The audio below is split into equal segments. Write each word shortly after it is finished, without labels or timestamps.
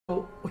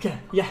Oh, okay,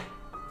 yeah.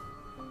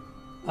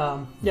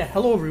 Yeah,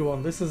 hello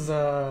everyone. This is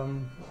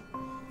new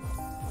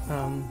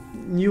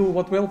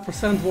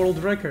 12%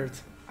 world record.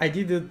 I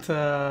did it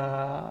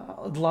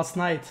last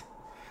night.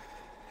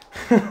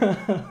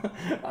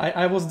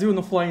 I was doing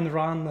a flying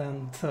run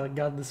and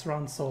got this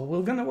run, so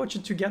we're gonna watch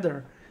it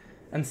together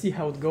and see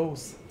how it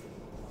goes.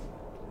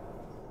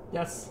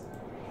 Yes.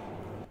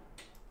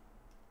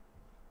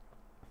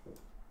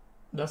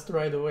 Just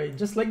right away,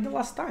 just like the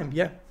last time,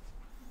 yeah.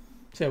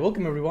 So yeah,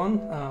 welcome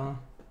everyone.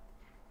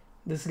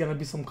 This is gonna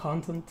be some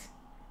content.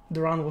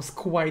 The run was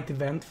quite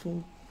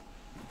eventful.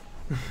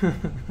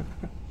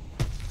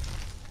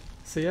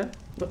 So yeah,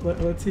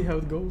 let's see how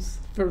it goes.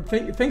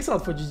 Thanks a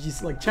lot for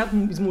GG's, like chat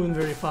is moving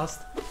very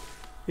fast.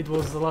 It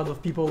was a lot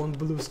of people on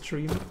Blue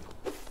stream.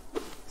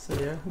 So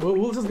yeah,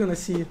 we're just gonna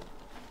see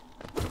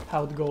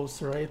how it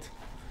goes, right?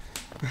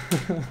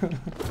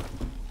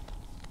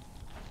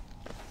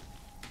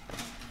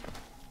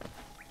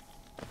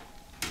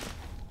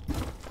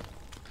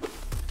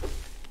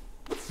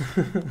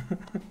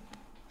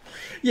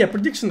 Yeah,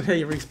 prediction,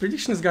 hey Rix,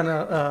 prediction is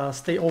gonna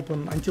stay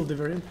open until the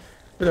very end.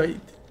 But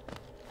wait,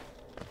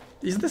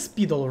 is the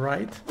speed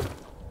alright?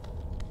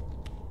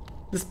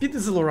 The speed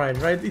is alright,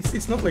 right?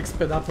 It's not like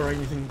sped up or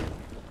anything.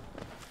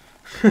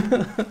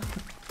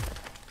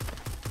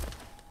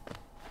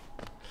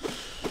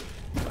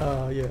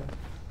 Yeah.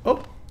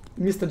 Oh,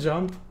 missed a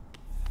jump.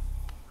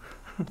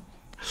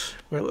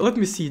 Well, let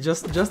me see,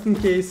 just in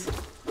case.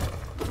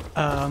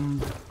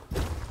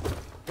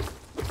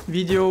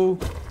 Video.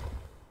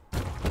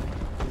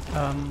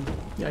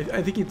 Yeah,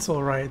 I think it's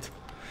all right.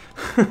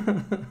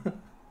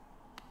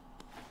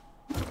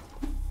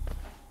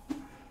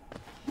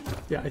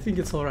 Yeah, I think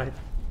it's all right.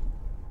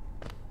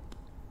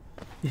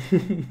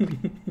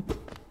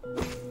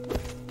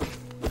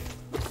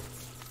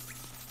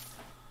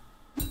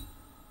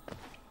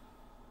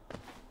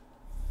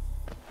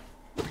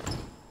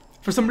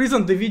 For some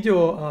reason, the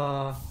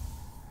video,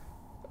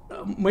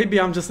 maybe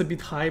I'm just a bit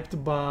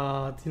hyped,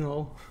 but you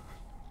know,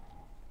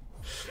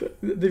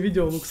 the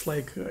video looks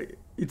like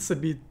it's a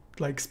bit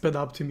like sped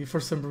up to me for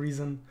some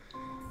reason.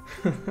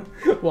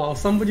 Wow,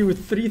 somebody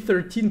with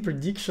 313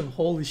 prediction,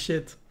 holy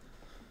shit.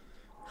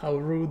 How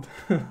rude.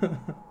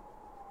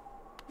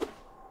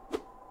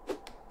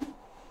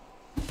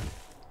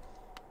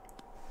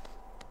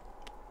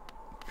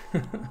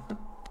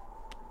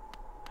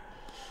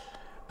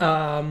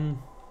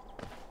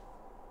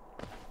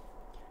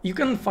 You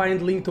can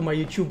find link to my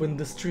YouTube in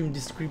the stream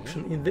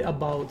description in the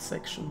about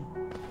section.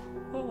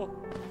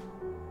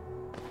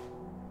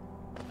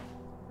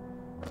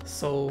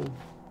 So,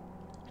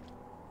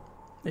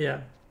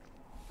 yeah.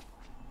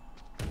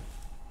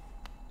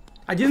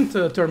 I didn't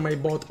turn my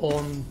bot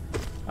on.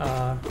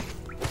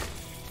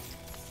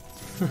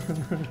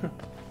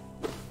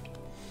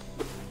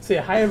 So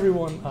yeah, hi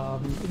everyone.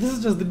 This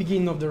is just the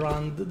beginning of the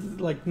run.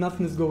 Like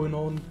nothing is going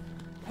on.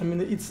 I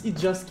mean, it's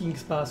just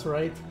King's Pass,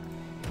 right?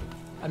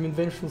 I mean,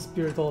 Vengeful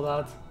Spirit, all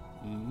that.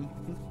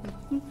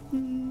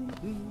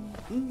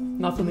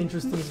 Nothing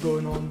interesting is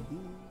going on.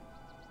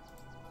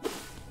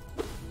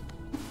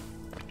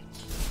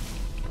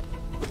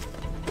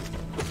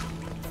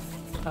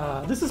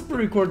 This is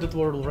pre-recorded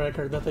world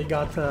record that I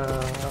got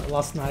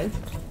last night.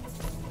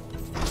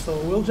 So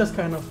we'll just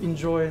kind of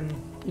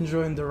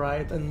enjoying the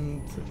ride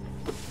and,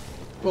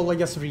 well, I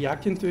guess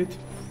reacting to it.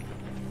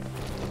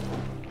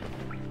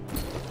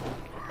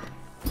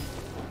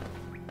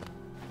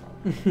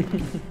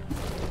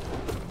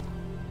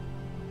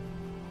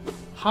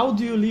 How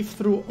do you live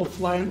through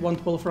offline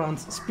 112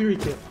 rounds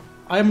spirited?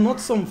 I am not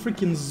some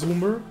freaking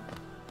zoomer.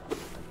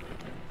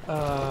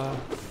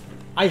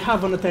 I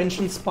have an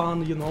attention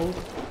span, you know.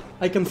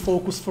 I can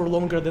focus for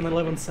longer than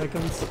 11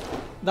 seconds.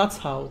 That's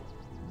how.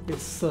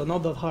 It's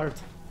not that hard.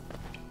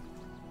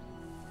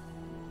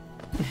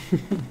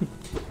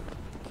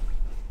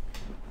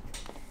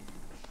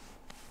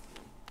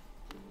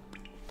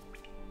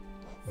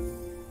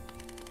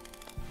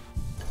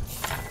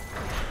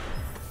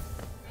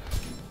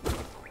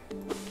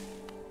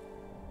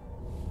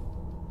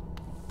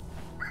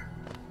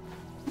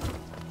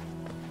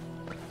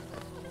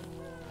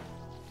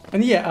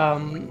 And yeah,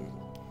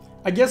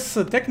 I guess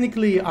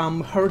technically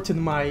I'm hurting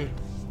my,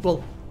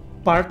 well,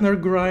 partner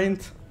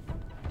grind,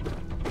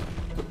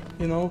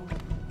 you know,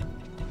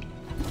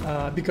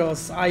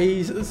 because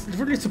I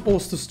really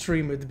supposed to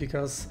stream it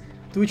because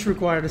Twitch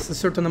requires a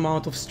certain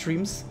amount of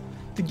streams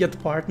to get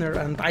partner,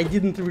 and I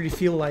didn't really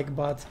feel like,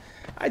 but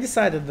I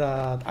decided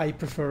that I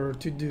prefer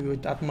to do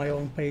it at my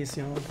own pace,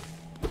 you know.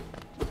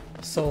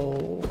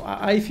 So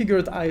I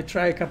figured I'd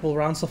try a couple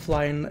rounds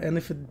offline, and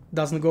if it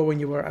doesn't go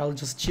anywhere, I'll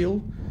just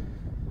chill.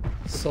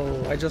 So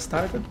I just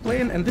started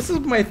playing, and this is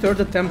my third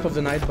attempt of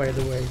the night, by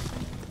the way.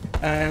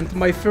 And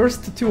my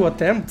first two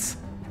attempts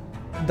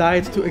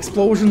died to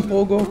Explosion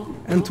Pogo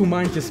and to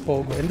Mantis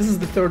Pogo, and this is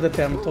the third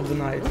attempt of the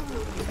night.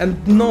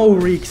 And no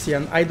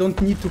Rixian, I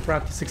don't need to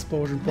practice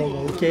Explosion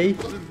Pogo, okay?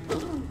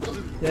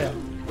 Yeah.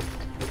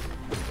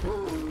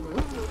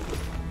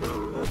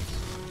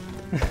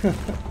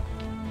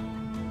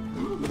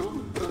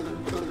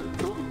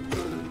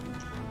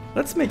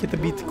 Let's make it a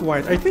bit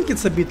quiet. I think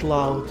it's a bit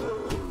loud.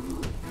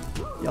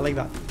 Yeah, like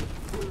that.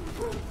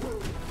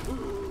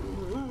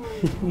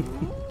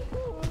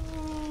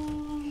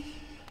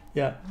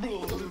 Yeah.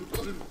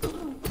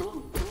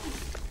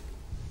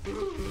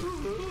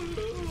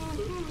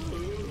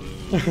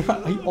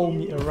 I owe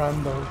me a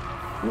random.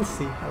 We'll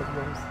see how it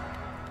goes.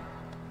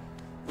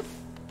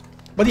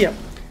 But yeah.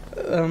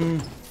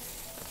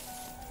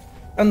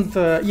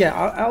 Yeah,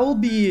 I'll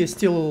be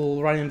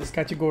still running this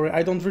category.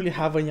 I don't really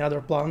have any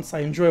other plans. I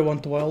enjoy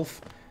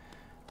 112.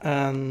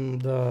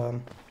 And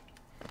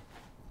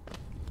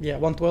yeah,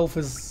 112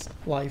 is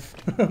life.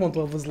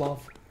 112 is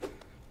love.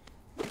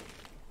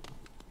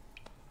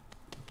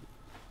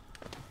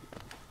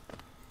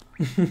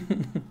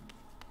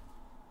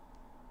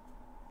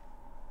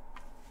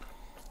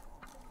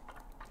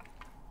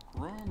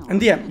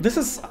 And yeah, this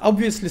is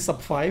obviously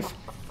sub 5.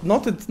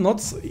 It's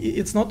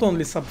not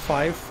only sub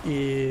 5,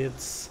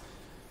 it's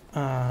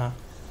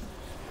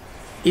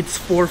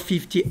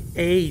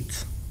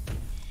 458.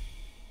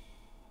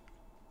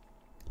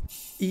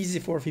 Easy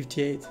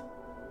 458.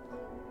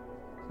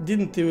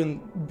 Didn't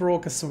even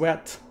broke a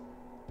sweat.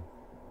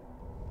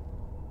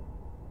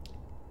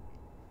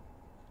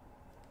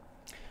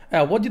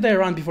 What did I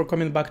run before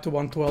coming back to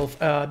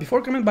 112?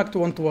 Before coming back to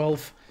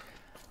 112,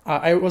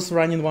 I was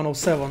running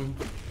 107.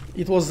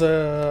 It was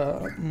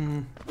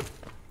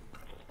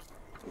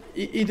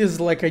it is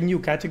like a new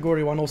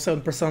category,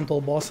 107% all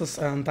bosses,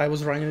 and I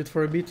was running it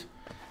for a bit.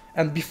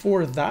 And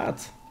before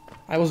that,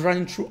 I was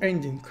running True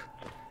Ending.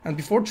 And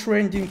before True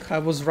Ending, I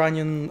was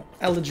running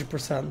Elegy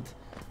 %.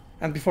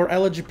 And before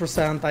Elegy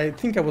 %, I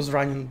think I was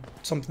running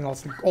something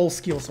else, like All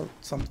Skills or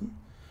something.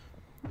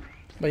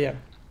 But yeah.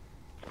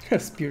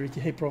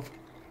 Spirity, hey prof.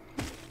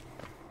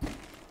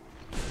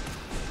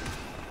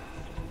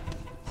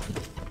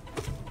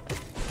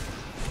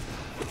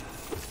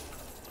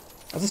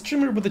 As a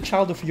streamer with a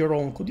child of your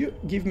own, could you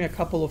give me a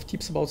couple of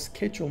tips about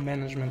schedule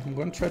management? I'm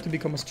going to try to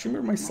become a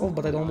streamer myself,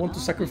 but I don't want to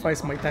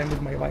sacrifice my time with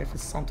my wife.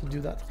 It's time to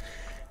do that.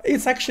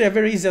 It's actually a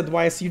very easy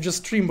advice. You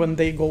just stream when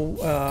they go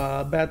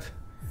bed,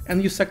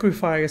 and you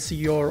sacrifice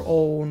your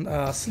own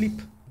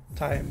sleep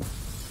time.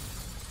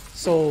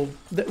 So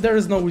there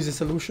is no easy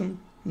solution,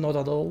 not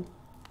at all.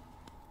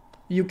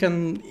 You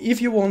can, if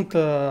you want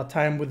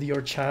time with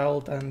your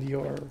child and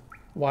your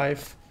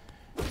wife,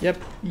 yep,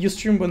 you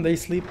stream when they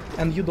sleep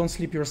and you don't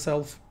sleep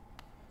yourself.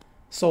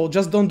 So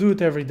just don't do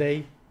it every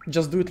day.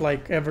 Just do it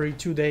like every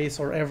 2 days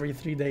or every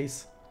 3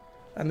 days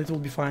and it will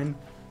be fine.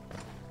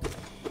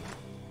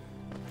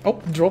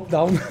 Oh, drop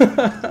down.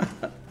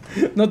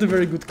 Not a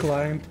very good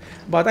climb.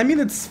 But I mean,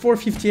 it's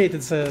 458.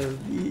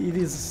 It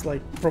is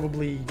like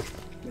probably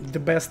the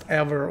best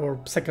ever or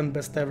second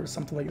best ever,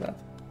 something like that.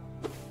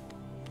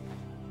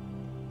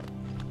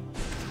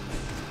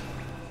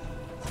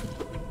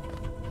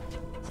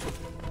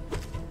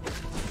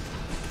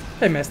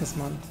 Hey,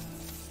 Messnessman.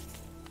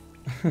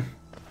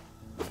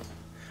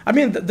 I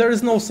mean, there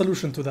is no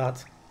solution to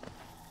that.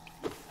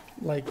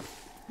 Like,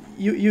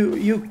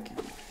 you...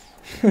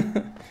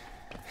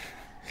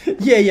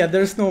 yeah,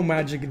 there's no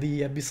magic,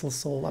 the Abyssal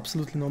Soul,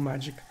 absolutely no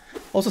magic.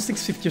 Also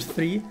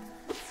 653.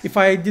 If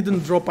I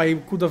didn't drop, I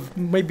could have,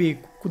 maybe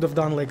could have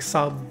done like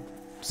sub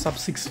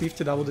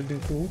 650, that would have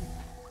been cool.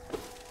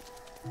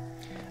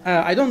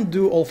 I don't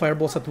do all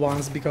fireballs at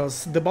once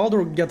because the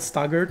Baldur gets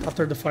staggered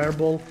after the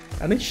fireball,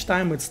 and each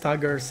time it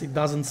staggers, it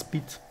doesn't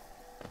spit.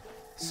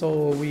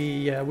 So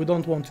we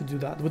don't want to do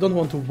that. We don't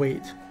want to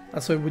wait.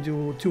 That's why we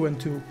do 2 and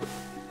 2.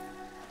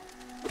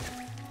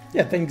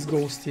 Yeah, thanks,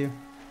 Ghosty.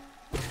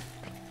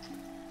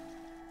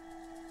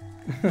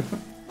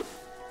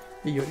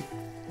 Yuri.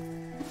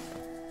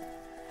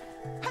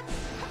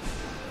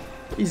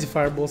 Easy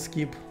fireball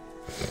skip.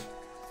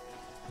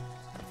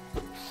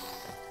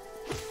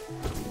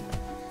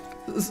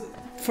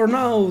 For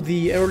now,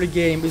 the early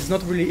game is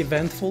not really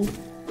eventful.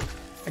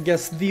 I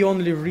guess the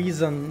only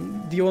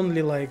reason, the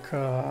only like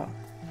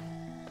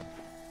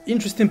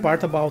interesting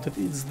part about it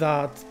is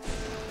that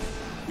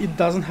it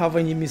doesn't have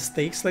any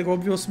mistakes like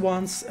obvious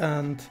ones,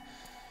 and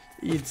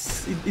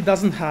it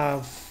doesn't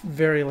have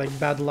very like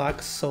bad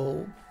luck,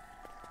 so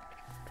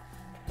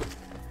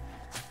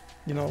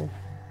you know.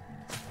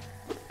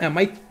 And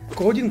my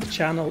coding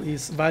channel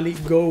is Valley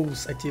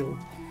Goes Atil.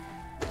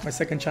 My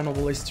second channel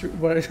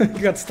where I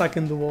got stuck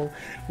in the wall,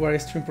 where I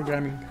stream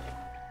programming.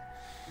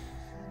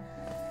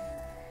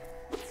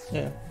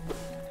 Yeah.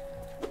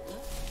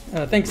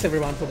 Thanks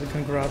everyone for the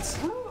congrats.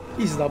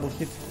 Easy double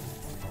hit.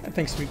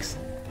 Thanks, Rix.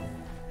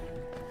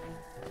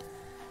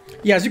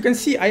 Yeah, as you can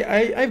see,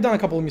 I've done a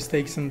couple of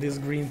mistakes in this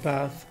green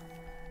path.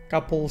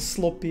 Couple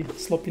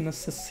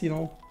sloppinesses, you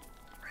know.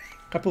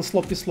 Couple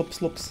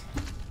slops.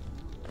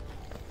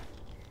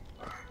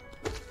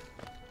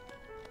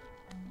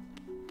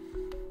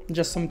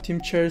 Just some Team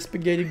Cherry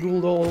Spaghetti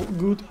good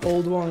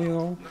old one, you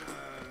know.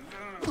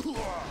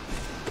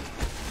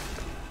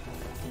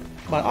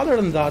 But other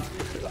than that,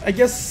 I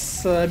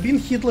guess being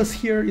hitless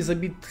here is a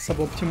bit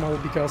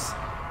suboptimal because...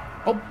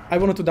 Oh, I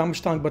wanted to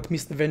damage tank but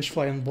missed the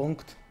Vengefly and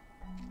bonked.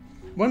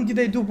 When did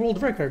I do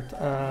world record?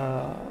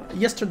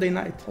 Yesterday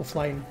night,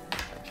 offline.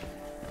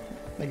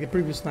 Like the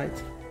previous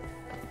night.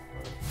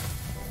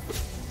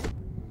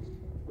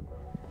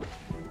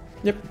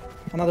 Yep,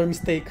 another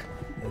mistake.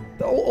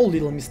 All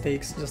little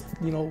mistakes, just,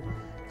 you know,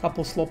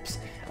 couple slops.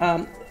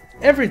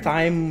 Every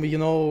time, you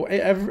know,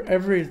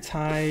 every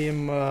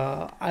time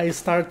I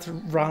start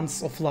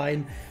runs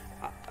offline,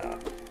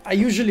 I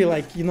usually,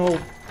 like, you know,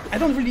 I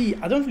don't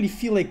really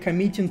feel like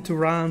committing to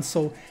runs,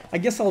 so I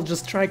guess I'll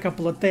just try a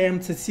couple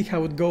attempts and see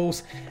how it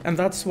goes, and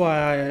that's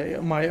why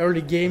my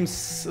early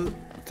games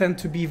tend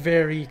to be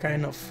very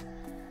kind of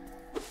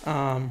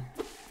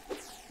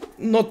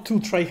not too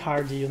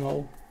try-hardy, you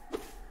know.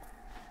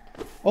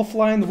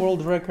 Offline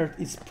world record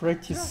is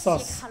pretty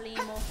sus.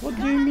 What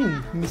do you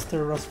mean,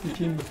 Mr.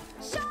 Rasputin?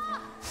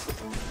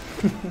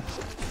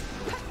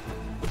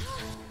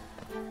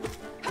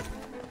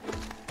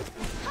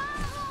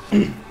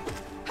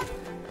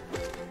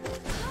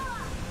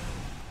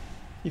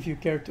 If you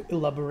care to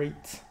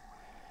elaborate.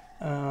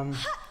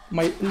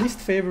 My least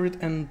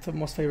favorite and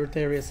most favorite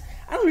areas.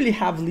 I don't really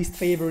have least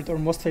favorite or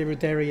most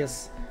favorite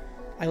areas.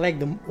 I like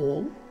them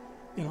all,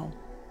 you know.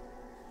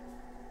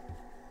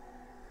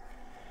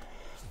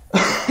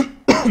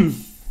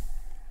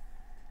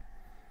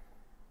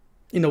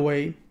 In a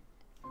way.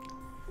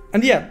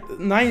 And yeah,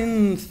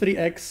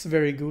 9-3x,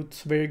 very good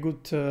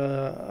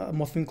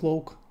Mothman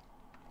Cloak.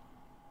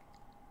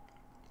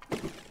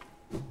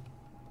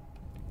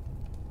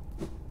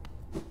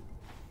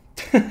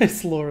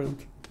 It's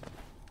Laurent.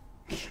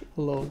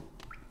 Hello.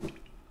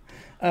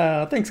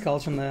 Thanks,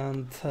 Kalchan,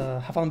 and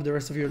have fun with the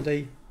rest of your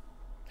day.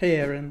 Hey,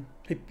 Aaron.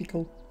 Hey,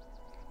 Pickle.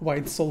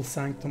 White Soul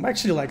Sanctum. I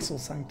actually like Soul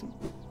Sanctum,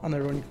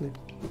 unironically.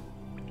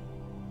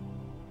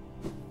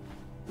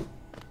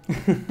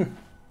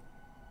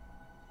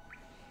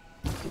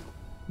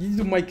 Did you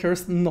do my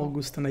curse? No,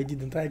 Gustan, I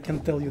didn't. I can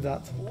tell you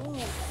that.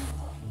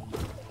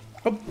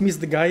 Oh, missed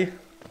the guy.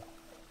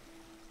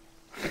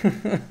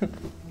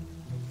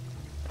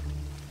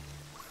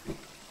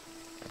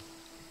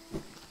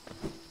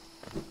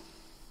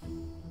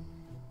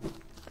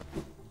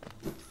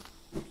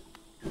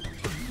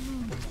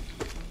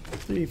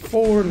 Three,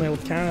 4, nail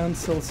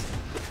cancels.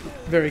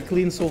 Very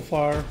clean so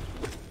far.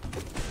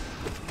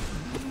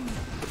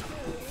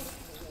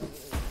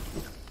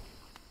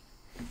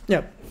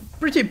 Yeah,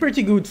 pretty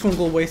good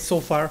fungal waste so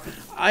far.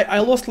 I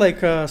lost like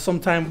some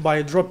time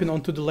by dropping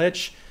onto the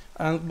ledge,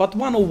 but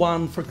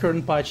 101 for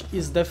current patch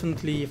is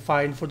definitely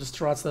fine for the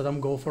strats that I'm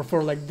going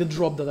for like the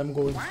drop that I'm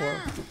going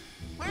for.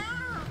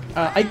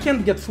 I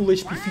can't get full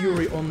HP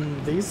Fury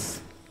on this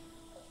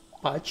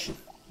patch.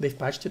 They've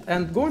patched it,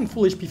 and going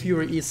full HP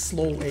Fury is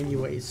slow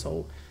anyway,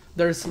 so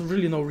there's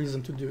really no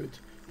reason to do it.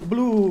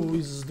 Blue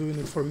is doing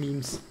it for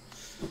memes.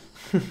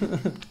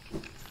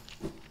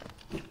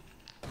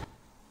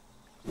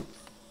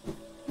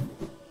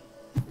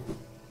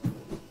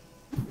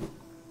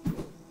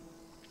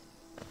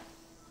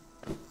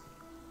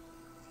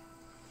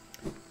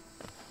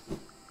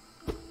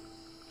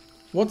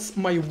 What's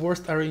my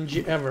worst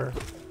RNG ever?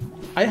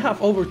 I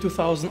have over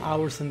 2,000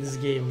 hours in this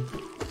game.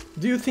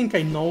 Do you think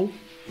I know?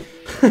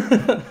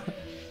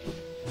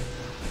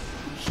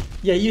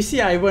 Yeah, you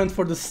see, I went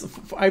for the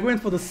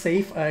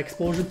safe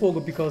explosion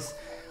pogo because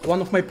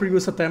one of my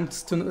previous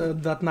attempts to,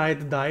 that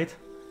night died.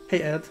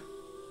 Hey Ed.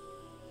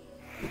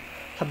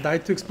 Had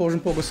died to explosion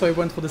pogo, so I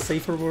went for the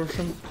safer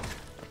version.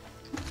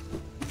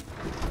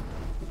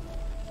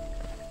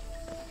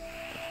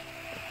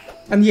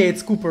 And yeah,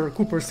 it's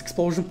Cooper's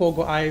explosion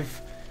pogo. I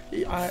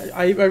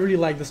really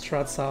like the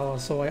strat,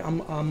 so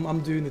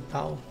I'm doing it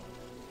now.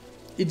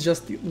 It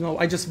just, you know,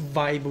 I just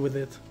vibe with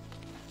it.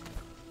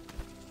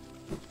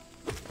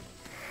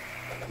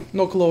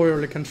 No low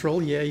early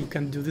control. Yeah, you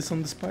can do this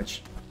on this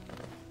patch.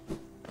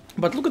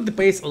 But look at the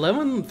pace,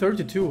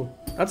 11:32.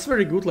 That's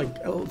very good.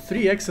 Like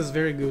 3x is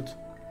very good.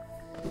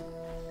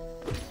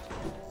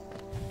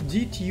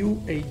 Did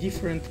you a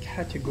different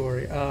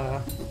category?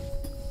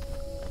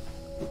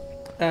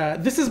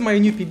 This is my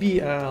new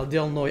PB,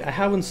 Delnoy. I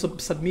haven't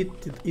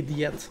submitted it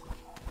yet.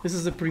 This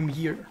is a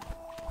premiere,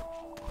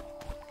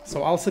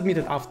 so I'll submit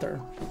it after.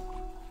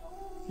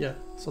 Yeah,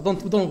 so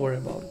don't worry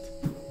about it.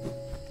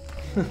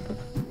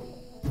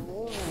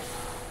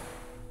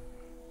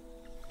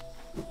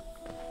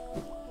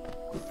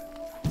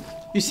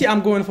 You see,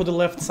 I'm going for the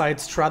left side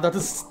strat. That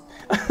is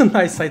a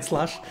nice side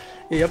slash.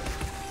 Yep.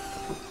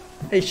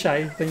 Hey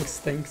Shy,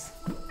 thanks.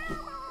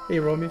 Hey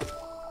Romy.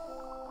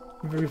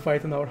 Very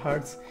fight in our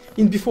hearts.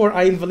 In before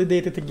I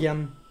invalidate it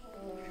again.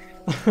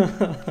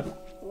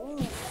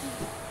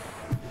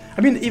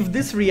 I mean, if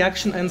this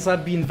reaction ends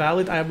up being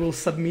valid, I will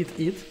submit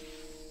it.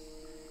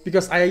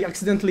 Because I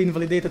accidentally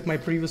invalidated my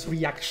previous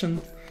reaction.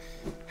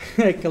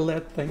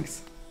 Colette,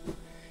 thanks.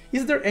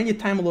 Is there any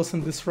time loss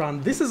in this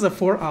run? This is a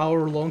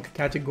 4-hour long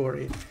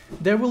category.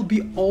 There will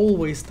be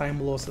always time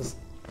losses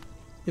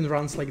in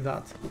runs like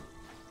that.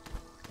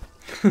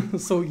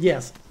 So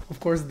yes, of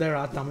course there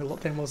are time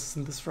losses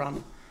in this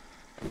run.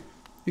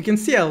 You can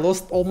see I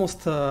lost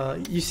almost,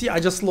 you see I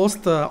just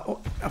lost a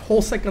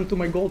whole second to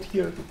my gold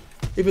here.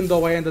 even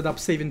though I ended up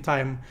saving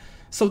time.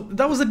 So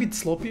that was a bit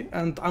sloppy,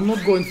 and I'm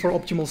not going for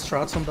optimal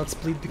strats on that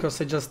split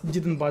because I just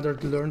didn't bother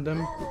to learn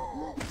them.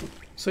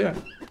 So yeah,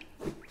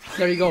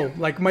 there you go.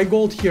 Like, my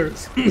gold here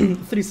is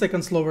 3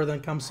 seconds lower than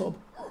Kamsob.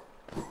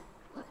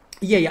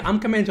 Yeah, I'm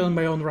commenting on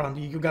my own round,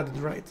 you got it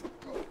right.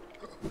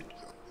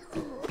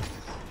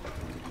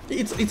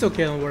 It's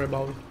okay, don't worry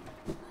about it.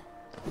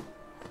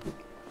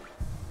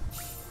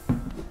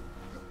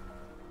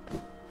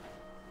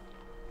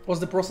 Was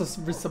the process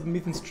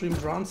resubmitting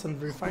streamed runs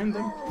and refine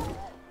them?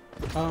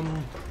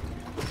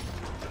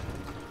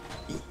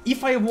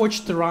 If I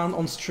watch the run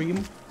on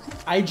stream,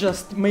 I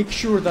just make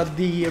sure that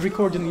the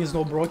recording is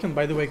not broken.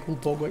 By the way, cool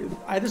Pogo.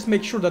 I just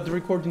make sure that the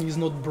recording is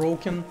not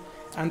broken,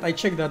 and I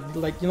check that,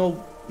 like, you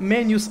know,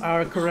 menus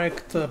are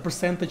correct,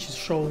 percentage is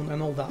shown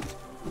and all that.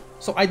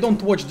 So I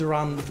don't watch the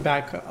run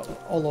back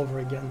all over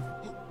again.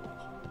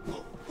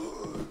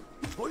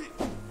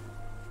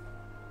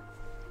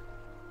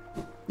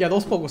 Yeah,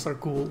 those Pogos are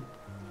cool.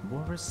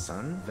 War's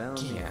son?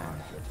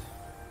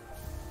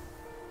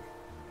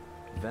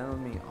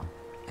 Velmi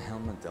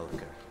Helma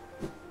Deliker.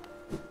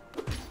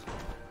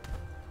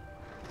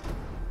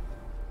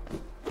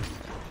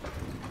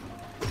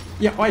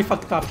 Yeah, I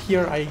fucked up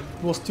here. I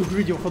was too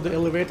greedy for the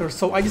elevator,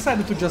 so I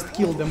decided to just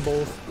kill them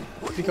both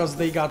because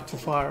they got too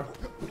far.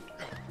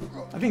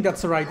 I think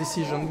that's the right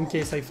decision in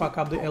case I fuck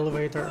up the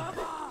elevator.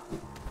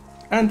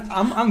 And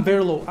I'm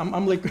very low.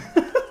 I'm like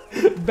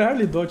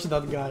barely dodged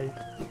that guy.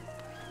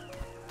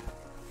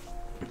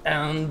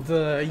 And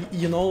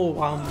you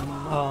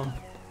know,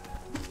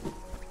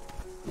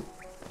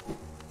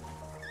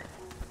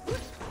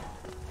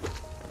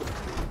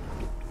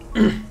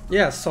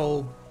 yeah,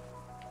 so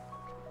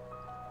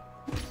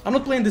I'm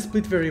not playing this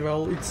split very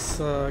well. It's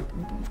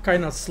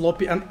kind of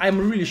sloppy, and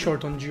I'm really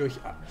short on Geo.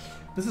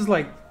 This is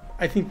like,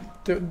 I think,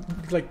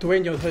 like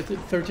 20 or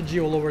 30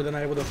 Geo lower than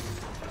I would have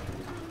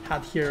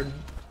had here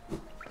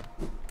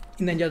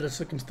in any other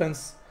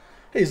circumstance.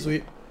 Hey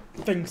Zui,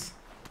 thanks.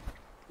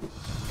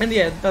 And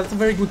yeah, that's a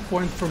very good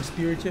point from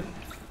Spirity,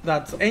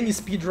 that any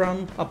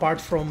speedrun, apart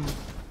from,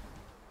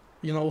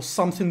 you know,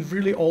 something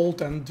really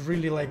old and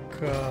really like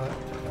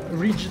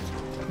rigid,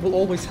 will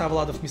always have a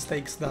lot of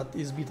mistakes that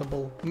is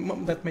beatable,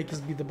 that make us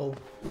beatable.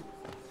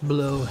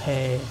 Blow,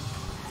 hey.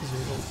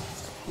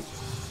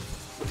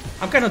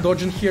 I'm kind of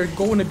dodging here,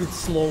 going a bit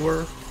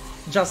slower,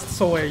 just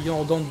so I, you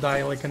know, don't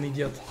die like an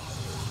idiot.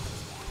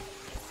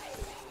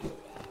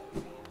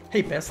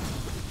 Hey Pest,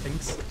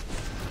 thanks.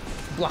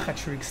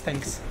 Blachatrix,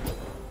 thanks.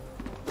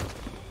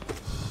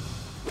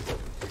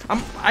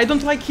 I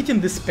don't like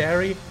hitting this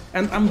parry,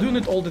 and I'm doing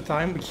it all the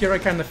time. Here I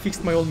kind of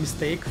fixed my own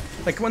mistake.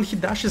 Like, when he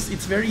dashes,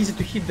 it's very easy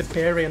to hit the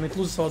parry and it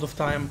loses a lot of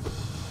time.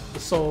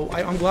 So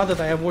I'm glad that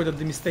I avoided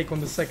the mistake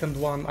on the second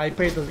one. I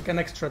paid like an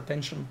extra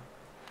attention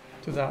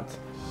to that.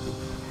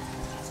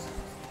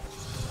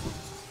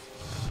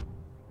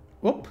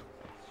 Whoop.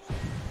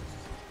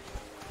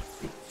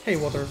 Hey,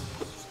 water.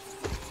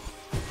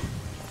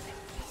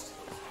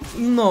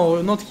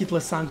 No, not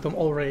Hitless Sanctum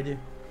already.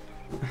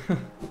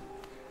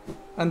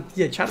 And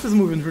yeah, chat is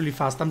moving really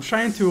fast. I'm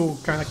trying to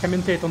kind of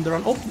commentate on the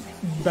run. Oh,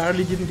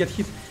 barely didn't get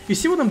hit. You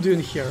see what I'm doing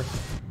here?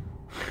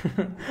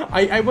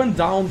 I went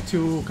down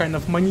to kind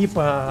of manip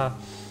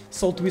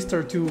Soul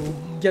Twister to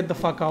get the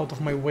fuck out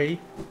of my way.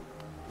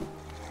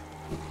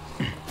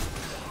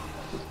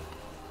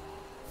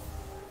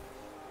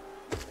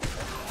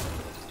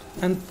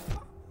 And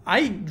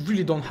I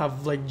really don't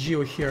have like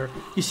Geo here.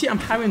 You see, I'm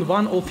having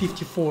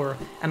 1054,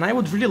 and I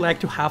would really like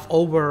to have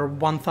over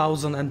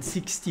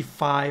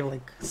 1065,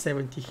 like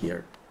 70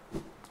 here.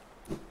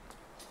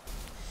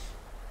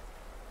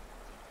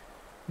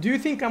 Do you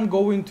think I'm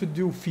going to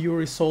do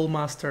Fury Soul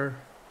Master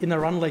in a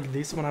run like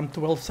this when I'm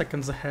 12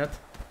 seconds ahead?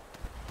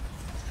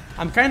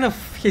 I'm kind of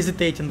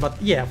hesitating,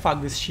 but yeah,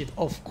 fuck this shit.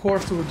 Of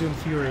course we were doing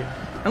Fury.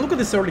 And look at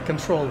this early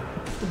control.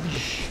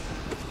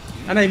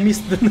 And I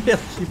missed the nail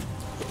hit.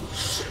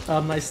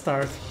 Nice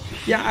start.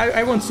 Yeah,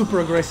 I went super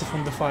aggressive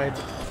on the fight.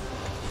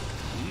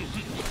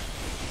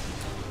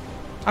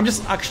 I'm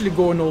just actually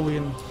going all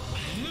in.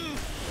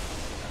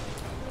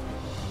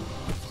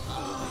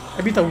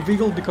 A bit of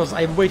wiggle because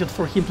I waited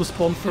for him to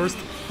spawn first.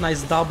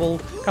 Nice double,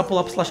 couple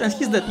up slash, and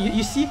he's dead.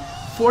 You see,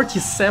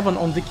 47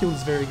 on the kill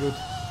is very good.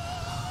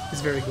 It's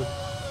very good.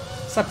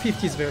 Sub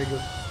 50 is very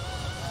good.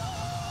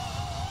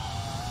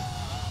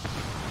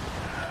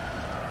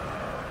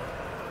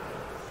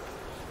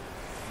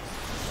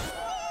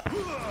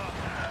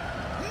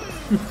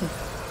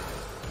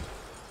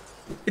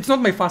 It's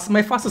not my fastest.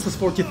 My fastest is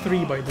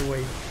 43, by the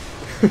way.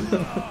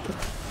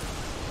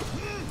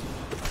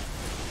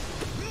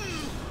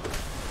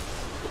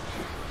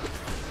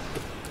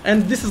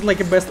 And this is like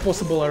a best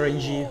possible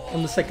RNG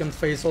on the second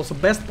phase. Also,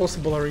 best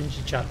possible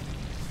RNG, chat.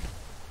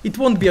 It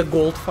won't be a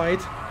gold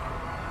fight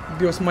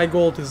because my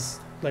gold is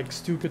like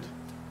stupid.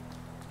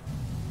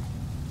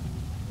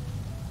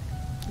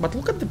 But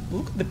look at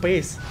the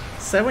pace.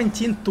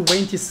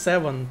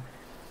 17:27.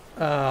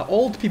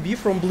 Old PB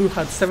from Blue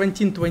had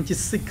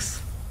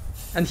 17:26,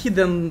 and he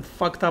then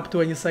fucked up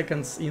 20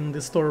 seconds in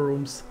the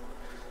storerooms.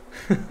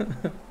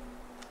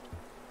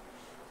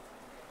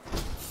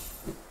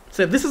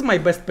 So this is my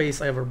best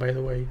pace ever, by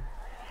the way.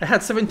 I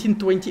had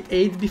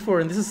 17:28 before,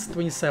 and this is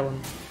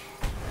 27.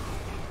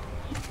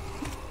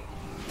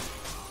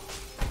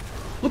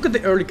 Look at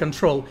the early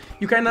control.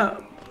 You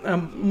kinda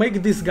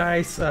make these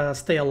guys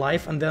stay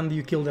alive, and then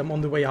you kill them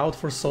on the way out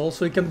for soul,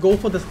 so you can go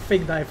for the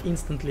fake dive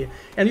instantly.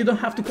 And you don't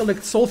have to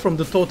collect soul from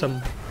the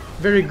totem.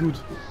 Very good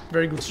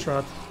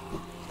strat.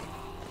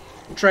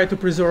 Try to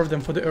preserve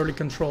them for the early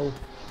control.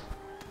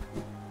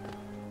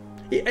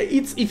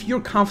 It's if you're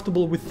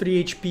comfortable with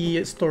 3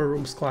 HP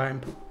storerooms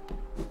climb.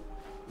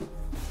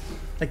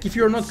 Like, if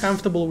you're not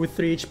comfortable with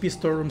 3 HP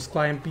storerooms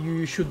climb,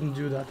 you shouldn't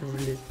do that,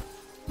 really.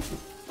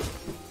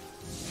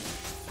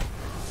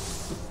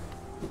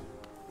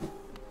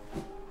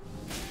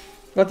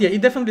 But yeah,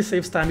 it definitely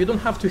saves time. You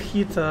don't have to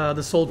hit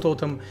the soul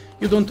totem.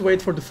 You don't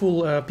wait for the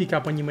full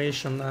pickup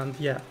animation, and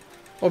yeah,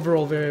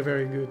 overall very,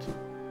 very good.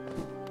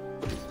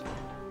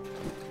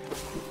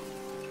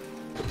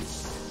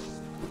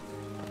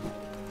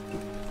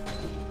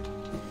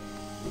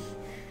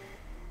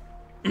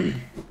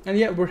 And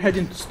yeah, we're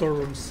heading to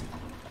storerooms.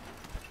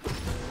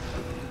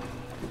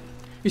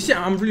 You see,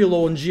 I'm really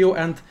low on Geo,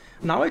 and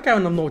now I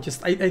kind of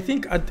noticed. I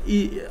think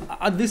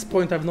at this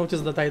point I've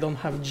noticed that I don't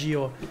have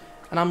Geo,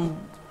 and I'm.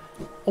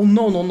 Oh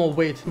no,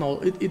 wait, no,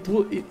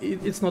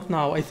 it's not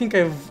now. I think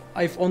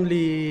I've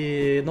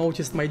only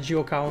noticed my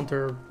Geo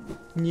counter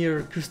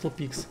near Crystal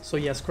Peaks. So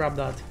yeah, scrap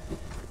that,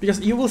 because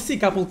you will see a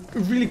couple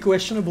really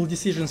questionable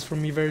decisions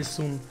from me very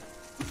soon.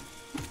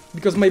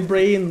 Because my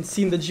brain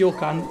seen the Geo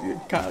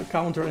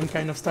counter and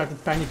kind of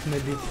started panicking a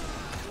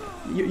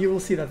bit. You will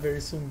see that very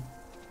soon.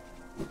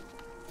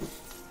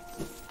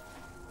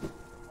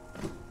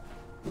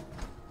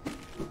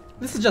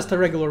 This is just a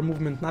regular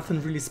movement,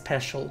 nothing really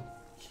special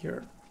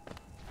here.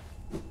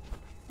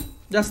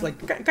 Just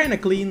like kind of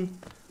clean,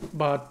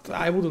 but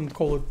I wouldn't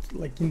call it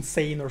like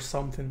insane or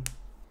something.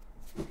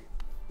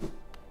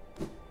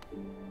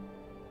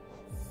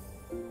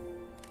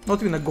 Not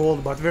even a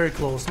gold, but very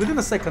close. Within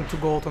a second to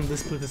gold on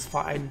this split is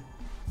fine.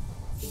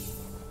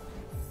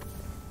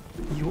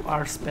 You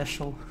are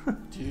special.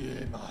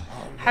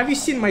 Have you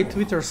seen my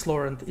Twitter,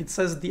 Slorent? It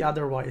says the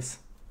otherwise.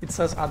 It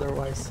says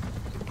otherwise.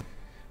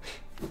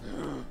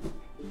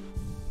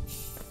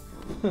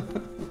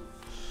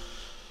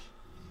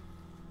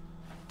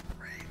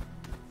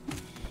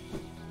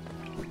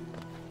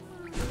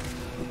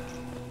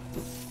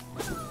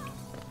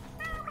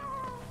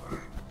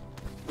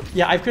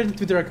 Yeah, I've created a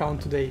Twitter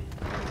account today.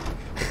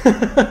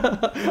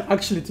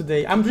 Actually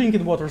today. I'm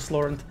drinking water,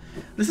 Slorent.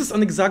 This is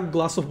an exact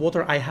glass of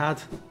water I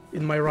had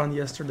in my run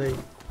yesterday.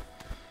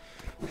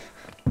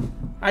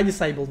 I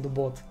disabled the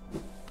bot.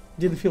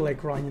 Didn't feel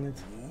like running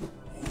it.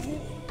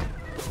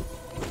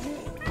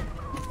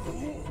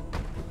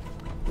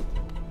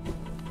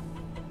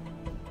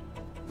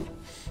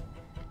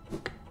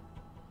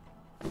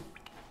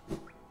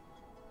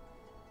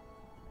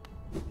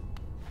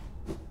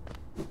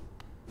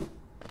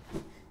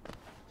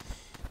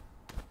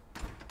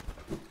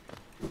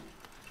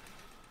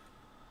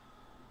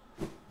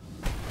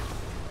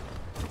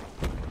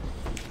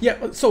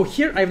 Yeah, so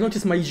here I've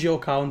noticed my Geo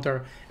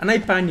counter, and I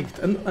panicked,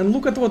 and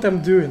look at what I'm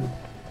doing.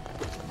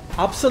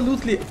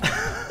 Absolutely.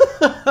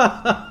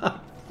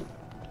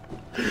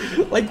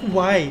 Like,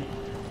 why?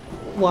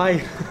 Why?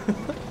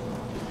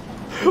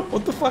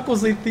 What the fuck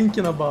was I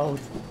thinking about?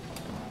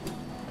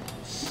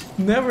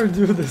 Never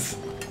do this.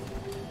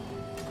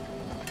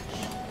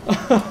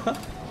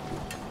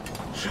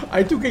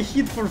 I took a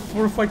hit for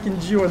 4 fucking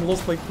Geo and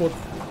lost like, what,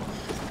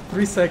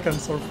 3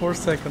 seconds or 4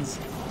 seconds.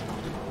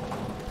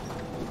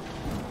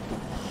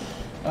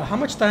 How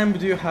much time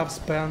do you have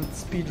spent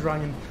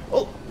speedrunning?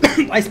 Oh,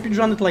 I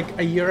speedrunned it like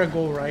a year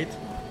ago, right?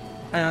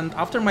 And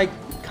after my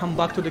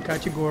comeback to the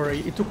category,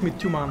 it took me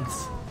 2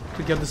 months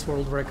to get this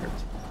world record.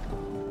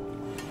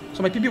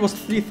 So my PB was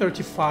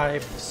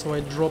 3:35, so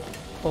I dropped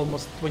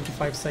almost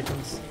 25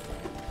 seconds.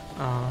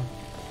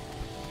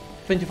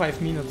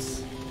 25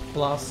 minutes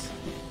plus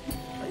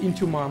in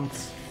 2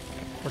 months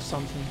or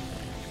something.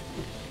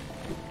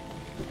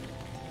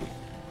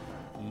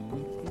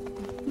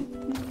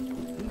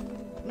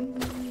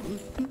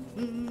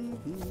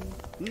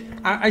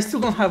 I still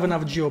don't have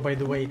enough Geo, by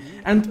the way,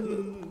 and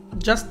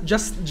just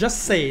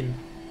saying,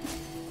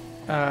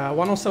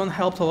 107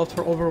 helped a lot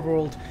for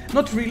Overworld.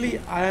 Not really.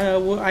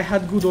 I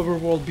had good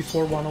Overworld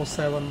before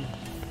 107.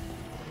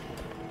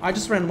 I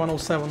just ran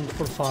 107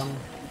 for fun,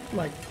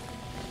 like,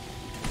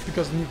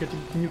 because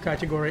new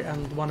category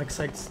and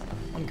 1xx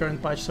on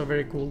current patch, so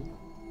very cool.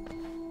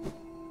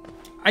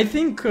 I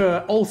think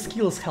all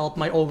skills helped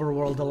my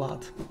Overworld a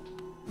lot.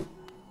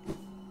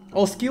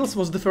 All skills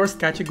was the first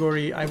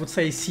category I would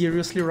say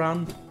seriously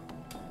run,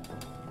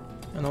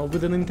 you know,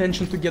 with an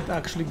intention to get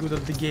actually good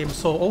at the game.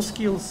 So all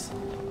skills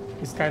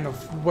is kind of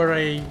where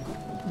I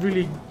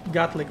really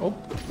got like, oh,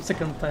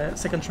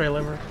 second trail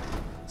ever.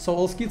 So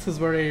all skills is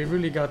where I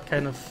really got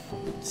kind of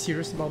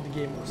serious about the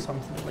game or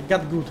something, like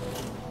got good.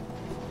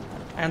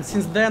 And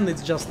since then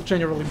it's just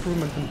general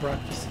improvement in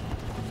practice.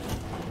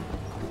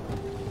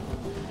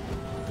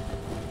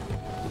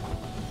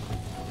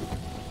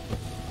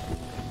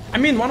 I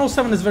mean,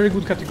 107 is very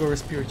good category,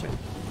 Spirity.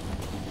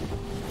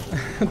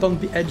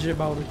 Don't be edgy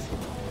about it.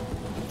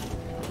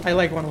 I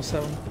like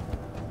 107.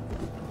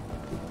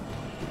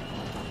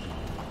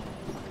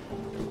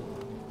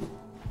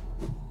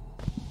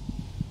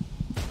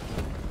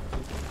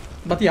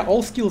 But yeah,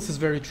 all skills is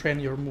very train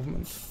your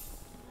movement.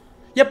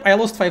 Yep, I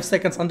lost 5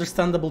 seconds,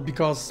 understandable,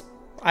 because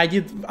I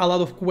did a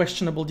lot of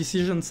questionable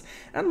decisions,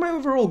 and my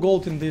overall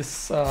goal in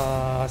this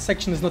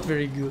section is not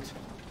very good.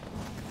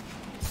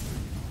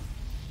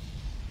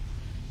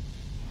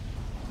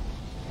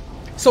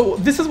 So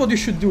this is what you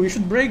should do. You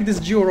should break this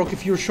Geo rock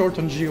if you're short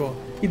on Geo.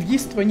 It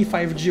gives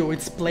 25 Geo,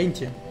 it's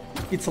plenty.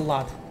 It's a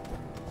lot.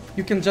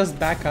 You can just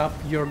back up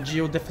your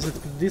Geo deficit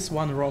with this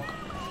one rock.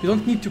 You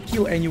don't need to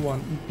kill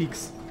anyone in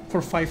peaks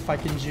for 5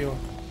 fucking Geo.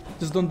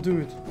 Just don't do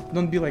it.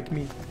 Don't be like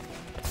me.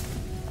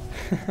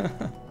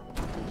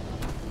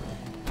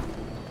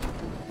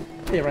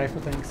 Hey,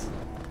 Rifle, thanks.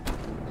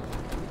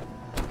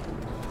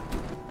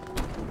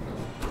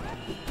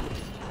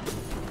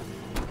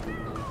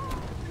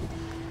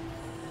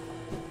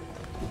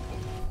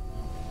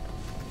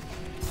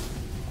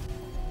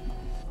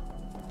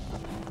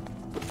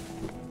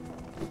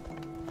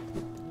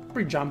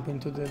 Pre-jump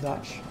into the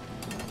dash.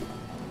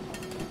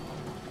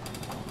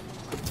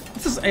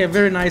 This is a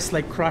very nice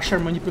like crusher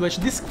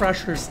manipulation. These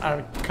crushers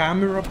are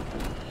camera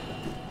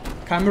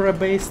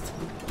based,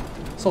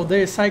 so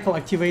their cycle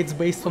activates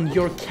based on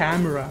your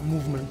camera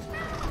movement.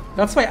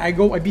 That's why I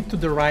go a bit to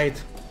the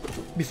right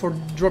before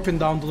dropping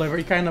down the lever.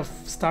 It kind of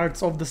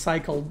starts off the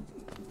cycle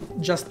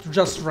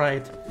just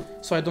right,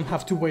 so I don't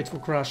have to wait for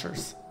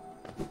crushers.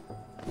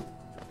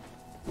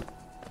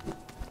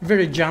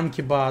 Very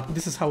junky, but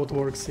this is how it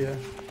works here.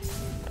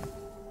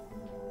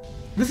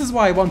 This is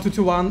why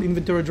 1221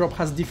 inventory drop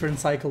has different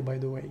cycle, by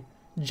the way.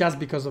 Just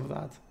because of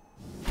that.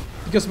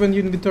 Because when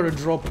you inventory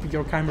drop,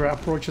 your camera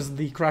approaches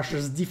the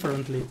crushers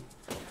differently.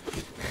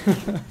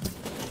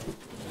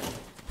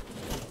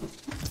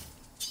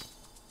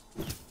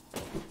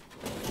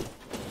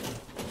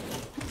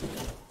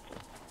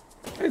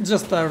 It's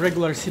just a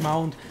regular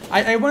C-mount.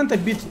 I went a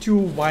bit too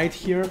wide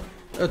here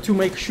to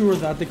make sure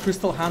that the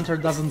Crystal Hunter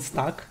doesn't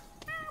stack.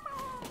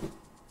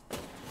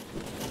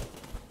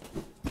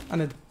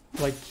 And it,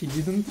 like, he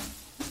didn't.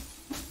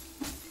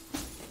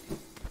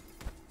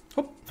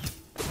 Hop.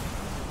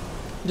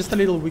 Just a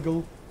little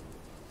wiggle.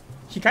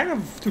 He kind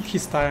of took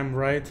his time,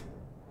 right?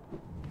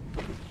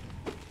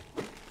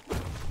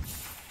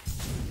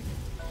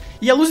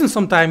 Yeah, losing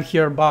some time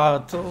here,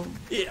 but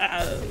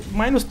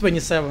minus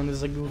 27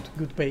 is a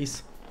good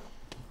pace.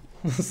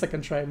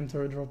 Second try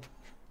inventory drop.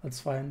 That's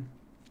fine.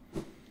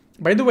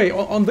 By the way,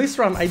 on this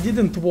run, I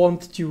didn't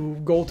want to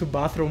go to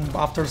bathroom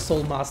after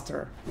Soul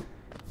Master.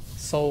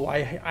 So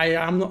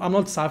I'm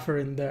not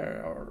suffering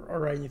there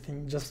or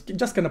anything. Just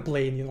kind of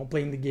playing, you know,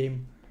 playing the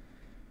game.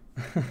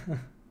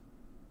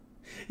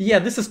 Yeah,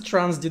 this is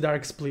Trans the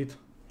Dark Split.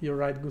 You're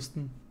right,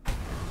 Gustin.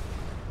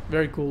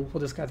 Very cool for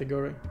this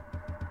category.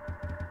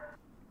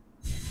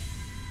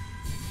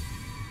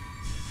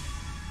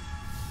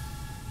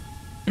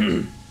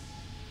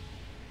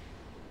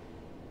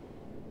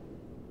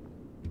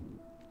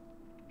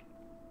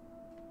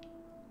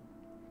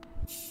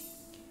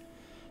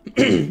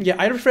 Yeah,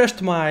 I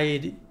refreshed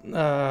my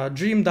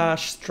Dream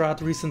Dash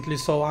strat recently,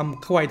 so I'm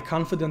quite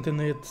confident in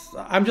it.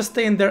 I'm just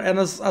staying there, and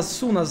as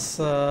soon as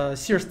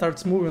Seer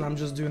starts moving, I'm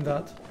just doing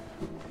that.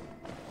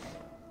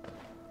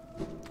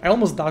 I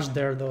almost dashed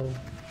there though,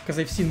 because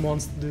I've seen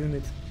Monster doing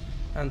it,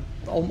 and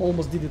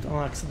almost did it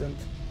on accident.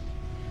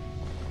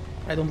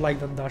 I don't like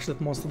that dash that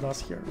Monster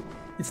does here.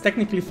 It's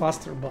technically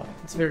faster, but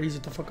it's very easy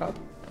to fuck up.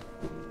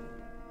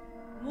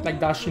 Like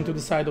dashing to the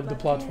side of the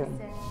platform.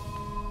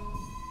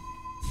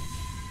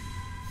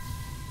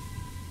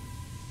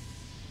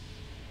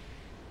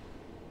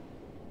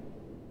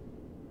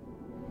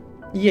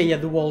 Yeah,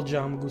 the wall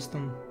jump,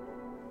 Gustan.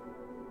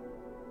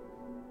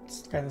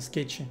 It's kind of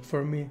sketchy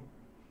for me.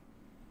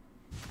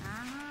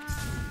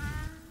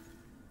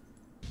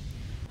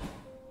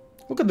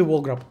 Look at the wall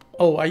grab.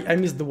 Oh, I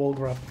missed the wall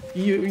grab.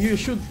 You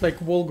should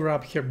like wall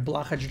grab here,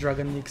 Blachach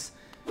Dragon Nix,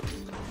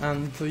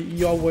 and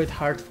you avoid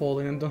hard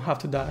falling and don't have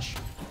to dash.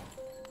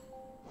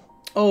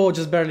 Oh,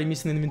 just barely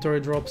missing inventory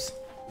drops.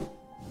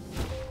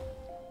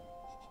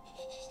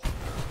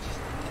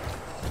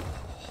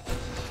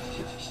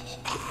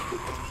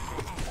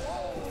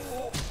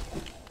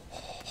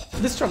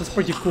 This trap is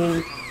pretty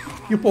cool.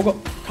 You poke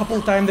a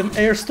couple times, then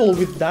air stall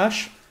with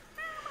dash,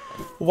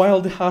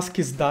 while the husk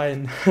is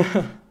dying.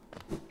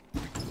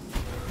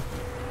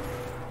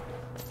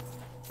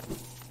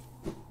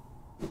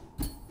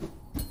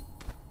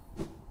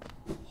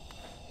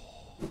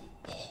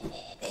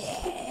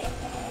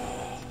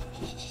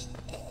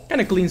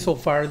 Kinda clean so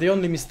far. The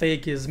only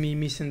mistake is me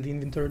missing the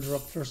inventory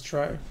drop first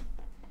try.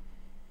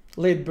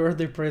 Late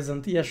birthday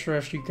present. Yeah, sure,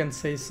 you can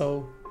say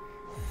so.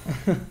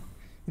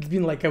 It's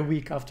been like a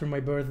week after my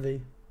birthday.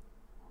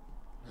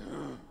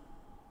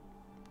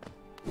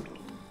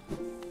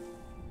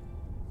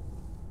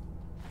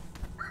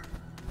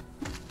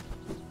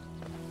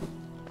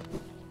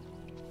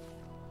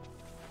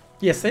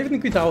 Yeah, saving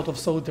quit out of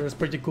solitaire is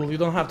pretty cool. You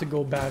don't have to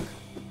go back.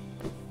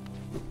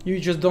 You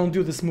just don't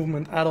do this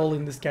movement at all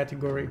in this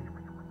category.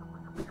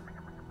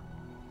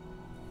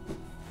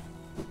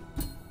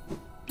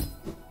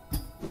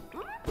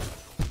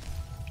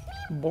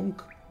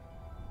 Bonk.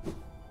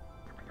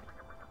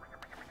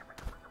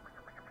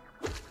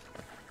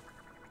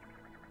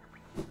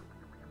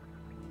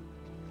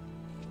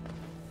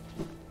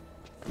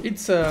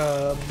 It's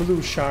a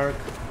blue shark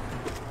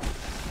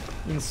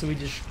in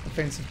Swedish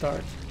offensive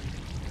art.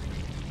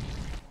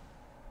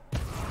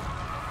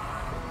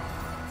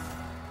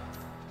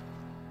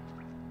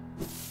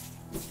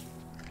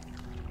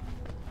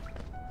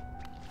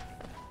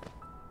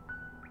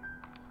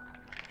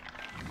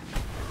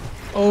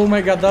 Oh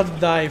my god, that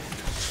dive.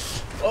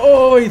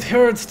 Oh, it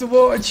hurts to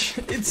watch.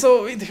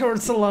 It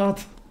hurts a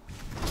lot.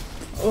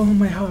 Oh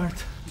my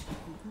heart.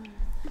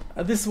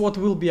 This is what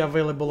will be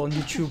available on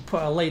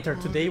YouTube later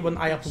today when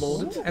I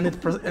upload it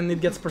and it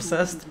gets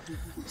processed.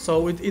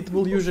 So it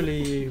will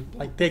usually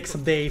like takes a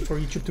day for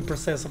YouTube to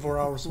process a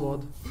 4-hour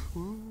WOD.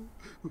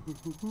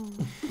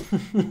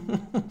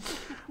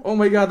 Oh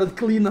my god, that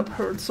cleanup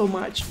hurt so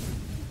much.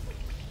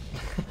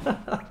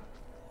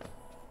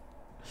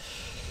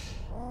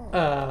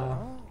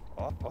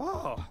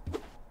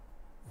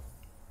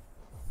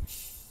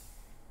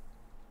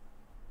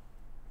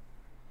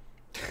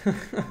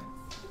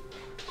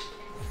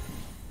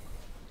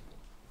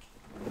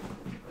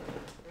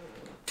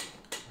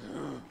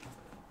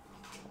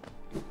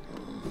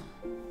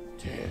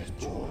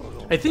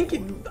 I think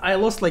I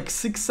lost like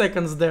 6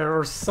 seconds there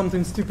or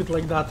something stupid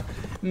like that.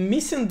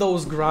 Missing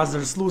those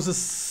grassers loses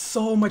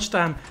so much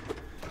time.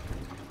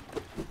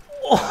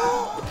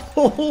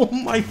 Oh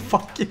my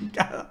fucking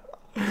god.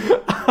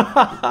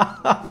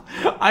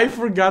 I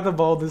forgot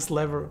about this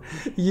lever.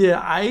 Yeah,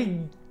 I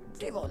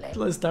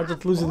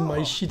started losing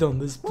my shit on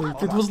this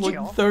split. It was like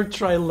 3rd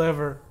try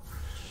lever.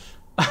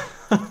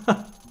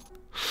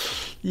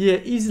 Yeah,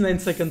 easy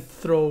 9-second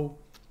throw.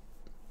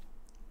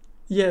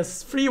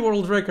 Yes, free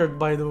world record,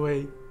 by the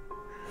way.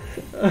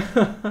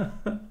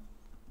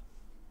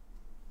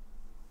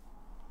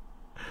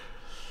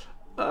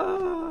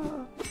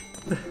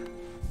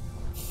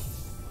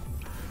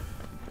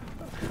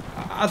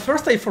 At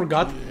first I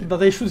forgot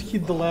that I should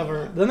hit the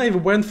lever. Then I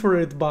went for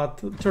it,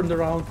 but turned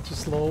around too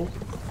slow.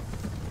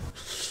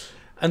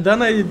 And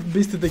then I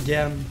missed it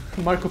again.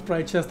 Mark of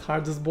Pride Chest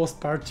Hardest Boss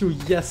Part 2,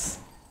 yes!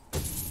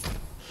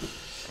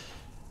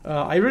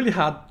 I really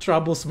had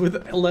troubles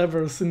with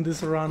levers in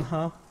this run,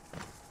 huh?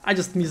 I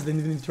just missed the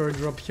inventory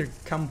drop here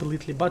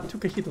completely, but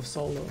took a hit of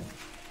solo.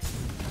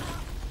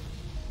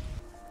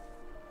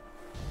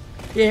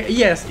 Yeah,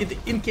 yes,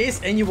 in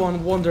case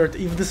anyone wondered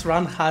if this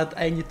run had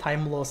any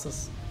time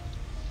losses.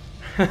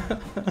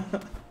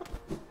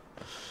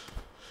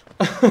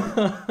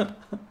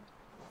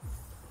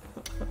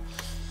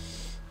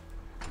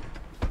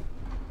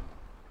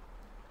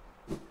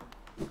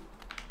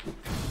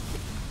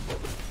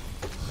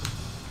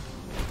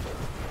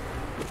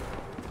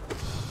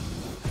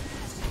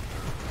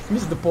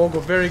 Missed the pogo,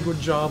 very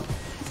good job.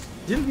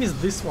 Didn't miss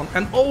this one.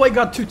 And oh, I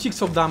got 2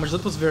 ticks of damage,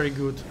 that was very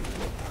good.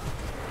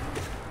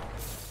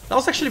 That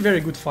was actually a very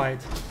good fight.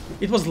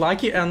 It was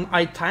lucky and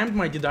I timed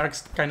my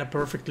D-Darks kinda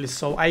perfectly,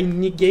 so I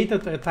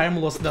negated a time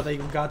loss that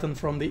I've gotten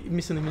from the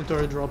missing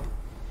inventory drop.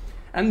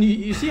 And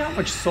you see how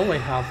much soul I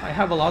have? I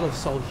have a lot of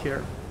soul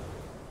here.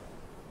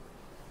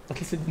 At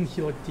least I didn't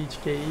heal a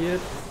THK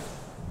yet.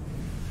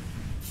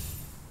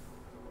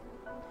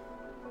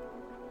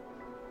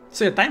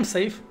 So yeah, time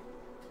safe.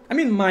 I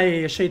mean,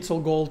 my Shade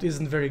Soul Gold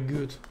isn't very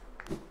good.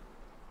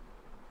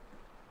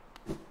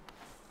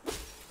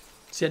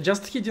 So yeah,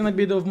 just hitting a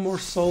bit of more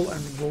soul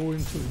and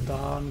going to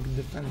Dunk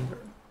Defender.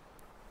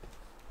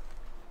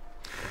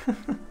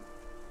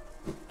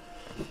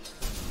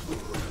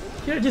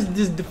 Here this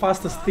is the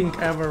fastest thing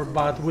ever,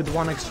 but with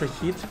 1 extra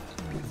hit.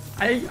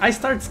 I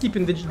start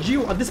skipping the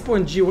Geo. At this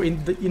point, Geo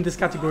in this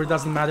category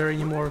doesn't matter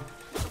anymore.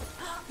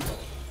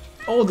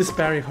 Oh, this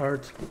parry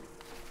hurt.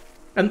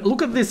 And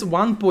look at this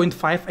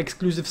 1.5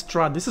 exclusive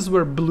strat. This is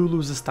where blue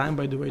loses time,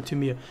 by the way, to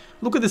me.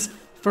 Look at this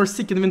first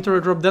sick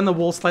inventory drop, then a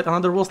wall slide,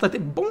 another wall slide,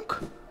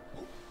 bonk!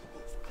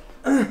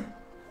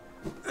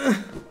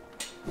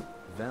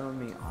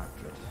 Velmi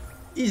Ardred.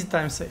 Easy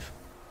time save.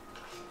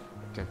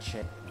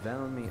 Gotcha.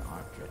 Velmi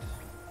Ardred.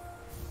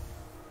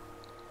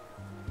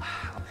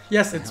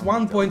 Yes, it's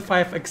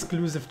 1.5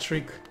 exclusive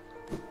trick.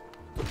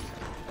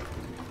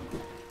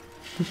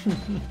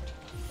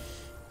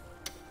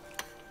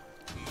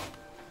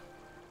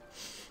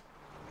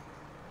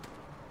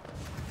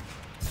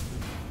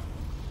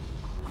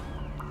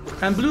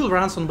 And blue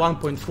runs on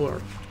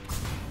 1.4.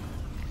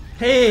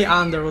 Hey,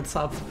 Ander, what's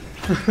up?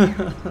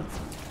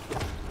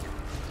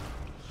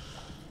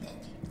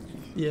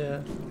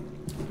 Yeah.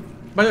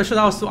 But I should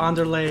also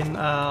underline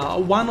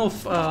one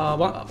of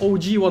OG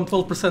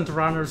 112%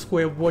 runners who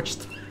I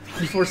watched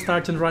before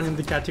starting running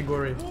the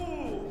category.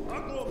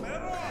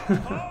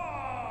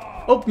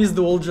 Oh, missed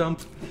the wall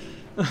jump.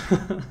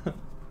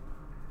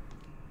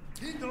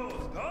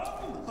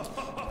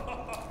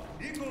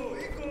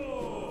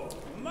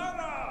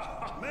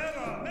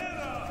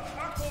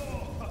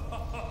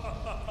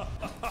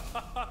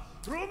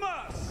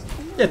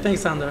 Yeah,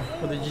 thanks Sander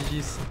for the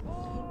GG's.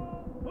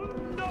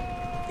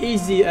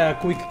 Easy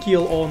quick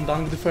kill on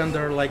Dunk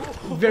Defender, like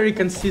very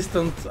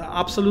consistent,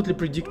 absolutely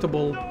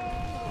predictable.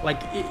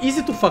 Like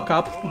easy to fuck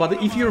up,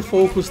 but if you're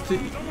focused,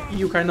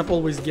 you kind of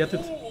always get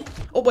it.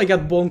 Oh, I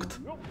got bonked.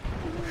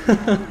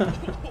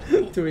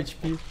 2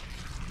 HP.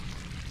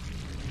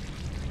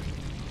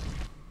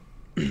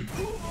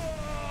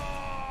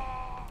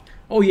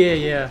 Oh yeah,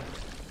 yeah.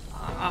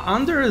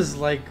 Under is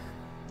like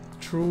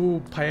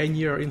true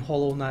pioneer in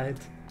Hollow Knight.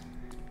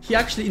 He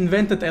actually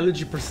invented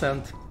elegy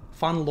percent.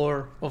 Fun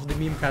lore of the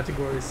meme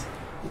categories.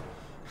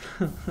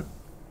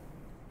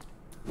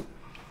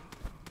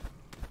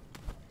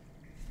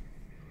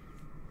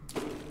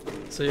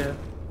 So yeah.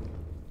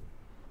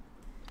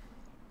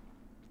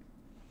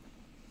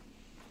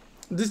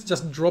 This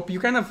just drop. You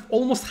kind of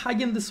almost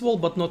hug in this wall,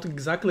 but not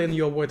exactly, and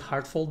you avoid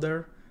Heartfall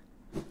there.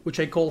 Which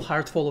I call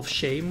Heartfall of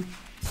Shame.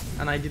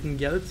 And I didn't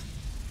get it.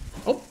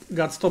 Oh,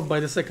 got stopped by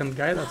the second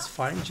guy, that's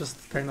fine.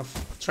 Just kind of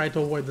try to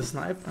avoid the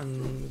snipe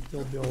and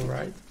it'll be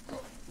alright.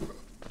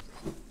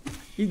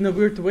 In a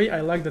weird way,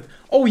 I like that.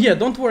 Oh yeah,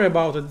 don't worry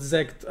about it,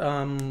 Zect.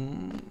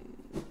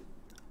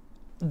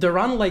 The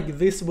run like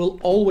this will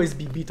always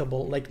be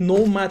beatable. Like,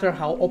 no matter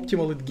how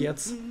optimal it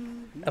gets.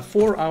 A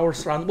 4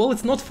 hours run. Well,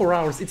 it's not 4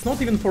 hours. It's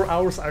not even 4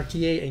 hours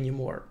RTA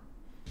anymore.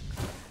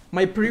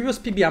 My previous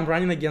PB I'm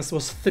running against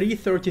was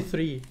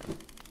 3:33.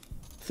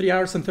 3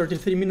 hours and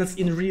 33 minutes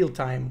in real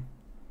time.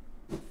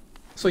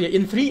 So yeah,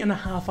 in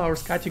 3.5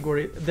 hours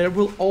category, there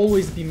will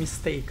always be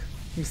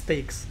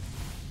mistakes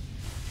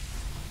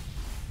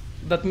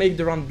that make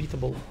the run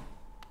beatable.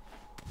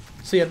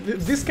 So yeah,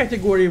 this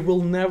category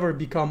will never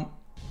become,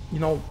 you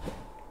know,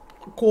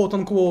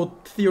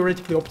 quote-unquote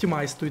theoretically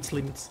optimized to its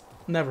limits.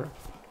 Never.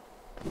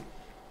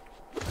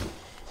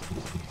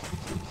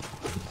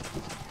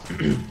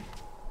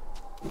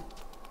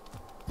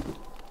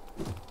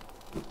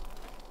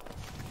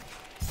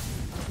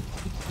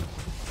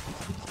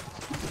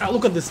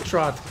 Look at this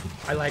strat,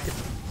 I like it.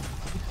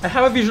 I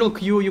have a visual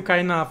cue, you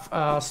kind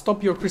of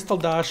stop your crystal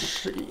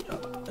dash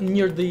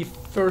near the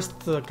first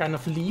kind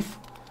of leaf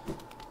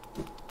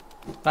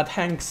that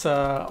hangs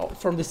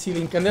from the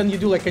ceiling, and then you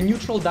do like a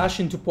neutral dash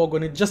into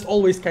Pogon. It just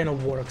always kind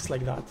of works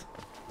like that.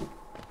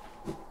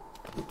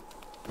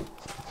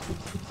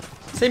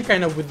 Same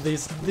kind of with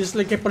this. There's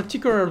like a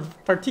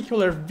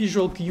particular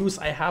visual cues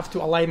I have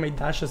to align my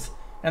dashes,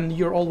 and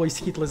you're always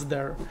hitless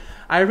there.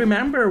 I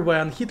remember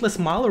when hitless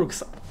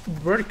Malruks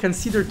were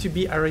considered to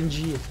be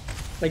RNG,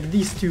 like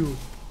these two.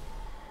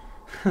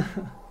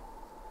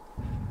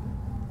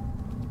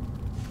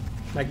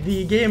 Like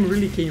the game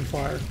really came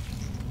far.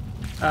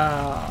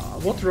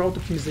 What route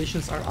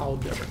optimizations are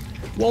out there?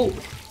 Well,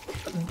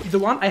 the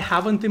one I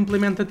haven't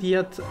implemented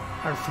yet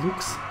are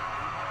flukes.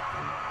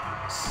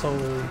 So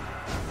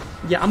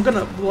yeah, I'm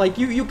gonna, like,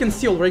 you can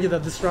see already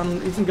that this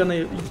run isn't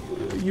gonna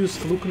use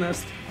fluke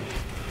nest.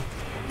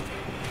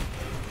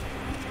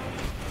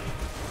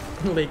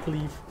 Lake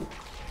leave.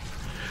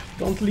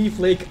 Don't leave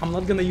Lake, I'm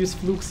not gonna use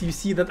flukes. You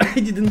see that I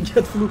didn't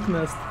get fluke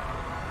nest.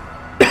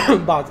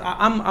 But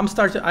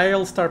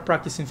I'll start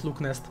practicing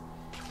fluke nest.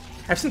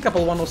 I've seen a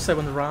couple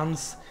 107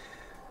 runs.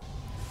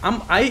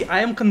 I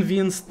am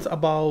convinced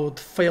about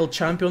failed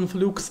champion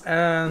flukes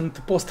and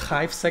post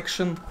hive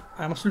section.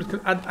 I'm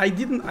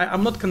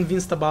not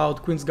convinced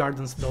about Queen's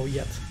Gardens though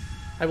yet.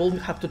 I will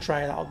have to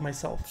try it out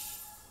myself.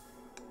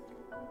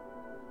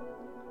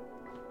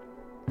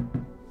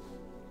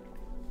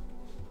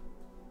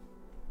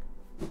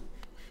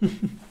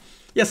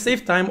 Yeah,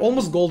 save time,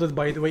 almost golded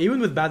by the way,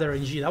 even with bad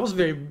RNG. That was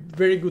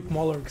very good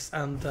Molorks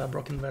and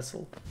Broken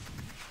Vessel.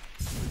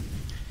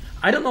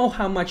 I don't know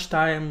how much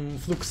time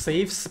Fluke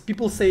saves.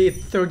 People say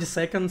 30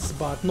 seconds,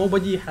 but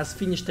nobody has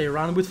finished a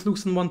run with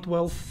Flukes in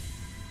 112.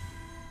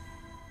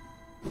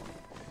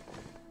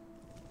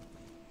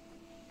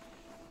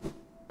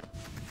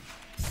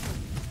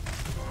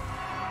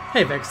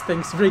 Hey Vex,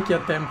 thanks, Reiki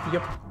attempt,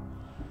 yep.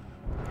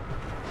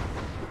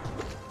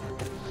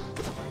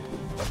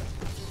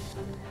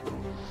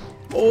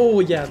 Oh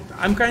yeah,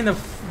 I'm kind of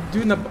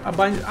doing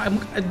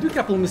I do a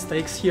couple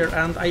mistakes here,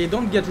 and I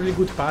don't get really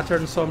good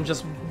patterns, so I'm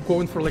just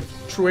going for like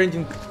true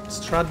ending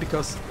strat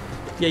because,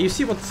 yeah, you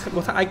see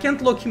what I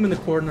can't lock him in the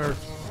corner.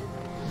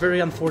 Very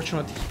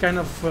unfortunate. He kind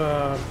of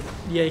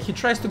yeah, he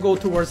tries to go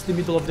towards the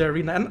middle of the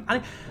arena,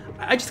 and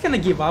I just kind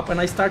of give up, and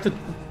I started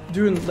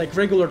doing like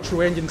regular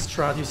true ending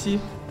strat. You see,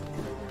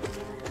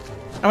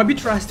 I'm a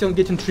bit rusty on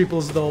getting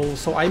triples though,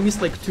 so I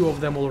missed like 2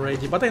 of them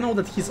already, but I know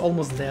that he's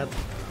almost dead.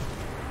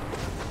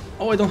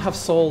 Oh, I don't have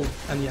soul,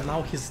 and yeah,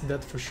 now he's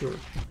dead for sure.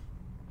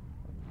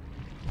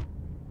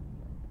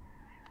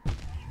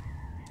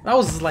 That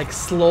was like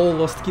slow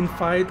lost kin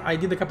fight. I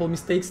did a couple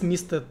mistakes,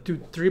 missed the 2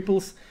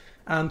 triples,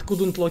 and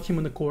couldn't lock him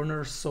in the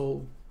corner,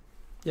 so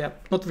yeah,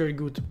 not very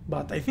good.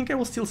 But I think I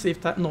will still save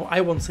time. No,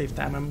 I won't save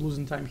time, I'm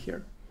losing time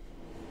here.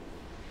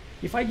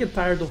 If I get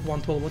tired of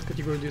 112, what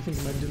category do you think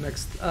I might do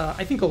next?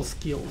 I think all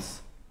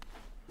skills.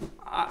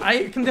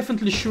 I can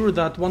definitely sure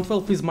that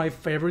 112 is my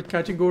favorite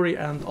category,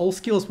 and all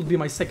skills would be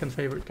my second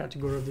favorite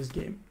category of this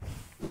game.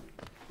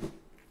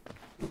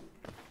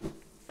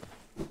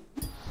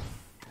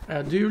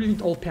 Do you really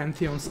need all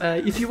Pantheons?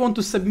 If you want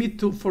to submit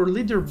for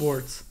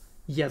leaderboards,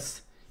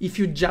 yes. If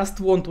you just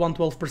want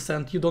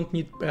 112%, you don't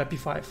need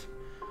P5.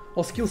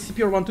 All skills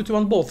CP are 122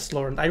 on both,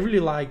 Slorent. I really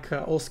like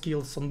all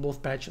skills on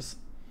both patches.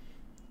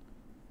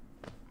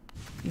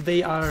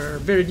 They are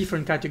very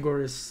different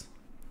categories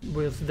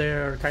with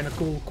their kind of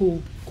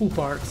cool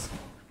parts.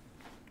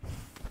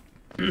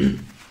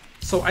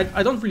 So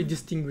I don't really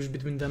distinguish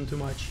between them too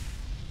much.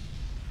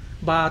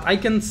 But I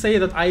can say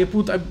that I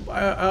put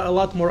a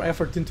lot more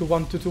effort into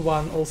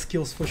 1-2-1 all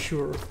skills for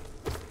sure.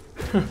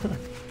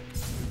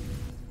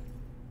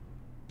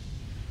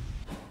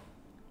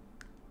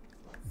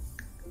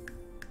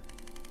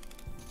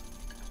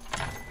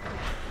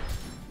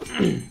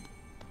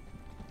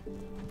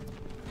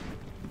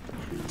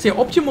 So yeah,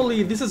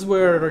 optimally, this is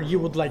where you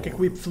would like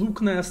equip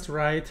Fluke Nest,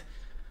 right?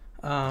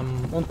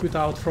 Won't quit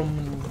out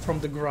from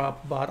the grab,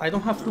 but I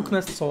don't have Fluke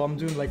Nest, so I'm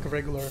doing like a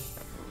regular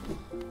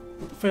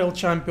failed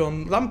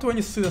champion. I'm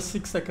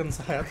 26 seconds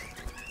ahead,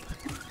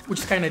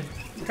 which is kind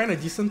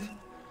of decent.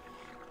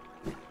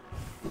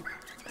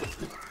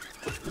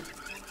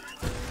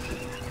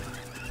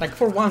 Like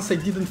for once, I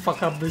didn't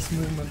fuck up this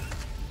movement.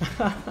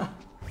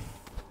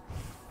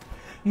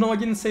 No, I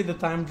didn't say the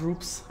time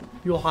droops.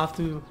 You'll have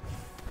to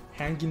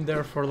hang in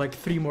there for like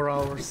 3 more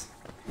hours.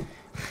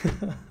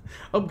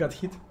 Oh, got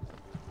hit.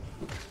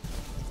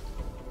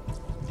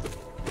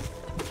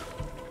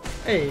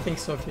 Hey,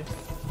 thanks, Sophie.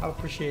 I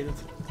appreciate it.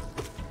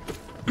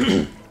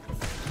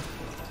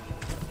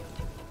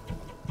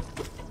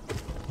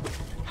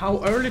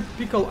 How early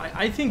Pickle?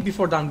 I think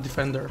before Dunk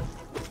Defender.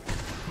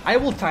 I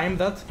will time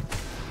that.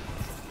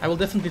 I will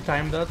definitely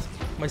time that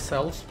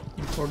myself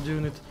before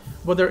doing it.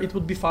 Whether it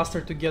would be faster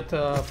to get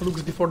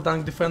Flux before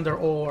Dunk Defender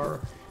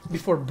or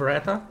before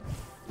Bretta.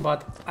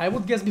 But I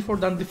would guess before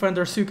Dunk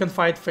Defender so you can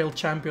fight failed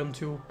champion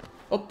too.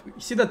 Oh,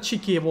 see that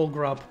cheeky wall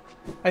grab?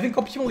 I think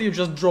optimally you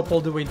just drop all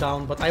the way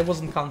down, but I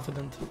wasn't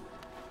confident.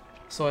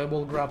 So I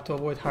will grab to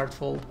avoid hard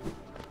fall.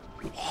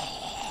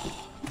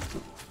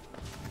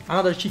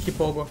 Another cheeky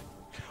pogo.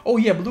 Oh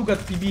yeah, Blue got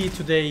PB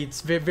today,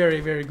 it's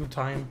very good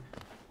time.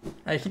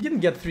 He didn't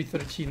get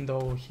 313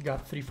 though, he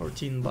got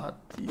 314, but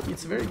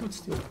it's very good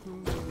still.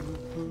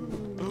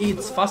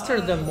 It's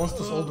faster than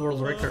Monster's old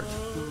world record.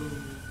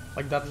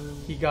 Like that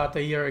he got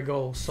a year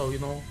ago, so you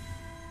know.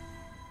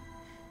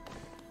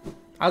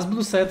 As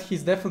Blue said,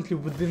 he's definitely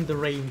within the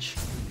range.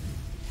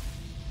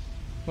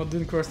 Not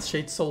doing Cursed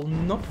Shade Soul,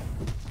 nope.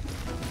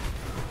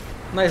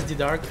 Nice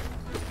D-Dark.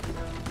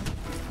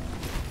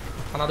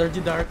 Another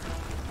D-Dark.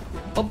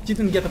 Oh,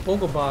 didn't get a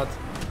pogo, but...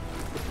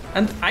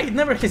 And I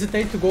never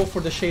hesitate to go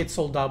for the Shade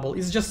Soul double,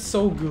 it's just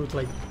so good,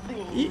 like...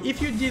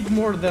 If you did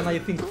more than, I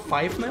think,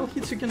 5 nail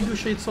hits, you can do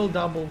Shade Soul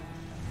double.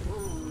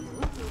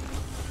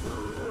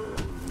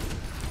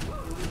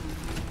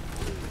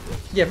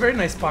 Yeah, very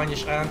nice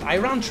punish, and I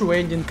ran through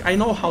ending, I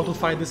know how to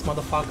fight this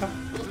motherfucker.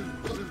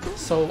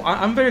 So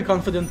I'm very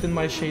confident in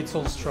my Shade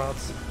Soul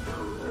strats.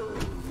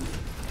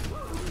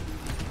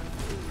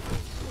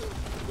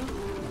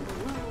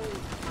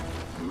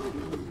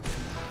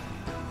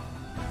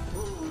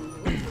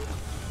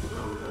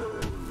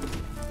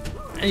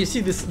 And you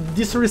see this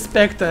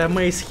disrespect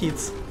mace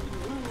hits.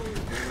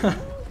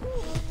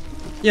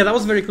 Yeah, that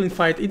was a very clean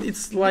fight.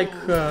 It's like,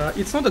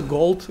 it's not a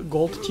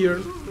gold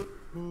tier,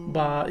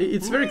 but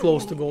it's very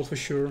close to gold for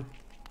sure.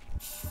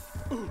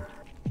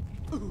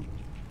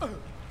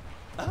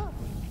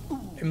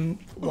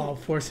 Wow,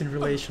 force in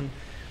relation.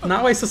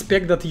 Now I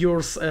suspect that you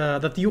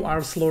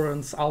are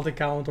Slorent's alt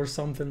account or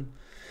something.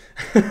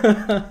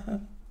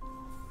 I've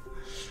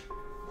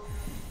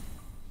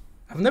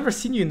never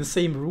seen you in the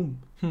same room.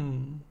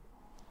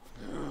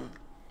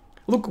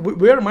 Look,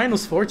 we're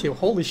minus 40,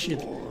 holy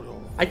shit.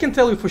 I can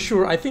tell you for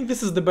sure, I think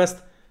this is the best...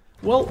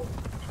 Well...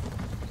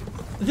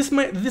 This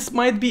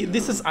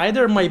is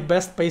either my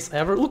best pace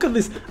ever. Look at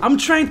this, I'm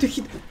trying to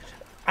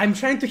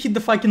hit the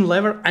fucking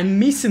lever, I'm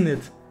missing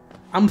it.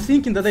 I'm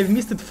thinking that I've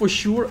missed it for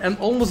sure and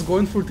almost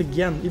going for it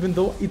again, even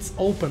though it's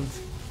opened.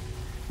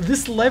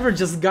 This lever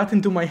just got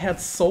into my head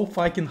so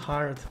fucking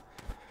hard.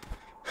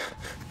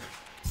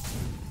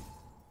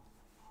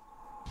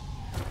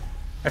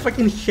 I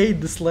fucking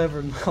hate this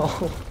lever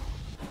now.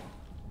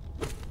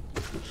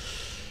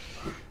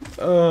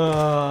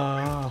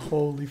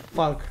 Holy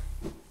fuck.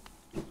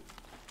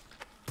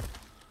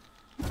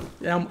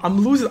 Yeah, I'm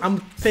losing,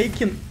 I'm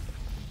taking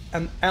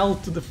an L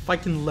to the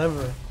fucking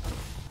lever.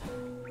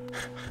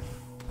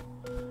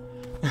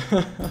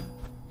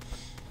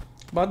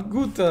 But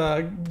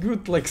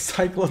good like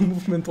cyclone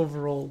movement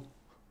overall.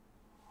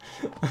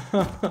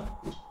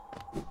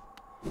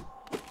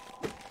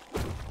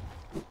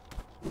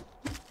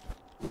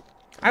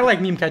 I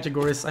like meme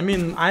categories. I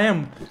mean, I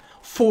am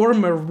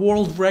former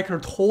world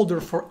record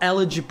holder for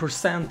elegy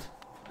percent.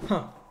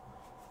 Huh.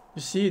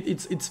 You see,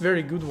 it's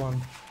very good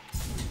one.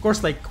 Of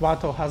course, like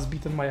Quato has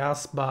beaten my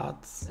ass,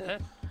 but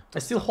I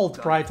still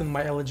hold pride in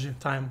my elegy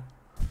time.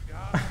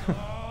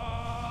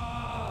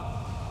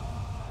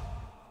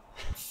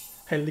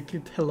 Hey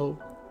Liquid, hello.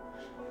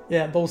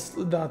 Yeah,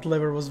 that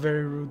lever was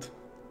very rude.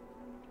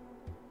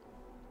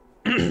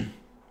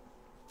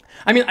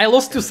 I mean, I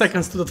lost 2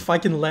 seconds to that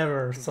fucking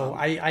lever, so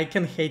I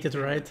can hate it,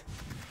 right?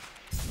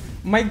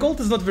 My gold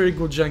is not very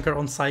good, Janker,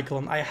 on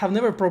Cyclone. I have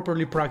never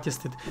properly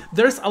practiced it.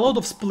 There's a lot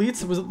of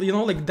splits with, you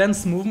know, like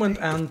dense movement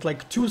and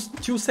like 2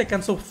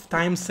 seconds of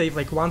time save,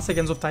 like 1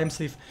 second of time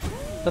save,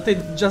 that I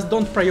just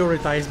don't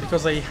prioritize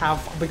because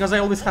I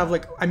always have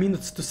like a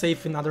minute to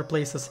save in other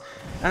places.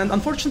 And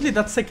unfortunately,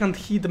 that second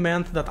hit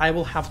meant that I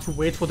will have to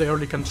wait for the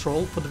early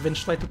control for the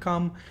Vengefly to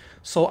come.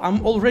 So I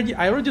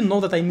already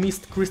know that I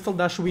missed Crystal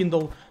Dash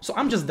window, so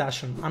I'm just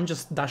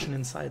dashing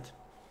inside.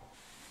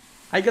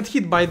 I got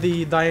hit by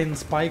the dying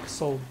spike,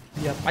 so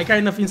yeah, I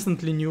kind of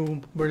instantly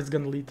knew where it's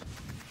gonna lead.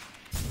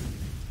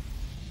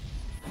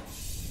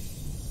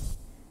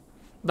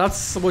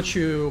 That's what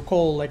you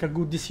call like a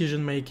good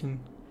decision making.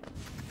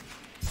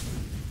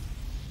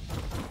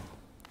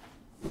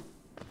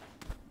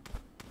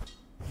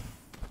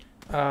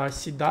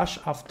 C dash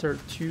after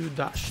 2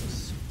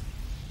 dashes.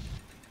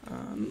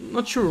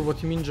 Not sure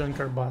what you mean,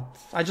 Janker, but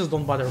I just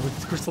don't bother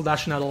with crystal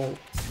dashing at all.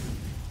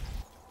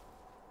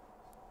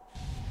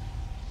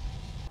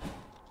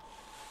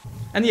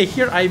 And yeah,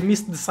 here I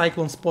missed the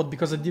Cyclone spot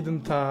because I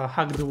didn't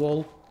hug the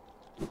wall.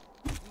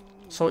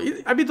 So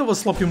a bit of a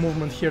sloppy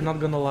movement here, not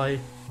gonna lie.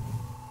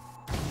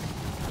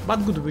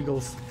 But good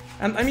wiggles.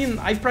 And I mean,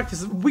 I've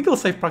practiced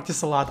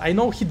a lot. I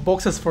know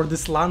hitboxes for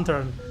this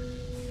lantern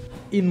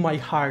in my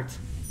heart.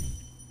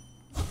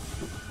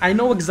 I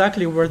know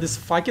exactly where this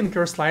fucking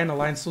cursed line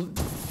aligns, so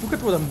look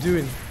at what I'm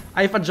doing.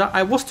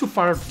 I was too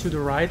far to the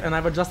right, and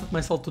I've adjusted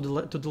myself to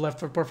the left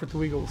for perfect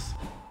wiggles.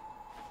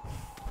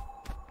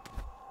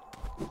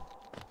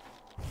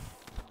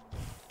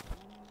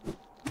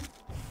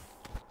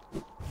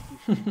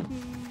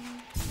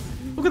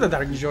 Look at the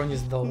Dark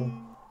Jonis though.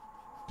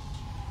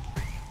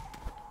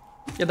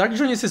 Yeah, Dark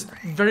Jonis is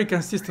very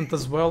consistent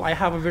as well. I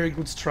have a very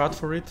good strat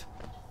for it.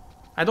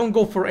 I don't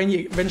go for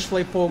any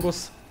Vengefly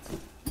pogos.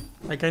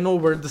 Like, I know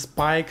where the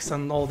spikes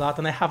and all that,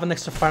 and I have an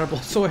extra fireball,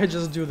 so I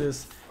just do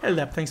this. Hey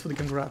Lep, thanks for the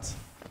congrats.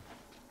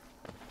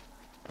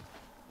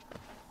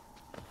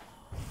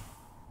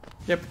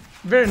 Yep,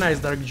 very nice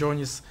Dark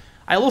Jonis.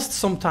 I lost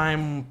some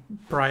time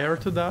prior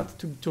to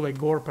that, to like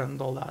Gorp and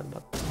all that,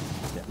 but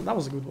yeah, that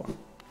was a good one.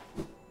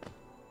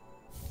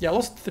 Yeah, I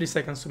lost 3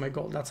 seconds to my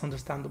goal, that's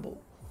understandable.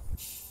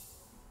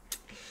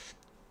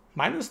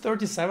 Minus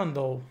 37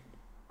 though,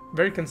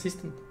 very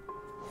consistent.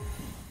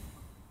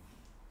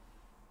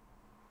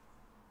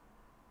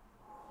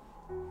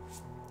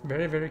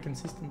 Very, very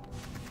consistent.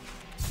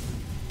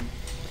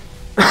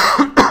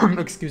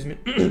 Excuse me.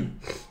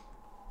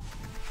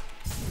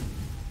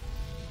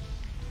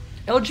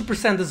 Elegy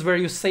percent is where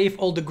you save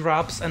all the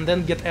grabs and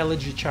then get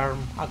Elegy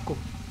charm, Akku.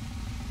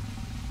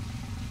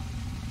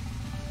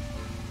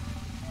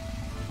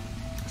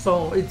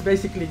 So it's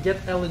basically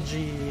get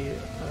Elegy,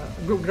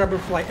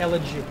 Grabberfly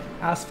Elegy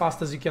as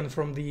fast as you can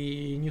from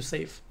the new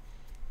save.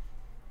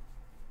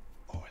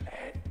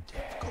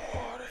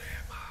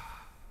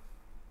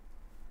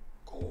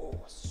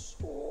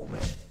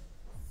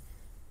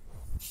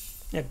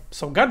 Yep,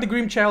 so got the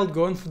Grim Child,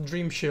 going for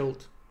Dream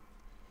Shield.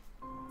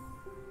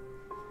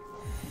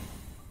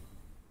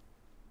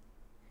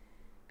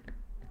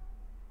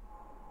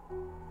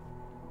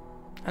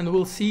 And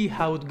we'll see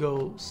how it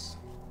goes.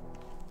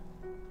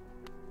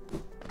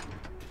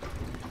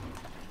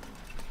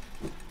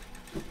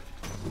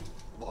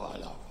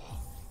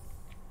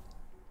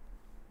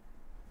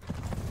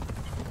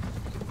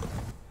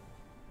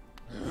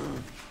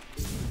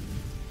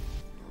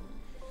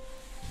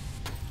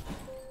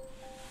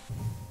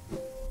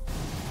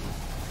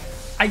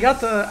 I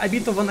got a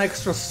bit of an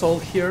extra soul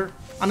here,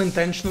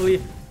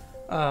 unintentionally.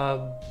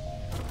 I'm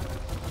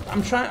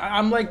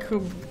like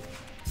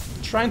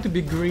trying to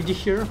be greedy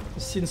here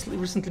since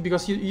recently,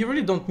 because you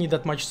really don't need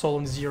that much soul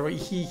on Zero.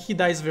 He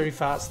dies very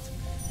fast.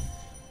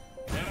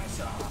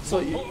 So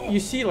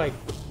you see, like,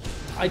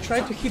 I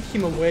try to hit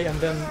him away and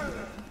then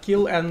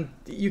kill, and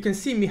you can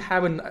see me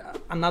having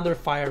another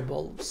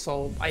fireball.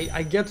 So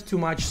I get too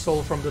much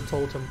soul from the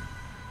totem.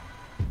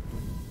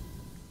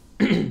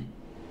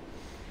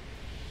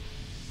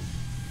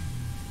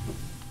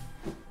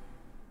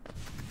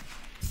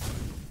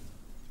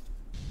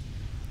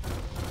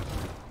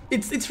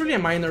 It's really a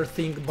minor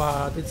thing,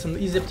 but it's an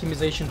easy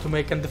optimization to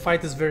make, and the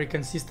fight is very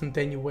consistent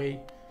anyway.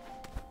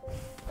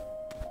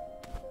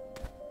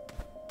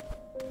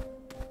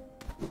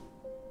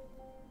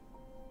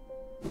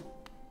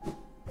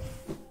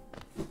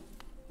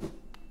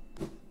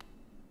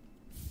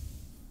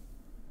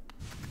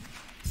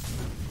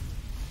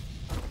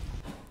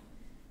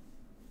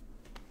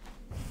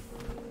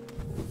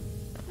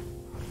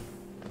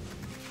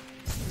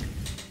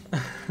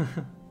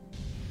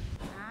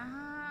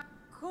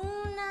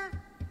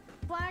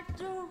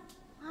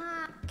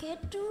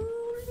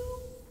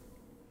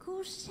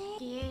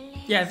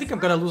 Yeah, I think I'm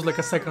gonna lose like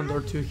a second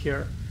or two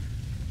here.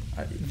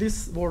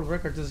 This world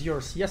record is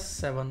yours. Yes,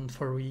 7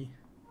 for we.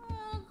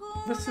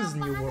 This is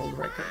new world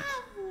record.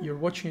 You're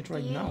watching it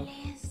right now.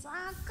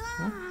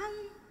 Huh?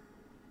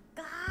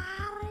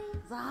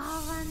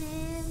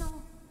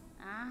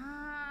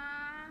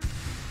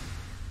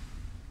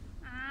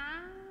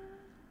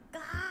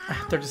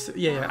 30,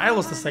 yeah, I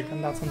lost a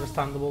second, that's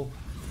understandable.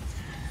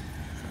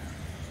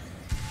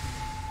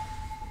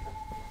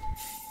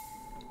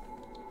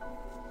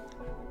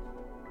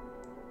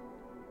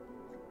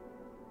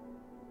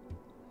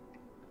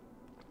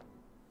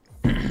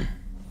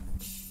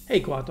 Hey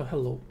Quato,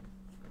 hello.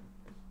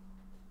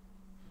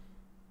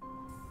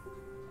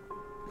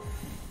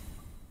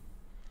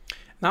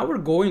 Now we're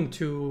going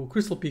to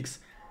Crystal Peaks.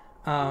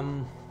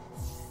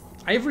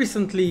 I've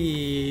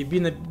recently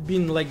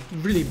been like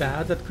really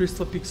bad at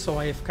Crystal Peaks, so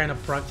I've kind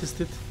of practiced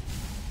it.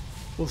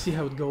 We'll see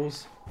how it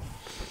goes.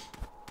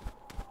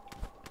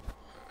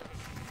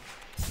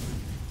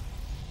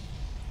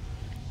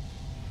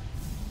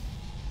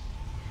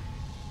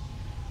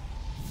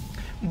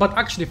 But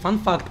actually, fun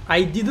fact,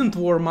 I didn't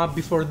warm up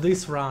before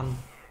this run.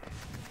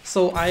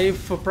 So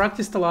I've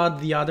practiced a lot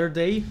the other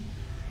day,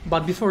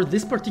 but before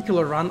this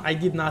particular run I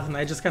did nothing.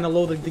 I just kind of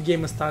loaded the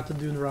game and started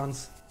doing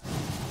runs.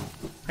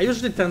 I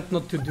usually tend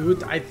not to do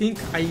it. I think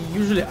I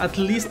usually at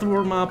least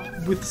warm up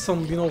with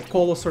some, you know,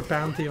 Colos or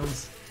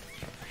Pantheons.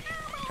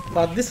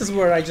 But this is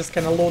where I just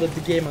kind of loaded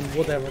the game and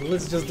whatever.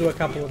 Let's just do a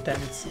couple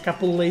attempts. A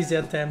couple lazy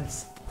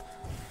attempts.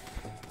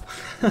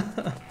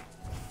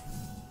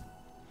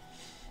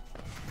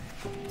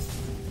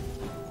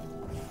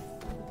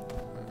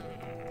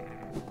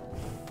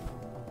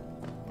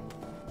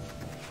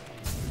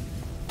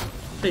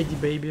 Thank you,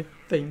 baby.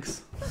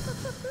 Thanks.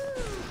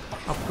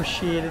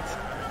 Appreciate it.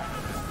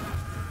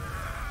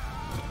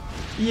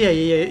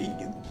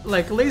 Yeah.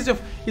 Like, lazy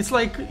of... It's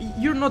like,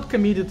 you're not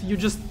committed, you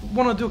just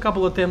want to do a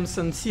couple attempts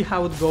and see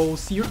how it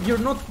goes. You're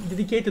not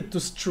dedicated to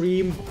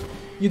stream.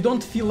 You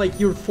don't feel like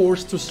you're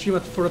forced to stream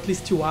it for at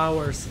least 2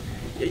 hours.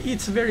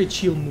 It's a very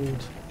chill mood.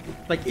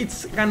 Like,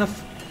 it's kind of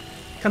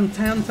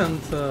content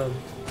and...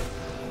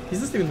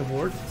 is this even a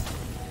word?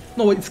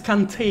 No, it's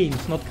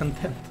contained, not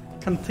content.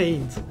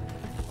 Contained.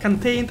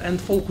 Contained and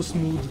focus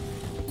mood.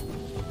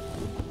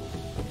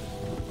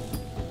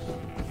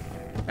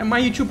 And my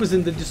YouTube is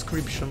in the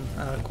description,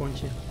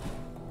 Conti.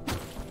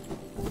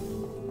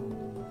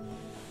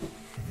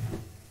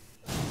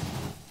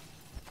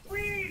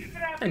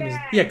 I missed.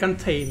 Yeah,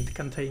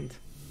 contained.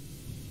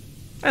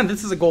 And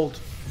this is a gold.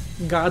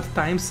 God,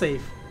 time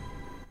save.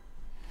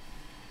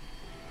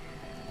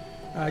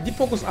 Deep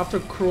focus after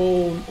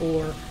Crone,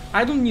 or...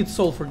 I don't need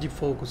soul for deep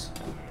focus.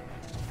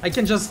 I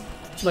can just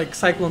like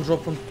cyclone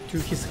drop onto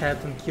his head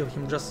and kill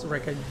him just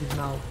like I did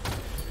now.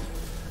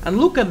 And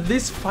look at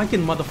this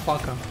fucking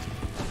motherfucker.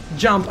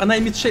 Jump, and I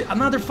missed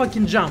another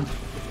fucking jump.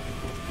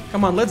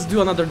 Come on, let's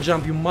do another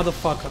jump, you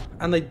motherfucker.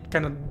 And I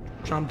kind of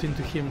jumped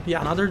into him.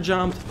 Yeah, another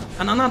jump,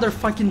 and another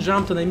fucking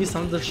jump, and I missed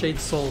another Shade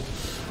Soul.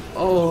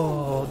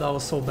 Oh, that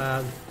was so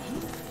bad.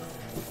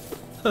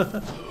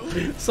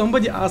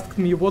 Somebody asked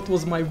me what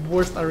was my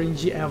worst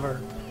RNG ever.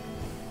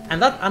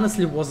 And that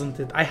honestly wasn't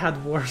it. I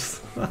had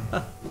worse.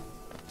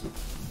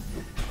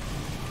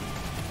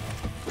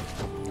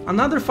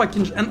 Another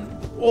fucking... and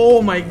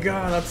oh my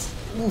god, that's...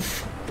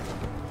 oof.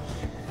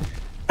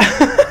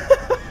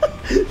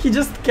 He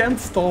just can't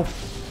stop.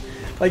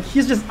 Like,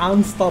 he's just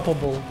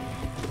unstoppable.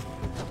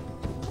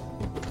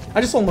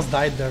 I just almost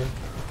died there.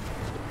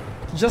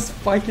 Just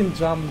fucking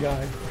jump,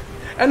 guy.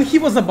 And he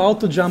was about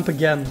to jump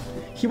again.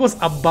 He was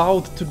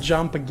about to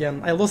jump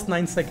again. I lost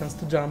 9 seconds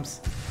to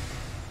jumps.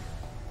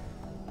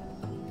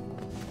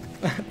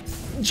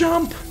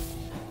 Jump!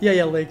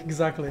 Yeah, like,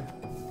 exactly.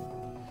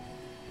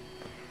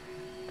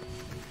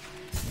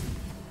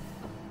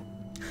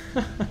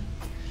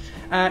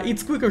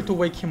 It's quicker to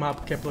wake him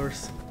up,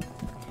 Keplers.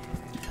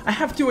 I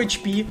have 2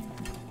 HP,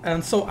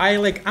 and so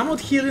I'm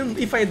not healing.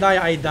 If I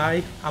die, I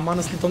die. I'm not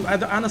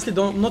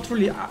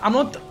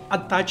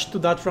attached to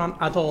that run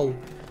at all.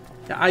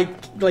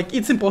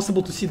 It's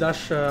impossible to see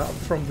dash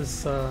from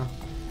this.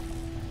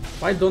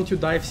 Why don't you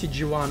dive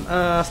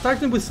CG1?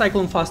 Starting with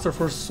Cyclone Faster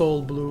for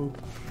Soul Blue.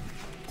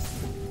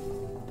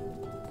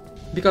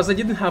 Because I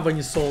didn't have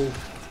any soul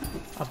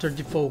after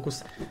the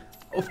focus.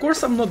 Of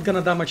course I'm not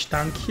gonna damage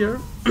tank here.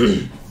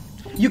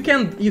 You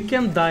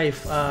can dive,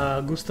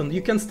 Guston.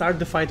 You can start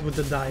the fight with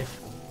the dive.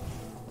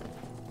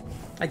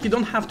 Like, you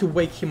don't have to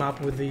wake him up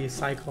with the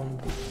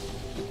Cyclone.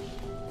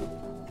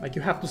 Like,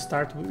 you have to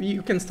start,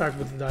 you can start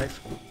with the dive.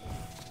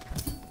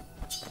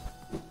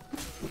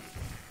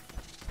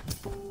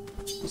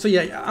 So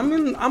yeah, I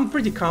mean, I'm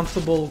pretty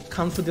comfortable,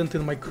 confident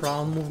in my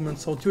crown movement,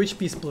 so 2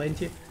 HP is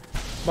plenty.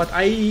 But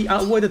I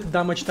avoided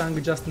damage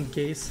tank just in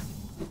case.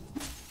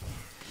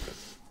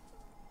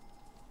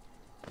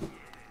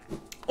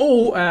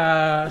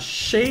 Oh,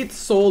 Shade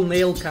Soul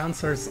Nail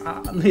Cancers.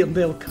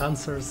 Nail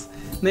Cancers.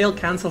 Nail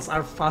Cancels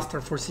are faster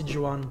for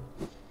CG1.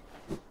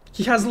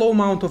 He has low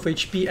amount of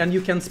HP and you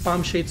can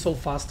spam Shade Soul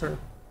faster.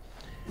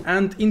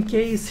 And in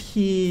case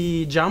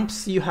he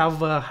jumps, you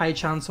have a high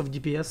chance of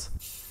DPS.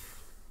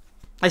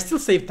 I still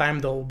save time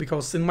though,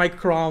 because in my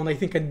crown I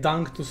think I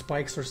dunked 2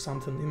 spikes or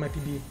something in my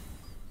PB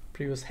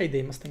previous. Hey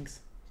Damus, thanks.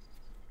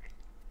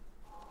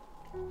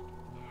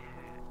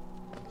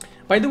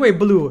 By the way,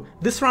 Blue,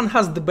 this run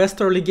has the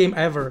best early game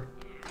ever.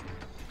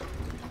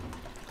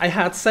 I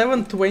had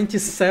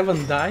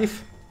 727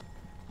 dive,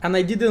 And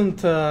I didn't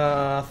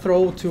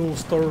throw to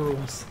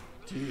storerooms.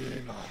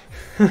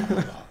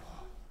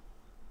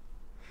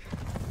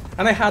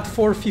 And I had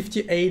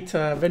 458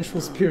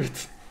 Vengeful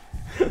Spirit.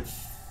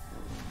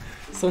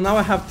 So now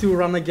I have to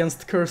run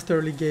against cursed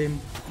early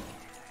game.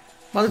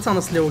 But it's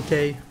honestly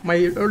okay. My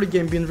early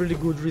game been really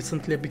good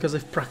recently because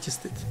I've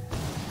practiced it.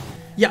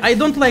 Yeah, I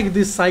don't like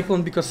this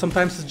Cyclone because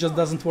sometimes it just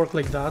doesn't work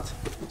like that.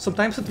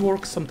 Sometimes it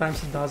works,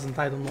 sometimes it doesn't,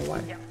 I don't know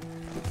why.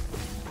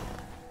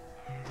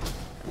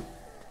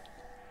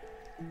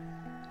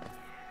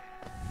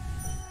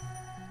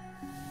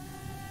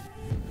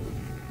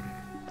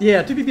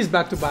 Yeah, 2 PPs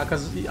back to back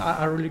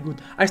are really good.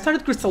 I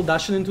started Crystal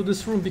Dashing into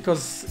this room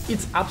because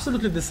it's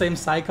absolutely the same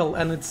cycle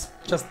and it's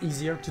just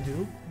easier to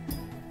do.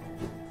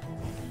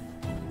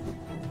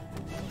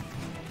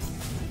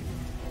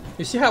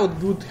 You see how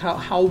good,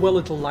 how well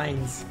it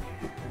aligns.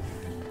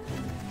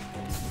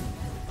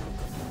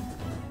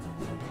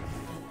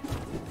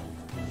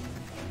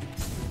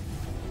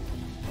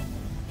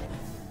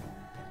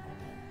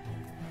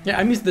 Yeah,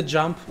 I missed the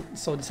jump,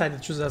 so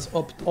decided to choose as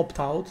opt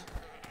out.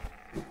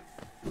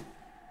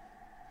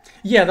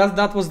 Yeah,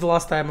 that was the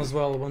last time as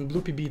well, when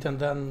Blue PB'd and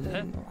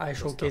then I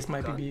showcased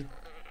my PB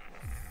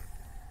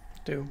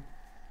too.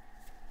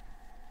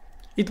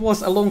 It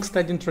was a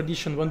long-standing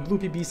tradition when Blue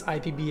PB's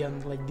IPB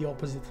and like the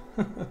opposite.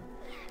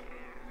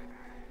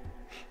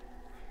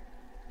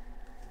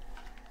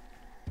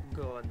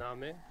 Go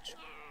Aname.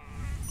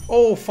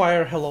 Oh,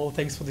 Fire, hello,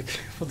 thanks for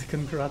the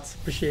congrats,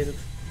 appreciate it.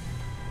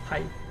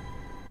 Hi.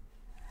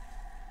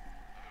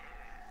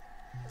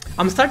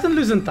 I'm starting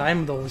losing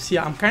time though, see,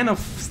 I'm kind of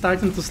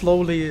starting to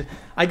slowly...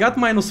 I got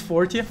minus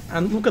 40,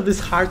 and look at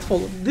this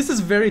Heartfall, this is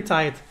very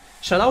tight.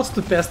 Shoutouts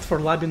to Pest for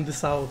labbing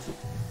this out.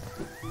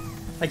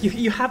 Like,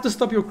 you have to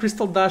stop your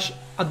Crystal Dash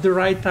at the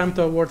right time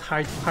to avoid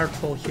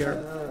Heartfall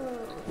here.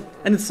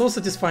 And it's so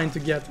satisfying to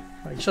get,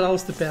 like,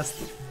 shoutouts to Pest.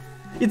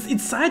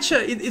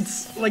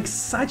 It's like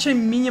such a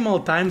minimal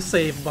time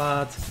save,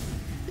 but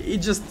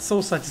it's just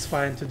so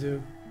satisfying to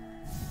do.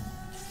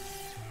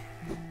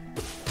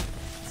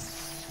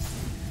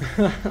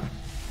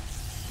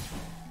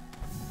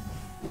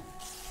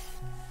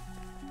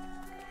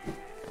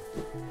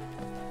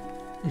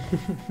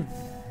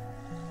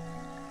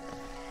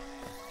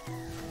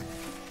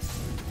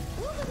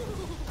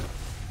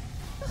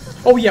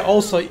 Oh yeah,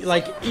 also,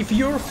 like, if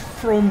you're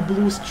from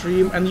Blue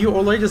Stream and you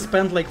already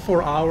spent like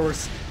 4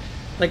 hours,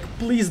 like,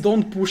 please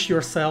don't push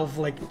yourself,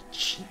 like,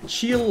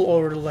 chill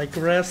or like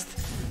rest.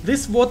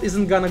 This bot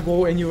isn't gonna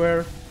go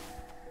anywhere.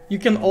 You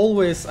can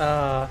always,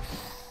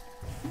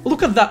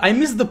 look at that, I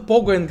missed the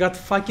pogo and got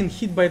fucking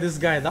hit by this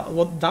guy. That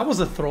was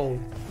a throw.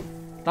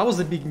 That was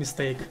a big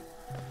mistake.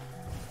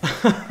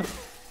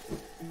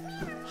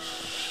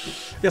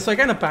 Yeah, so I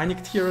kinda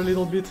panicked here a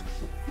little bit.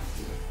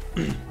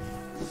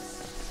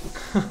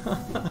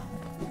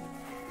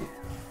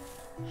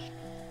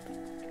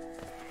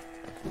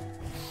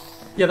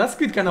 Yeah, that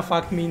squid kinda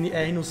fucked me in the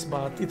anus,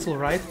 but it's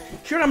alright.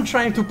 Here I'm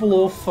trying to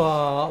pull off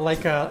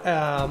like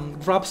a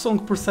drop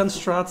song percent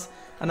strats,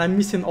 and I'm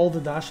missing all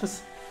the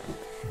dashes.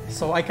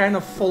 So I kind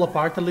of fall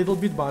apart a little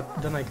bit,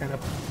 but then I kind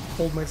of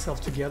hold myself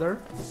together.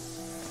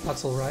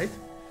 That's alright.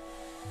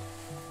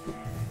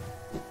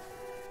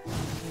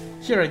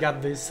 Here I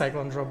got this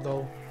Cyclone drop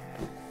though.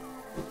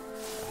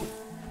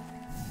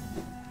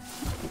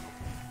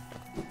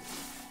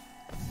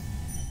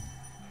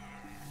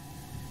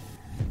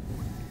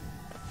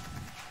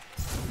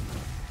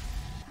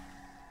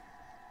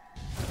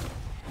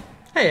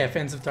 Hey,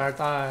 offensive dart,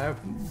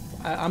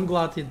 I'm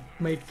glad it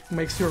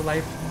makes your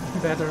life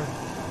better.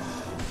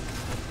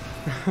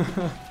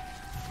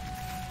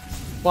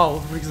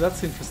 Wow, Riggs,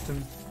 that's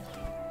interesting.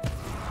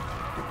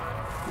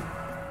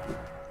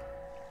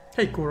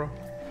 Hey Kuro,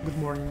 good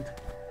morning.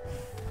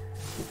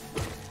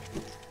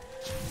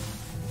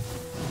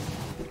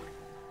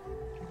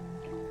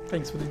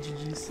 Thanks for the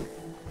GGs.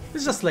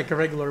 It's just like a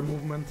regular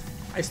movement.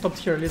 I stopped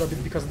here a little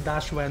bit because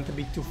dash went a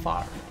bit too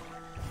far.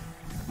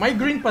 My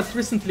green path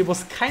recently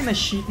was kinda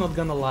shit, not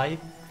gonna lie,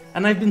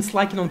 and I've been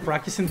slacking on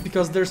practicing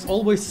because there's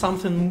always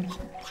something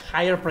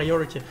higher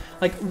priority.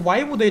 Like,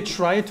 why would I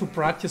try to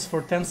practice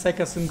for 10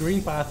 seconds in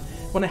green path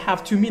when I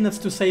have 2 minutes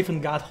to save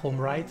and got home,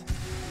 right?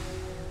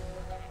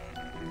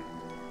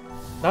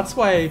 That's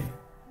why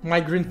my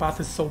green path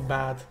is so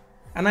bad.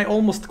 And I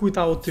almost quit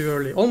out too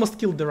early. Almost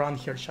killed the run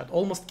here, chat.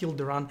 Almost killed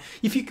the run.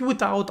 If you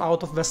quit out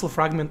of Vessel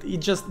Fragment, it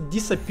just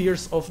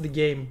disappears off the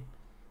game.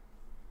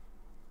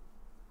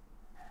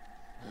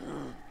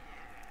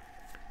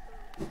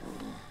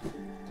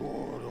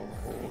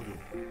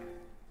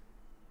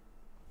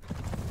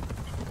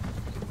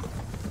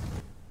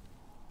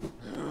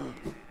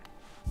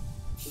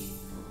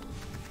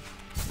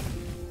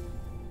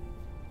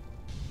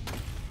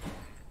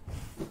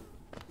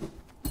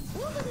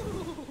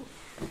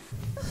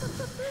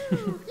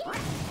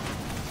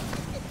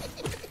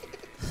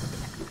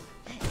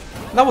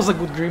 That was a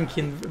good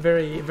Grimkin,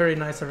 very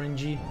nice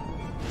RNG.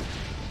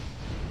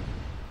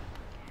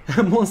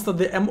 Monster,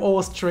 the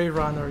MO Stray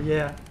Runner,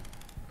 yeah.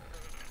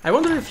 I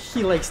wonder if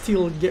he like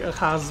still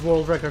has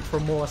world record for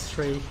MO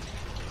Stray.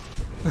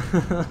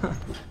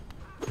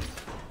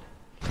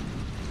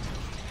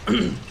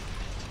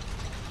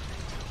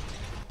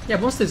 Yeah,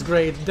 Monster is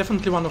great.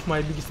 Definitely one of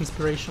my biggest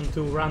inspiration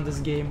to run this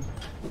game.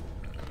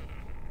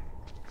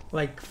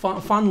 Like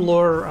fun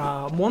lore.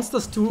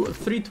 Monsters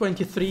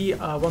 323,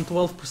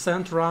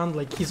 112% run,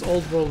 like his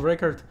old world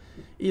record,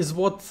 is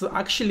what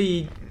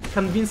actually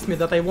convinced me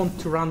that I want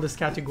to run this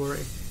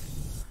category.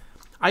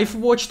 I've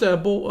watched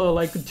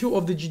like 2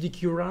 of the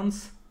GDQ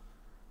runs,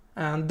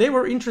 and they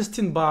were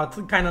interesting,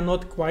 but kind of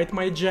not quite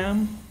my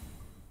jam.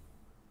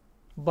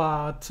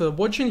 But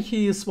watching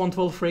his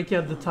 112 Reiki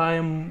at the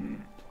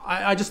time,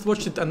 I just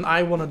watched it and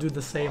I want to do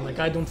the same. Like,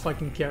 I don't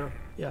fucking care.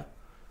 Yeah.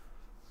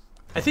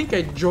 I think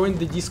I joined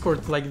the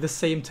Discord like the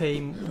same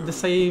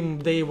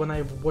day when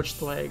I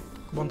watched like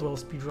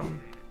 112 Speedrun.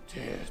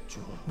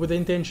 With the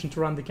intention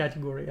to run the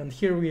category, and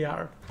here we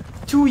are.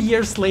 2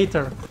 years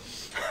later.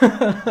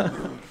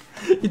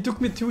 It took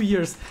me 2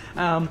 years.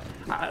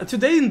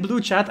 Today in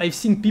Blue Chat, I've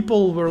seen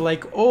people were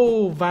like,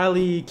 oh,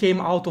 Valley came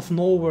out of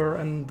nowhere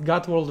and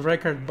got world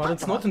record, but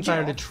it's not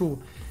entirely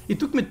true. It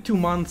took me 2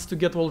 months to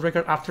get world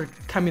record after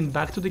coming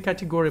back to the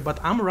category, but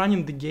I'm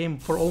running the game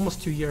for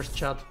almost 2 years,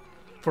 chat.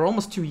 For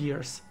almost 2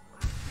 years.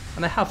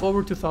 And I have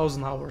over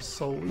 2,000 hours,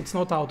 so it's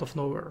not out of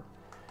nowhere.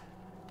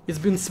 It's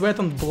been sweat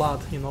and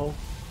blood, you know.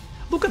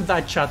 Look at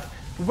that, chat.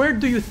 Where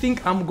do you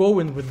think I'm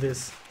going with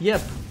this?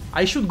 Yep,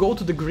 I should go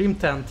to the Grim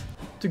tent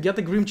to get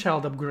a Grim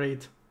Child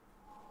upgrade.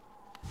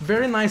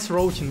 Very nice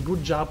routing,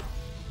 good job.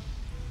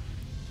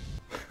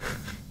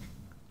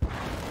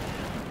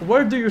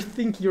 Where do you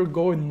think you're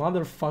going,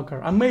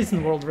 motherfucker?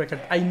 Amazing world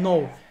record, I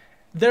know.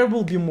 There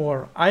will be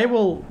more.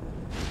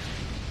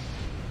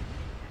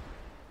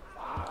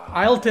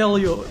 I'll tell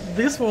you,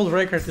 this world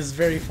record is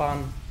very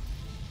fun.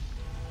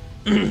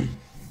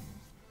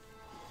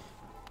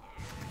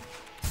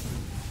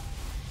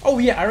 Oh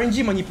yeah,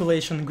 RNG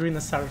manipulation, Green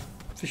SR,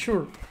 for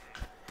sure.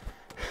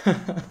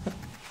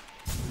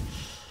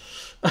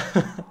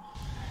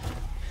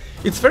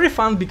 It's very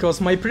fun because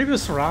my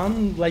previous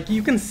run, like,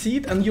 you can see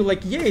it and you're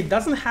like, yeah, it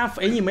doesn't have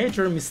any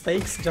major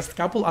mistakes, just a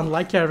couple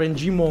unlucky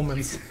RNG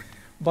moments.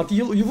 But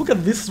you look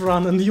at this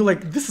run and you're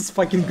like, this is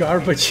fucking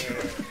garbage.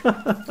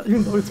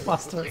 Even though it's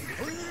faster.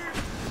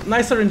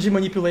 Nice RNG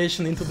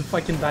manipulation into the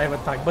fucking dive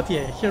attack, but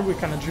yeah, here we're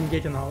kinda dream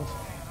gating out.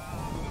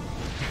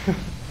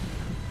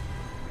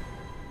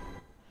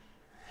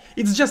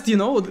 It's just, you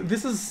know,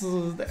 this is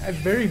a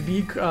very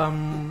big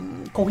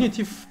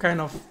cognitive kind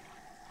of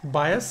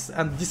bias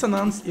and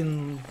dissonance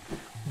in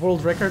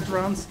world record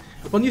runs.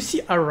 When you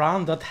see a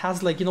run that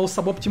has, like, you know,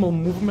 suboptimal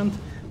movement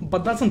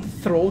but doesn't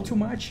throw too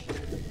much,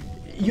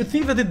 you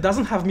think that it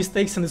doesn't have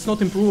mistakes and it's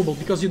not improvable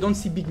because you don't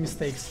see big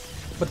mistakes.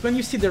 But when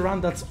you see the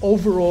run that's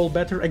overall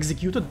better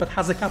executed but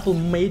has a couple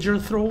major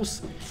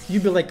throws,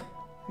 you'll be like,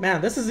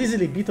 man, this is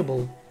easily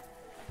beatable.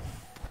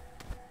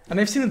 And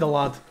I've seen it a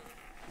lot.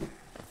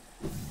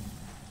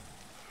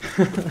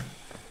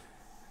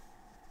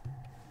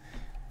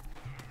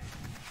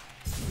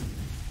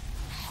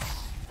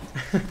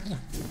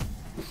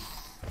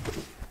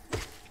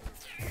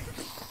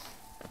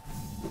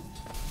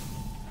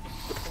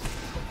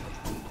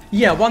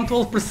 Yeah,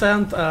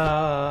 112%,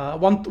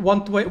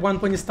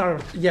 120 star,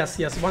 yes,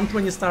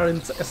 120 star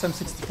in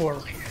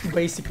SM64,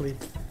 basically.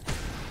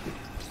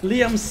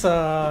 Liam's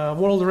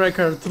world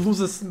record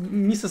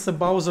misses a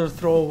Bowser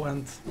throw,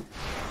 and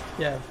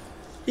yeah,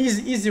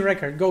 easy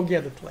record, go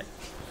get it, like.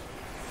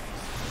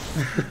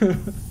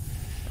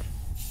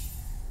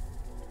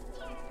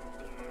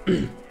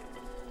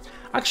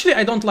 Actually,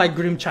 I don't like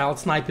Grim Child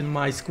sniping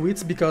my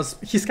squids because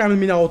he's coming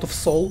me out of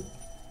soul.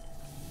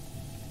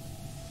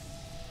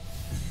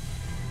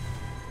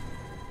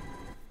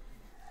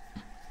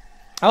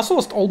 I also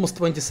lost almost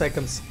 20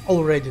 seconds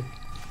already.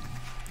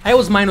 I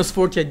was minus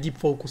 40 at deep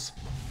focus.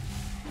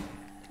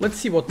 Let's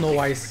see what no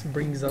ice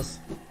brings us.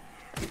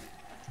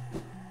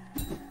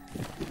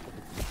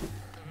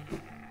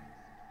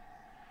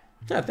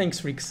 Yeah,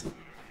 thanks, Rix.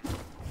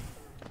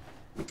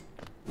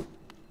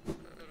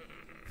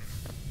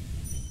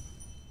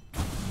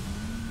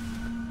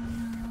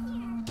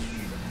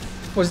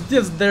 Was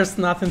this? There's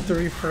nothing to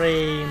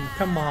reframe.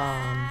 Come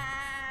on.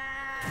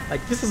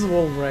 Like, this is a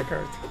world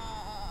record.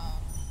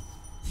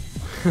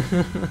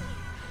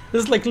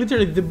 This is like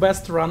literally the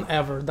best run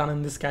ever done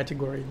in this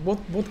category.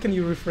 What can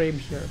you reframe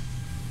here?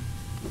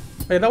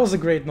 Hey, that was a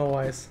great no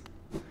ice.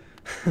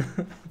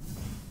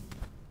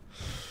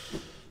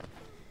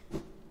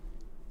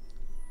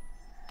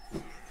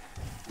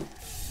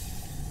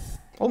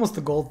 Almost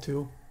a gold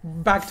too.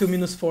 Back to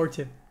minus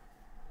 40.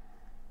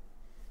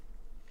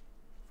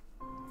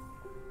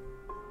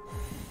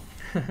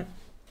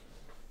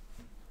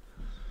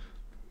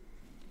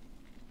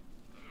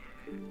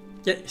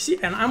 Yeah, see,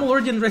 and I'm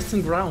already in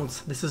resting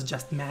grounds. This is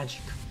just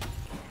magic.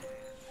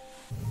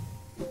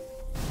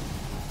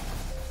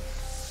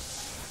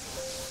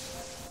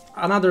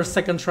 Another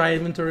second try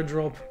inventory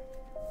drop.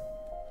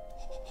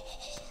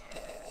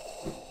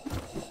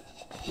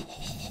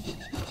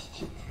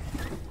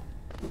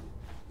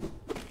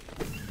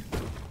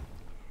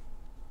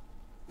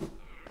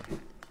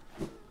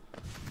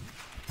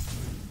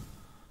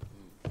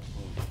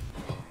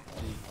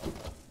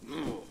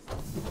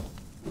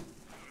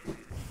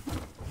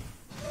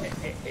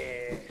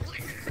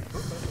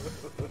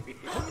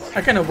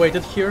 I kind of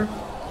waited here,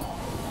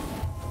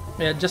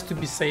 yeah, just to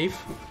be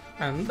safe,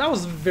 and that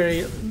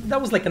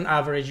was like an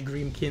average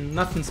Greenkin,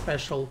 nothing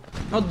special,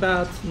 not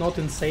bad, not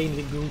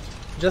insanely good,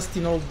 just,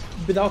 you know,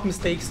 without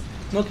mistakes.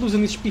 Not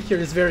losing HP here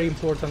is very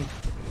important.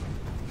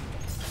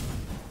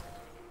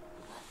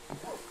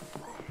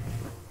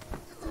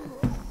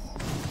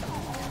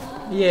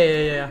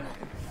 Yeah.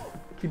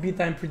 PB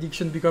time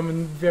prediction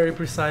becoming very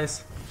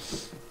precise.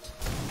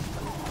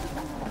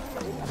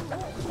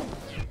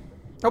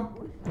 Oh,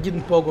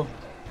 didn't pogo.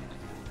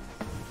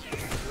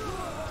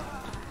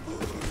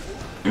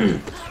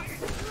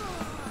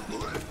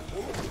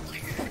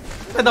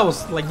 That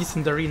was like this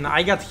in the arena.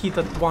 I got hit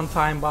at one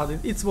time, but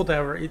it's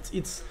whatever.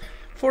 It's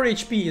 4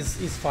 HP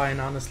is fine,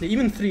 honestly.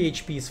 Even 3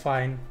 HP is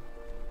fine.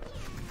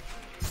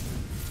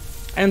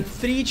 And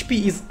 3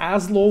 HP is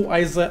as low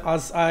as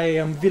I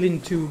am willing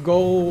to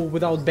go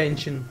without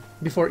benching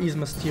before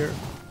Isma's tier.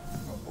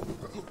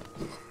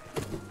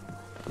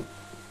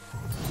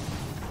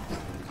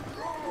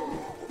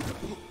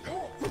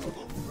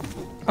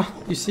 Ah,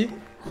 you see?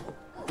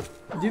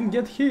 I didn't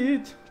get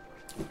hit.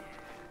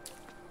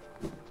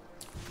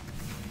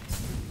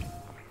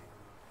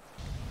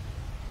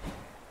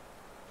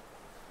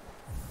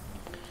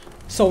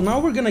 So now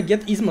we're gonna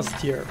get Isma's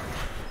tier.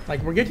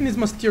 Like, we're getting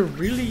Isma's tier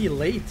really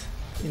late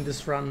in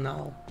this run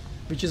now,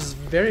 which is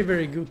very,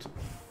 very good.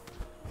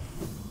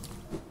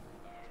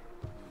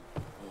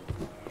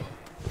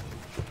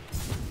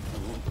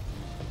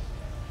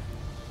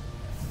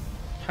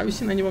 Have you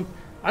seen anyone?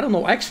 I don't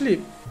know,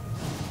 actually,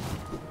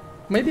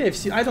 maybe I've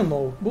seen, I don't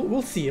know,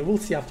 we'll see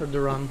after the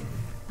run,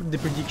 the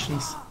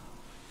predictions.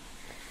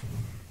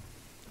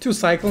 2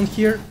 Cyclone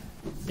here,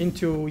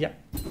 into, yeah,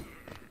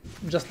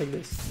 just like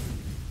this.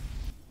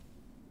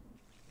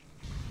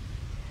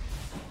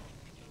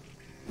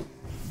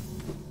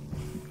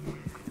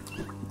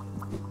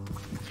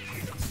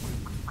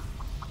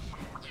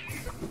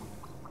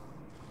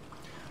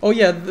 Oh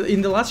yeah,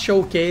 in the last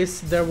showcase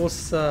there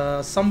was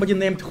somebody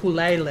named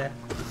Hulaile.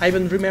 I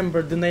even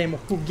remember the name,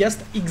 who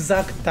guessed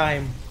exact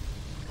time.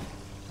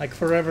 Like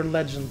forever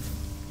legend.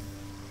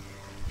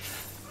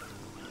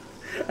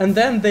 And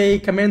then they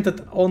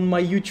commented on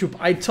my YouTube,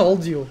 I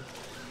told you.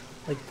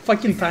 Like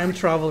fucking time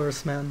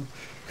travelers, man.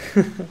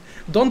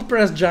 Don't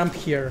press jump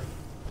here.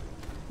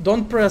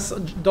 Don't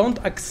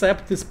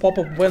accept this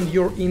pop-up when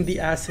you're in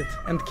the acid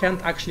and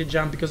can't actually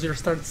jump because you'll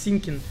start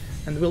sinking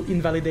and will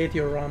invalidate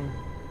your run.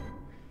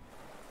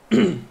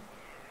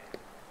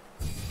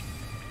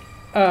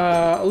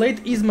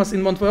 Late Ismas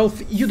in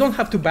 112, you don't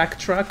have to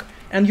backtrack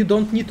and you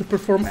don't need to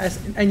perform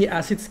any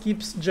acid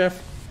skips,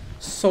 Jeff,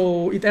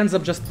 so it ends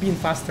up just being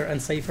faster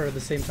and safer at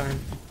the same time.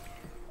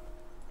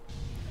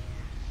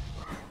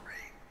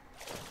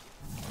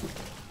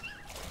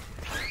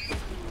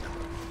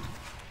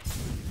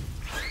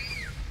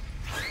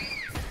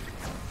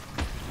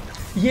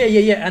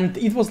 Yeah, and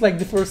it was like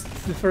the first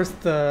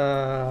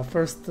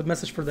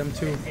message for them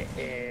too.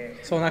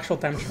 So an actual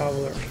time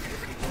traveler.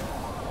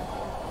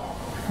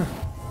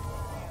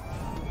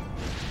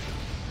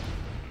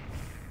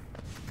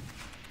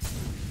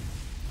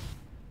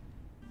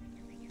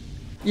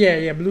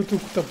 Yeah, Blue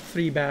took top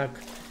 3 back.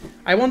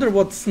 I wonder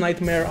what's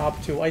Nightmare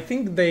up to. I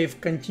think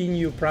they've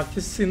continued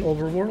practicing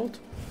Overworld,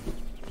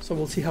 so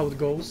we'll see how it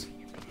goes.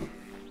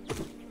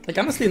 Like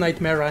honestly,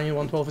 Nightmare running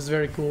 112 is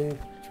very cool.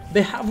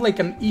 They have like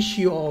an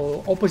issue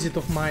opposite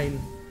of mine.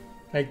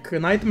 Like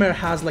Nightmare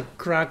has like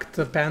cracked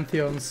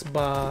Pantheons,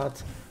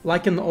 but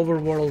like an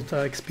Overworld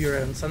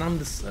experience, and I'm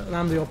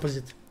the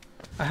opposite.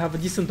 I have a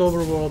decent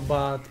Overworld,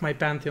 but my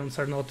Pantheons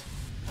are not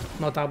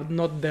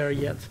there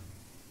yet.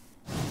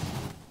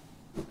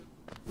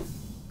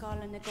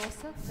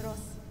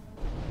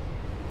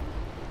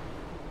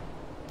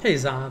 Hey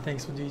Zana,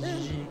 thanks for the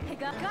GG.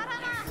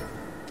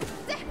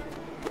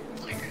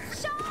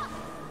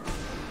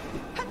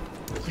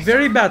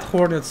 Very bad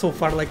Hornet so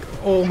far, like,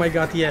 oh my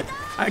god, yeah.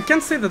 I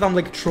can't say that I'm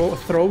like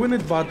throwing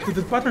it, but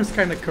the pattern's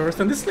kinda cursed,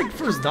 and this is like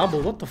first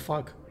double, what the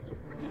fuck?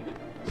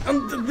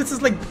 And this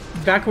is like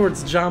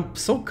backwards jump,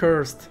 so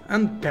cursed,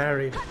 and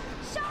parry.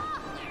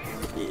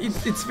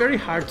 It's very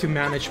hard to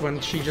manage when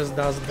she just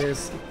does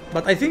this,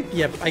 but I think,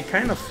 yeah, I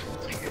kind of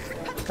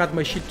got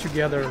my shit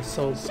together,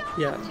 so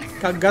yeah,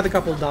 got a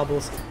couple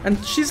doubles. And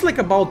she's like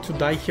about to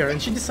die here,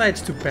 and she decides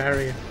to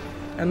parry.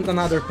 And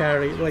another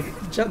parry, like,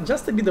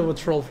 just a bit of a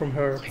troll from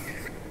her.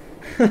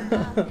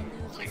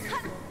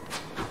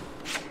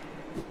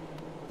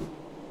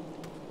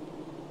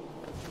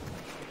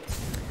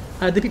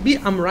 The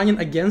PB I'm running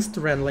against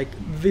Ren, like,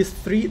 this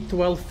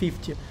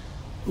 3:12:50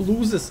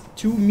 loses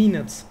 2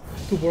 minutes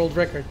to world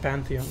record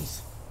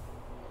Pantheons.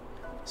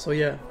 So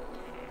yeah.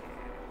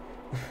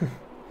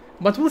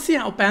 But we'll see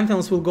how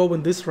Pantheons will go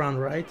in this run,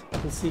 right?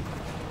 We'll see.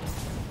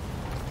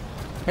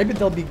 Maybe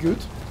they'll be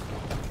good.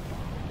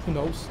 Who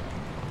knows?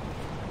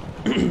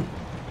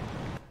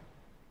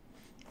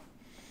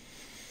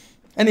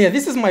 And yeah,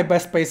 this is my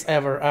best pace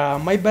ever.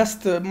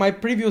 My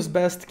previous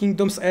best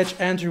Kingdom's Edge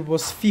entry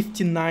was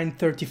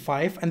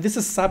 59:35, and this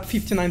is sub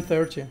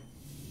 59:30.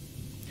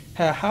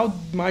 How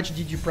much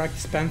did you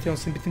practice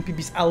Pantheons in between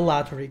PBs? A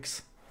lot,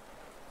 Rix.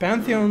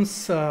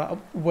 Pantheons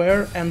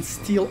were and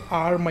still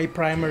are my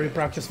primary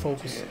practice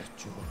focus.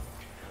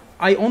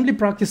 I only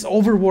practice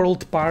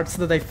overworld parts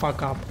that I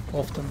fuck up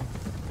often.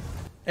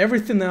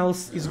 Everything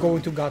else is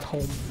going to God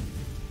home.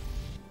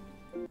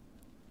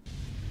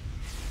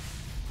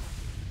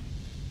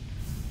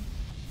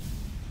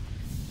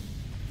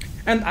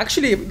 And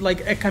actually,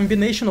 like, a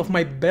combination of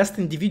my best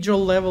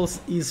individual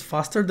levels is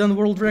faster than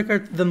world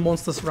record, than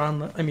Monsters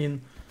Run, I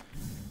mean.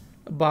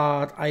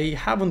 But I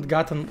haven't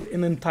gotten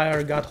an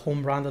entire God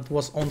home run that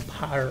was on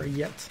par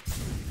yet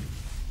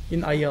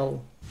in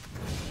IL.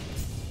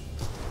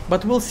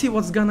 But we'll see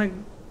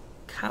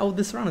how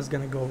this run is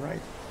gonna go,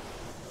 right?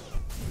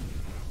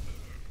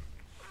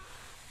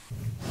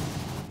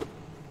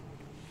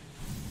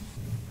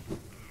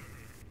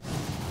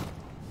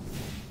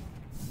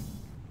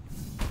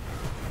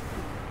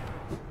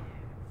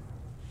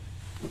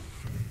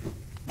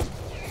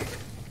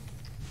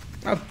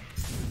 I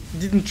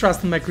didn't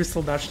trust my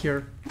crystal dash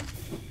here.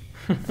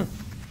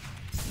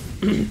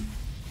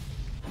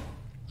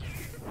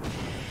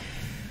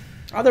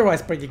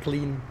 Otherwise pretty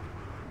clean.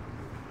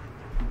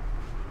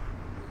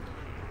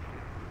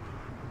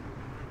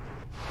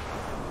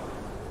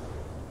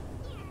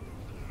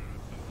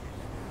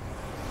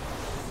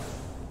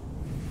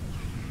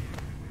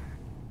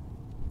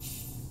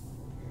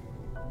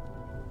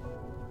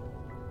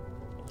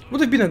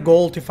 Would have been a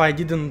gold if I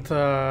didn't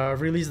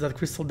release that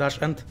crystal dash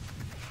and...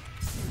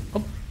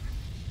 Oh.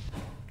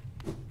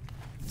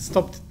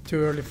 Stopped too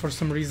early for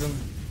some reason.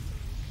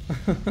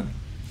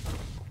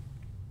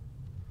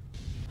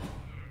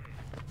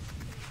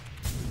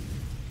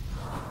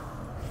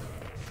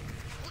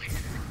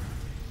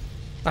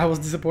 I was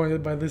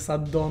disappointed by this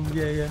at dawn,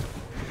 yeah.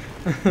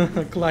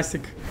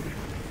 Classic.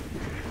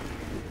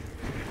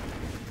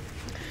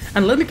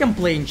 And let me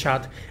complain,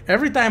 chat.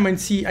 Every time I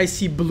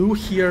see blue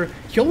here,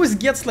 he always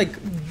gets like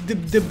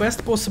the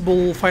best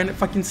possible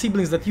fucking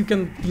siblings that you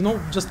can, you know,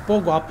 just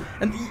pogo up.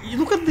 And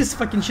look at this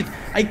fucking shit.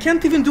 I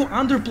can't even do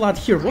underplat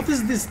here. What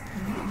is this?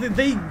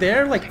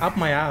 They're like up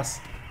my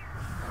ass.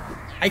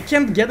 I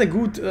can't get a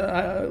good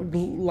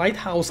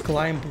lighthouse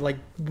climb like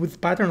with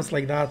patterns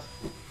like that.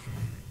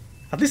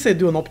 At least I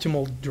do an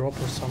optimal drop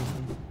or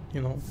something,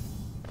 you know.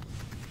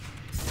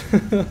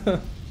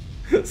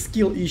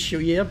 Skill issue,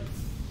 yep.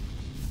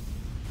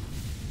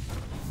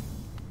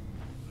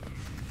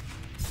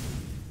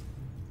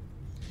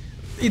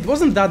 It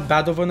wasn't that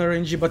bad of an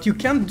RNG, but you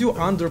can't do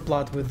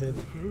underplat with it.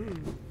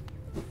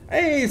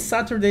 Hey,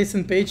 Saturdays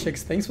and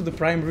paychecks, thanks for the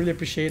prime, really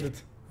appreciate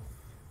it.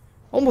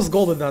 Almost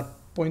golded that,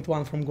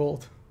 0.1 from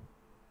gold.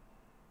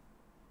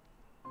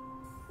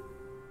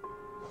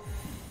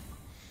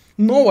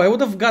 No, I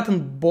would have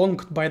gotten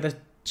bonked by the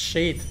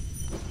shade.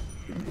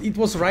 It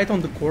was right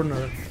on the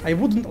corner. I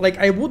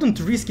wouldn't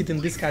risk it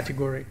in this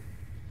category.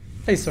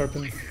 Hey,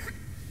 Serpent.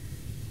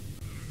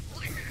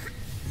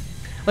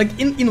 Like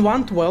in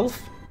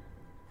 112,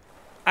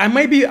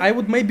 I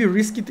would maybe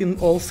risk it in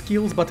all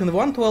skills, but in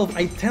 112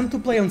 I tend to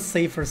play on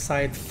safer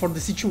side for the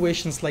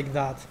situations like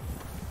that.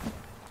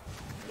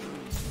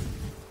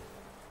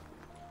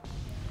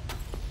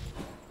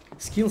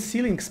 Skill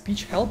ceiling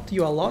speech helped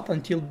you a lot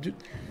until...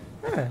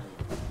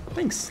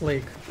 thanks,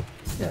 Lake.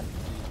 Yeah,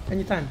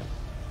 anytime.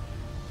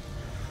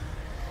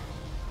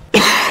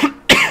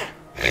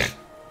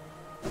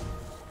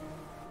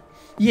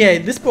 Yeah,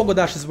 this pogo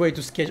dash is way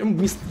too sketchy.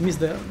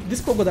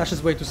 This pogo dash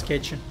is way too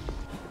sketchy.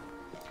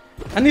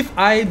 And if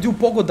I do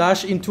pogo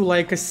dash into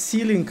like a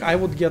ceiling, I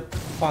would get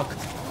fucked.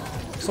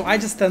 So I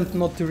just tend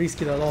not to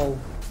risk it at all.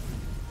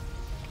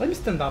 Let me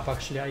stand up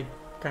actually, I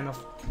kind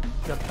of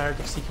got tired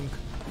of sitting.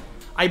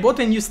 I bought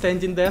a new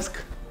standing desk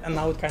and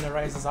now it kind of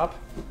rises up.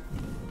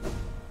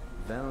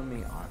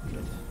 Velmi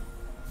Artred.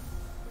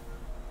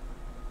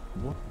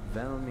 What?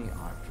 Velmi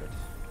Artred.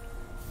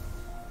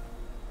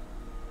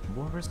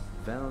 What was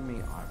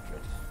Velmi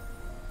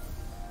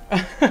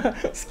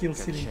Artred? Skill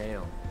ceiling.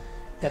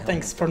 Yeah,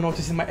 thanks for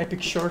noticing my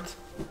epic shirt.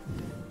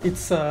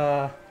 It's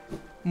my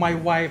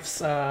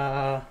wife's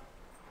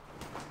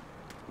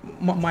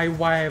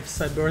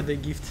birthday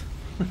gift.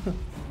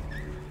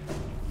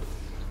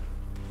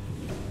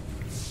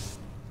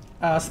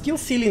 Skill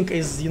ceiling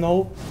is, you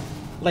know,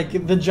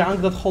 like the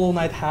junk that Hollow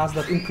Knight has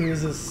that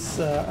increases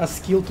a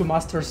skill to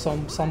master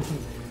something.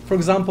 For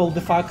example,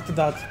 the fact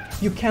that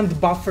you can't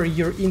buffer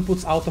your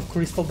inputs out of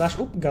Crystal Dash.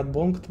 Oop, got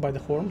bonked by the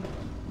horn.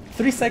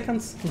 3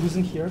 seconds,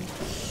 losing here.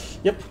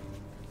 Yep.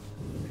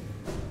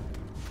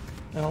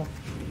 You know,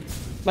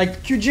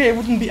 like QJ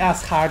wouldn't be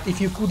as hard if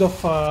you could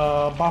have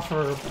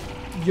buffer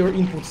your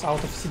inputs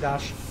out of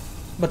C-Dash.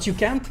 But you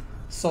can't,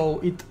 so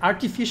it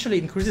artificially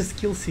increases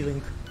skill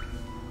ceiling.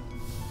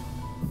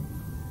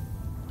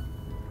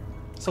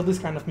 So this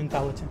kind of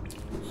mentality.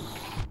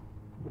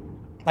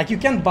 Like you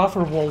can't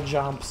buffer wall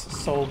jumps,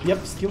 so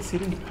yep, skill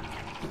ceiling.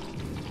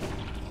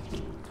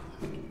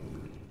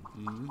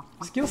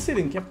 Skill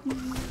ceiling, yep.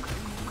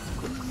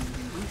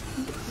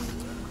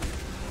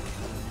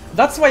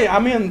 That's why, I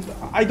mean,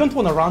 I don't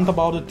want to rant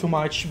about it too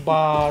much,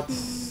 but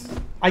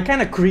I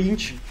kind of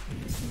cringe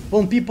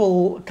when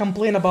people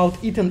complain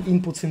about eaten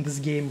inputs in this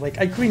game. Like,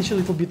 I cringe a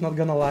little bit, not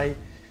gonna lie.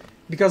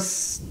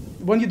 Because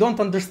when you don't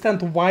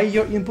understand why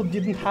your input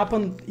didn't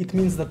happen, it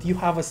means that you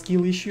have a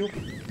skill issue.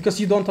 Because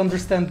you don't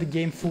understand the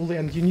game fully,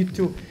 and you need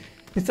to,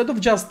 instead of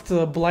just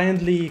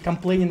blindly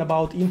complaining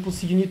about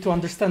inputs, you need to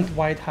understand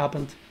why it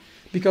happened.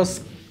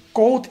 Because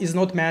code is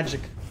not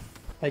magic.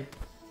 Like,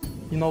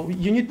 you know,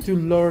 you need to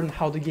learn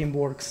how the game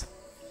works.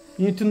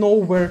 You need to know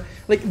where,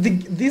 like,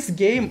 this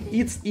game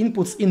eats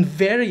inputs in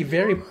very,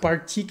 very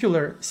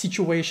particular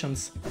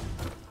situations.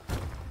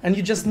 And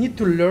you just need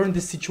to learn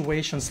these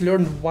situations,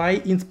 learn why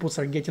inputs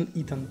are getting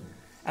eaten.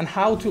 And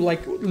how to,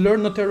 like,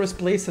 learn notorious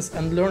places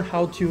and learn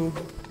how to,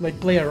 like,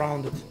 play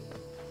around it.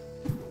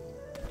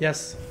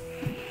 Yes.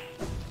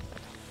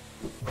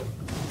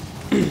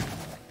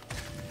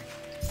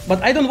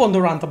 But I don't want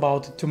to rant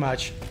about it too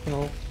much, you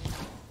know.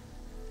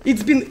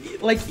 It's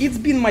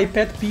been my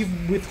pet peeve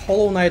with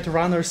Hollow Knight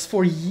runners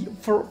for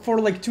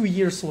like 2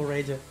 years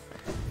already.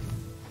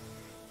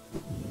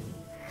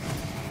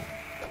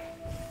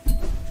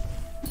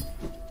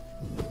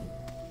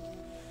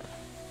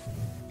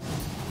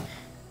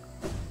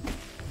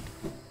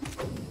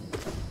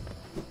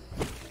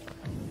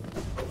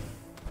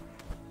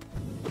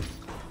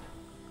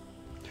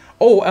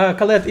 Oh,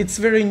 Khaled, it's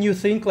very new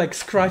thing, like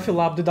Scruffy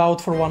labbed it out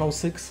for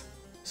 106.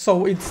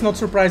 So it's not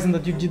surprising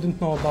that you didn't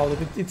know about it,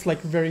 it's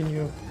like very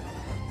new.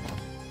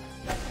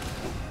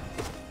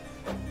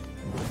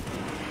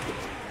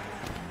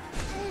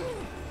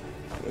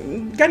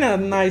 Kinda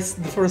nice,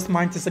 the first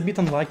mind is a bit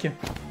unlucky.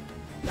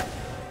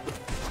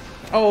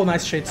 Oh,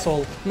 nice Shade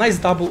Soul. Nice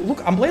double.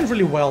 Look, I'm playing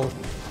really well.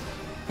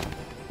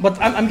 But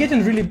I'm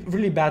getting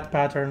really bad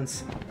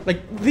patterns.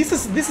 Like, this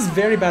is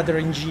very bad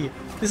RNG.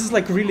 This is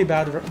like really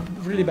bad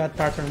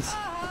patterns.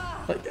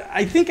 Like,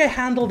 I think I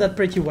handled that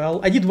pretty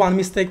well. I did one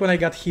mistake when I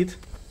got hit.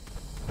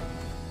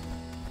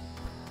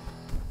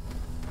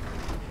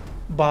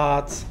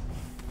 But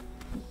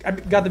I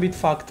got a bit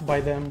fucked by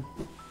them.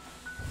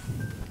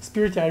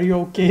 Spirit, are you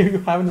okay? Are you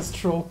having a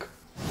stroke?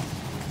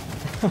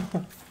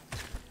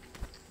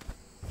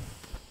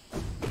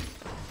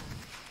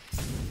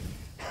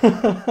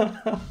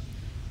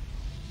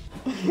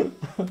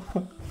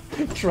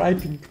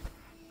 Triping.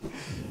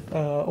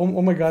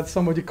 Oh my god,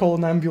 somebody call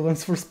an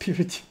ambulance for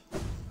Spirit.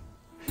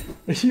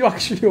 Are you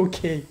actually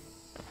okay?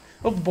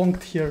 Oh,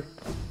 bonked here.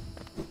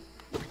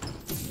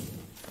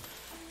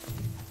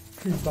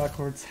 Creep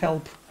backwards,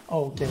 help.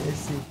 Oh, okay, I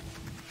see.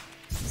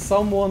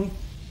 Someone,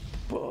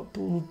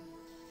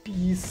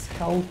 please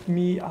help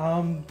me,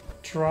 I'm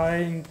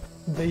trying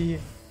the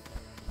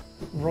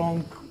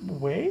wrong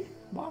way?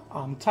 What?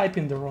 I'm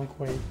typing the wrong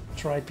way,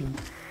 typing.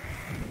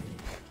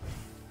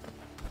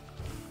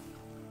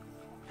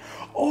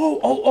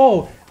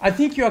 Oh, I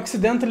think you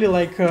accidentally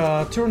like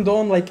turned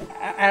on like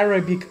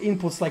Arabic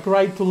inputs, like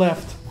right to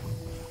left.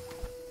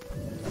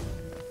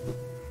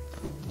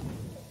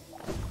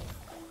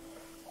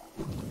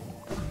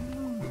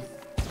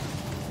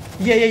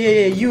 Yeah,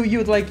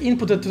 you like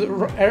inputted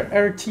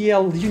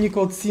RTL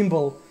Unicode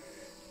symbol.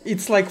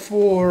 It's like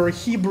for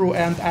Hebrew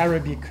and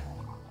Arabic.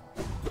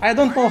 I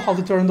don't know how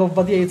to turn it off,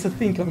 but yeah, it's a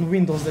thing on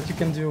Windows that you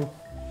can do.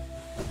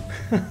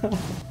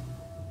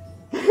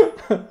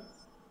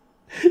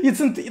 It's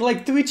in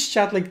like Twitch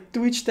chat, like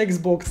Twitch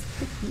text box.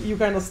 You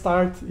kind of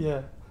start,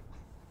 yeah.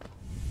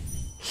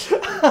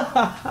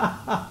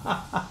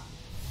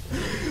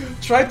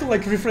 Try to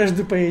like refresh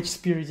the page,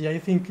 Spirit. Yeah, I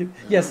think it.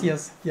 Yes.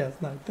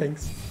 No,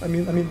 thanks. I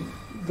mean,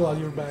 glad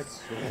you're back.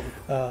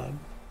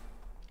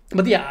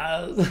 But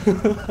yeah,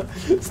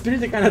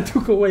 Spirit kind of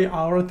took away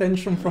our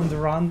attention from the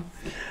run.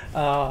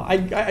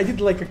 I did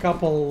like a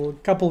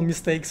couple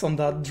mistakes on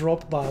that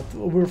drop, but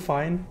we're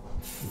fine.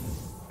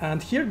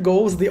 And here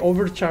goes the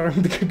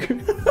overcharmed.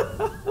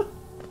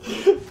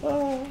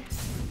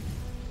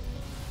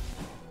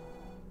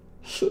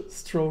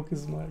 Stroke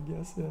is my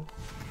guess, yeah.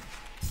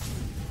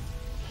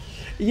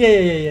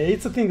 Yeah.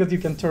 It's a thing that you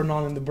can turn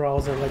on in the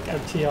browser, like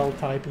RTL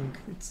typing.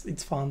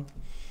 It's fun.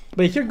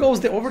 But here goes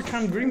the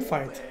overcharmed Grim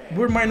fight.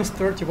 We're minus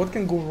 30. What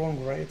can go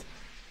wrong, right?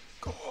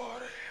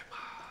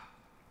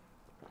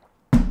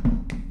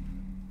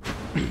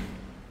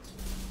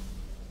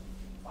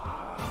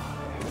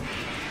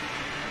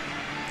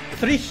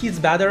 3 hits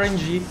bad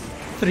RNG,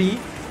 3,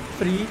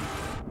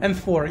 and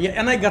 4. Yeah,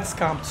 and I got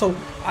scammed. So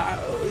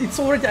it's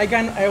already,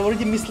 again, I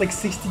already missed like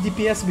 60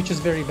 DPS, which is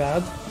very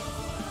bad.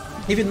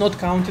 Even not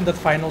counting that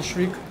final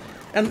shriek.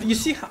 And you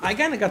see, I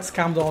kinda got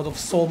scammed out of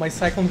soul. My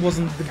cyclone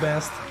wasn't the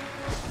best.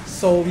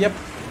 So yep,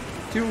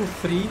 2,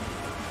 3.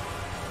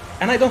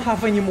 And I don't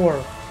have any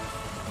more.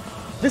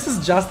 This is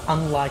just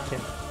unlucky.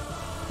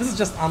 This is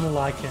just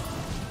unlucky.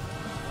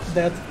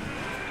 That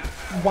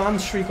one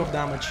shriek of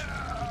damage.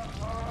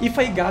 If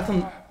I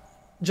gotten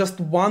just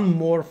one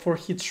more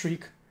 4-hit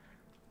shriek,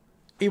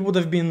 it would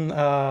have been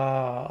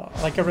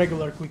like a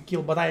regular quick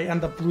kill, but I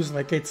end up losing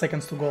like 8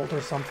 seconds to gold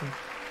or something.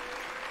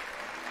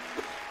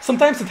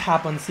 Sometimes it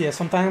happens, yeah.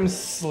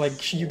 Sometimes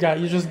like you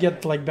just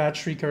get like bad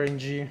shriek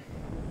RNG.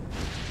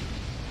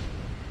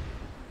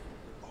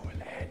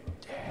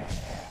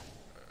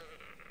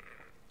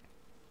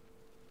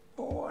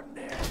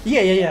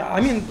 Yeah.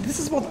 I mean, this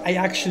is what I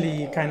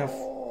actually kind of...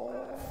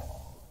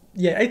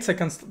 Yeah, 8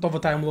 seconds of a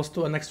time lost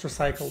to an extra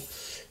cycle.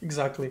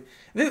 Exactly.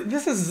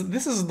 This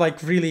is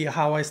like really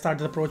how I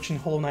started approaching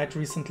Hollow Knight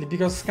recently,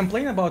 because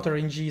complaining about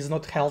RNG is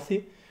not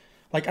healthy.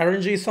 Like,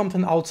 RNG is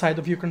something outside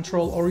of your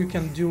control. All you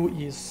can do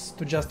is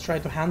to just try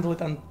to handle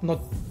it and not...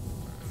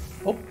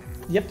 Oh,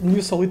 yep,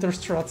 new solitaire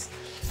struts.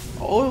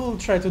 All you'll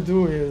try to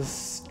do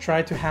is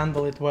try to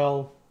handle it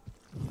well.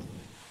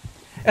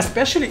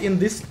 Especially in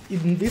this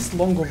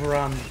long of a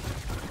run.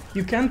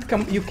 You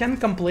can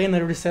complain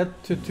and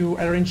reset to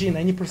RNG in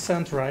any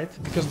percent, right?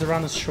 Because the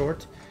run is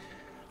short.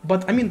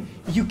 But I mean,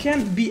 you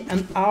can't be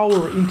an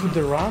hour into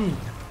the run.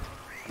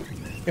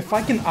 A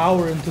fucking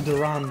hour into the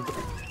run.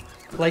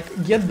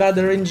 Like, get bad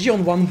RNG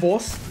on one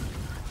boss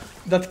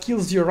that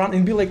kills your run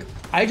and be like,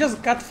 I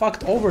just got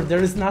fucked over,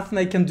 there is nothing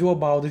I can do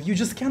about it. You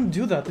just can't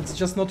do that, it's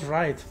just not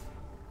right.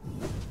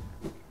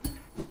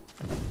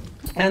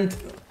 And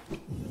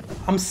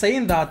I'm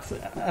saying that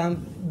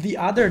the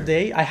other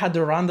day I had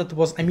a run that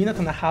was a minute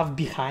and a half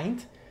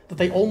behind, that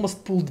I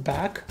almost pulled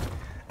back,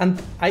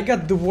 and I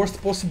got the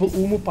worst possible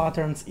Umu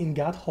patterns in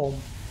Gat Home,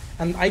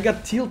 and I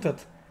got tilted.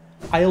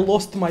 I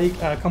lost my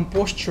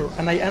composture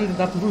and I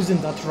ended up losing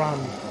that run.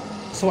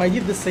 So I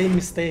did the same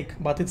mistake,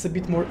 but it's a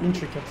bit more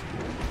intricate.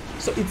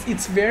 So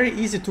it's very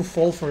easy to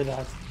fall for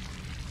that.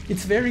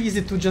 It's very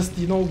easy to just,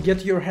 you know,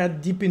 get your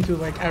head deep into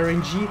like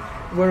RNG,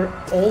 where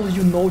all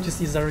you notice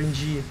is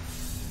RNG.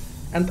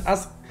 And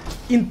as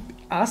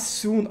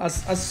soon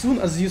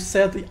as you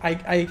said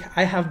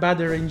I have bad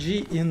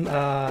RNG in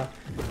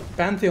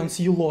Pantheons,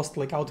 you lost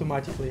like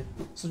automatically.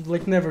 So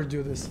like never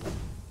do this,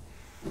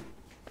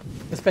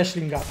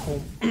 especially in Gat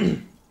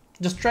Home.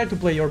 Just try to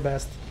play your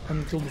best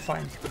and you'll be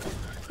fine.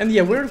 And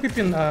yeah, we're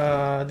equipping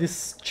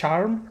this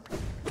charm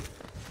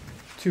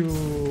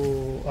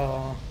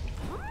to...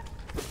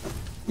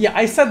 Yeah,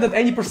 I said that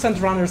any percent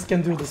runners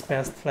can do this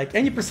pass. Like,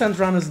 any percent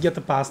runners get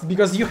a pass,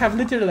 because you have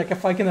literally like a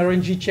fucking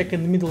RNG check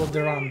in the middle of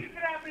the run.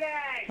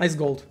 Nice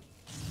gold.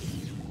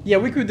 Yeah,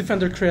 we could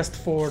Defender Crest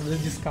for the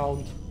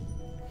discount.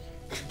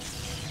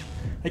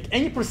 Like,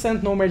 any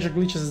percent no major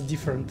glitches is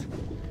different.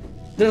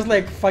 There's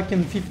like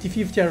fucking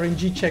 50-50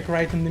 RNG check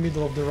right in the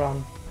middle of the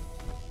run.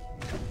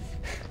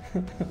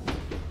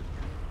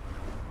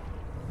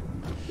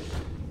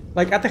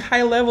 Like, at a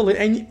high level,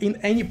 in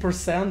any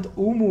percent,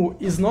 Umu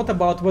is not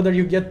about whether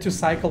you get to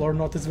cycle or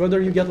not, it's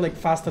whether you get like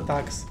fast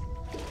attacks.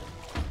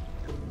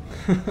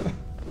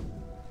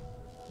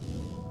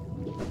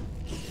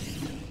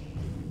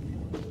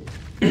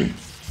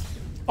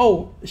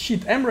 Oh shit,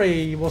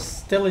 Emre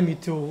was telling me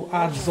to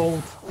add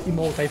Zolt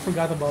emote, I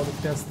forgot about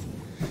the test.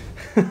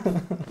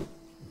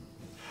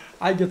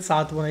 I get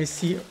sad when I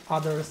see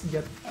others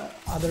get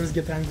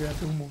angry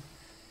at Umu.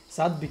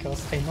 Sad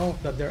because I know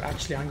that they're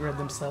actually angry at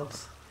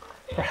themselves.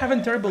 For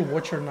having terrible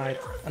Watcher Knight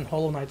and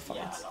Hollow Knight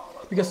fights.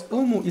 Because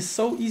Umu is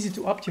so easy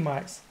to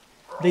optimize.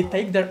 They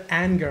take their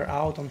anger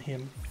out on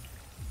him,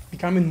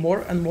 becoming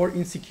more and more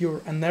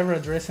insecure and never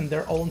addressing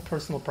their own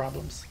personal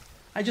problems.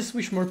 I just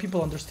wish more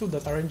people understood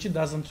that RNG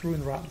doesn't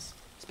ruin runs.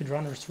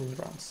 Speedrunners ruin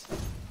runs.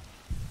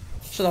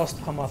 Shoutouts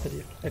to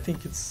Hamathiri. I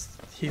think it's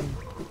him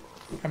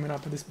coming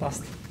up with this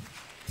past.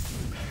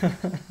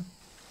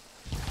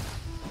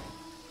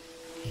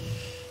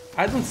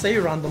 I don't say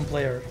random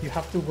player, you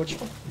have to watch.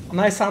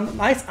 Nice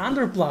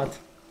underplot.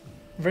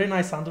 Very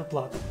nice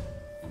underplot.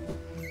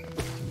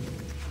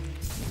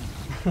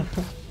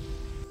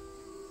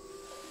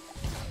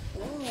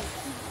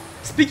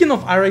 Speaking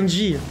of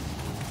RNG,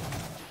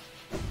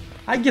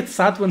 I get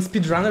sad when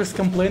speedrunners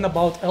complain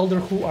about Elder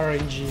Who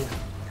RNG.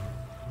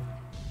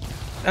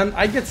 And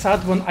I get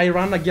sad when I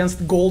run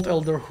against Gold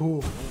Elder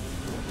Who.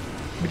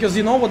 Because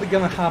you know what's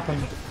gonna happen.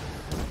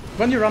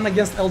 When you run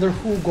against Elder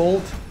Who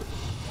Gold,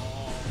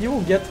 you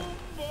will get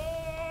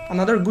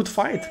another good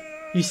fight.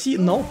 You see,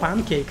 no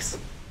pancakes.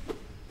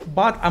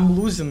 But I'm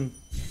losing.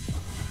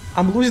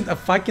 I'm losing a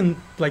fucking,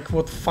 like,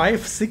 what,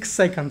 5-6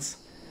 seconds.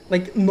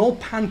 Like, no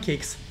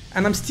pancakes.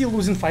 And I'm still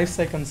losing 5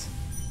 seconds.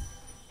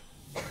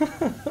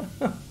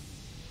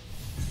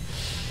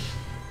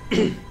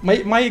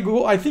 my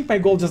goal, I think my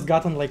goal just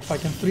gotten like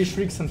fucking 3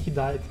 shrieks and he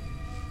died.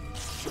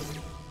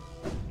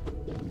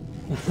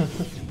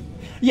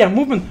 Yeah,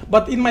 movement,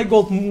 but in my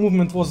gold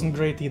movement wasn't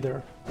great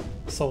either.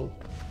 So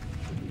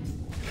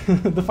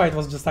the fight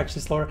was just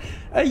actually slower.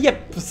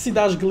 Yep,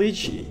 C-dash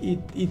glitch,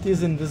 it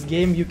is in this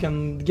game. You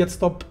can get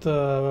stopped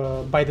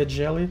by the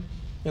jelly,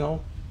 you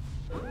know.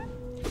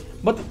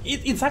 But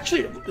it's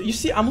actually, you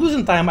see, I'm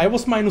losing time. I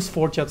was minus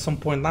 40 at some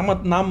point.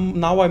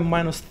 Now I'm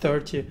minus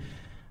 30.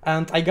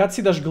 And I got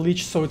C-dash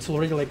glitch, so it's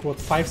already like, what,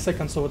 5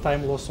 seconds of a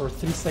time loss or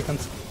 3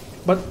 seconds.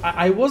 But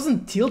I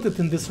wasn't tilted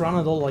in this run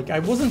at all. Like, I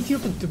wasn't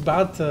tilted to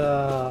bad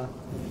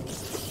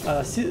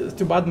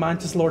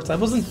Mantis Lords. I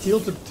wasn't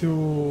tilted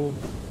to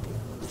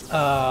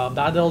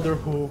bad Elder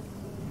Who.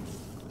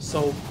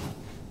 So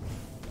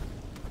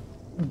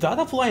that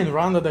offline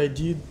run that I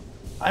did,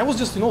 I was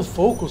just, you know,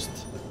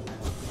 focused.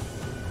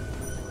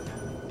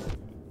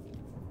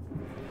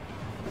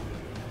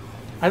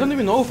 I don't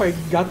even know if I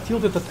got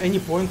tilted at any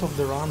point of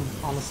the run,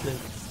 honestly.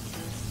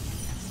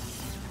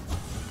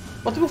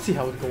 But we'll see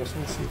how it goes,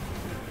 we'll see.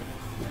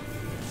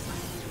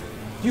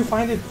 Do you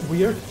find it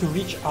weird to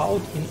reach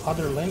out in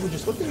other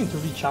languages? What do you mean to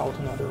reach out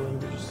in other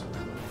languages?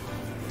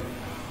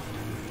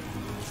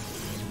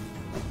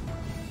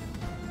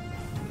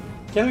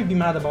 Can we be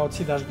mad about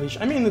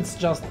C-glitch? I mean, it's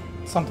just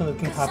something that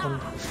can happen.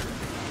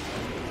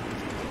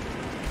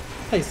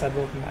 Hey Seb,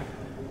 welcome back.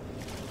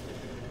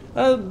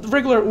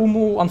 Regular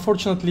Umu,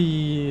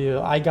 unfortunately,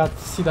 I got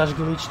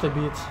C-glitched a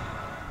bit.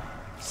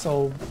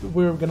 So,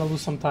 we're gonna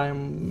lose some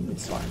time,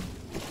 it's fine.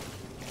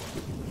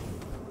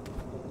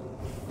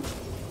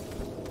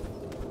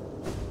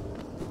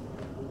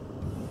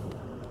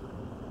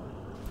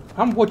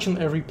 I'm watching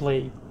every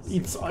play.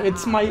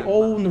 It's my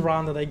own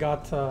run that I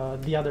got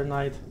the other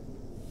night.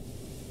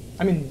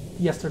 I mean,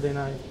 yesterday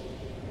night.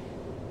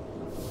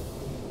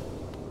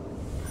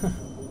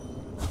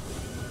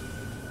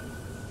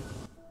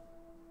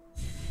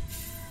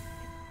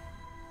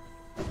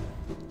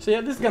 So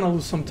yeah, this is gonna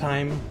lose some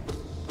time.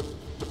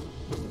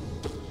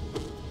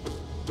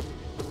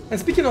 And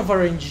speaking of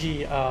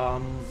RNG, I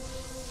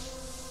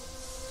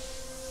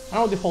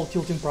know the whole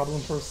tilting problem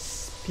for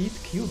speed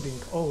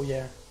cubing. Oh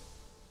yeah.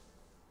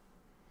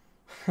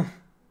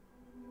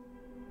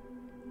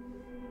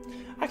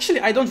 Actually,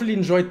 I don't really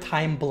enjoy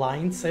time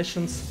blind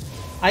sessions.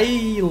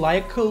 I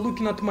like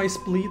looking at my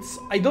splits.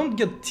 I don't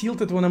get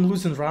tilted when I'm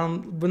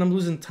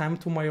losing time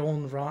to my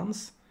own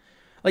runs.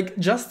 Like,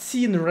 just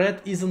seeing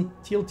red isn't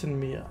tilting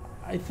me.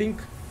 I think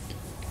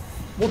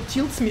what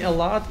tilts me a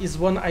lot is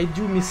when I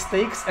do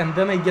mistakes and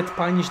then I get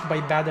punished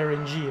by bad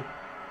RNG.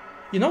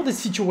 You know the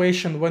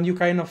situation when you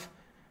kind of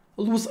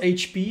lose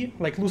HP,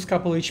 like lose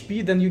couple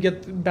HP, then you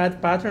get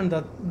bad pattern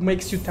that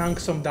makes you tank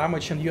some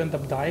damage and you end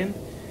up dying?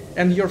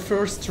 And your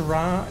first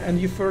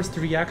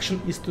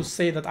reaction is to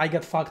say that I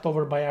got fucked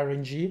over by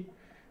RNG.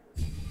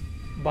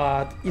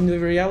 But in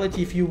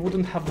reality, if you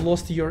wouldn't have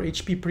lost your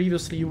HP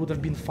previously, you would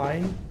have been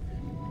fine.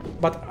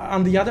 But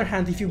on the other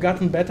hand, if you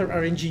gotten better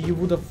RNG, you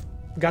would have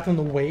gotten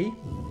away.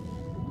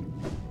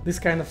 This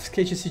kind of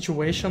sketchy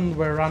situation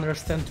where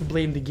runners tend to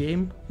blame the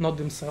game, not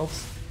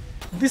themselves.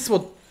 This is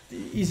what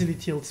easily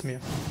tilts me.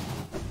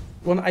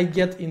 When I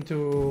get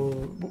into...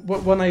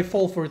 when I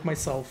fall for it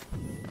myself.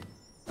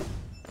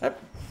 I'm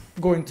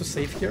going to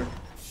save here.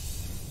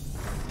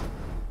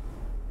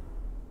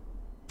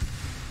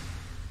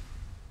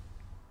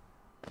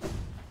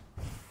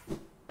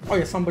 Oh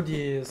yeah,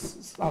 somebody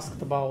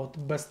asked about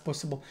best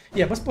possible...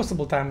 Yeah, best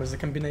possible time is a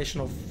combination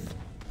of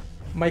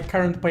my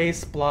current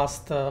pace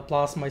plus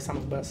my sum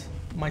of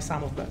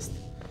best.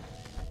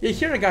 Yeah,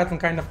 here I got in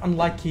kind of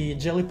unlucky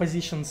jelly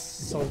positions,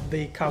 so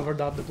they covered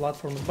up the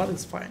platforms, but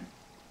it's fine.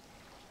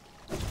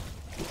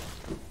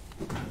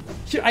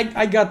 Here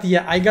I got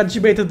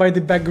G-baited by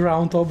the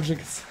background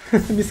objects.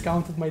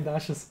 Miscounted my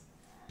dashes.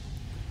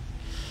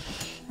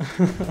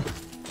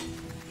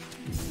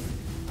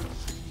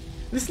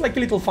 This is like a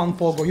little fun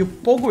pogo. You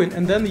pogo in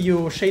and then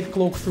you shade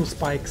cloak through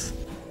spikes.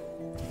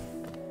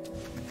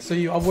 So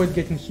you avoid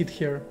getting hit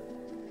here.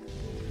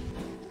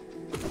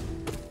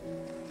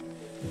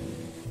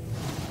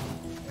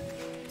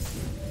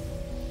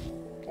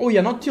 Oh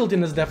yeah, not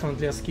tilting is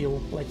definitely a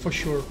skill, like for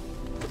sure.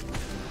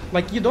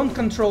 Like you don't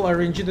control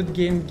RNG that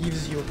game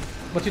gives you,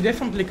 but you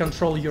definitely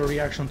control your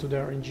reaction to the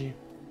RNG.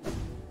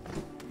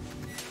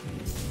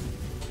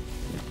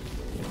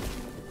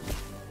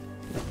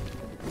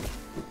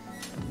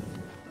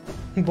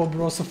 Bob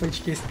Ross of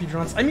HK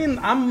speedruns. I mean,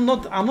 I'm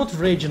not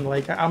raging,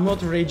 like I'm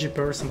not a ragey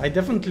person. I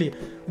definitely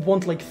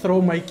won't like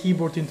throw my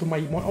keyboard into my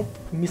oh,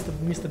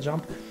 missed a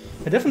jump.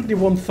 I definitely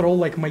won't throw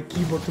like my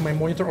keyboard to my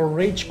monitor or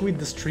rage quit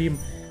the stream.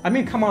 I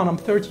mean, come on, I'm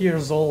 30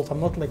 years old. I'm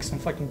not like some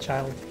fucking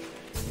child.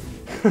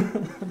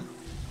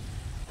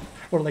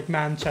 Or like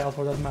man-child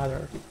for that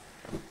matter.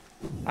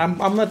 I'm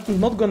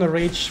not gonna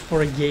rage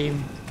for a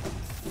game.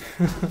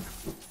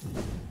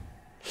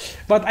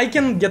 But I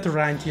can get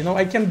rant, you know,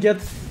 I can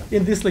get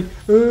in this like,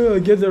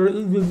 get a,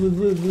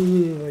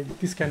 like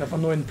this kind of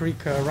annoying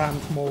prick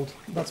rant mode,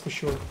 that's for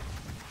sure.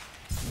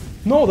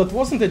 No, that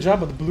wasn't a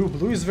jab at Blue.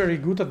 Blue is very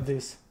good at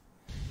this.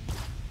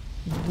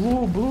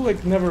 Blue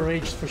like never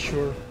raged for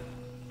sure.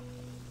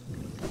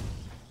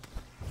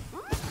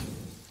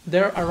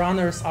 There are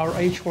runners our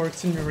age who are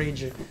extremely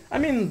ragey. I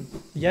mean,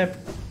 yep,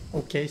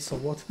 okay, so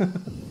what?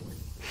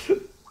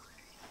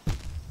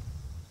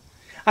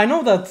 I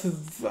know that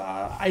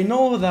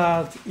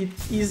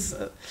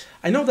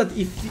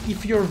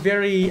if you're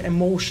very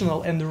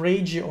emotional and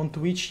ragey on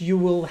Twitch, you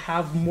will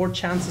have more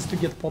chances to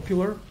get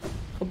popular.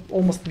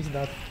 Almost missed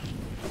that.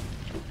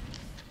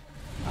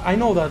 I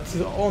know that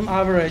on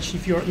average,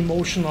 if you're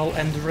emotional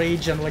and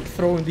rage and like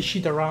throwing the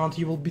shit around,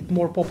 you will be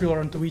more popular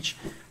on Twitch.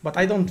 But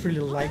I don't really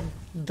like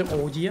the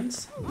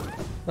audience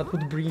that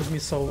would bring me,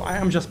 so I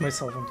am just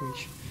myself on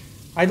Twitch.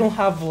 I don't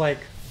have like,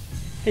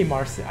 hey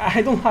Marcy,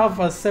 I don't have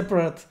a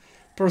separate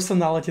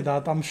personality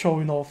that I'm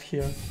showing off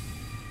here.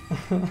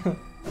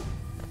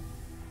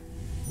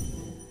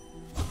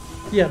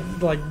 Yeah,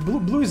 like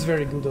Blue is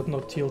very good at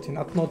not tilting,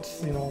 at not,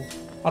 you know,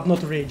 but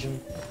not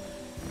raging.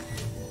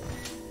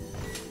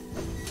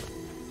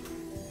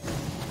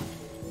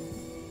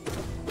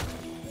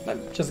 I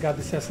just got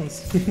this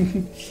essence.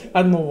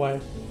 I don't know why.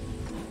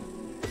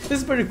 This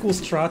is very cool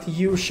strat.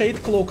 You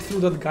shade cloak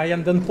through that guy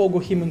and then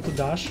pogo him into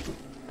dash.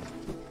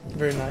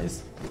 Very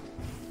nice.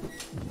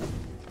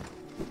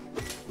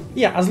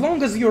 Yeah, as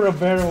long as you're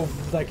aware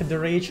of like the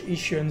rage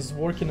issue and is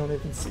working on it,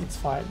 it's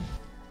fine.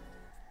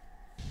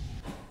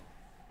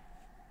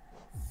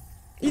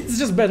 It's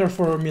just better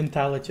for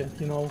mentality,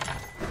 you know.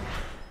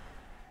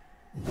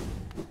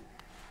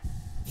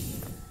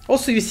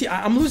 Also, you see,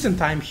 I'm losing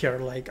time here.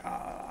 Like,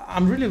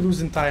 I'm really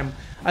losing time.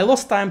 I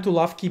lost time to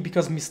love key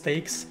because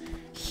mistakes.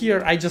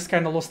 Here, I just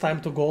kind of lost time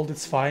to gold.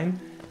 It's fine.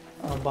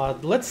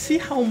 But let's see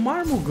how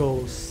Marmu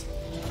goes.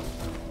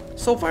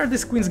 So far,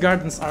 these Queen's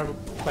Gardens are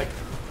like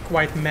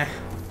quite meh.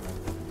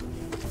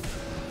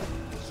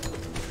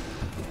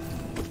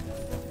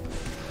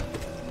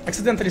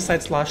 Accidentally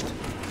side slashed.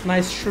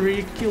 Nice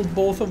shriek, killed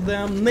both of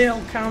them.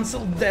 Nail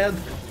cancel, dead.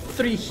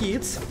 3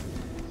 hits.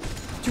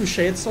 2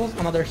 shade souls,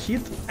 another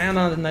hit, and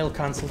another nail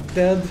cancel,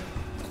 dead.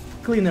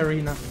 Clean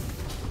arena.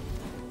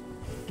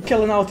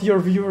 Calling out your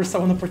viewers, I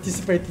wanna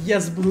participate.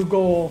 Yes, blue,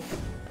 go off.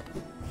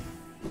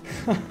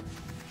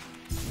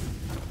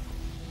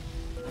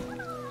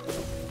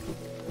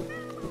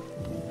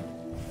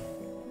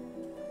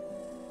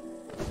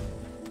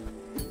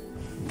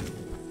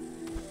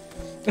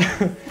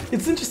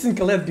 It's interesting,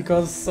 Khaled,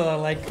 because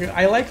like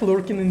I like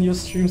lurking in your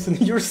streams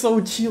and you're so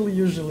chill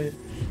usually.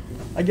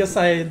 I guess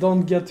I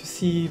don't get to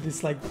see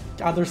this like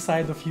other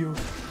side of you.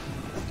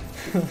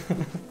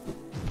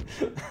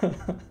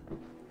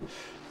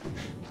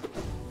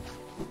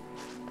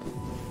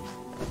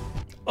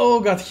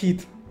 Oh, got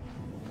hit.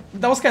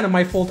 That was kind of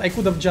my fault. I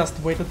could have just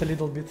waited a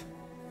little bit.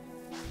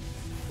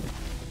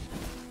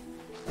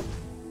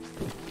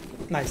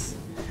 Nice.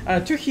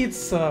 2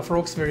 hits,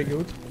 Frog's very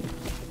good.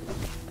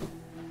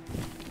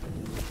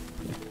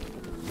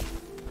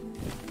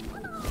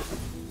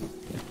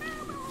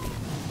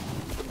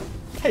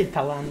 Hey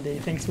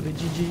Talande, thanks for the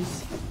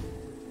GGs.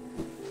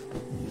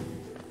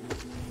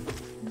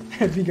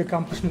 Big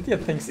accomplishment, yeah,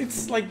 thanks.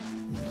 It's like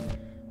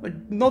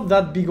not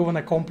that big of an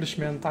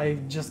accomplishment. I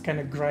just kind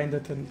of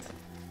grinded and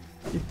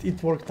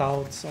it worked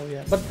out, so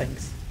yeah, but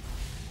thanks.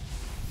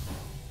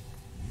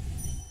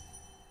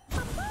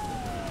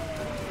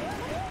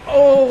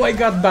 Oh, I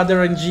got bad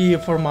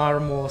RNG for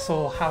Marmo,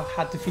 so I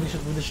had to finish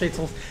it with the Shade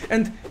Souls.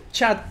 And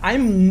chat,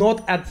 I'm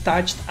not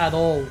attached at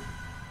all.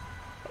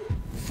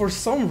 For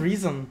some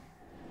reason.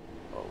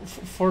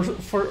 For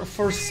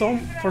some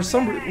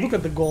look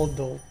at the gold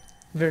though.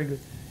 Very good.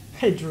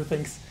 Hey Drew,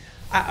 thanks.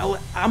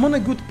 I'm on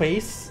a good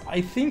pace. I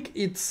think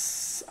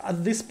it's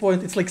at this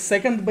point it's like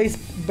second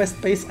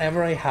best pace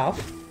ever I have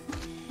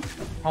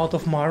out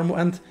of Marmo,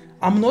 and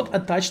I'm not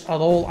attached at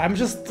all. I'm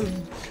just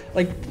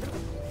like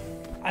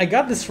I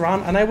got this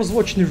run and I was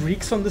watching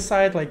Rix on the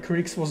side, like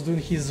Rix was doing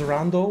his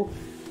rando.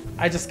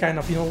 I just kind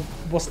of, you know,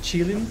 was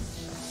chilling.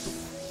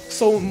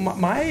 So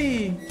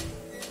my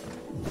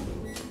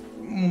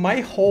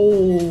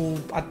whole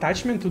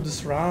attachment to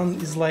this run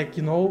is like,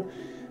 you know,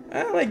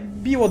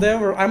 like be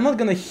whatever. I'm not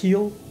gonna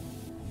heal.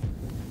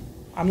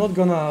 I'm not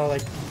gonna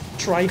like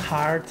try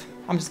hard.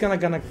 I'm just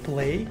gonna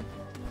play.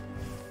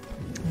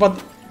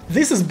 But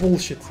this is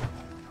bullshit.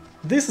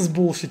 This is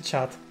bullshit,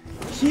 chat.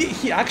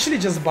 He actually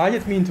just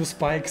bodied me into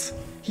spikes.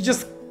 He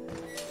just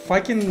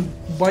fucking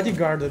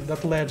bodyguarded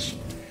that ledge.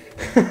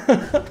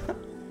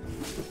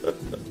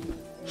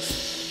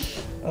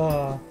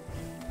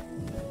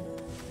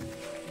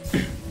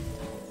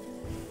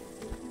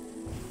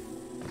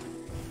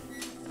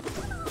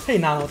 Hey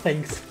Nano,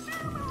 thanks.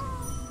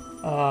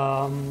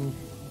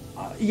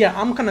 Yeah,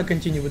 I'm gonna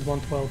continue with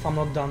 112. I'm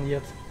not done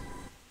yet.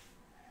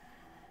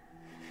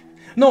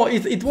 No,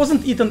 it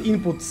wasn't Ethan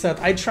input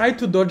set. I tried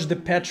to dodge the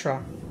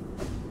Petra.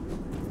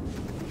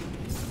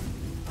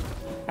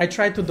 I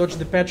tried to dodge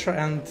the Petra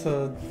and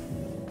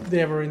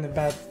they were in the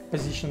bad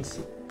positions.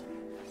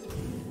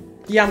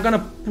 Yeah, I'm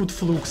gonna put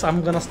flukes.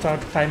 I'm gonna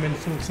start timing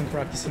flukes and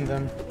practicing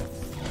them.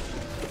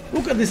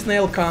 Look at these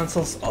nail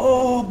cancels.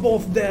 Oh,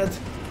 both dead.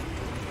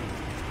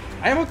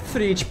 I'm at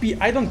 3 HP.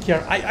 I don't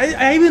care.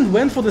 I even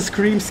went for the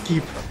scream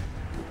skip.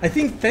 I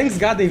think, thanks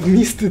God, they've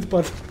missed it,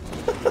 but...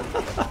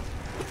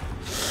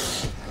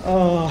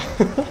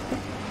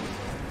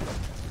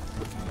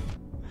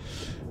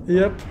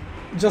 Yep,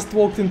 just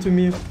walked into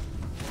me.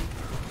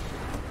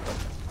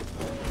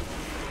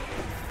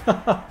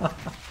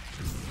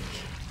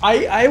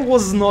 I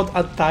was not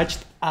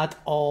attached at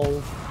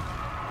all.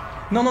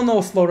 No,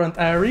 Slorent.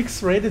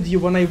 Rix raided you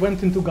when I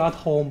went into God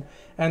Home.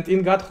 And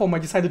in God Home I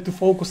decided to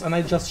focus and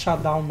I just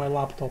shut down my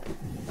laptop.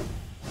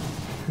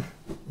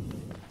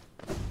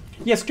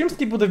 Yeah, Scream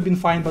Skip would have been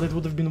fine, but it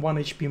would have been 1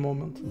 HP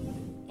moment.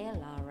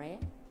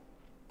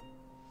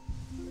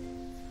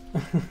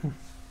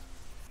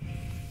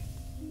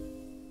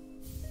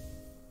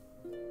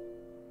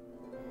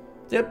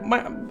 Yeah,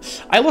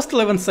 I lost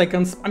 11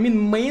 seconds. I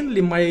mean,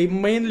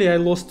 mainly I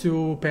lost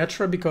to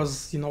Petra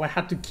because, you know, I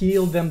had to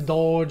kill them,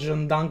 dodge,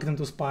 and dunk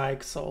into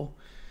spike. So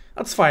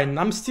That's fine,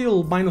 I'm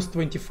still minus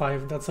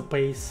 25, that's a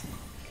pace.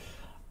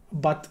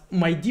 But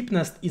my deep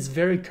nest is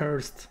very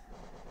cursed.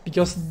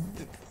 Because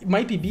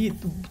my PB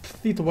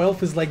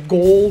T12 is like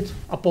gold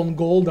upon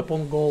gold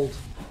upon gold.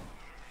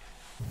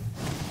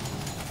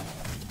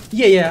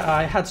 Yeah,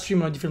 I had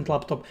stream on a different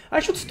laptop. I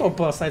should stop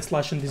side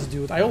slashing this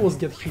dude. I always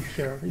get hit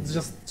here. It's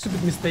just a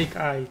stupid mistake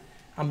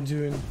I'm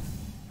doing.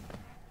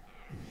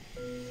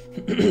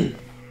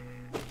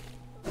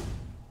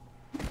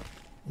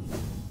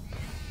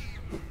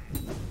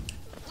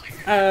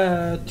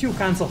 Two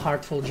cancel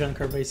Heartful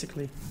Junker,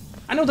 basically.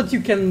 I know that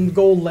you can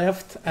go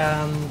left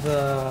and...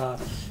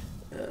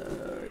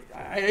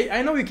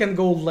 I know you can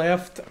go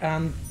left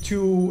and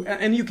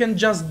you can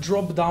just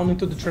drop down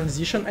into the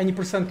transition, any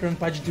percent current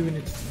patch doing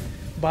it.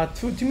 But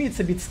to me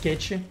it's a bit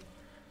sketchy.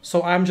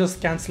 So I'm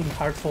just cancelling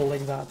Heartfall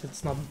like that.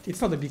 It's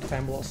not a big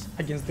time loss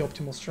against the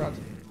optimal strat.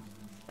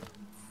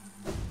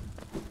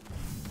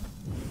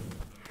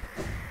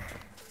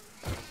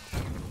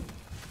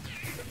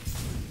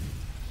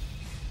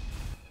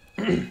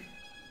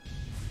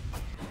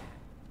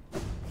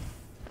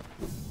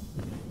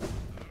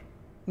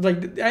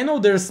 Like, I know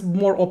there's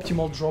more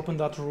optimal drop in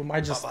that room,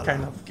 I just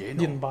kind of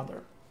didn't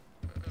bother.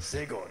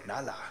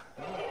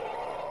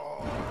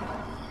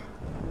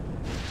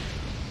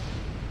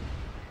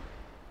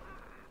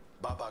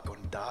 Baba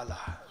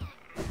Gondala.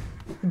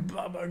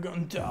 Baba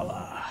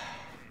Gondala.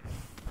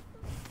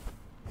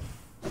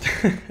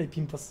 Hey,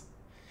 Pimpas.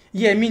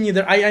 Yeah, me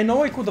neither. I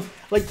know I could have,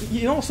 like,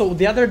 you know, so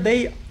the other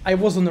day I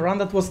was on a run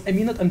that was 1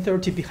 minute and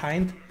 30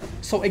 behind.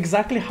 So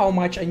exactly how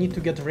much I need to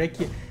get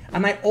Reki.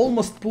 And I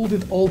almost pulled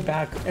it all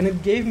back. And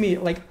it gave me,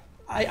 like,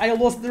 I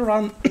lost the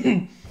run.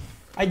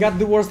 I got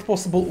the worst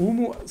possible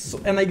Umu,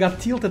 and I got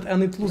tilted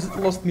and it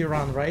lost me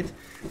run, right?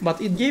 But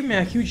it gave me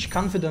a huge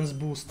confidence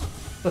boost.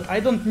 That I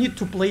don't need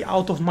to play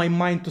out of my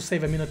mind to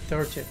save 1 minute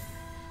 30.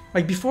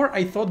 Like before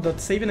I thought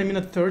that saving 1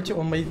 minute 30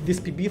 on this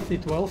PB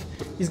 312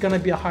 is gonna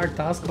be a hard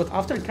task, but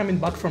after coming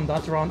back from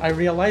that round I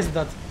realized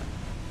that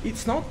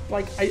it's not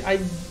like I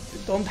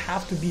don't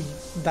have to be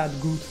that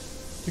good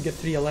to get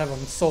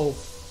 311, so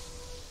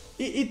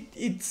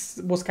it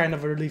was kind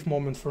of a relief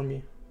moment for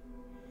me.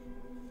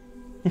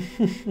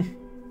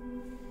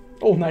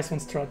 Oh, nice one,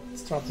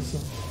 Stratus.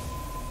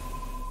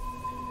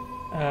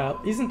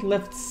 Isn't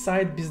left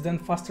side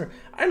Bizden faster?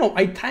 I know,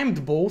 I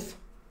timed both,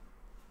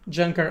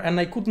 Junker, and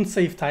I couldn't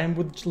save time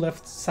with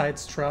left side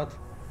strat.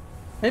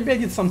 Maybe I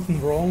did something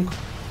wrong,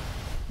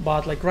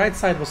 but like right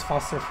side was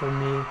faster for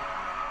me.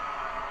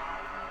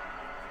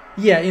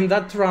 Yeah, in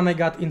that run I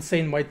got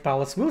insane White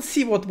Palace. We'll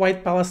see what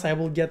White Palace I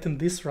will get in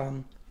this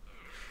run.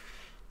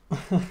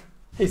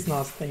 It's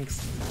nice,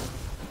 thanks.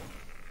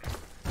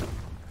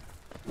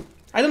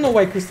 I don't know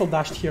why Crystal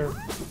dashed here.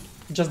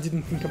 Just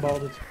didn't think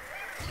about it.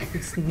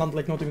 It's not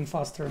like not even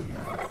faster.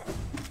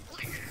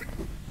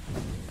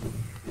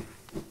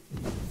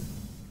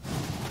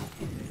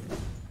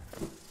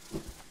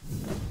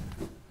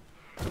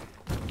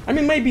 I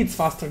mean, maybe it's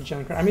faster,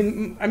 Junker. I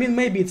mean,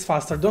 maybe it's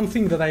faster. Don't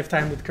think that I've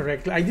timed it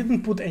correctly. I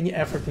didn't put any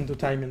effort into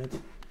timing it.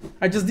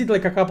 I just did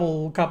like a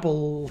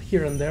couple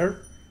here and there.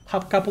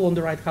 Couple on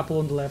the right, couple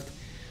on the left.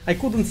 I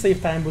couldn't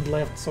save time with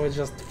left, so I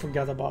just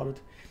forgot about it.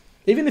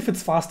 Even if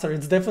it's faster,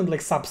 it's definitely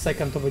like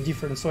sub-second of a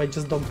difference, so I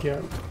just don't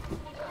care.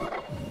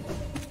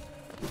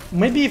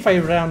 Maybe if I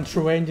ran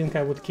through ending,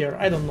 I would care.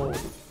 I don't know.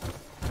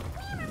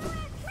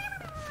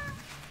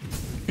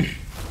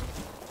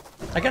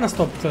 I kinda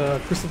stopped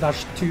Crystal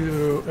Dash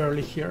too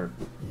early here.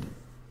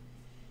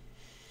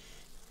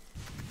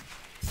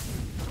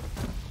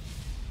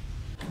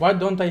 Why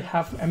don't I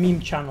have a meme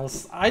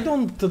channels? I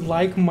don't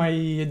like my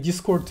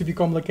Discord to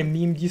become like a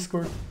meme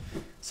Discord.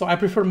 So I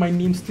prefer my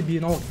memes to be, you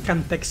know,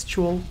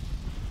 contextual.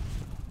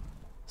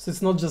 So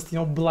it's not just, you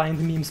know, blind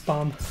meme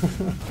spam.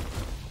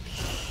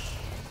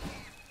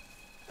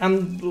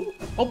 And,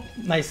 oh,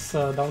 nice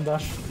down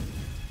dash.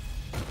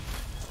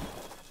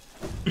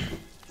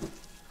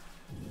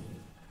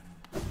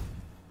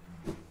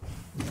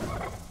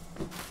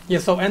 Yeah,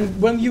 so,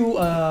 and when you,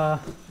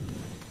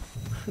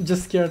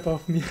 just scared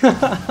of me.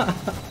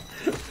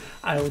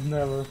 I would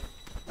never.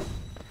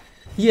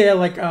 Yeah,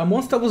 like,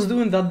 Monster was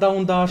doing that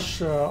down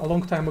dash a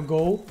long time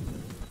ago,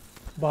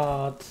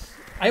 but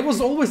I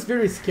was always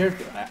very scared.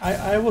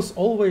 I was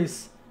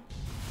always...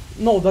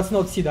 No, that's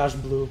not C dash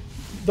blue.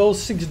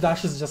 Those 6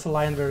 dashes just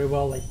align very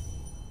well, like,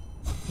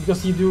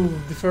 because you do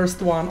the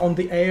first one on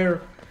the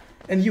air,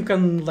 and you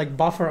can, like,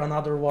 buffer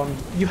another one.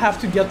 You have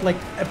to get,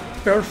 like, a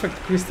perfect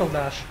crystal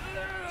dash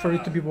for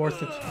it to be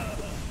worth it.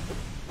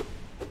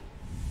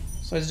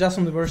 So it's just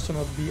on the verse to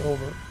not be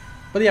over.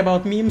 But yeah,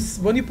 about memes,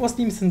 when you post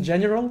memes in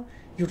general,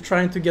 you're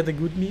trying to get the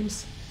good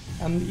memes.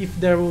 And if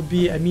there will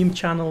be a meme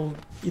channel,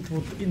 it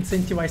would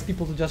incentivize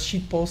people to just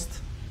shitpost.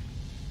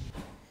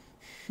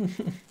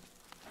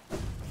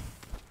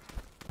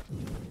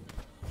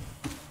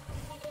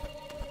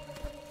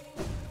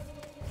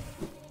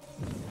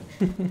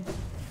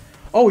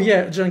 Oh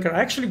yeah, Junker, I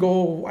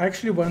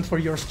actually went for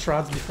your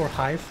strats before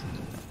Hive.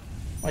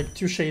 Like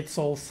 2 Shade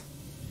Souls.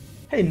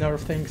 Hey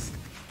Nerve, thanks.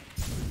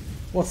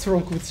 What's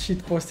wrong with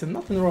shit posting?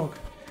 Nothing wrong.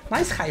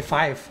 Nice high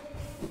five.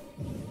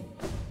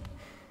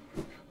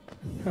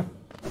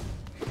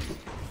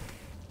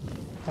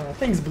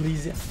 Thanks,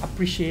 Blizzy.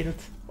 Appreciate it.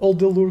 All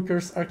the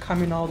lurkers are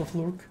coming out of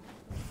lurk.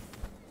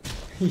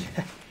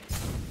 Yeah.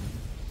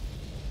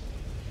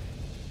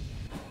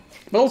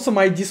 But also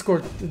my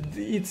Discord,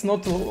 it's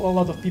not a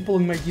lot of people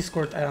in my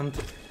Discord, and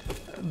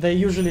they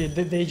usually,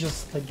 they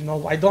just, like, you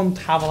know, I don't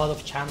have a lot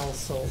of channels,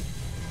 so...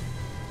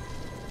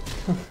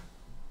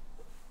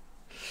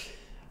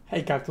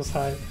 Hey Cactus,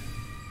 hi.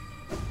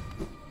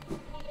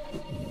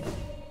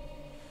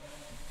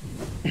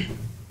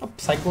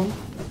 Up, Cyclone.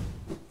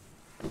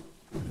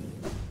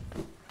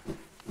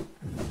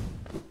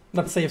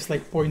 That saves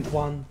like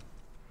 0.1,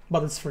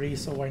 but it's free,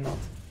 so why not?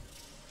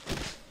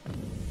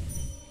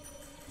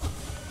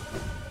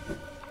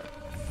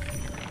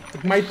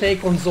 Like my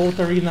take on Zolt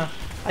Arena,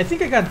 I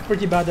think I got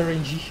pretty bad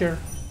RNG here.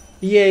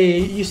 Yeah,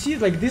 you see,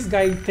 like this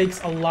guy takes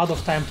a lot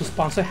of time to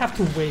spawn, so I have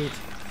to wait.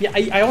 Yeah,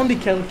 I only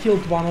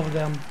killed one of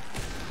them.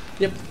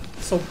 Yep,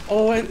 so,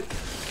 oh, and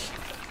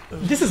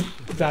this is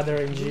bad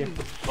RNG.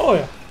 Oh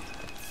yeah,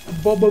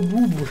 Boba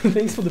Boo Boo,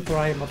 thanks for the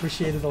prime,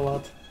 appreciate it a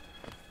lot.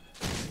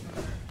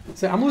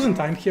 So I'm losing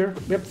time here,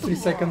 we have 3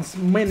 seconds,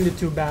 mainly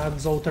too bad,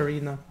 Zolt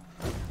Arena.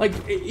 Like,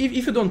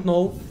 if you don't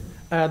know,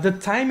 the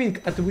timing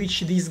at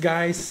which these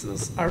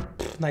guys are...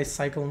 Nice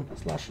Cyclone,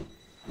 Slash.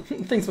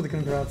 Thanks for the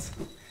congrats.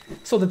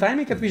 So the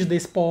timing at which they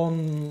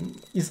spawn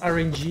is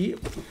RNG,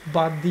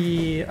 but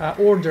the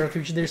order at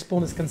which they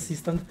spawn is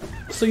consistent.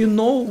 So you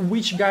know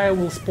which guy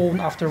will spawn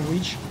after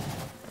which.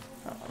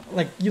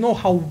 Like, you know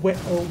how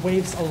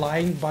waves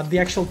align, but the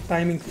actual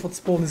timing for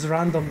spawn is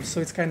random,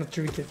 so it's kind of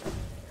tricky.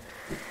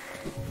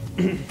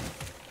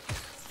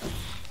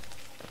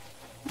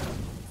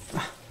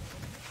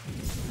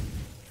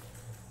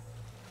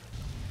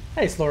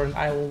 Hey Sloren,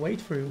 I will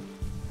wait for you.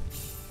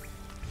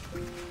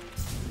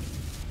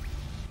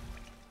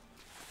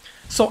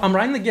 So I'm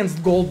running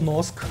against Gold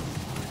Nosk.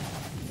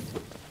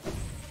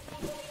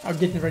 I'm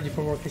getting ready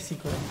for work, I see.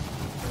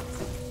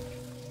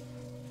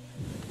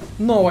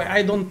 No,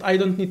 I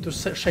don't need to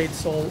Shade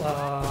Soul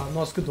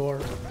Nosk door.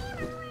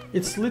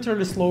 It's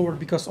literally slower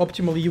because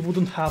optimally you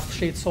wouldn't have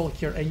Shade Soul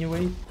here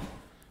anyway.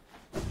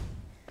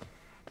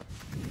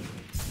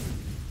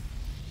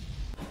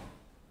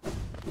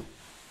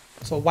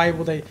 So why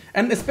would I?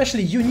 And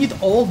especially you need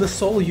all the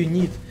soul you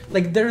need.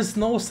 Like there is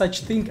no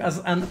such thing as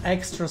an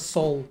extra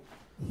soul.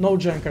 No,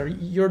 Junker,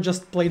 you're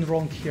just plain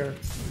wrong here.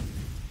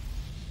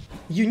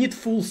 You need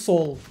full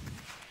soul.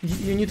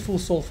 You need full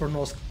soul for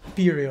Nosk,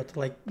 period.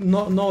 Like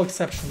no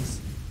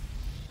exceptions.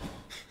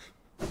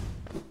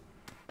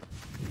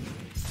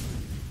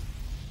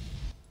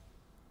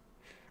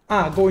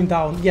 Ah, going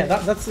down. Yeah,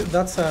 that's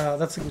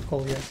a good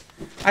call. Yeah,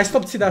 I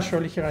stopped C-Dash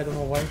early here. I don't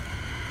know why.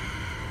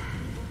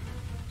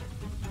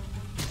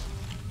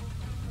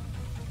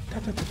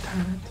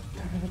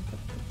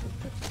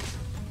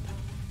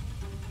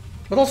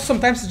 But also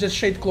sometimes just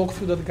Shade Cloak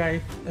through that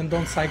guy and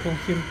don't cycle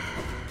him.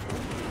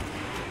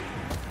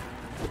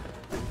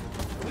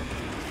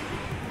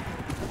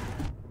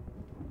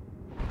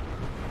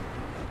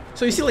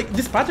 So you see, like,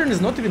 this pattern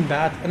is not even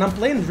bad, and I'm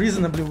playing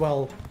reasonably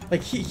well.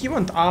 Like, he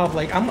went up,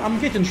 like, I'm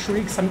getting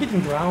shrieks, I'm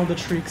getting grounded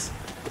shrieks.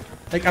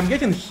 Like, I'm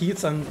getting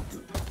hits, and...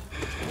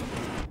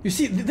 You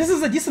see, this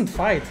is a decent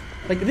fight.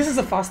 Like, this is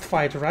a fast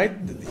fight, right?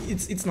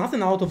 It's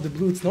nothing out of the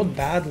blue, it's not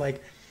bad,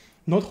 like,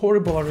 not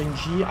horrible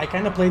RNG, I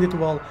kinda played it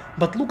well.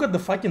 But look at the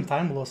fucking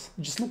time loss.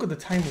 Just look at the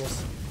time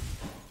loss.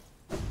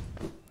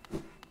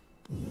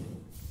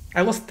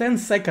 I lost 10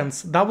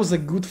 seconds, that was a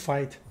good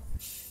fight.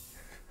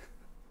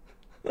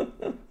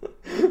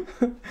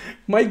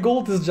 My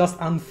gold is just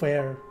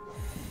unfair.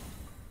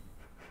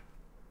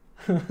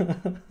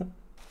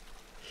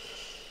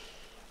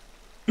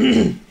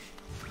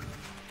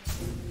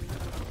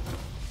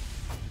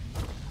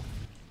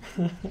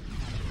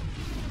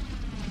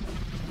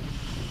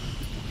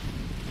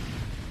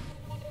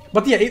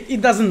 But yeah,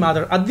 it doesn't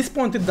matter. At this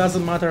point it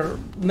doesn't matter.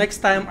 Next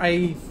time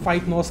I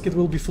fight Nosk it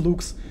will be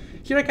flukes.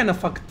 Here I kinda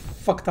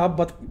fucked up,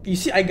 but you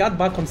see I got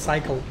back on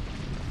cycle.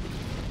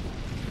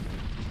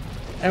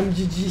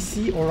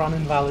 MGGC or run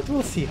invalid.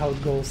 We'll see how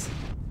it goes.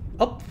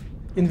 Up.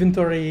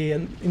 Inventory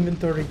and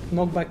inventory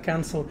knockback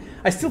cancel.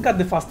 I still got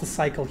the fastest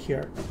cycle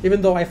here,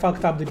 even though I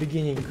fucked up the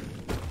beginning.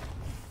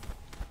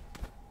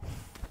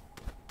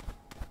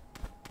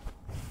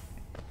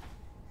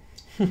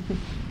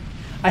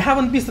 I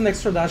haven't missed an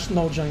extra dash,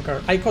 no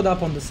Junker. I caught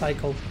up on the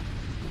cycle.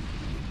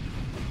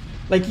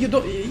 Like you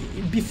don't,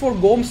 before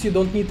goms you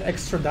don't need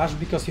extra dash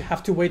because you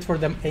have to wait for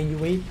them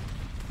anyway.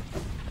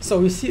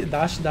 So you see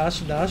dash, dash,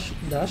 dash,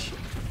 dash.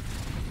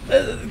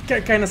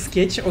 Kind of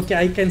sketch. Okay,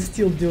 I can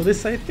still do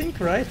this, I think,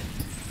 right?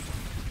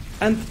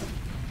 And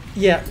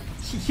yeah,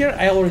 here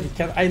I already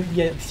can.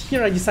 Yeah,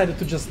 here I decided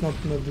to just not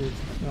do it.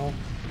 You know,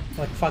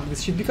 like fuck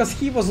this shit because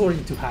he was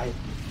already too high.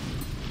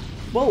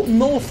 Well,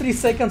 no 3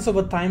 seconds of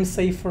a time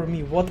save for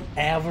me.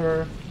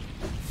 Whatever.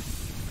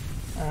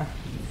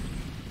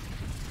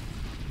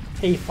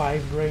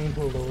 A5 brain,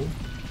 hello.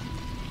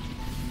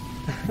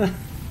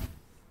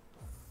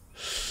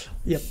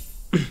 Yep.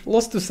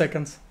 Lost 2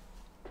 seconds.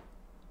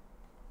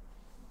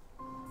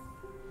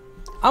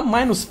 I'm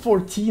minus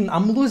 14.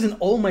 I'm losing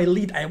all my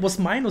lead. I was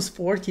minus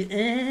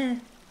 40.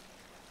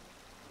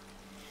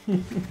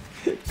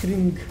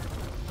 Kring.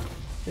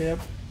 Yep.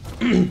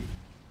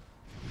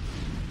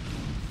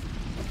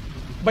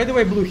 By the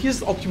way, Blue,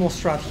 here's optimal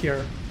strat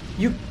here.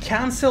 You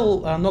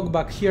cancel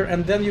knockback here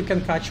and then you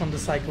can catch on the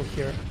cycle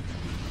here.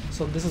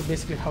 So this is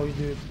basically how you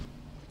do it.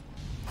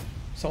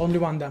 So only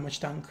 1 damage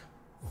tank.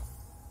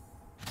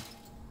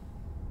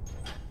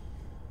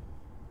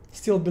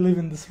 Still believe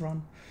in this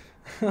run.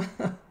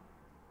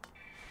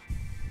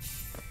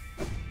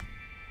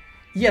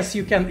 Yes,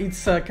 you can.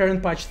 It's a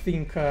current patch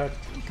thing,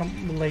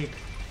 late.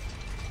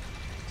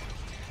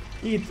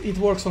 It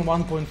works on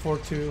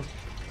 1.42.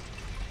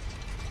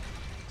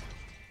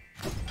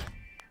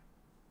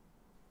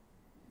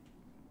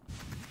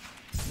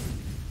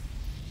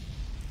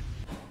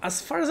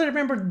 As far as I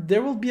remember,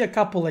 there will be a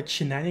couple like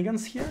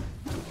shenanigans here.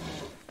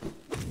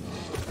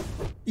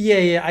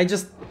 Yeah, I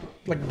just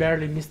like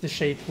barely missed the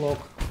shade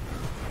block.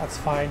 That's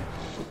fine.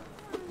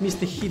 Missed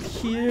the hit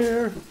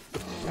here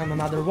and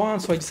another one,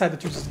 so I decided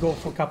to just go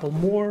for a couple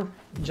more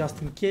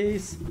just in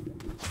case.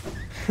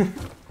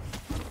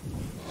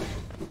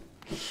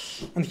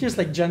 And here's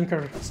like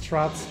Jenker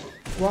strats.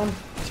 1,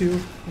 2,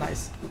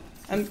 nice.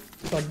 And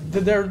like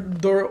their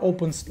door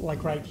opens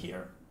like right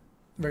here.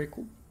 Very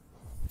cool.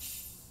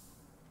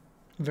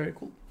 Very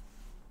cool.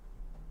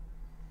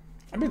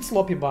 A bit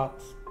sloppy,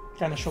 but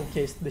kinda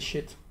showcased the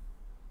shit.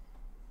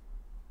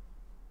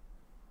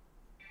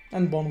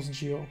 And bonus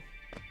Geo.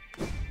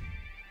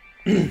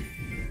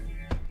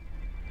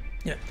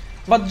 Yeah,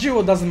 but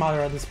Geo doesn't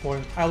matter at this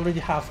point. I already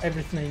have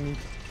everything I need.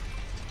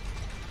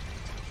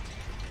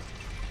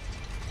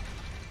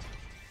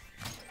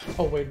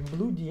 Oh wait,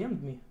 Blue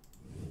DM'd me.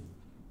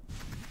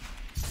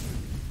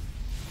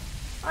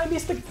 I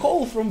missed a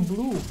call from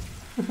Blue.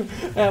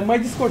 My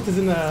Discord is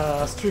in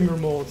a streamer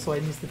mode, so I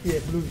missed it. Yeah,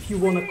 Blue, if you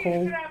want a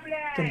call, you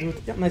can do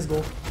it. Yeah, nice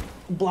goal.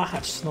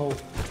 Blahach Snow.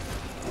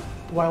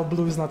 While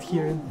Blue is not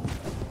here.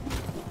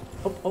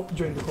 Oh,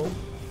 join the call.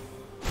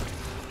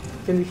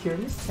 Can you hear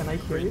me? Can I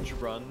hear you?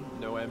 Run,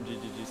 no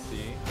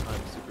MGGGC.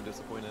 I'm super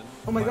disappointed.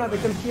 Oh my god, I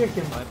can hear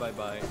him.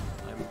 Bye.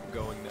 I'm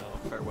going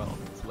now. Farewell.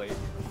 It's late.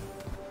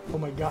 Oh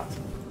my god,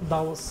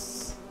 that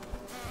was...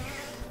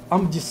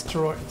 I'm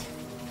destroyed.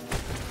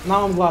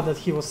 Now I'm glad that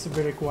he was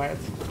very quiet.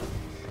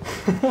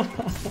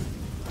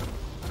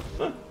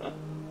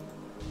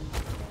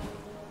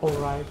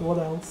 Alright, what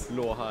else?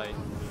 Law high.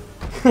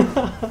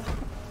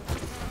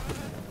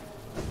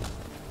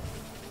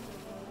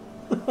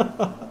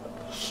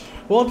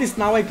 Well, at least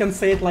now I can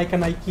say it like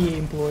an IKEA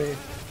employee.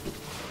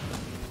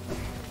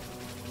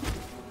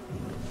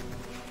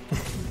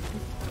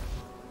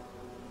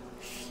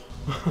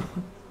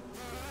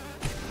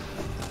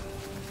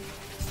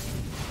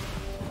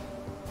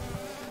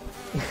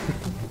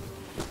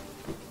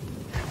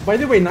 By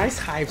the way, nice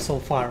hive so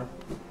far.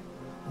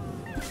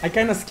 I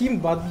kinda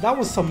schemed, but that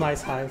was some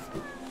nice hive.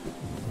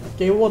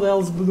 Okay, what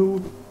else, Blue?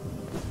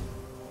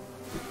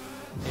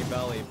 Hey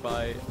Valley,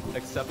 by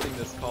accepting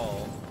this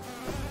call,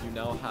 you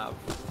now have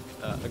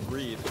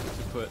agreed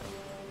to put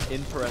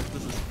in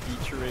parentheses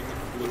featuring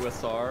Blue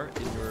SR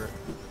in your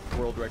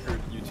world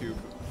record YouTube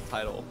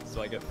title,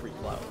 so I get free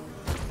clout.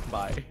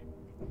 Bye.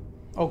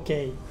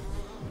 Okay.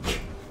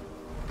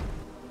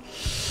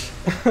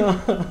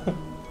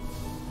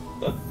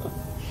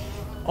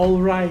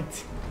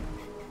 Alright.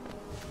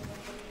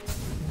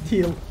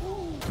 Deal.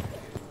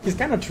 He's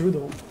kinda true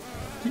though.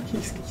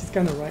 He's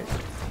kinda right.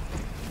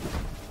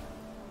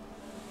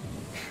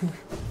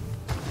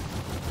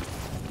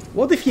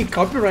 What if he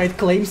copyright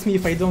claims me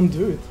if I don't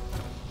do it?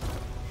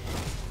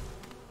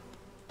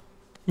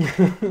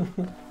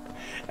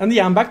 And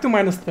yeah, I'm back to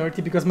minus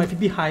 30 because my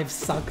PB hive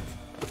sucked.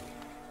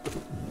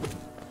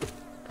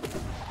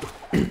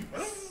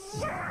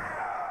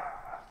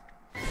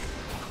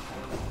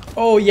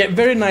 Oh yeah,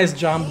 very nice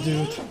jump,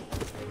 dude.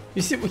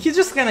 You see, he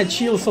just kinda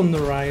chills on the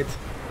right.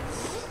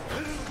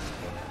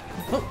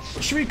 Oh,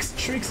 shrieks.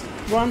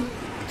 1,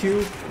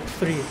 2,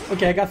 3.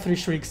 Okay, I got 3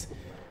 shrieks.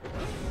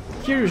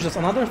 Here is just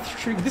another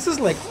shriek. This is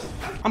like...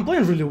 I'm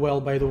playing really well,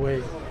 by the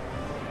way.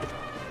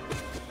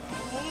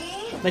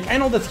 Like, I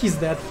know that he's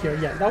dead here.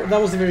 Yeah,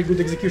 that was a very good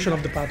execution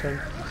of the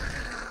pattern.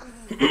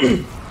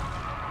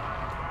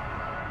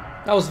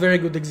 That was very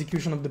good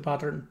execution of the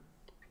pattern.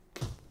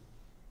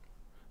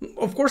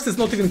 Of course, it's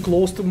not even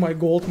close to my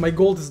gold. My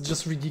gold is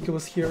just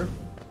ridiculous here.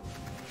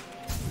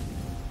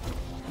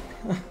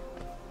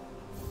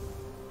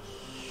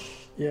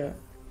 Yeah.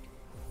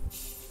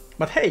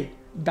 But hey,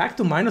 back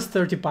to minus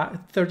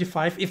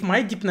 35. If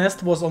my deep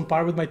nest was on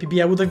par with my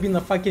PB, I would have been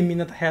a fucking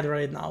minute ahead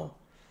right now.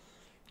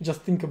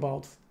 Just think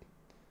about.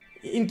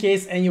 In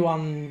case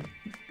anyone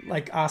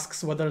like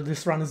asks whether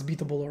this run is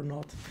beatable or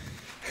not.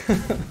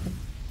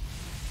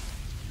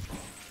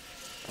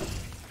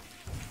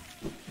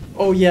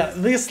 Oh yeah,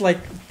 this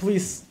like,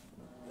 please,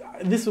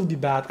 this will be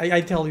bad.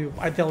 I tell you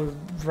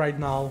right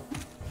now.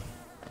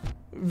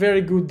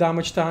 Very good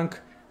damage tank.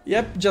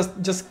 Yep,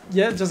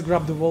 just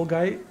grab the wall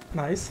guy.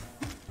 Nice.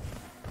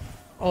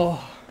 Oh.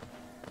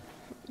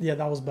 Yeah,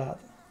 that was bad.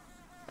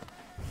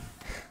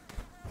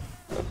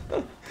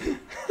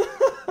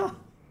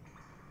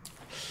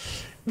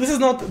 This is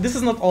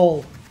not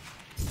all.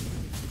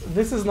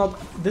 This is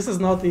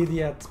not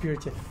idiot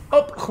purity.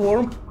 Oh,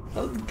 Horn.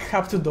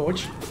 Have to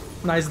dodge.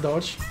 Nice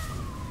dodge.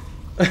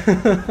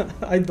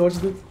 I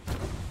dodged it.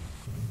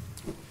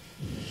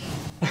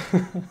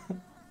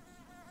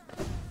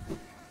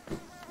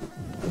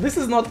 This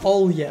is not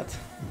all yet.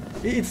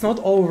 It's not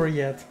over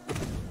yet.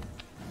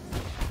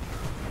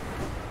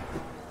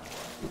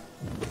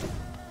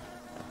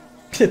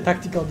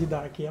 Tactical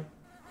Didac, yeah.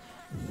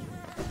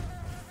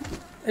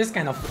 It's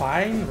kind of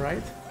fine,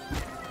 right?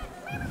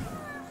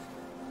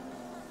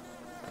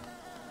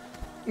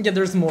 Yeah,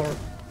 there's more.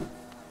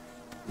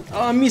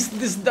 Oh, I missed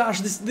this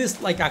dash.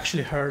 This like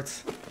actually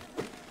hurts.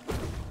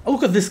 Oh,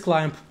 look at this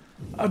climb.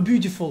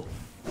 Beautiful.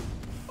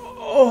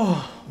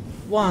 Oh,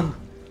 1,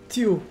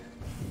 2.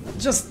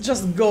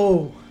 Just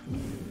go.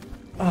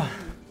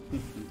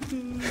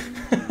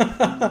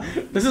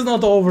 This is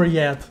not over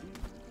yet.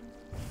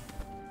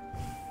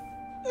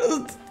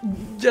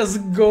 Just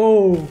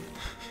go.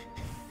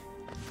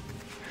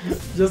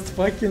 Just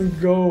fucking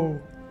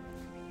go.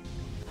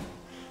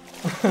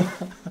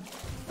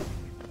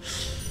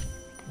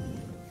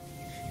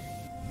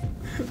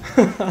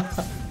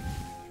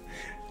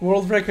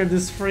 World record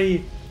is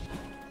free.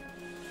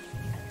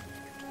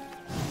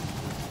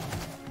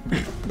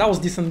 That was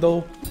decent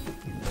though.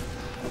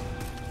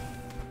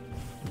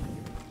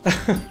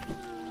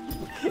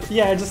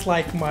 Yeah, I just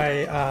like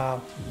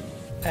my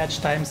edge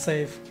time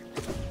save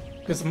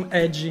because I'm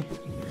edgy.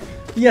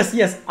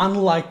 Yes,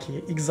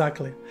 unlucky,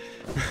 exactly.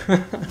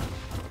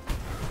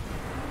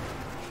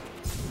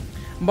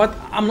 But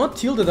I'm not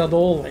tilted at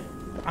all. Like,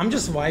 I'm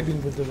just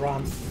vibing with the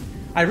run.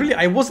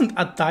 I wasn't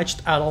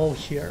attached at all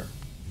here.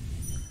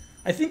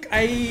 I think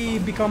I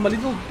become a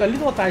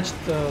little attached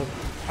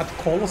at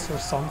Colossus or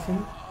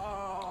something.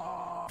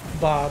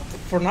 But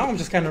for now, I'm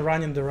just kind of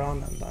running the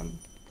run and I'm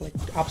like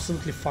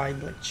absolutely fine,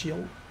 like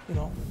chill, you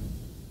know.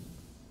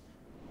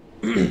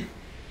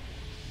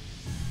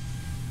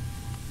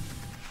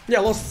 Yeah,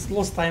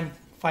 lost time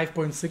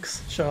 5.6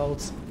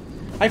 shoutouts.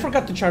 I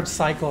forgot to charge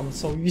Cyclone,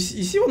 so you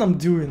see what I'm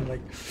doing,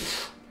 like,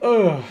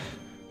 ugh.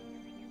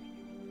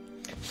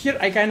 Here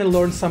I kind of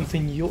learned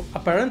something new.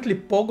 Apparently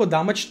Pogo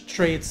damage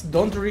traits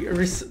don't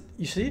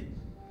you see?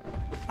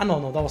 Ah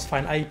no, that was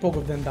fine. I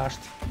Pogo then dashed.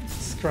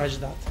 Scratch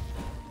that.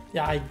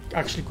 Yeah, I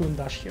actually couldn't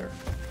dash here.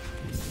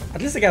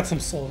 At least I got some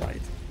soul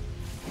right.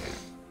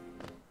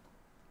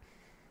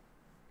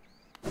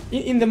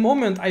 In the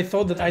moment I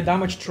thought that I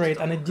damage trait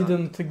and I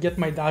didn't get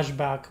my dash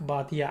back,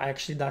 but yeah, I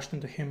actually dashed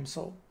into him,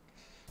 so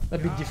a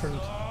bit different.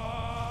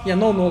 Yeah,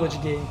 no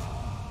knowledge gained.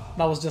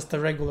 That was just a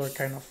regular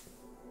kind of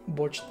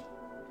botched.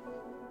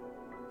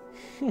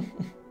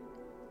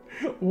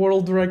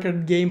 World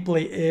record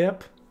gameplay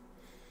app.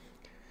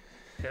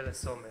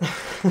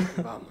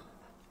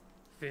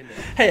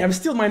 Hey, I'm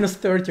still minus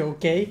 30,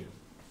 okay?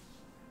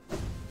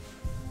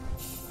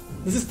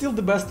 This is still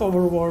the best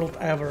overworld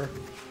ever.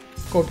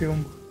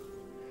 Copium.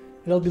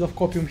 A little bit of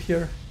copium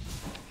here.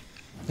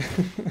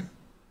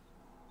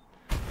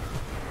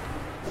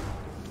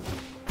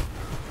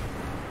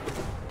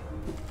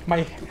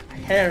 My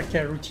hair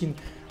care routine.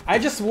 I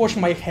just wash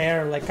my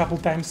hair like a couple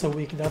times a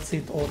week, that's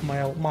it, all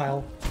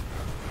mile.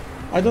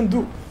 I don't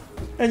do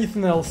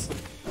anything else.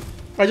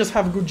 I just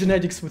have good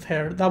genetics with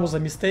hair. That was a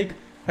mistake.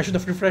 I should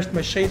have refreshed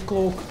my shade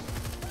cloak.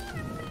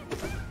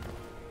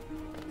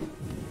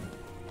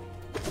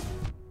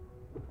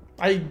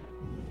 I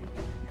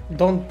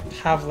don't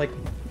have like...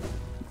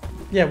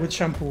 Yeah, with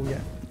shampoo, yeah.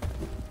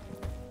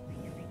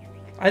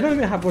 I don't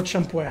even have what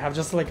shampoo I have,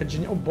 just like a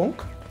oh,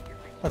 bonk.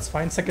 That's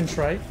fine, second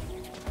try.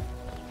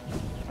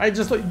 I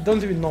just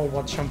don't even know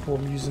what shampoo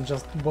I'm using,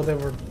 just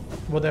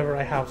whatever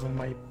I have in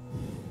my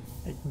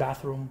like,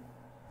 bathroom.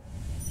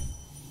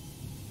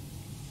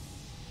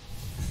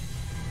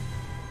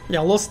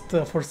 Yeah, lost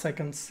 4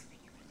 seconds.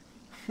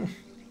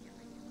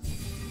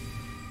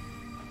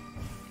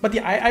 But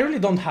yeah, I really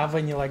don't have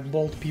any like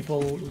bald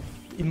people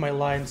in my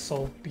line,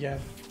 so yeah.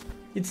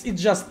 It's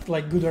just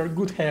like good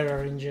hair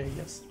RNG, I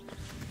guess.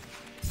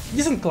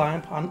 Decent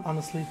climb,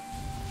 honestly.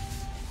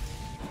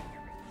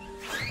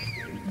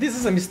 This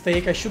is a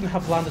mistake, I shouldn't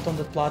have landed on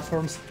the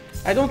platforms.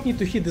 I don't need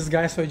to hit this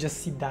guy, so I just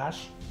see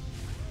dash.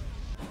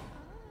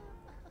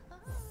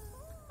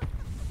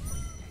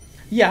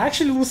 Yeah, I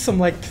actually lose some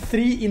like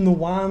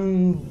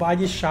 3-in-1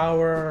 body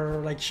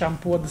shower, like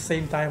shampoo at the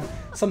same time.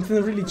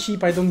 Something really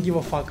cheap I don't give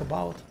a fuck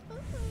about.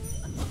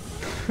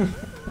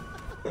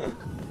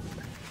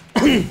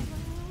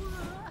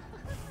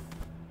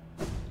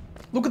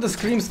 Look at the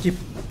scream skip.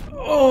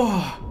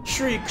 Oh,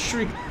 shriek.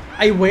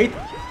 I wait.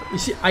 You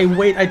see, I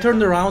wait. I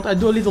turn around. I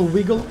do a little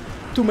wiggle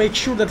to make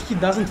sure that he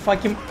doesn't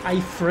fucking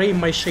I-frame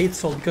my Shade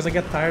Soul because I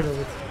get tired of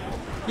it.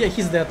 Yeah,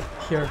 he's dead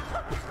here.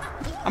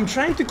 I'm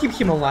trying to keep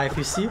him alive,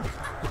 you see?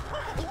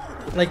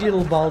 Like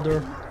little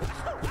Baldur.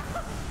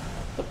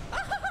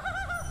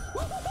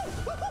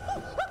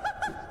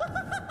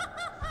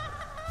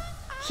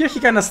 Here he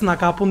kinda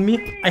snuck up on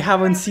me. I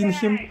haven't seen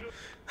him.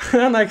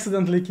 And I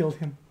accidentally killed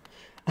him.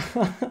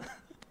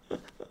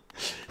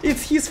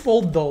 It's his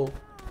fault though.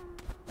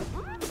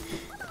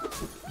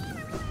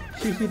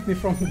 He hit me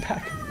from the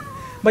back.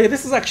 But yeah,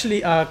 this is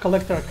actually a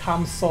collector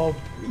cam, so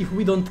if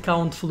we don't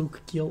count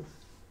fluke kill.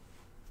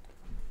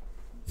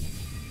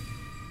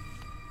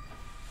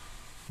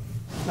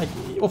 Like,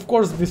 of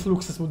course with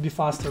flukes it would be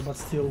faster, but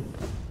still.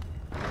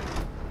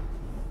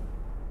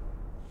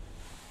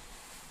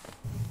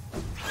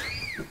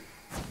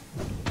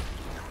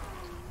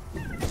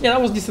 Yeah,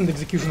 that was decent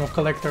execution of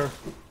collector.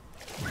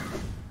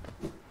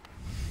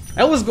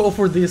 I always go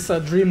for this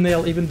Dream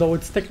Nail, even though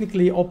it's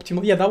technically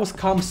optimal. Yeah, that was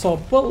calm sob.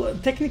 Well,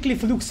 technically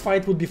Fluke's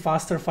fight would be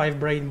faster 5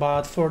 brain,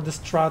 but for the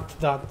strat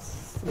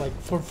that's like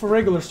for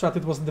regular strat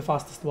it was the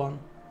fastest one.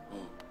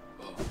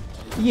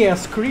 Yeah,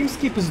 Scream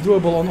Skip is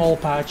doable on all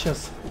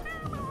patches.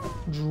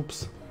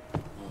 Droops.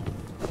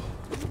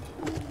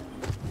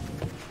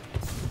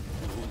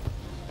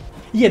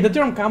 Yeah, the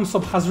term calm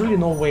sob has really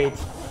no weight.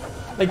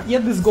 Like, yeah,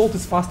 this gold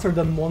is faster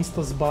than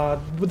monsters, but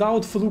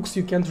without flukes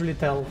you can't really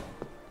tell,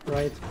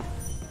 right?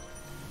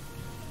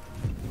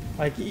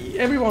 Like,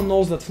 everyone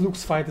knows that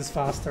Fluke's fight is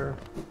faster.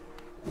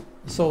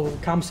 So,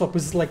 Kamsop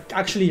is, like,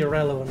 actually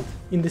irrelevant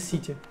in the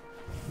city.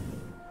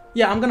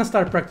 Yeah, I'm gonna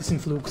start practicing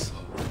Flukes.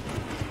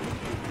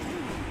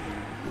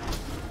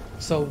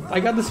 So, I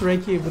got this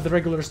Reiki with the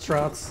regular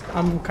strats.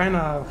 I'm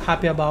kinda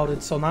happy about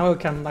it, so now I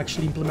can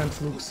actually implement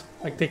Flukes.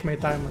 Like, take my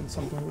time and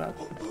something like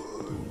that.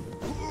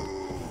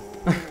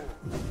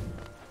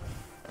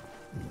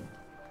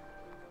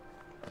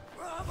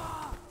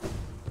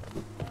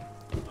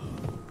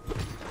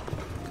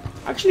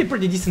 Actually a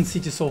pretty decent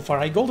city so far.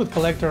 I golded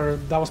collector,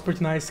 that was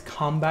pretty nice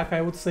comeback,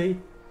 I would say.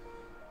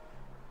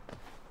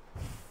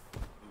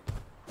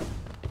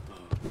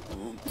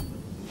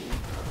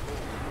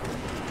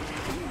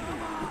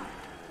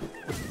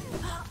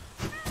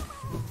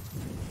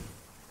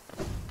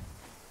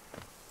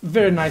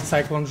 Very nice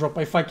cyclone drop,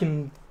 I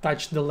fucking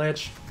touched the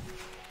ledge.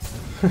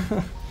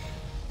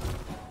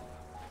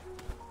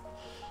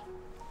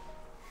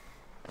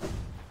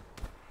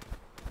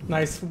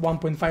 Nice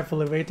 1.5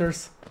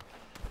 elevators.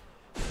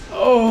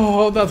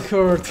 Oh, that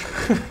hurt.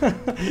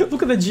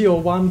 Look at the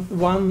Geo,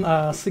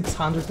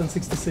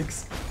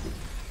 666.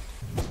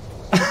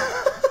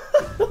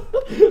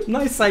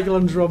 Nice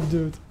cyclone drop,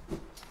 dude.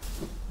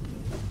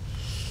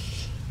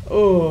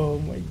 Oh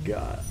my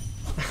god.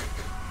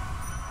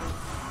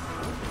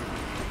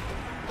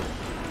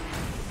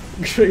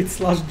 Great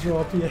slash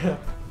drop, yeah.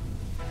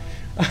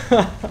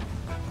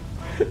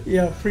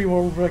 Yeah, free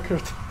world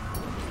record.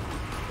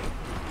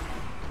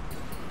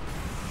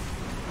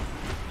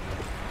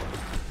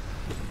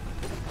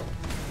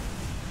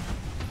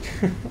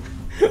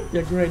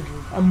 Yeah, great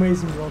drop.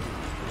 Amazing drop.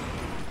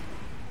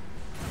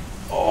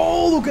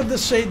 Oh, look at the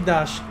shade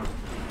dash.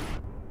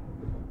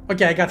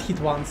 Okay, I got hit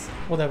once.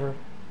 Whatever.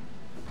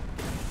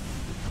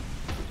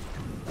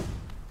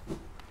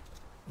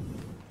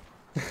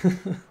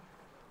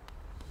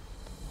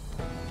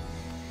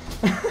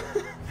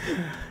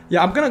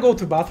 Yeah, I'm gonna go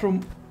to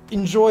bathroom,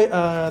 enjoy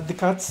the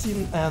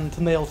cutscene and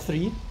nail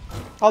 3.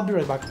 I'll be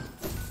right back.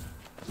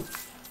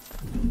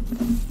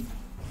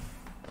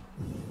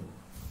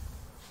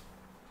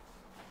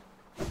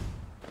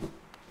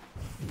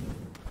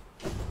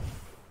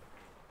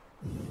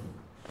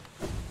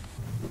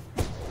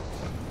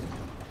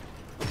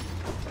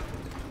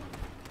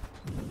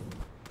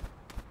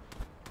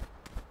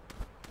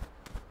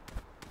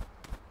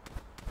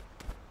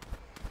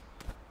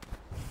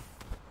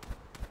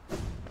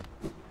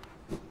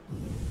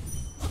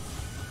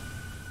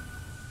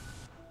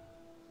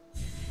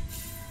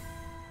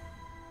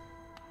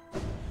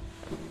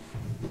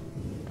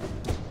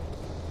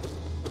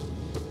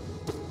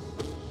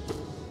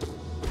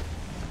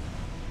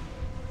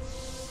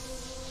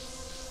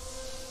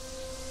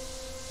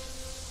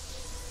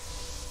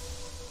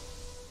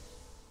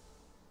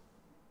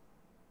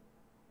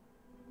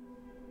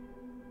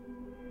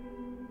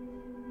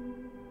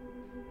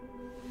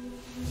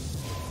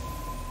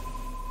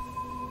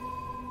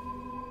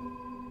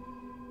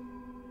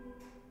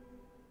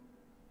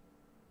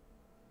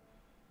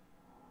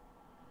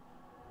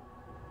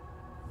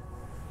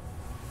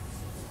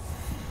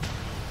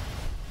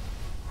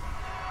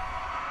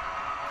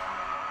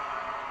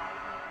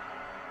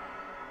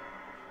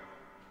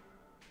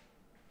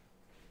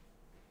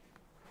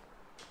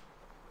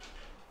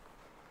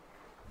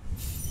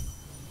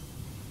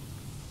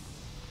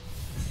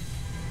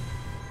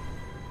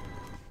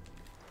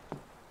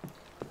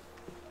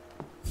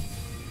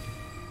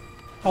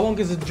 How long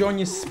is it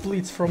journey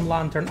splits from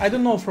Lantern? I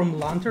don't know from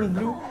Lantern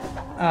Blue.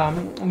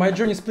 My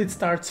journey split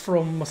starts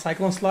from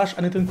Cyclone Slash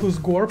and it includes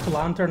Gorp,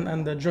 Lantern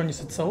and the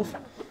journeys itself.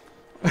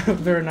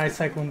 Very nice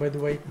Cyclone, by the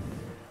way.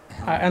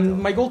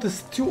 And my gold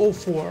is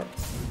 204.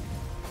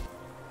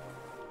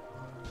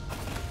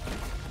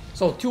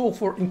 So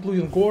 204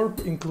 including Gorp,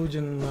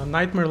 including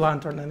Nightmare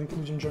Lantern and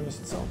including journeys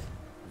itself.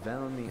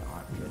 Velmi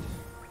Artred.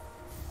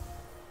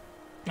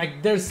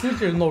 Like there's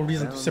literally no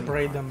reason to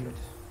separate them.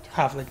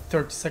 have like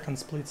 30-second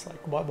splits.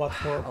 Like what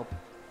for? Oh,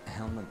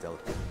 Helma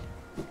Delta.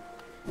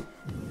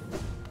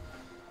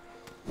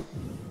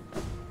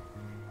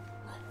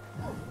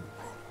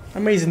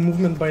 Amazing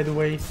movement, by the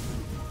way.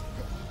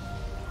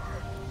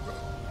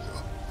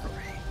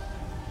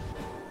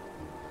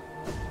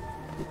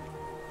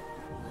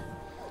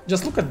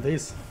 Just look at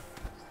this.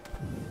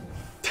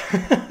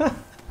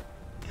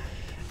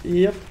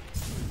 Yep.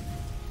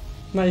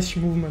 Nice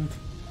movement.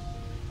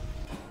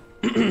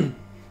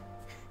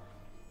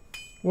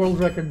 World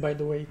record, by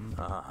the way.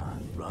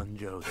 Run,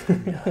 Joe.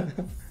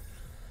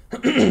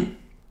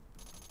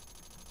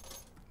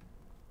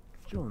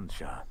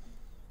 Jonsha.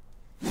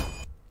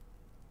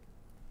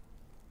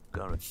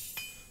 Got it.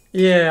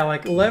 Yeah,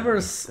 like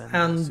levers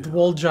and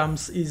wall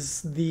jumps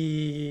is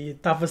the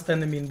toughest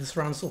enemy in this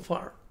run so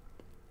far.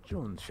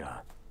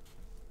 Jonsha.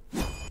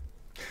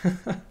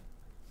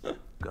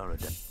 Got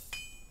it.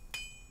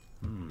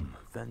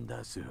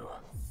 Vendasu.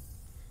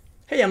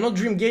 Hey, I'm not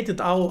dream gated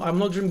out. I'm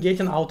not dream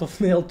gating out of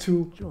nail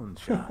 2.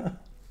 Jonsha.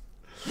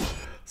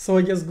 So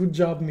I guess good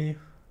job, me.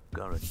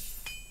 Got it.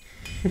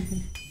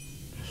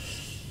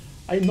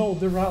 I know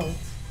the route.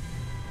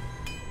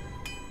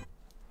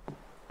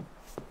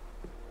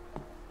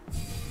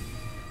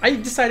 I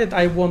decided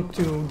I want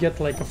to get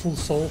like a full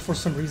soul for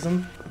some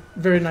reason.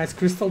 Very nice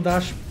crystal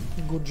dash.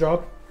 Good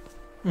job.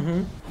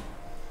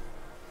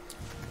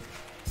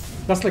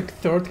 That's like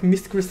third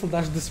missed crystal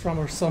dash this run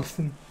or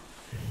something.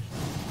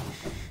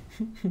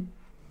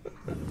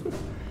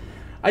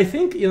 I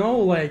think, you know,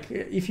 like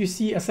if you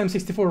see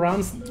SM64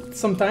 runs,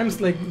 sometimes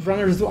like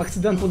runners do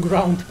accidental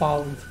ground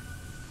pound.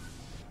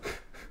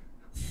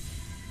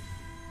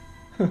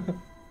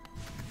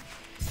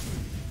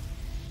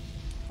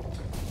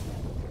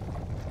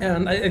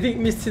 And I think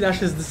Misty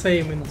Dash is the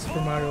same in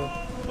Super Mario,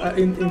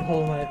 in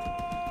Hollow Knight.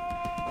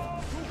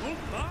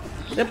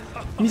 Yep,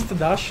 Misty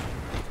Dash.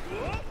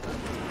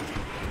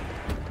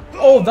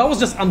 Oh, that was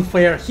just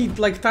unfair. He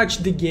like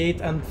touched the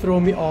gate and threw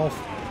me off.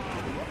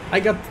 I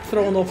got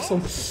thrown off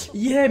some...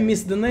 Yeah,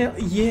 missed the nail.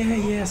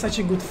 Yeah, such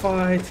a good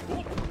fight.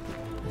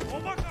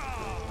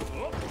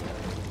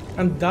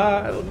 And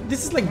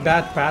this is like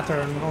bad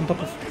pattern on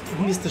top of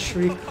Mr.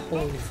 Shriek.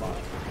 Holy fuck.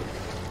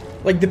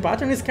 Like the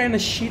pattern is kinda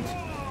shit.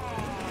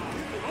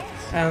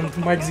 And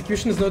my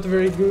execution is not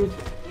very good.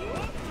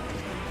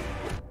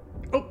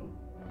 Oh,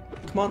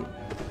 come on.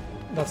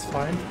 That's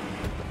fine.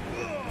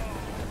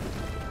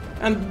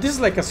 And this is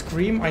like a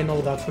scream, I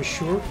know that for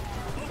sure.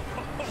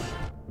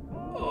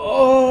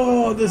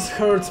 Oh, this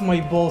hurts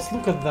my balls,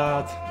 look at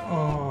that.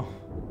 Oh,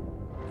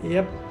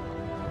 yep.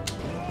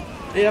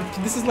 Yep,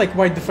 this is like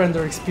White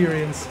Defender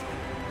experience.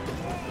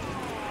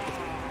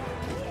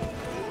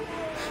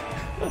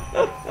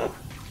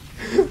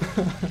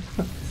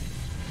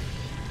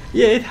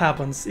 Yeah, it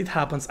happens, it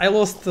happens. I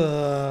lost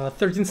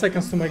 13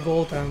 seconds to my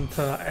gold and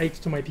 8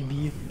 to my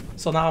PB,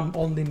 so now I'm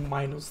only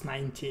minus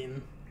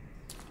 19.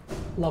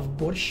 Love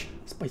Borsh,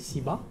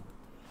 спасибо.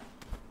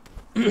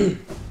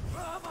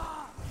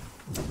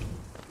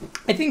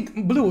 I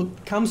think blue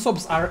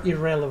camsobs are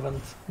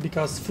irrelevant,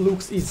 because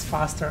Flux is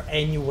faster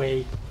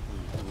anyway.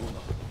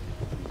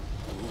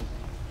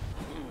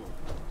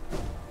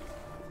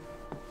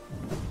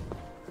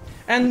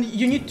 And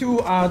you need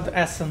to add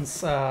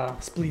essence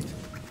split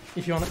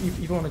if you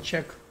wanna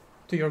check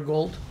to your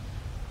gold.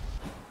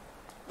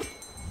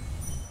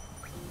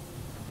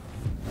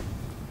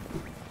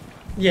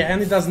 Yeah,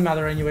 and it doesn't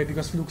matter anyway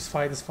because Flux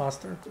fight is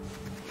faster.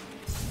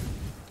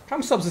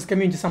 Camsobs is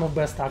community sum of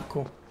best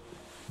Akku.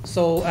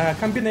 So a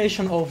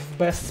combination of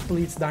best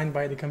splits done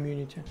by the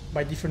community,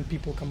 by different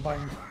people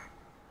combined.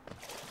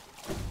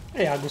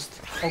 Hey August,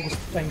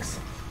 thanks.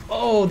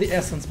 Oh, the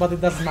essence, but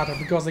it doesn't matter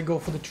because I go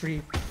for the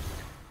tree.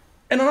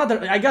 And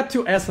another, I got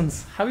 2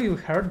 essence. Have you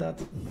heard that?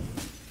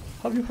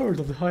 Have you heard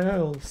of the high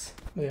elves?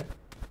 Yeah.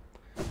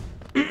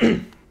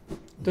 2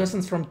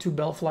 essence from 2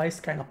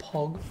 bellflies, kinda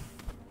pog.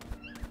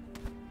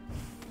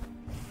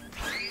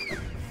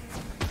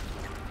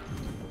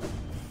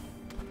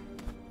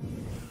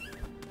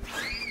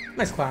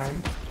 Nice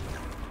climb.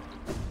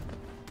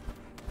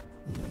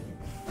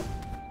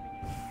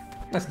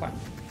 Nice climb.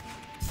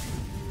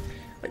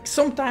 Like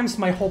sometimes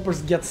my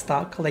hoppers get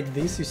stuck like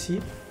this, you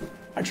see?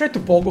 I tried to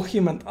pogo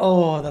him and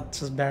oh, that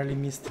just barely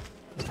missed.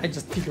 I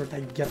just figured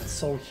I'd get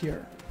soul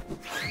here.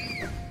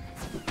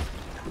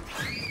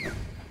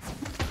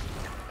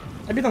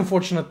 A bit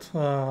unfortunate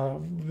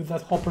with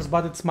that hoppers,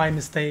 but it's my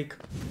mistake.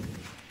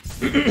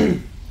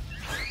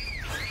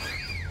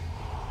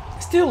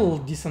 Still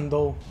decent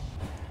though.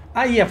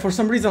 Ah yeah, for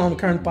some reason on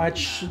current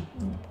patch,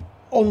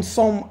 on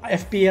some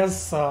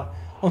FPS,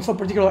 on some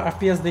particular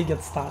FPS they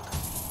get stuck.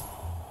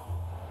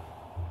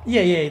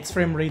 Yeah, it's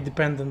frame rate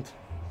dependent.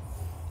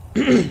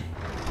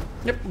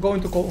 Yep,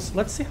 going to calls.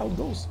 Let's see how it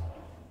goes.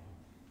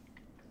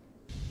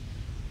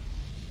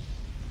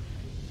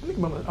 I think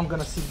I'm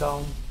gonna sit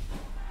down.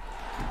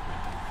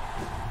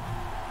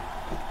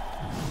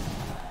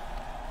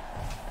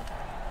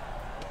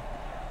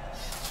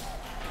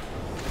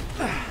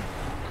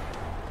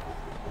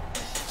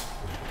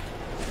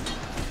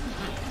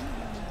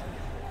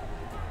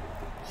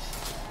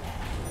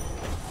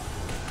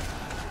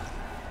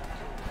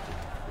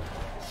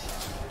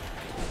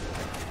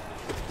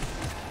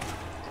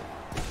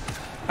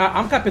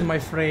 I'm capping my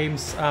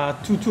frames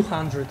to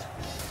 200.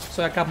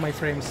 So I cap my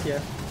frames, yeah.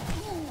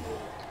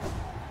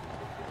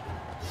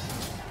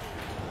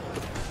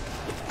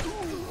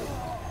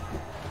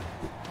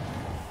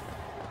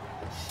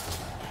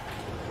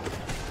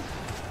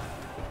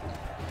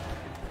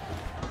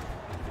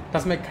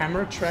 Does my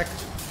camera track?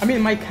 I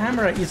mean, my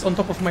camera is on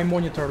top of my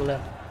monitor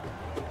lab.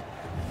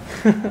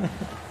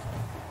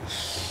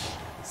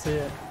 So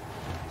yeah.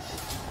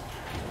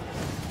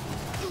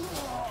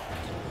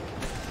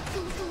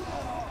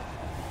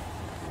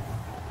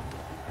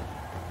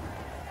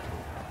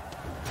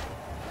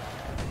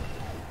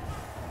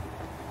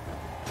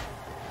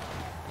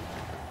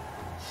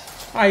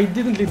 I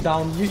didn't lead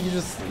down, you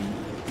just...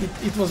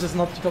 It was just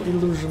an optical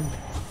illusion.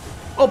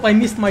 Oh, I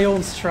missed my own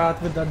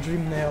strat with that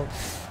dream nail.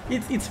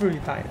 It's really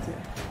tight, yeah.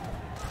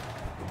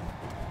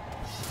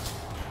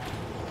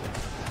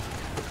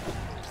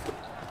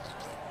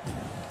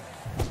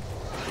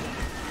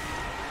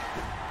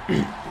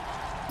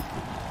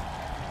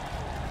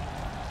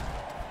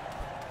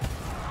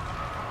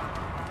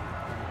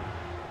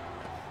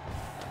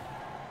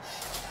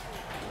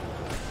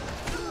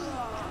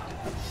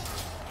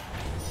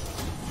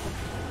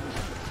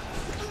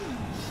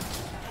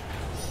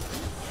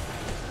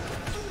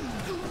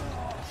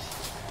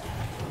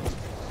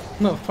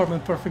 No, form a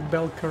perfect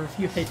bell curve,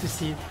 you hate to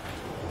see it.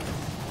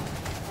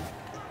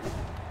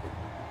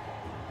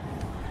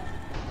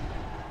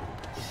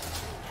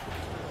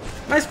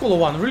 Nice Colo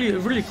 1,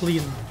 really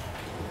clean.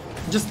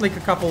 Just like a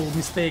couple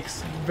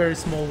mistakes, very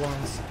small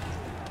ones.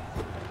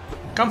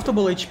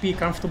 Comfortable HP,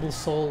 comfortable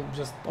soul,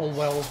 just all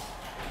well.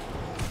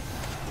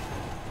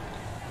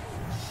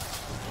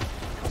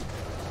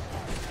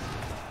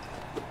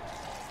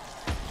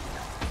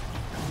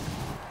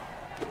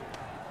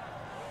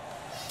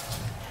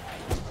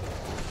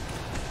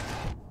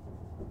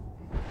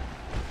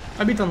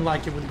 A bit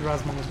unlucky with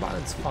Grasmons, but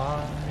it's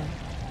fine.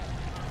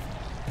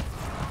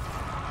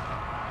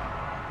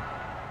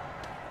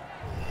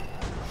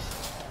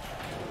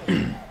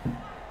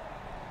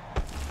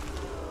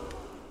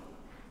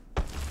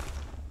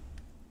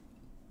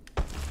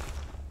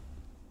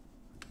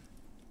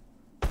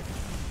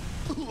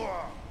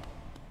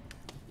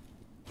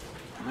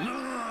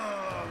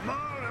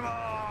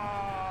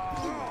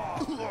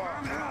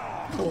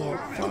 Four,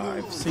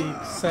 5,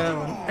 6,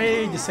 7,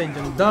 8,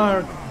 Descending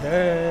Dark,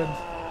 dead.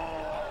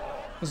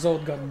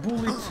 Zod got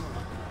bullied.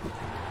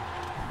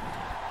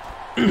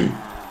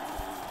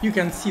 You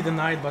can see the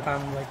knight, but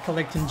I'm like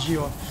collecting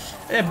Geo.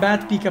 A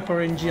bad pickup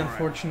RNG,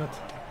 unfortunate.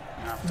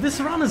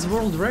 This run is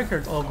world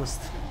record, August.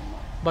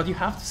 But you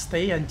have to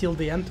stay until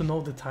the end to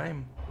know the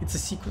time. It's a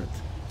secret.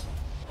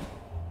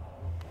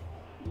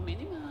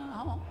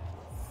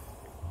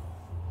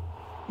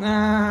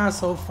 Ah,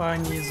 so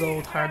funny,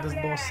 Zod, hardest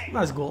boss.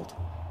 Nice gold.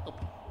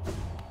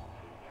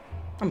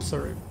 I'm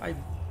sorry,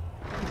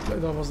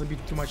 that was a bit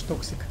too much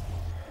toxic.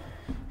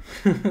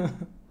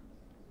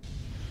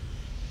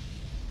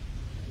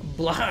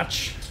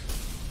 Blotch.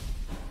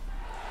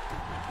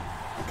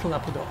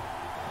 Clapudo.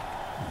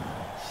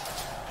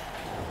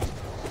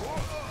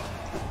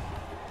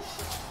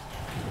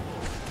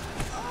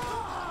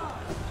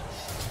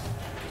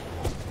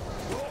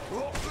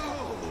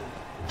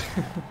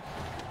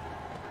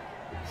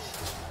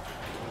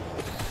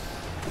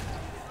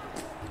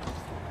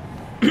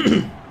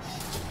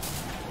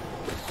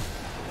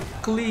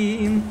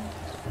 Clean.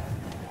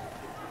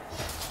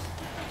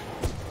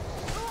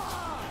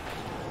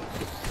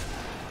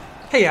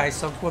 Hey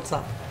Isok, what's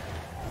up?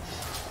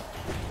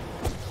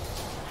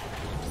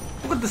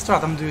 Look at the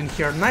strat I'm doing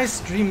here.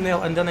 Nice dream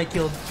nail, and then I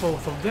killed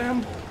both of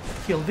them.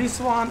 Kill this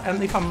one,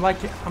 and if I'm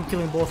lucky, I'm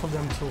killing both of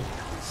them too.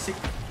 Sick.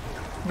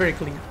 Very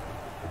clean.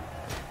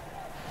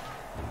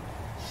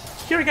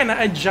 Here again,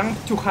 I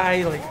jumped too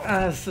high, like,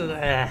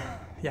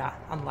 yeah,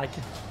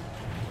 unlucky.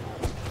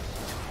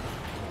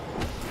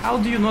 How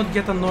do you not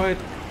get annoyed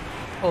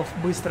of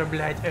быстро,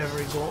 блять,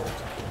 every gold?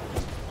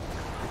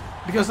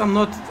 Because I'm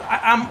not,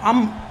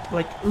 I'm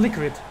like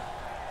Liquid.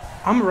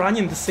 I'm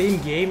running the same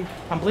game.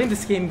 I'm playing the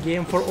same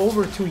game for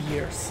over 2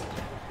 years.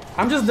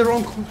 I'm just the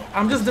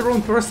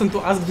wrong person to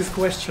ask this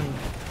question.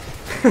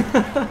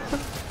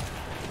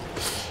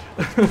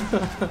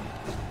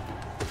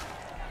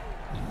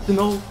 You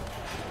know.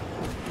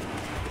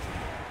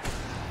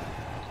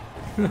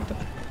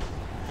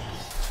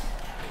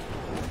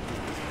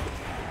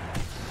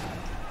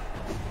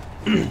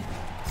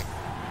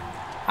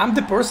 I'm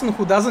the person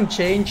who doesn't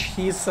change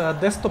his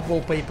desktop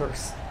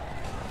wallpapers.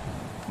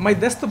 My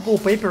desktop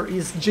wallpaper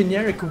is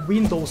generic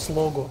Windows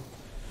logo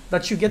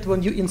that you get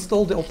when you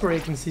install the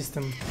operating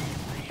system.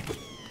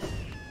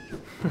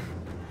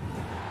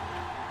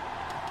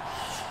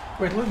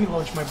 Wait, let me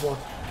launch my bot.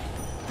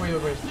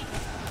 Wait.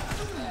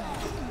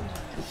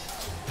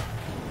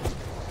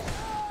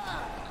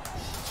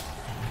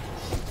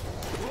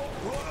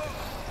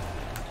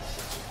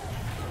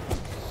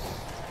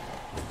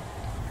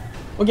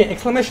 Okay,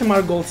 exclamation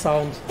mark gold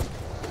sound.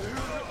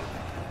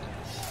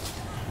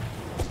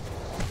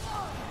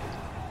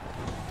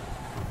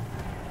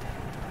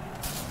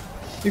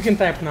 You can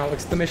type now, !!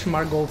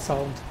 gold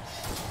sound.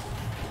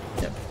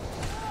 Yep.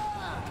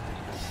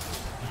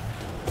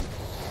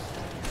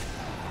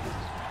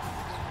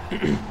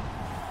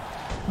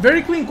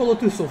 Very clean Colo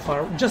 2 so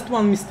far, just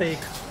one mistake.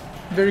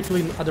 Very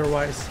clean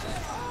otherwise.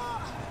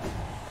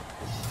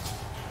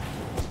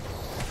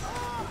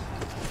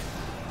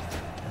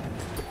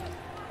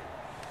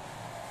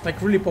 Like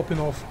really popping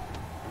off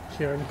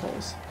here in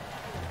calls.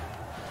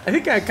 I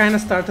think I kind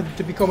of started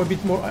to become a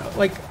bit more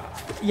like,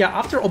 yeah,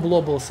 after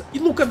Oblobles.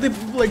 You look at the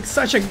like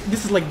such a,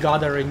 this is like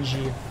God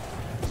RNG.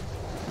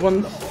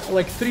 When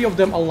like 3 of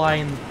them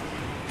align.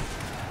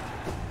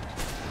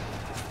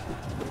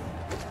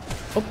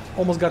 Oh,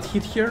 almost got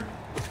hit here.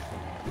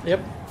 Yep.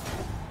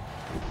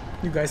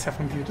 You guys have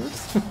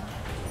computers.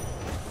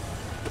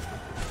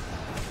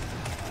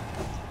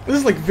 This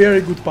is like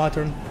very good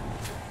pattern.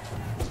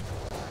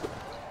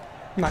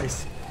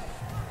 Nice.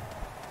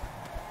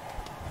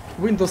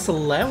 Windows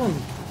 11?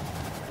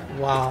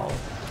 Wow.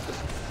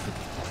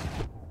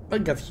 I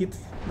got hit,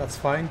 that's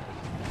fine.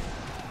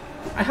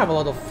 I have a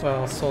lot of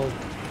salt,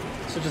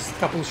 so just a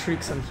couple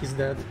shrieks and he's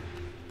dead.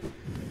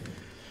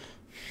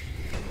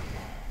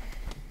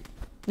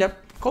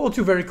 Yep, Call of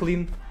Duty very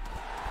clean.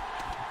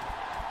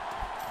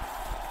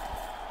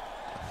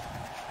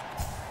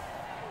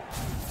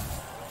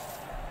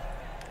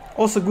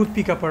 Also good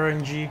pickup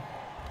RNG.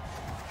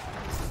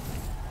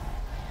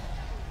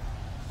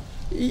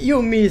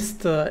 You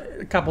missed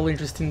a couple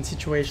interesting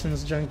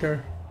situations,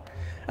 Junker.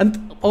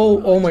 And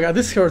oh my god,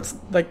 this hurts.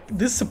 Like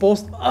this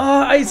supposed.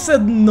 Ah, I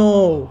said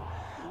no.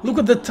 Look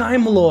at the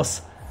time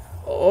loss.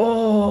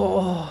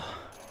 Oh,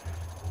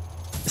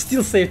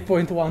 still saved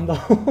 .1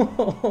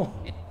 though.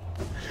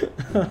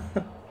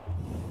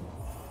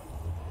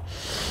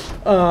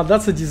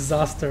 That's a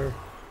disaster.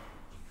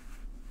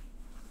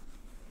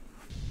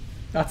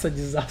 That's a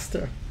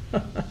disaster.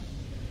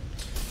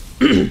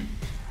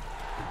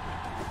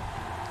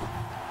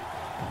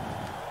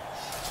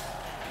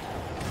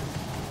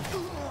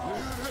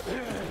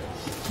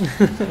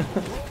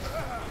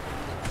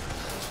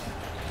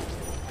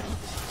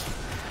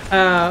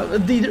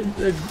 The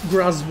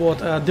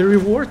Grassbot, the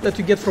reward that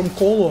you get from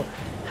Colo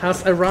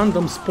has a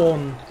random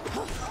spawn.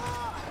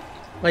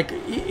 Like,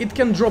 it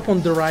can drop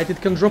on the right, it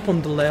can drop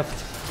on the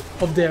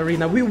left of the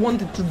arena. We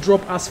want it to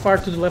drop as far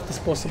to the left as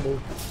possible.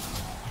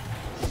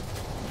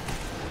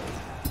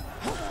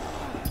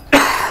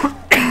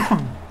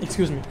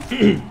 Excuse me.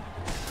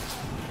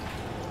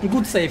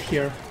 Good save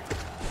here.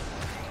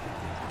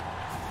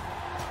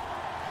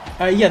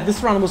 Yeah,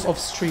 this run was off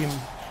stream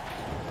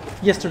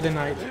yesterday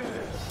night.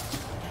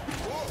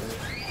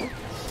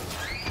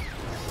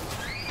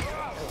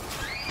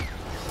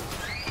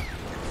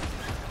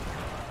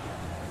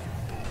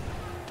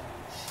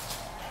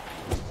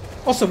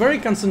 Also, very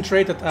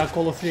concentrated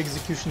Call of Duty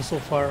execution so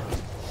far.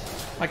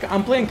 Like,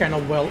 I'm playing kind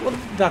of well.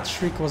 That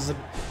shriek was...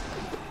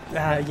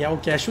 yeah,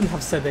 okay, I shouldn't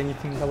have said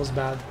anything. That was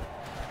bad.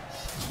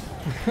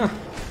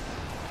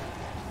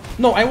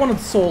 No, I wanted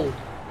Soul.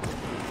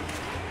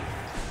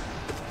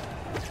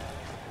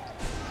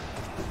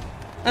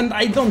 And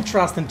I don't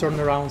trust in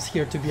turnarounds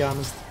here, to be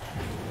honest.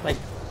 Like,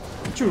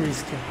 too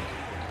risky.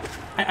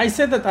 I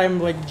said that I'm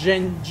like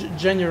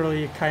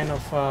generally kind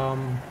of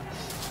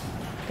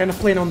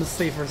playing on the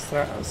safer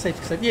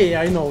side.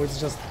 Yeah, I know. It's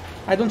just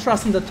I don't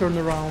trust in the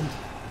turnaround.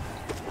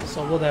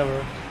 So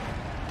whatever.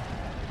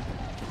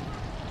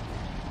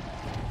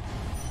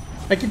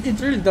 Like it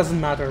really doesn't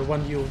matter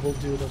when you will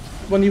do that.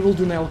 When you will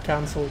do nail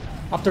cancel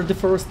after the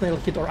first nail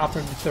hit or after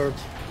the third.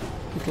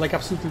 It like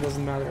absolutely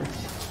doesn't matter.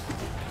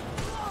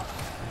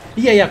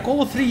 Yeah,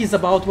 Call of 3 is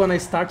about when I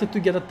started to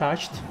get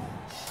attached.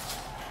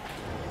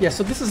 Yeah,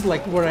 so this is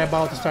like where I'm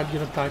about to start to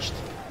get attached,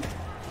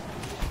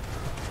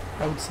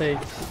 I would say.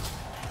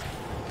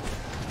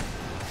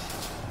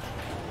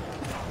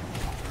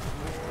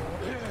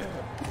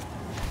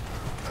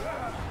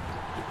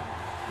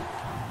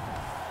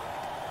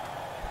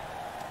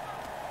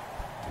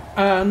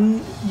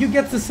 You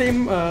get the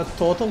same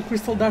total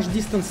crystal dash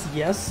distance,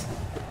 yes.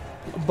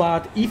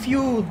 But if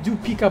you do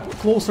pick up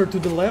closer to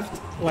the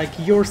left, like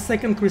your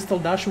second crystal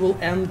dash will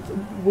end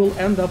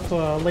up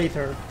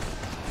later.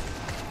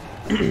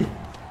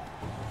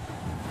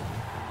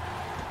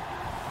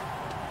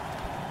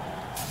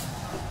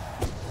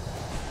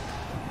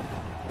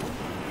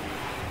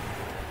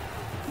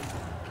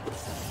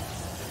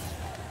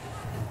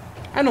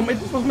 I know,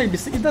 maybe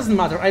it doesn't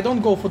matter. I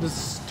don't go for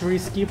this tree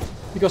skip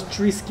because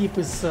tree skip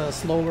is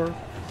slower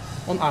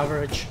on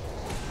average.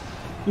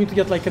 You need to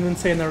get like an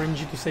insane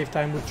RNG to save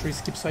time with tree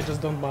skip, so I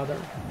just don't bother.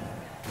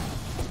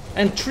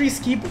 And tree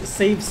skip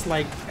saves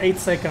like 8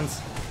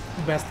 seconds,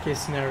 best case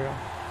scenario.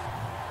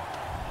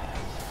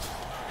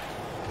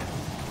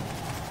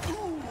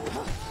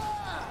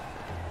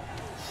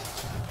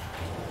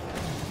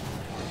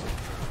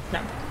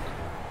 Yeah.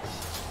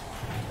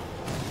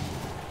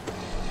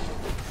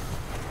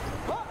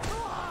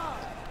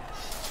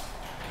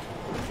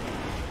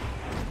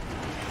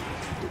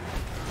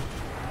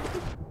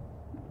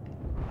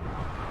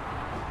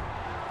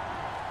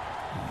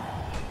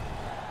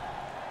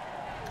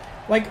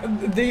 Like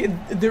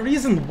the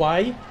reason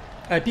why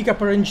pick up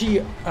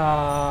RNG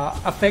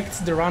affects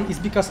the run is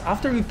because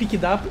after you pick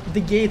it up, the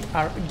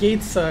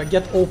gates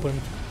get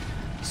opened.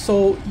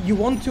 So you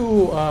want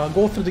to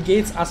go through the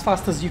gates as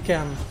fast as you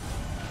can.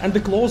 And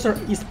the closer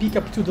is pick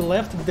up to the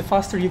left, the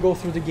faster you go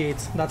through the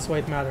gates. That's why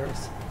it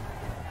matters.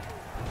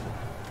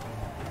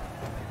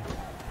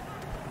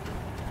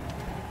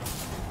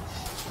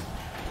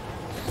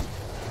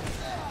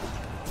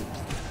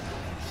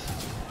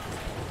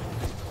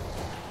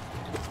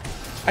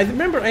 I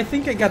remember, I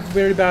think I got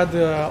very bad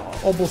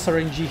Obels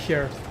RNG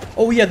here.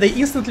 Oh yeah, they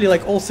instantly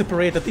like all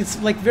separated. It's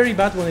like very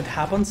bad when it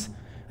happens.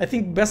 I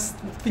think best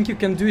thing you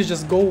can do is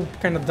just go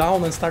kind of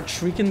down and start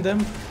shrieking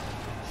them.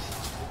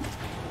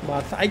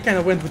 But I kind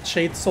of went with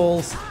Shade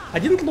Souls. I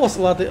didn't lose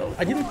a lot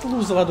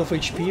of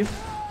HP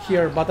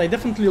here, but I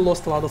definitely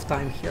lost a lot of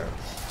time here.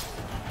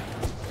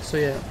 So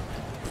yeah.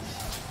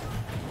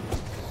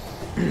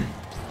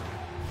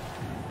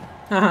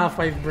 Haha,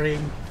 5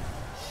 brain.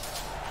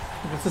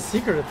 That's a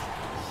secret.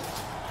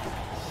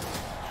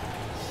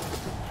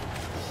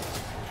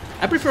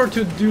 I prefer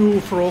to do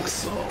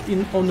frogs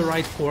on the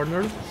right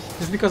corner,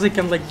 just because I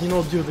can, like, you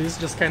know, do this,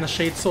 just kind of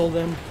Shade Soul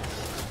them.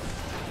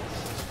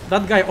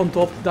 That guy on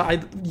top,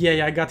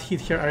 yeah, I got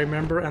hit here, I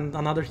remember, and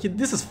another hit.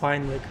 This is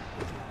fine, like.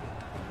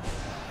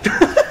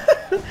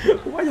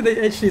 Why did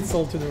I Shade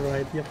Soul to the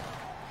right? Yep.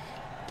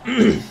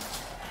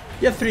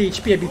 Yeah, 3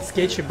 HP, a bit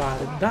sketchy,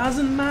 but it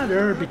doesn't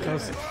matter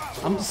because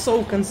I'm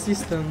so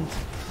consistent.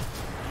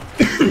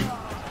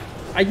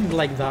 I didn't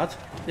like that.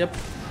 Yep.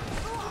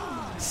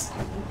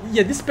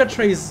 Yeah, this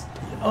Petra is...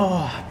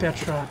 Oh,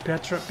 Petra.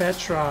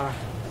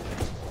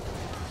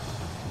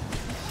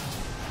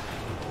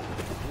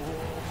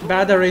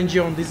 Bad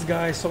RNG on this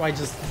guy, so I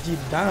just did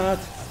that.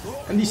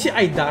 And you see,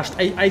 I dashed.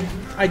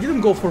 I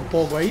didn't go for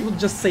Pogo, it was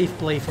just safe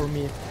play for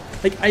me.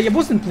 Like, I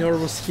wasn't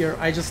nervous here,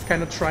 I just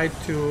kind of tried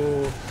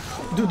to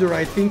do the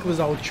right thing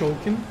without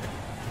choking.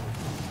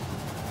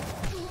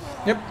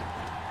 Yep.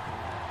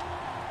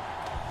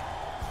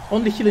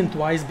 Only healing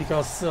twice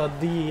because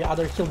the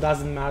other heal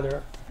doesn't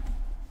matter,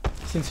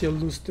 since you'll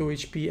lose 2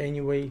 HP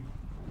anyway.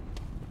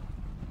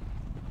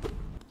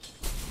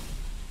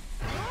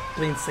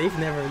 Playing safe,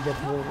 never get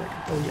world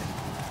record. Oh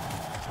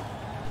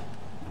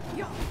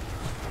yeah.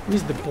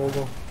 Missed the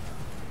Pogo.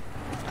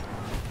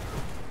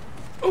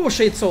 Oh,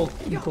 Shade Soul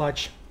in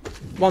clutch.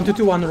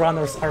 1-2-1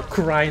 runners are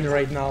crying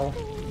right now.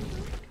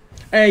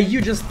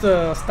 You just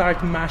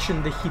start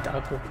mashing the hit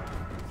Aku.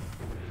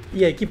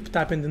 Yeah, keep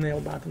tapping the nail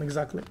button,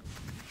 exactly.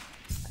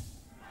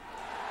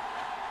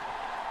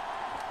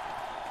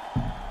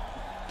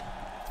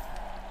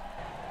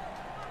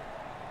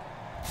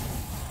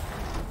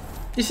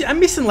 You see, I'm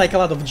missing like a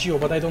lot of Geo,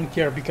 but I don't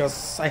care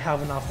because I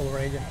have enough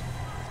already.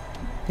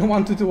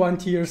 1-2-1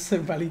 tiers,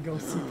 Valley Go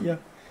Seat, yeah.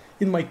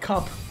 In my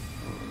cup.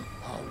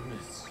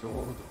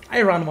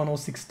 I run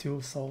 106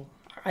 too, so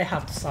I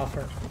have to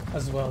suffer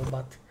as well,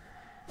 but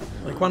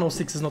like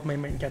 106 is not my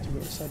main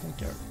category, so I don't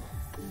care.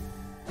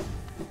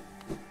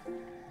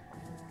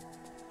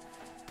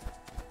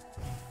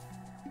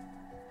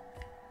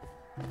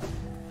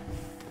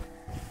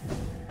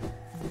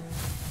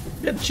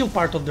 Yeah, the chill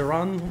part of the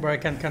run, where I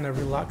can kind of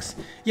relax.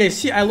 Yeah, you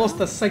see, I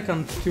lost a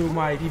second to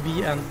my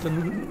PB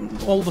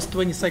and almost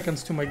 20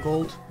 seconds to my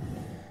gold.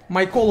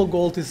 My Colo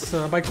gold is,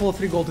 my Colo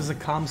 3 gold is a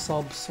calm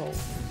sub, so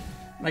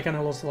I kind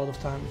of lost a lot of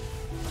time.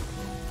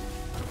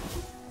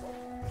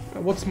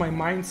 What's my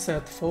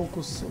mindset?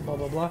 Focus, blah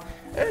blah blah.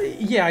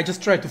 Yeah, I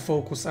just try to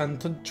focus and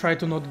to try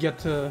to not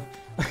get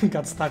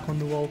got stuck on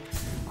the wall.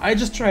 I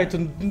just try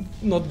to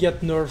not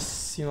get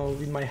nerves, you know,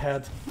 in my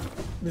head.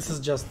 This is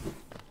just...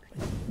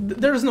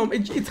 There's no...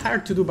 It's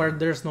hard to do, but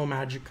there's no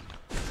magic.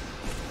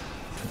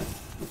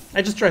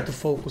 I just try to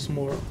focus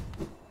more.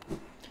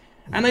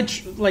 And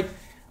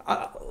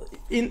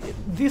in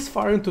this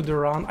far into the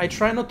run, I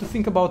try not to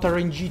think about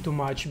RNG too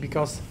much,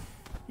 because,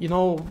 you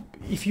know,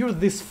 if you're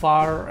this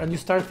far and you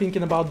start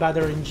thinking about bad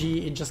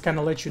RNG, it just kind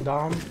of lets you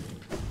down.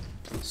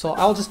 So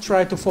I'll just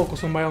try to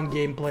focus on my own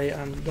gameplay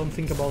and don't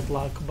think about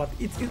luck. But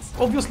it's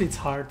obviously it's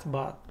hard,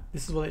 but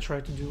this is what I try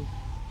to do.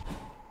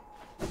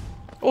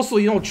 Also,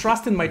 you know,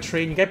 trust in my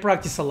training. I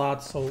practice a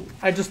lot, so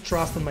I just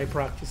trust in my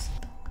practice.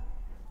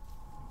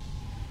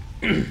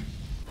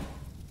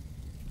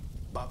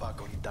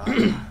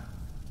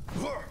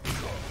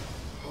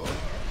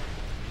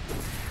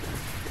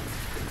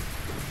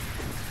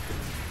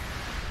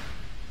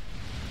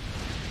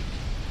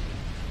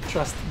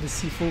 Trust the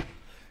Sifu.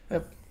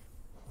 Yep.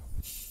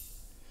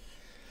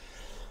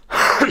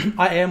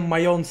 I am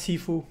my own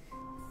Sifu.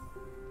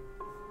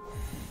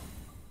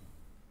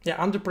 Yeah,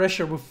 under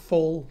pressure we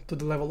fall to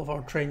the level of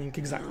our training,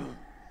 exactly.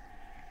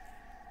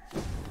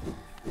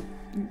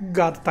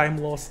 God, time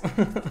loss.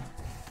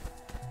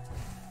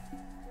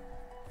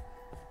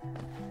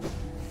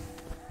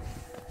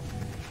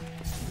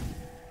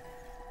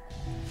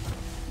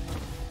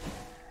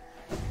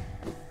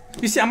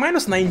 You see, I'm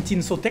minus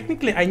 19, so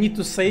technically I need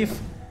to save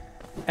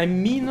a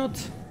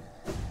minute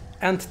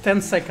and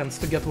 10 seconds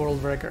to get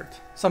world record.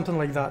 Something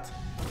like that.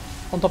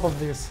 On top of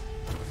this.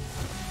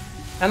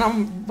 And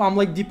I'm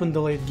like deep in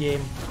the late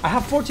game. I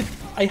have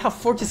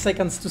 40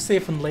 seconds to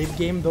save in late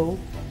game though.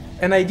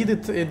 And I did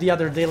it the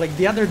other day. Like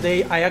the other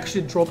day I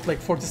actually dropped like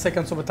 40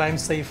 seconds of a time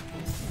save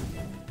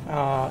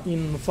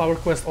in Flower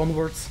Quest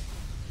onwards.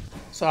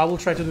 So I will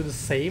try to do the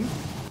same.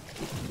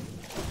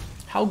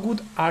 How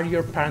good are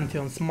your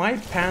Pantheons? My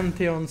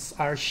Pantheons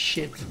are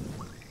shit.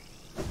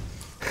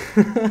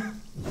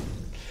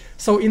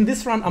 So in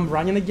this run I'm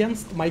running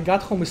against, my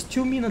God Home is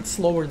 2 minutes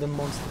slower than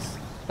Monsters.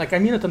 Like a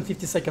minute and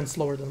 50 seconds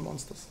slower than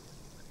Monsters.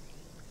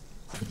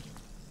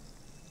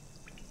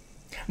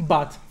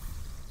 But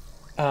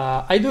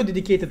I do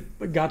dedicated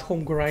God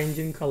Home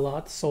grinding a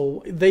lot,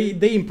 so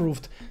they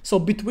improved. So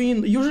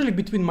usually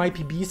between my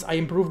PBs I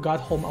improve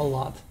God Home a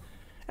lot.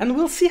 And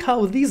we'll see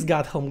how this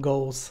God Home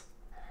goes.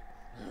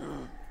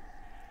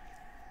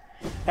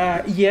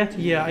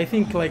 Yeah, I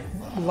think like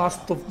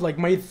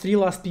my 3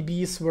 last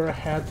PBs were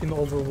ahead in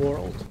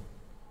Overworld.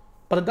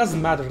 But it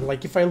doesn't matter,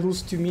 like if I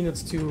lose 2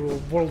 minutes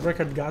to world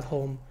record God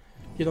Home,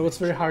 you know, it's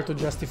very hard to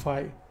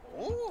justify.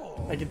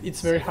 Like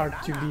it's very hard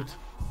to beat.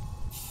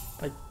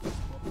 Like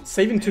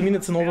saving 2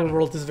 minutes in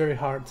Overworld is very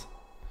hard.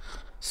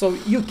 So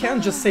you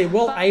can't just say,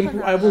 well,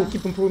 I will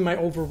keep improving my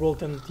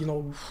Overworld and, you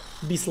know,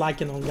 be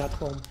slacking on God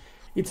Home.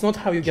 It's not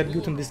how you get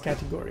good in this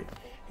category.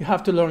 You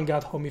have to learn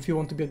God Home if you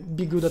want to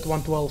be good at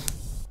 112.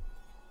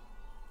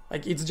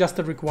 Like it's just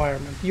a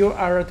requirement. You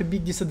are at a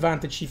big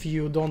disadvantage if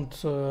you don't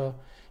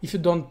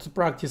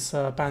practice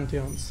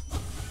Pantheons.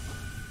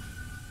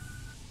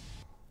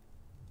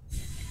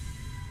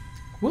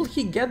 Will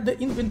he get the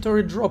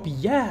inventory drop?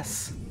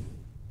 Yes.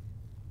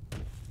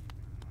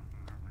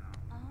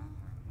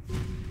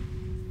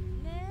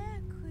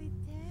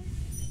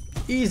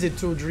 Easy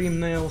to Dream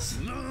Nails.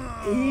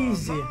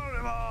 Easy.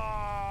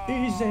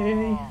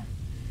 Easy.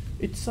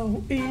 It's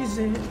so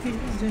easy,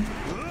 easy.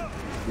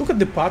 Look at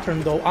the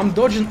pattern though, I'm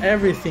dodging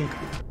everything.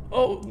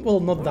 Oh, well,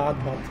 not that,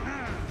 but...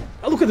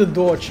 look at the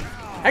dodge.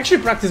 I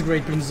actually practice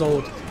Great Prince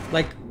Zod.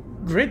 Like,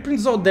 Great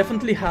Prince Zod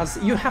definitely has...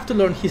 You have to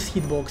learn his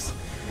hitbox.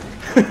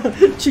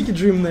 Cheeky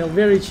Dream Nail,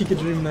 very cheeky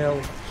Dream Nail.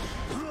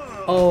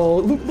 Oh,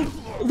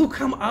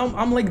 look,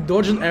 I'm like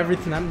dodging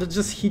everything, I'm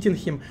just hitting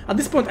him. At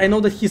this point I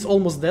know that he's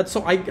almost dead,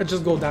 so I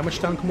just go damage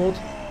tank mode.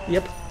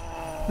 Yep.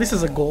 This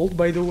is a gold,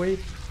 by the way.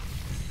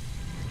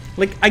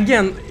 Like,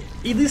 again,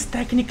 it is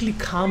technically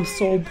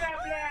Kamsob,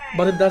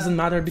 but it doesn't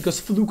matter because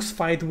Fluke's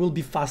fight will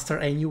be faster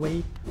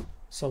anyway.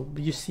 So,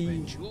 you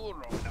see...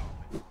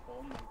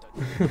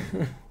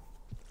 That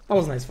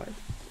was a nice fight.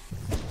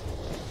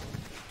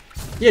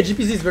 Yeah,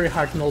 GPZ is very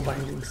hard in all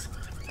bindings.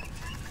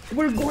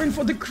 We're going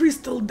for the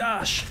Crystal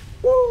Dash!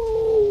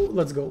 Woo!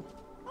 Let's go.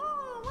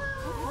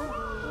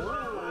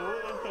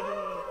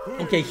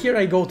 Okay, here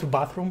I go to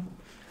bathroom.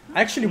 I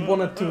actually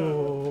wanted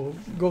to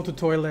go to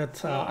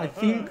toilet. I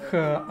think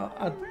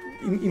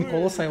in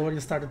Colos I already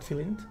started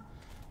feeling it.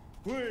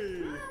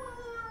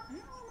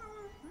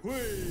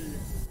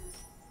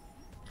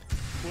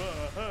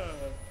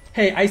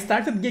 Hey, I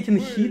started getting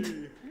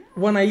hit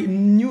when I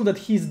knew that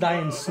he's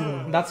dying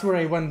soon. That's where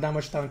I went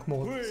damage tank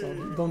mode. So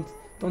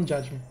don't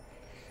judge me.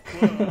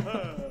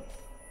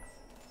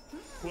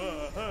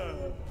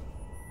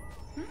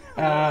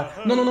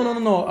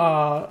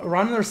 No.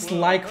 Runners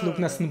like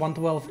flukeness in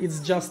 112. It's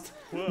just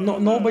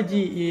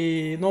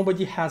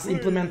nobody has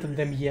implemented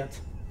them yet.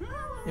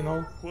 You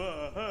know.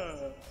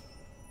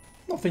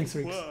 No thanks,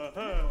 Rix.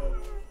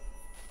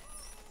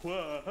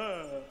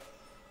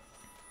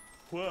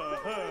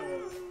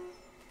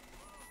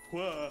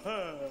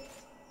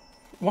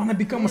 Wanna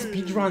become a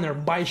speedrunner?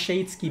 Buy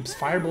shade skips,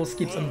 fireball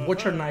skips, and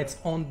watcher nights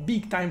on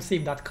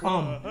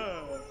bigtimesave.com.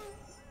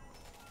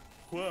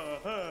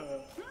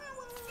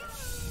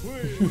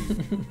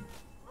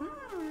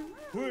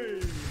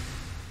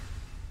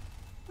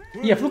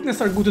 Yeah,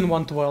 flukeness are good in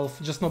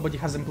 112, just nobody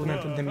has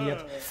implemented them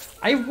yet.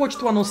 I've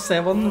watched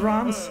 107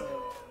 runs.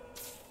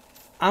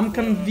 I'm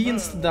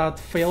convinced that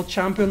Failed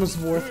Champion is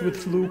worth with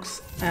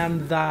flukes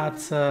and that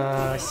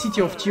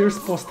City of Tears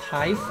post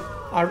Hive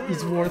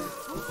is worth.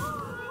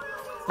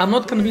 I'm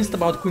not convinced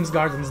about Queen's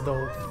Gardens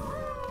though.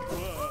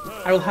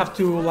 I will have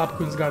to lap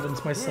Queen's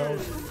Gardens myself.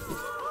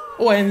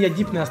 Oh, and yeah,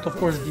 Deep Nest, of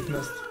course, Deep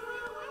Nest.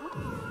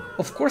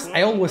 Of course,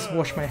 I always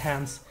wash my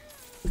hands.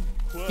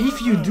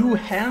 If you do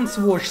hands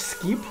wash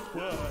skip,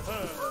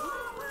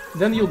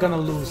 then you're gonna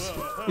lose.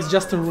 It's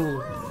just a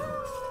rule.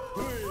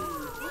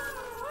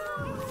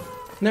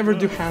 Never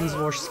do hands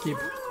wash skip.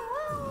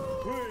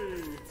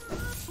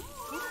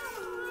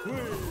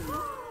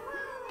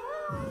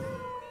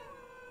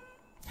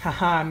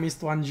 Haha,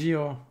 missed one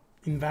Geo.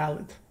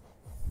 Invalid.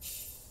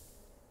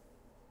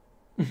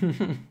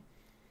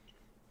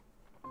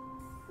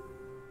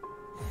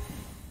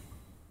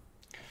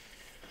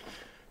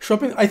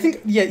 Shopping, I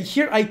think, yeah,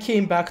 here I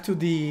came back to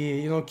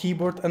the,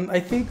 keyboard, and I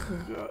think,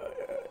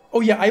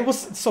 oh yeah, I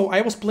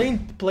was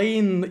playing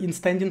in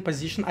standing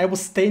position. I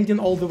was standing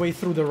all the way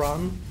through the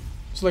run,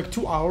 so like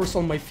 2 hours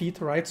on my feet,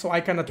 right? So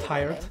I kind of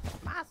tired.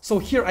 So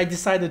here I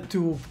decided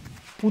to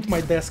put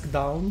my desk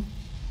down.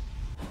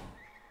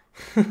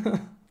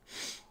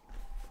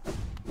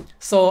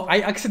 So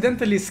I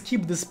accidentally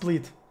skipped the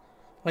split.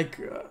 Like,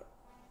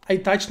 I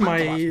touched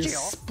my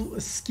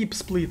skip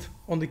split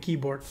on the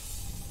keyboard.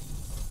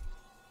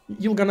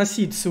 You're gonna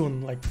see it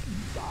soon. Like,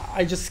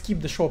 I just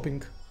skipped the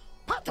shopping.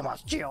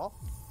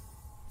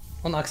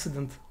 On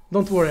accident.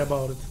 Don't worry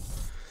about it.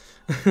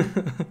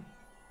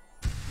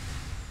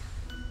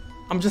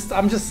 I'm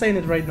just saying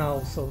it right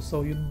now,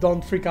 so you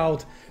don't freak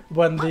out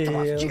when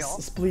the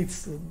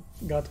splits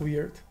got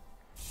weird.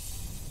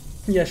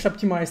 Yeah,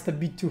 optimized a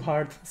bit too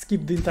hard.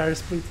 Skip the entire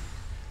split.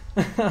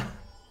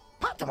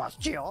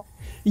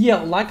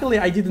 Yeah, luckily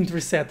I didn't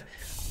reset.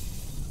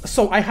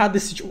 So I had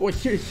this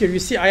situation. Here you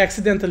see I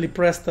accidentally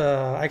pressed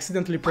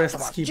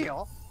skip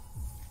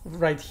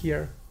right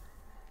here.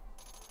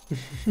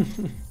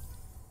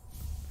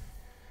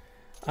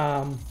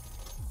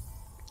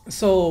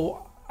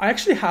 So I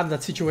actually had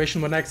that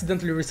situation when I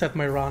accidentally reset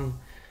my run.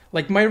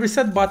 Like, my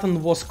reset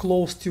button was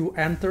close to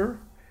enter,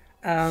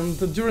 and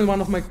during one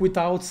of my quit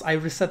outs I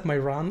reset my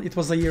run. It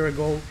was a year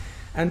ago,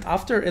 and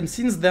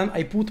since then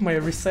I put my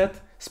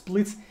reset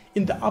splits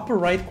in the upper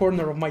right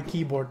corner of my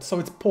keyboard, so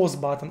it's pause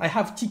button. I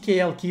have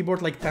TKL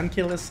keyboard, like 10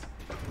 keyless.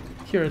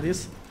 Here it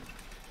is.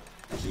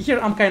 Here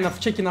I'm kind of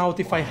checking out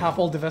if I have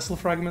all the vessel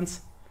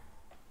fragments.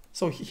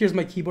 So here's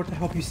my keyboard, I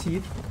hope you see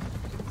it.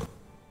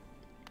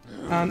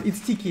 And it's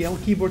TKL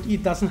keyboard,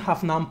 it doesn't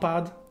have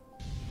numpad.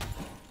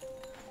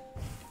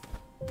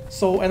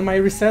 So, and my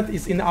reset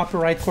is in the upper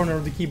right corner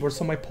of the keyboard,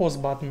 so my pause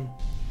button.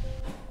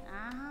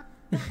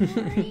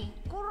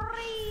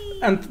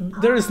 And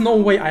there is no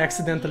way I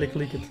accidentally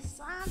click it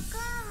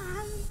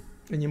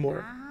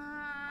anymore.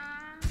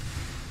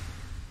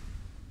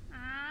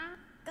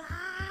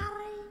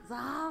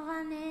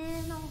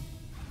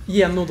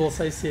 Yeah,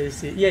 noodles, I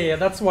see. Yeah,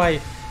 that's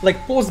why, like,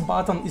 pause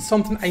button is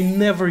something I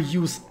never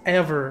use,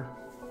 ever.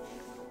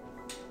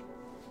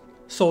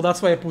 So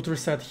that's why I put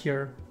reset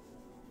here.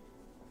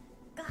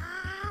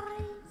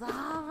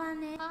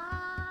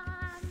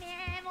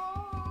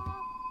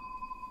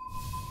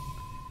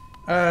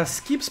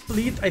 Skip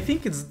split, I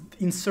think it's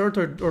insert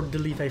or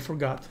delete, I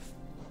forgot.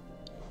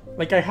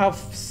 Like, I have...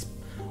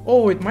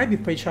 Oh, it might be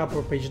page up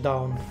or page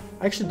down.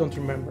 I actually don't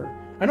remember.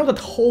 I know that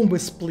home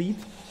is split,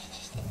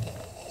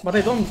 but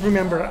I don't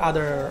remember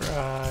other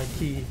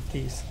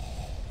keys.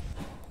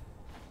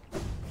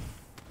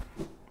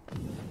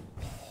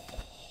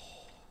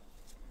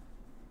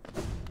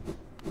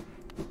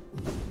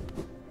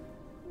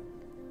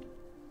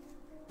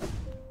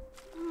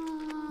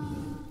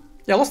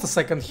 Yeah, I lost a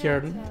second here.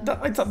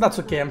 That's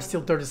okay, I'm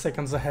still 30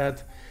 seconds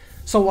ahead.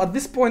 So at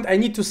this point I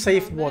need to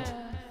save what?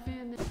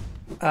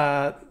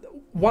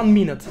 1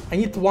 minute. I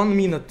need 1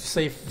 minute to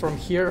save from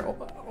here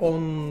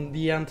on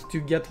the end to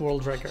get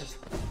world record.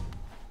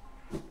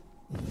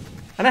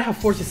 And I have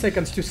 40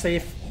 seconds to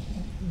save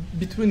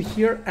between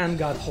here and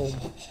got home,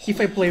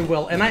 if I play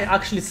well. And I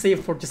actually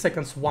saved 40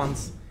 seconds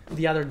once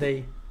the other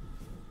day.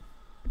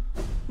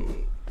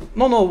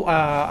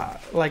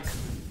 Like,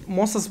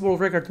 Monster's world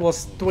record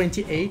was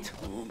 28,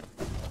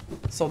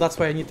 so that's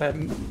why I need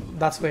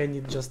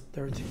just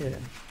 30.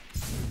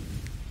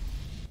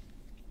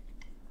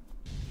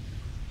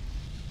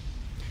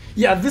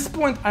 Yeah, at this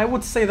point I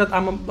would say that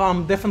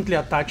I'm definitely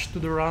attached to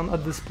the run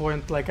at this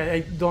point. Like,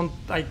 I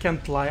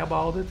can't lie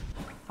about it.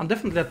 I'm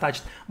definitely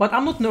attached, but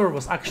I'm not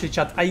nervous actually,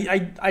 chat.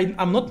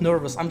 I'm not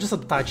nervous. I'm just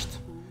attached.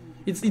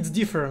 It's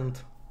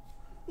different.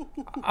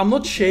 I'm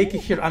not shaky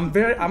here. I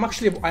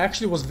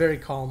actually was very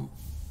calm.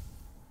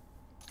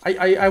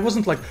 I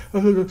wasn't like,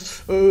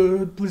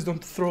 please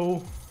don't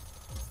throw.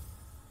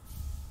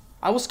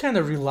 I was kind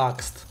of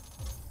relaxed.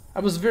 I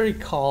was very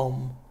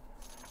calm.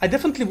 I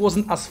definitely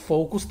wasn't as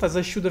focused as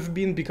I should have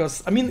been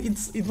because, I mean,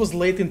 it was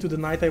late into the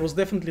night. I was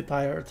definitely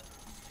tired.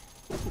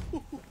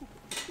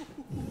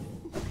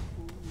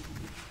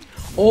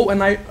 Oh, and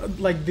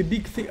like, the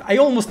big thing, I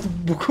almost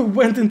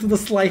went into the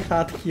sly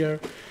hat here.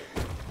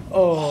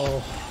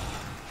 Oh,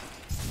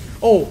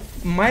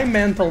 my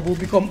mental will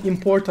become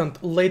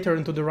important later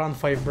into the Run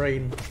 5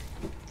 brain.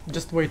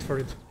 Just wait for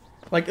it.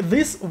 Like,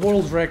 this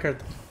world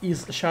record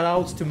is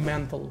shoutouts to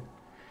mental.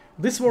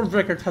 This world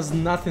record has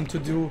nothing to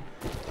do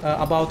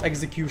about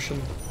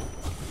execution.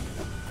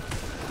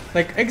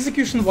 Like,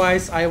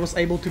 execution-wise, I was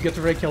able to get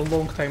Reiki a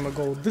long time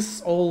ago. This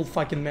is all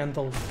fucking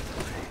mental.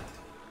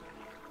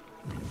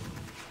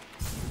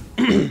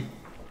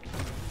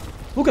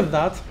 Look at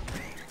that.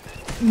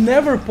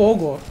 Never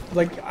pogo.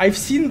 Like,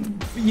 if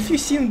you've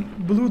seen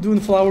Blue doing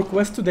Flower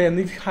Quest today and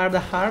if you had a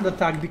heart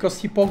attack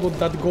because he pogoed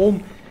that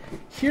golem,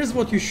 here's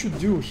what you should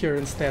do here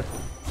instead.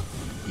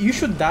 You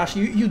should dash,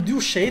 you do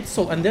Shade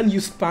Soul and then you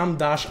spam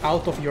dash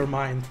out of your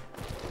mind.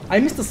 I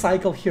missed a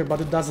cycle here,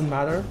 but it doesn't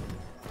matter.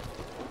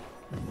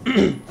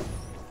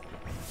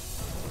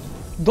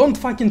 Don't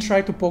fucking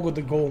try to pogo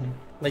the golem.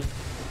 Like,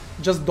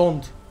 just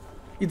don't.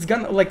 It's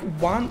gonna, like,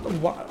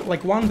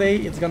 one day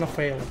it's gonna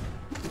fail.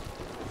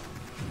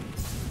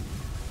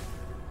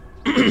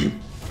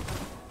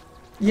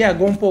 Yeah,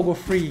 Gon Pogo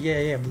free,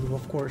 yeah, Blue,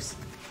 of course.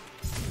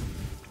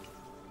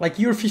 Like,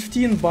 you're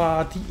 15,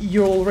 but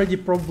you already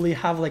probably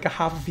have like a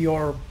half of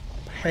your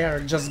hair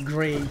just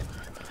gray.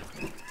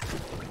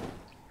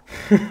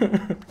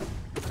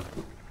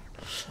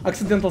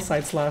 Accidental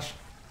side slash.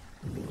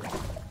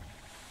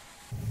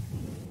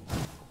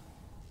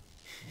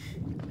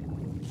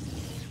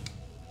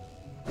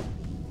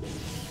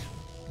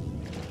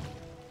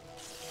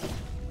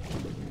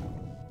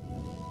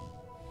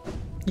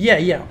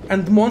 Yeah,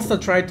 and Monster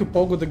tried to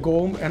pogo the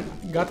golem and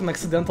got an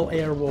accidental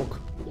airwalk.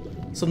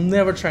 So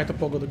never try to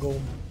pogo the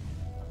golem.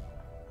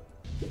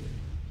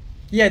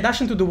 Yeah,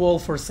 dash into the wall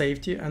for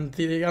safety, and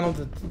I know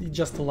that it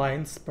just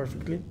aligns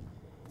perfectly.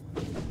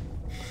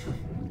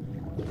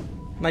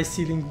 Nice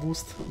ceiling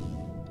boost.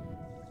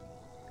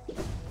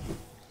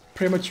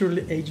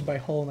 Prematurely aged by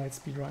Hollow Knight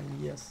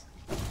speedrunning, yes.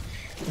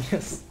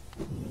 Yes.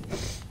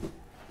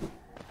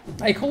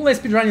 Like, Hollow Knight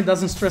speedrunning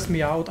doesn't stress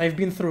me out. I've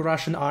been through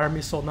Russian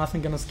army, so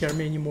nothing gonna scare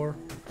me anymore.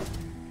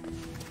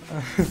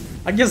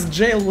 I guess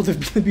jail would have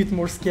been a bit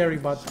more scary,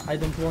 but I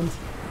don't want...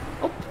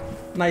 Oh,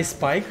 nice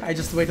spike. I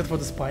just waited for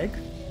the spike.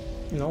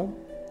 You know?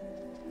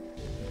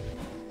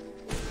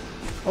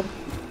 Oh.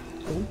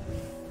 Oh.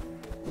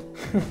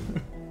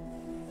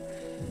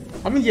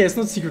 I mean, yeah, it's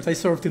not secret. I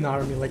served in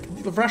army. Like,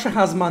 Russia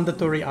has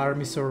mandatory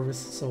army service,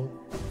 so...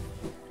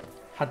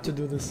 Had to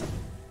do this.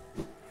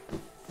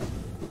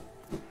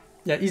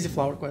 Yeah, easy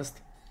flower quest.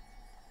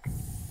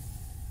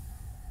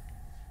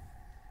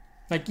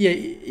 Like, yeah,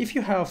 if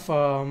you have...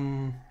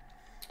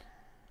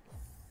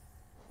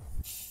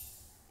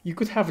 you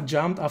could have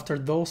jumped after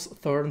those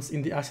thorns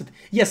in the acid.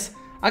 Yes,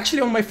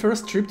 actually on my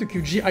first trip to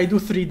QG, I do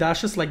 3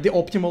 dashes, like the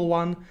optimal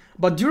one.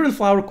 But during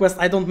flower quest,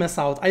 I don't mess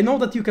out. I know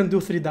that you can do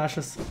 3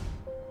 dashes.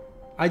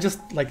 I just,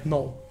 like,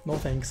 no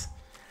thanks.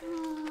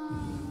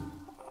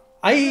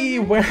 I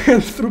went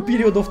through a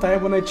period of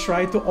time when I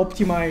tried to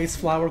optimize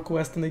flower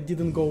quest and it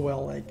didn't go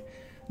well. Like,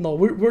 no,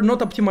 we're not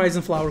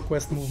optimizing flower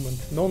quest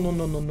movement. No.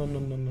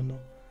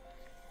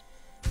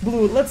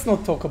 Blue, let's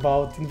not talk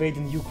about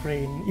invading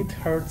Ukraine. It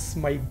hurts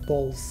my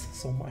balls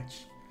so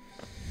much.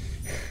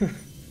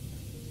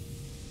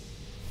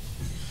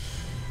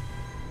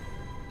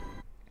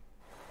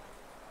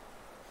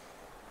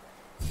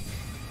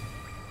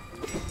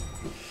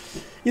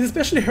 It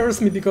especially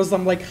hurts me because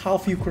I'm like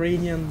half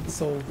Ukrainian,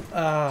 so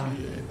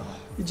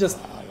it just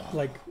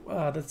like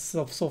that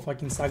so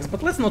fucking sucks.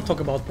 But let's not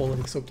talk about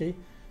politics, okay?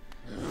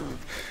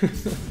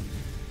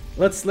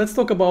 let's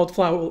talk about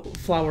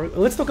flower.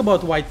 Let's talk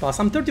about White Pass.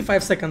 I'm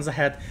 35 seconds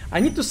ahead. I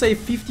need to save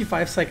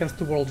 55 seconds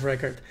to world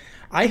record.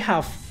 I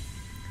have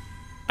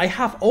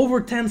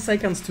over 10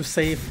 seconds to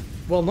save.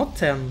 Well, not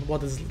 10.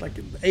 What is it, like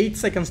 8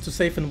 seconds to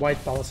save in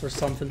White Palace or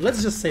something.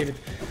 Let's just save it.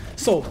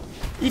 So,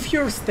 if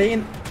you're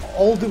staying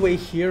all the way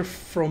here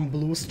from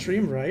Blue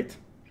Stream, right?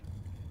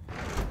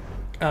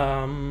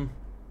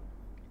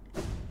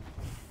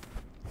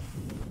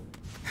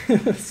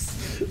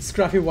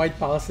 Scruffy White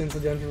Palace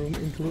incident room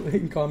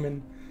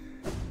incoming.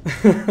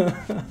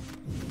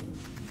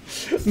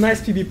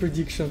 Nice PB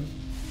prediction.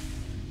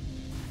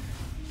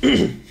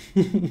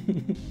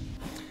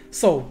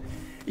 So,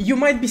 you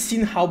might be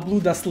seeing how Blue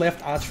does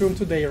left atrium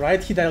today,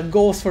 right? He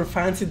goes for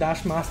fancy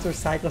dash master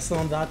cycles and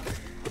all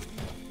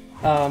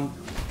that.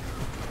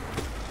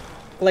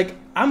 Like,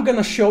 I'm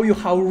gonna show you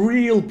how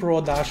real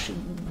Pro Dash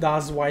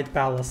does White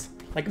Palace.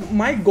 Like,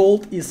 my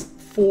gold is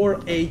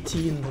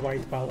 418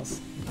 White Palace.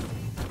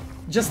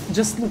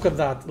 Just look at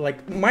that.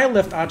 Like, my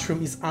left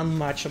atrium is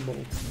unmatchable.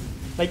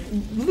 Like,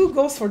 Blue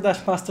goes for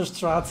dash master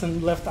strats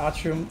and left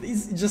atrium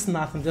is just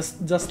nothing.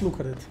 Just look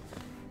at it.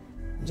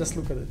 Just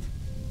look at it.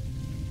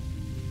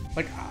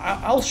 Like,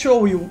 I'll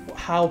show you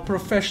how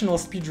professional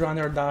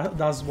speedrunner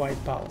does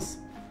White Palace.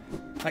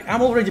 Like,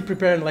 I'm already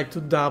preparing, like, to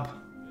dub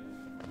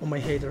on my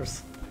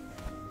haters.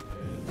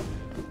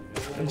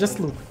 And just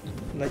look,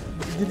 like,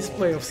 the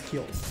display of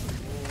skill.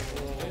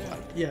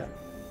 Like, yeah.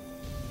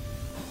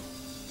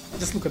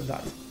 Just look at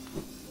that.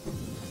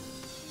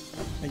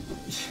 Like,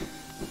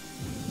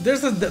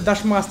 there's a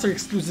Dash Master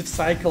exclusive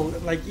cycle,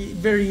 like,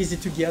 very easy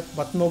to get,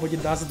 but nobody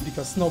does it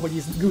because nobody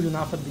is good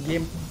enough at the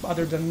game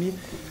other than me.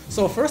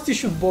 So first you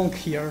should bonk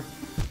here,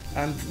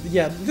 and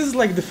yeah, this is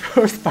like the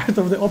first part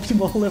of the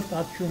optimal left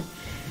atrium.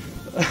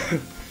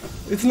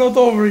 It's not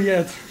over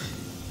yet.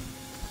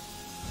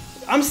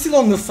 I'm still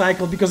on the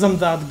cycle because I'm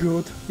that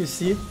good, you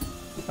see?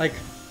 Like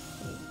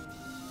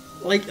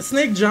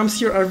snake jumps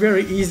here are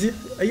very easy.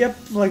 Yep,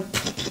 like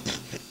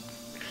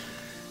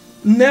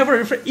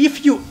never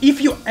if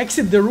you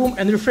exit the room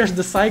and refresh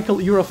the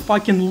cycle, you're a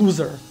fucking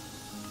loser.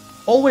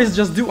 Always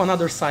just do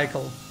another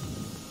cycle.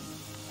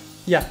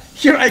 Yeah,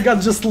 here I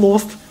got just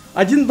lost.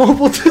 I didn't know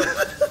what to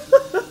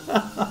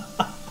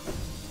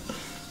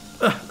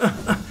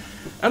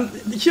and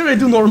here I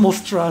do normal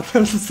strat.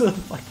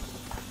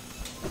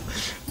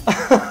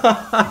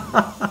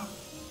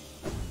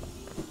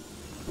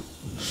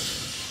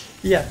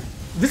 Yeah,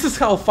 this is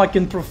how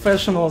fucking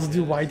professionals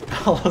do White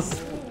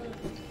Palace.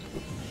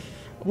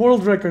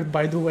 World record,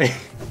 by the way.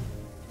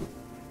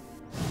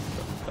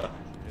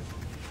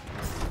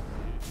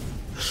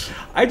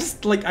 I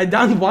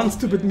done one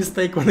stupid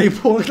mistake when I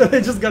pwned and I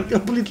just got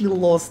completely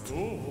lost.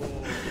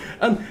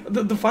 And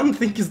the fun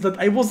thing is that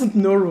I wasn't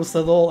nervous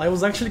at all. I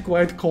was actually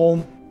quite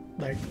calm.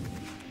 Like,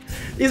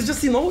 It's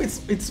just, you know,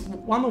 it's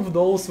one of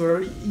those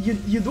where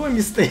you do a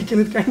mistake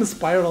and it kind of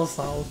spirals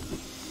out.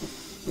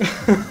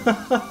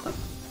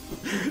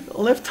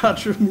 Left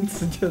touch room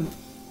incident.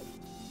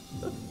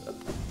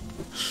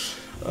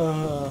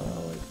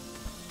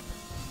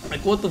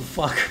 Like what the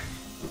fuck?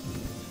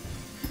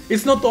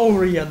 It's not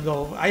over yet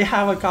though. I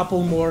have a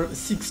couple more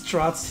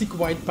sick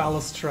White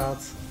Palace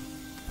strats.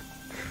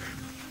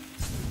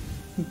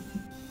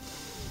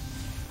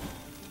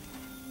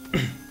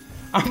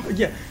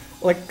 Yeah,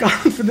 like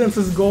confidence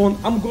is gone.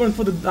 I'm going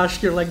for the dash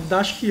here. Like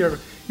dash here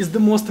is the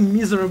most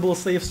miserable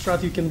save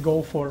strat you can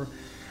go for.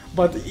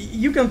 But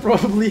you can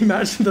probably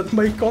imagine that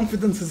my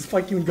confidence is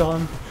fucking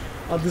gone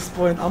at this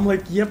point. I'm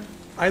like, yep,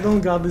 I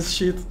don't got this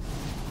shit.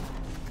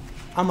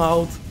 I'm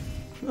out.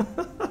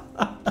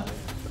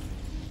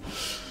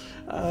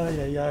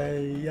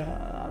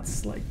 Yeah,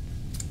 it's like...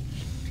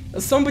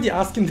 Somebody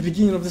asked in the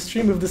beginning of the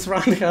stream if this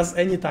run has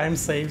any time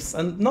saves,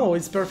 and no,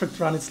 it's perfect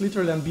run, it's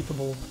literally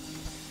unbeatable.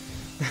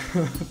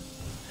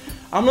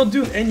 I'm not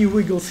doing any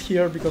wiggles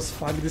here because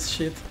fuck this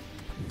shit.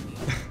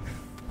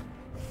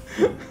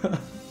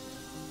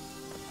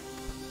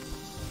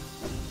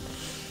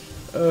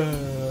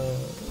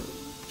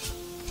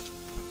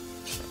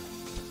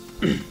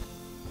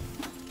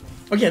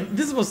 Okay,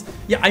 this was...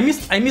 Yeah, I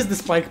missed the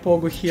spike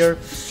pogo here,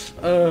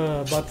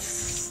 but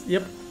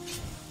yep.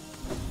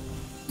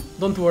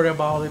 Don't worry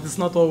about it, it's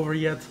not over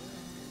yet.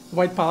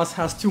 White Palace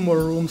has 2 more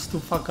rooms to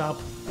fuck up.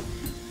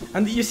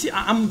 And you see,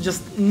 I'm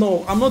just...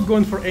 No, I'm not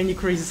going for any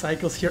crazy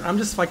cycles here, I'm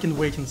just fucking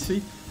waiting,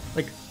 see?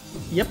 Like,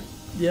 yep,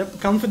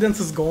 confidence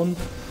is gone.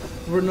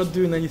 We're not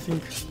doing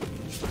anything.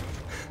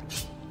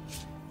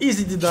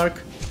 Easy the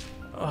dark.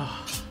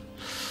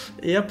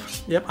 Yep,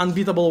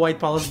 unbeatable White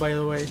Palace by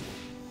the way.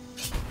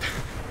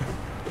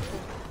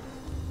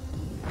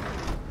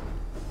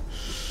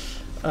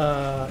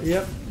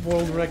 Yep,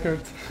 world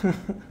record.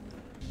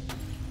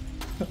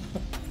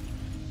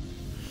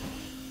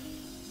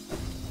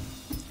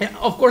 Yeah,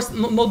 of course,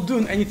 not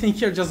doing anything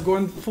here, just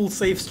going full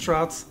save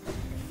strats.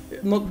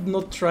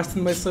 Not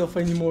trusting myself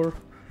anymore.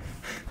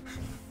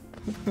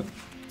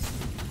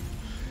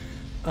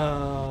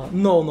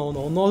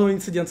 No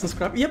incidents in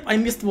scrap. Yep, I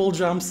missed wall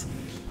jumps.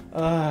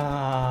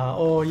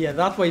 Oh yeah,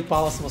 that White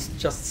Palace was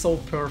just so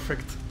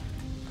perfect.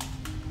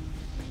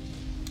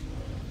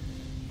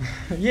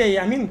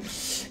 Yeah, I mean,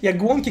 yeah,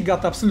 Gwonky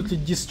got absolutely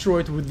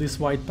destroyed with this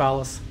White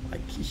Palace.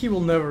 Like, he will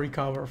never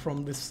recover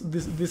from this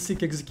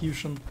sick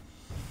execution.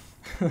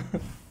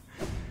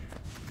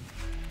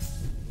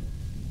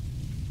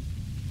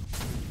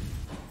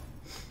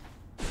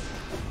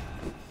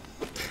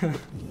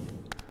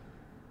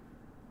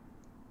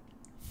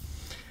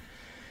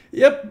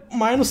 Yep,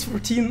 minus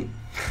 14.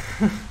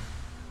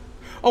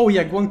 Oh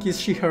yeah, Gwonky is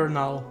she, her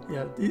now.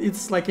 Yeah,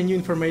 it's like a new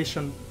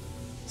information.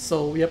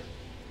 So, yep,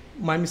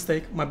 my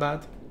mistake, my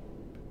bad.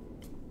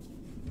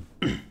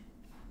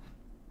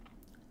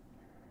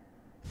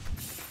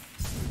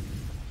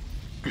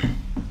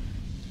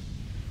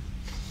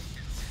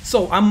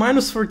 So, I'm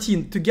minus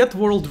 14. To get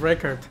world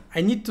record,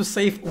 I need to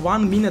save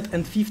 1 minute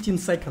and 15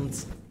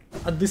 seconds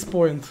at this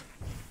point.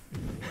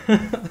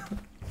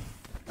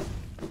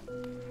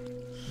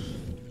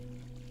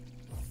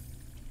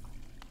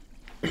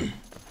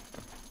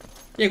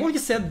 Yeah, Gwonky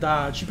said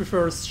that she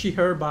prefers she,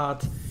 her,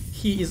 but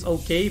he is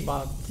okay,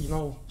 but, you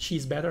know,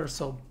 she's better,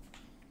 so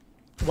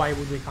why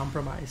would we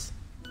compromise?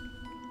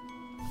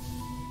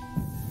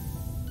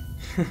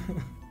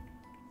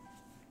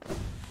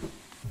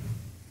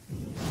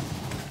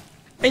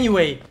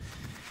 Anyway,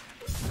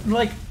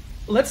 like,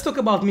 let's talk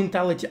about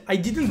mentality. I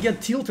didn't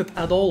get tilted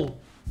at all.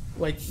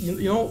 Like, you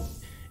know,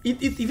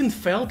 it even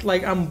felt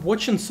like I'm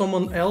watching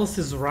someone else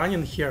is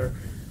running here.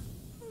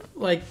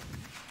 Like,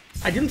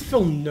 I didn't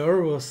feel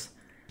nervous.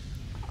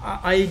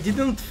 I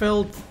didn't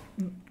feel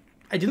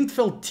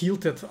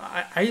tilted.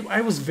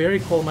 I was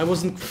very calm. I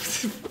wasn't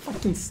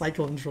fucking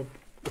cyclone drop.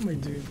 What am I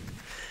doing?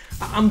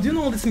 I'm doing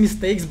all these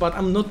mistakes, but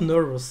I'm not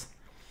nervous.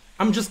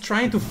 I'm just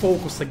trying to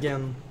focus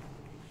again.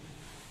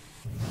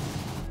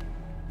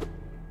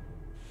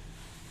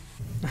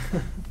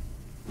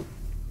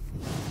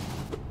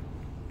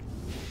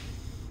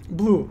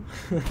 Blue.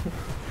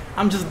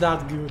 I'm just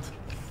that good.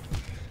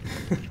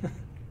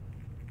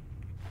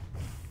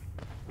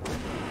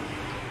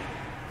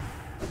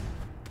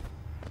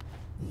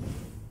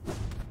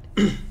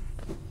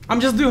 I'm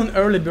just doing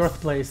early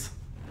birthplace.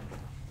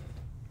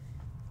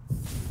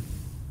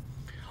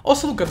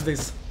 Also, look at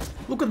this.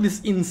 Look at this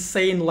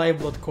insane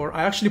Lifeblood core.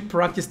 I actually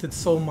practiced it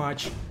so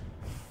much.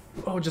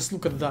 Oh, just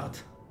look at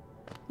that.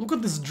 Look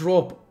at this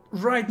drop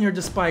right near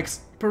the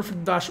spikes.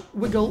 Perfect dash,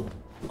 wiggle,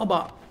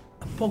 oba,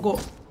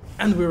 pogo,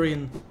 and we're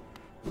in.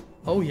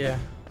 Oh yeah.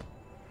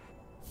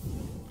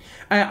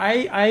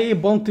 I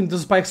bonked into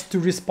spikes to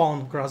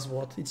respawn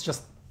Grasswort. It's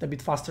just a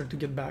bit faster to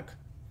get back.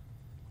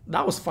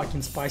 That was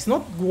fucking spicy.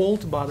 Not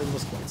gold, but it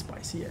was quite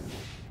spicy, yeah.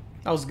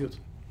 That was good.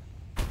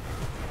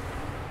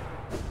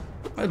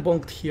 I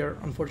bonked here,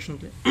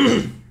 unfortunately.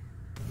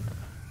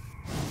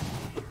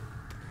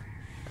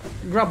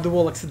 Grabbed the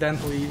wall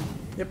accidentally.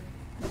 Yep.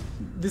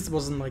 this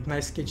wasn't like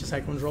nice sketchy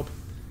cyclone drop.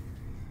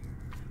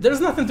 There's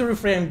nothing to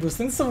reframe boost,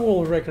 and it's a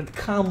world record,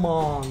 come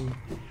on!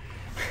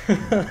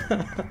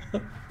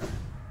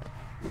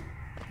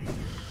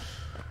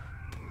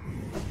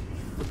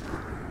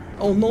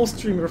 Oh no,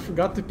 streamer,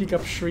 forgot to pick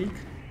up Shriek.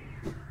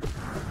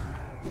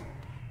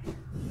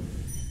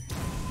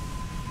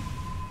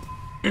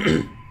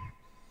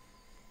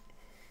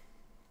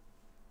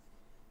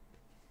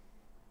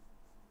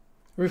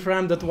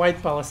 Reframe that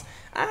White Palace.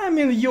 I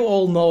mean, you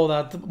all know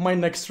that my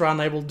next run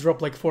I will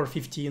drop like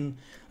 415.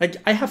 Like,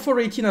 I have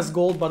 418 as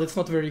gold, but it's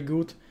not very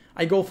good.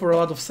 I go for a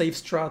lot of safe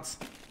strats.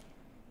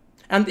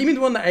 And even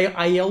when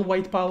I IL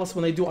White Palace,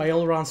 when I do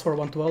IL runs for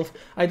 112,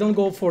 I don't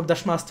go for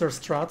Dashmaster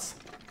strats.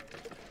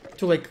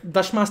 To like,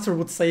 Dashmaster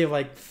would save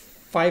like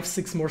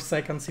 5-6 more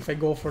seconds if I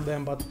go for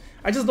them, but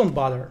I just don't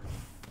bother.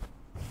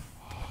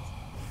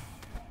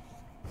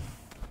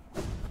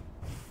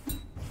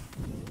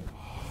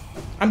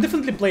 I'm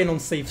definitely playing on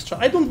safe strat.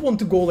 I don't want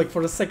to go like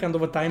for a second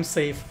of a time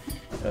save.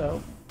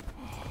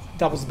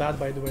 That was bad,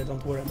 by the way,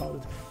 don't worry about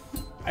it.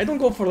 I don't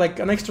go for like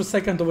an extra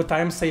second of a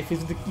time save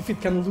if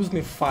it can lose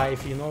me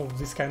 5, you know,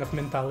 this kind of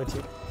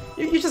mentality.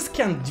 You just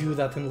can't do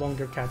that in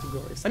longer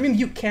categories. I mean,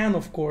 you can,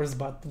 of course,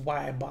 but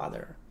why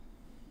bother?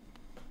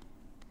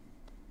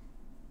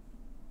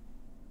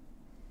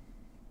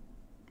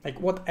 Like,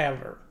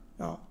 whatever.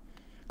 No.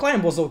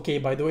 Climb was okay,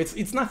 by the way.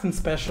 It's nothing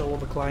special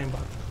of a climb,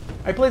 but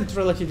I played it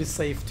relatively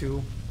safe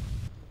too.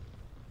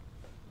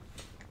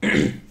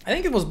 I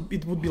think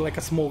it would be like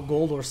a small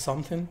gold or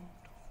something.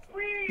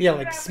 Yeah,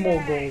 like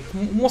small gold.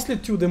 Mostly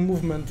to the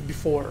movement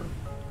before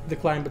the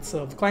climb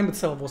itself. The climb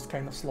itself was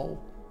kind of slow.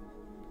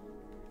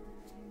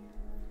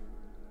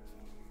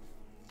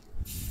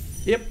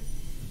 Yep.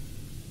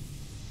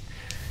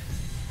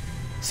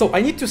 So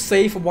I need to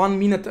save 1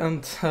 minute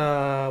and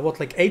what,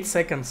 like 8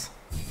 seconds,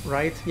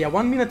 right? Yeah,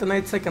 1 minute and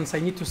 8 seconds I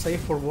need to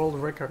save for world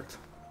record.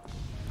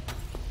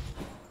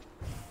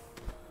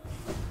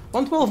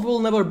 112 will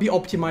never be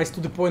optimized to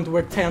the point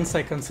where 10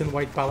 seconds in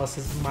White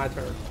Palaces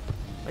matter.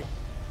 Like,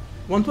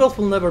 112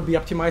 will never be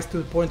optimized to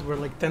the point where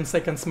like 10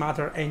 seconds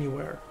matter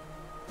anywhere.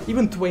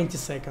 Even 20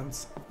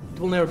 seconds. It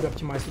will never be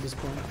optimized to this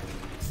point.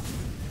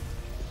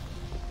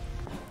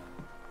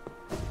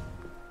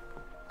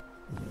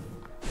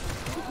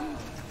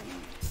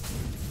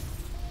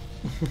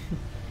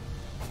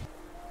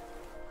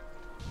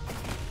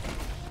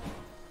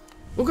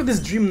 Look at this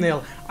dream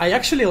nail. I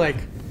actually like...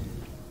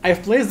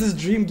 I've placed this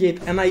dream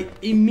gate and I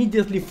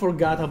immediately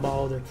forgot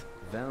about it.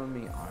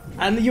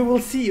 And you will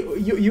see,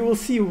 you will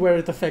see where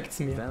it affects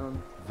me.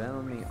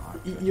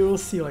 You will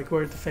see like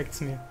where it affects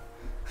me.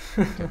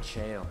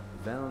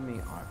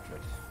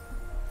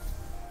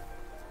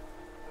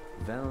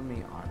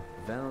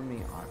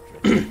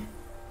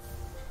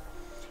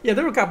 Yeah,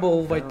 there were a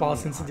couple of White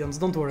Palace incidents,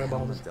 don't worry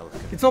about it.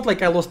 It's not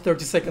like I lost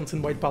 30 seconds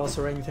in White Palace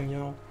or anything, you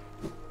know.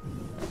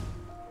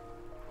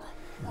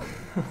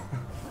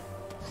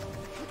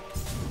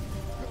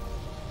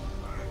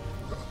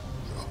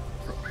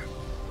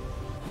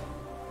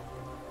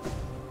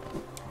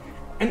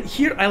 And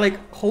here I like,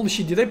 holy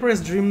shit, did I press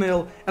Dream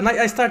Nail? And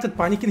I started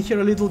panicking here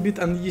a little bit,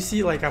 and you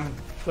see like I'm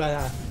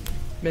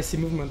messy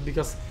movement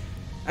because,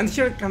 and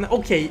here kind of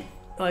okay,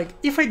 like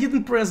if I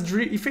didn't press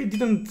if I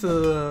didn't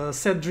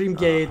set Dream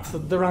Gate,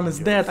 the run is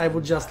dead. I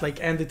would just like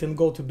end it and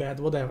go to bed,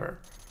 whatever.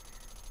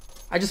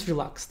 I just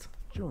relaxed.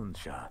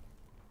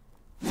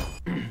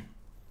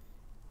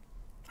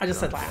 I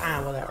just said like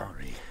whatever.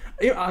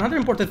 Another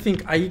important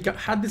thing, I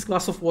had this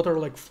glass of water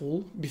like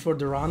full before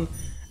the run.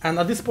 And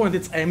at this point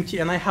it's empty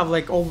and I have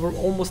like over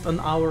almost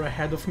an hour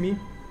ahead of me.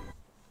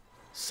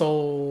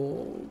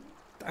 So...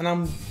 and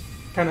I'm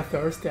kind of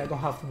thirsty, I don't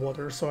have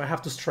water, so I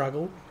have to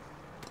struggle.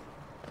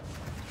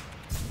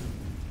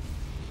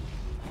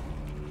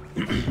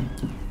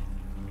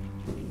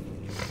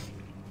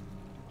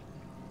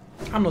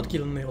 I'm not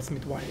killing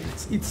Nailsmith, why?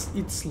 It's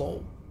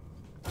slow.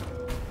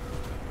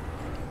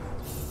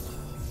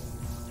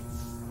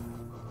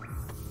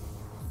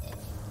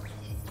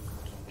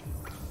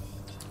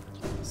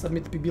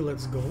 Submit PB,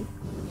 let's go.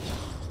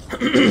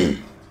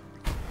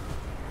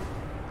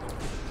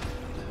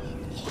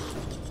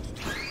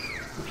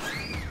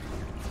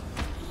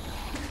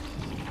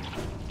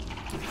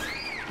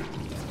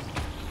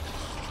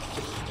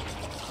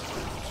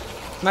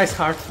 Nice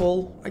hard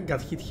fall. I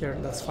got hit here,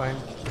 that's fine.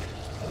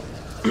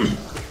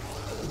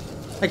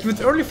 Like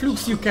with early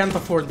flukes you can't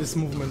afford this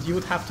movement, you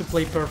would have to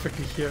play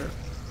perfectly here.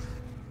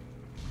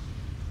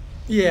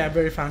 Yeah,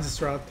 very fancy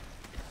strat.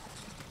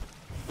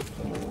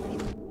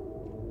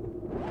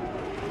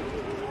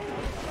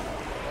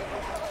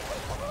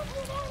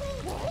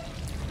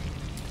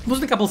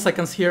 Losing a couple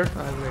seconds here,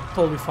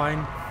 totally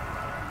fine.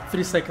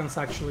 3 seconds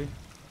actually.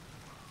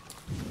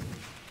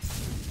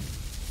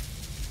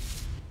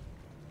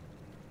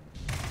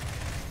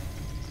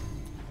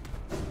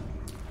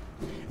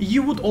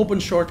 You would open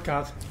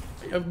shortcut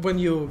when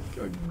you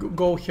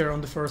go here on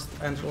the first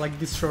entry, like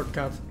this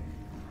shortcut.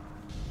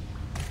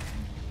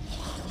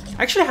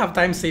 I actually have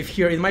time save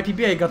here. In my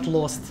PB I got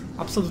lost,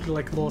 absolutely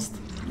like lost.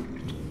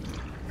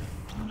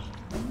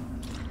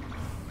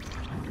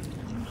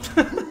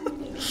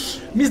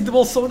 Missed the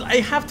wall, so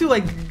I have to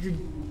like...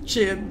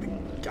 yeah,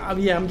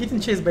 I'm getting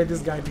chased by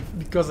this guy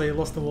because I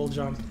lost the wall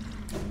jump.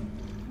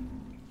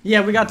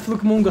 Yeah, we got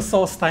Fluke Mungo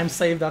Sauce time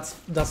save,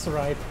 that's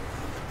right.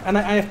 And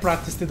I have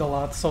practiced it a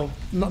lot, so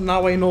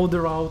now I know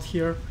the route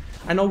here.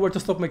 I know where to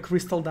stop my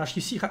crystal dash.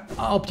 You see how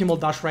optimal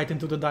dash right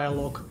into the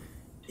dialogue.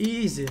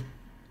 Easy.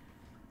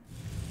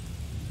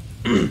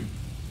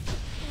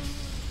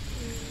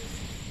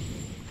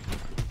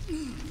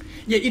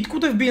 Yeah, it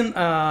could have been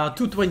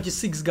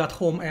 226 got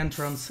home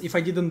entrance if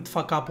I didn't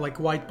fuck up like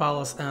White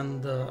Palace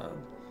and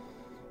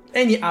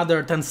any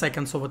other 10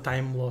 seconds of a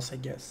time loss, I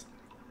guess.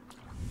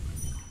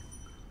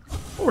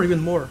 Or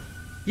even more.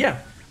 Yeah,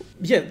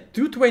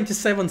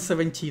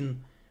 227.17.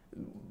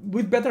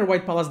 With better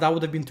White Palace, that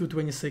would have been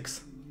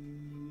 226.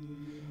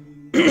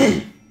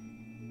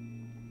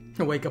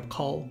 A wake-up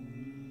call.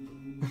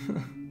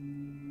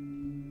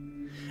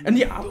 And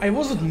yeah, I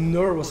wasn't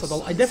nervous at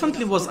all. I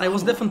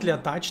was definitely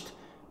attached,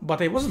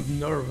 but I wasn't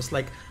nervous.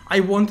 Like, I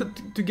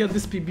wanted to get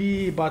this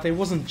PB, but I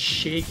wasn't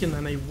shaking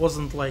and I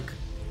wasn't like,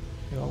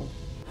 you know...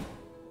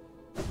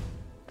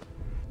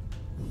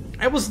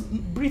 I was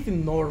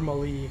breathing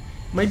normally.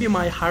 Maybe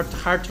my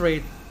heart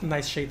rate...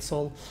 Nice shade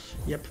soul.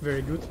 Yep,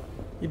 very good.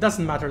 It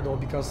doesn't matter though,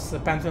 because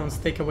Pantheons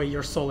take away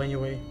your soul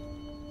anyway.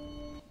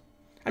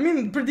 I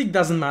mean, predict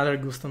doesn't matter,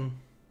 Guston.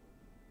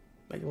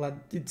 Like,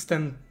 it's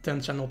 10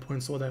 channel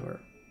points, whatever.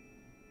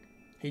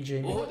 Hey,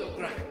 Jamie.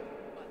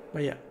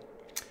 But yeah.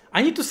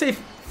 I need to save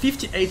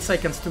 58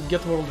 seconds to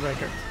get world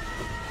record.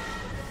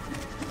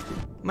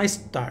 Nice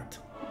start.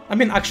 I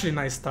mean, actually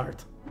nice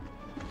start.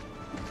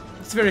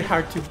 It's very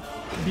hard to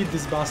beat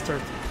this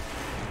bastard.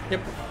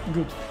 Yep,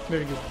 good.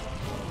 Very good.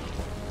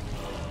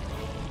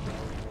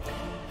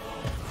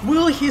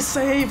 Will he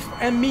save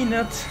a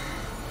minute?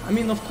 I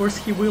mean, of course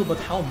he will, but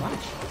how much?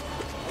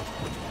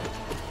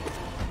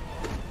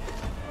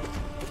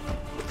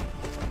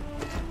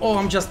 Oh,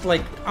 I'm just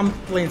like, I'm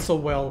playing so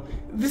well.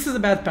 This is a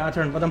bad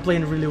pattern, but I'm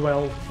playing really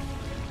well.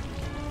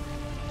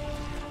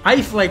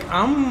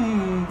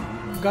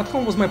 Got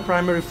home was my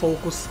primary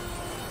focus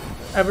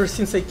ever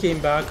since I came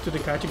back to the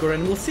category,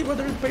 and we'll see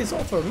whether it pays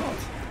off or not.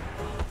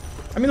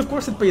 I mean, of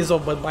course it pays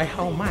off, but by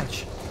how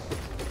much?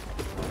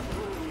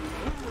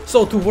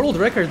 So to world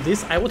record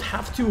this, I would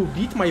have to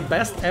beat my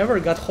best ever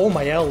got home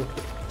IL.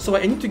 So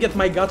I need to get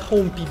my got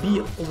home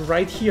PB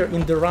right here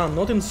in the run,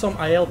 not in some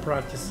IL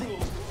practice.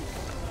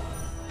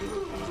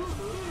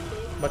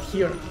 But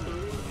here.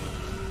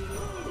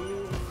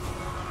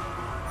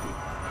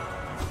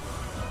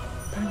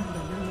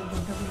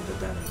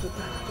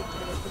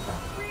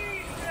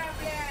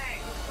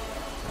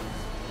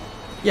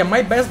 Yeah,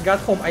 my best got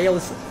home IL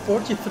is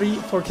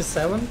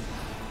 43.47,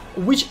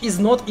 which is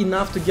not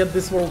enough to get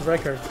this world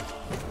record.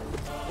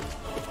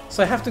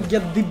 So I have to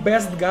get the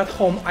best got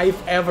home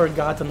I've ever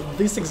gotten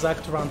this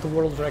exact run to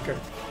world record.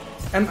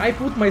 And I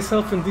put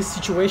myself in this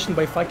situation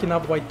by fucking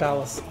up White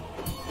Palace.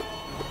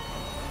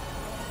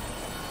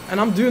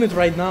 And I'm doing it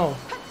right now.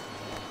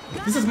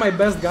 This is my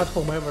best got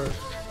home ever.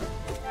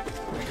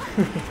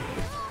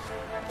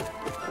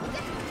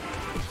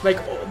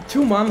 Like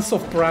 2 months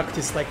of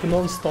practice, like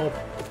non-stop.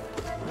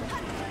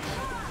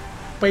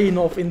 Paying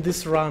off in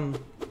this run.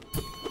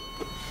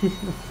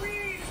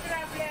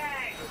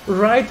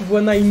 Right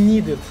when I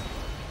need it.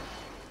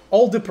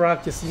 All the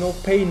practice, you know,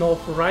 paying off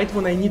right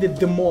when I need it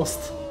the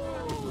most.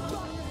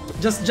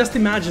 Just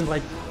imagine,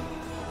 like,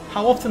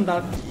 how often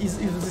that is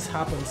if this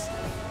happens.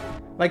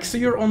 Like, so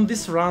you're on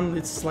this run,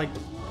 it's like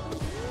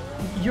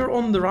you're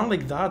on the run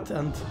like that,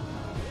 and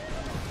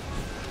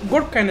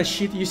Gorp kind of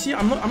shit. You see,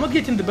 I'm not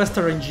getting the best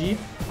RNG.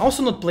 I'm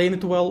also not playing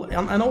it well.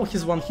 I know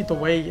he's one hit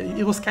away.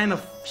 It was kind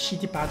of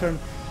shitty pattern,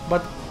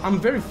 but I'm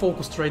very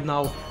focused right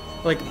now.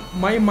 Like,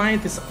 my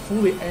mind is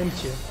fully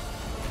empty.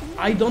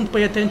 I don't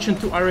pay attention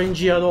to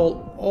RNG at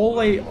all. All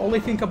I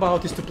think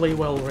about is to play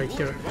well right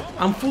here.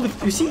 I'm fully...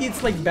 You see,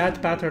 it's like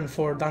bad pattern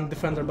for Dunk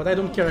Defender, but I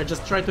don't care. I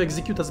just try to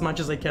execute as much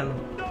as I can.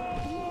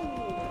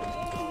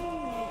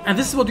 And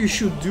this is what you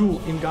should do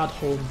in God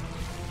Home.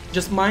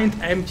 Just mind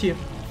empty,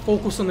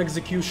 focus on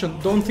execution,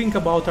 don't think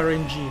about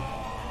RNG.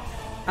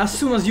 As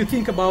soon as you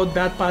think about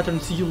bad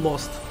patterns, you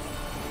lost.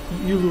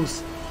 You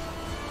lose.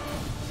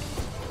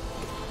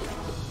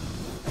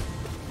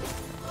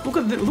 Look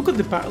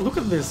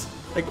at this.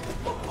 Like,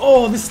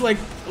 oh,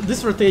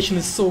 this rotation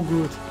is so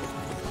good.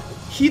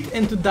 Hit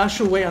and to dash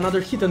away,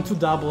 another hit and 2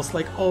 doubles.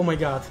 Like, oh my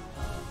god.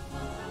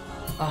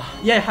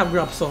 Yeah, I have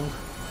grab song.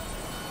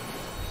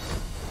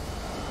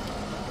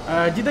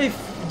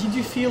 Did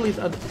you feel it?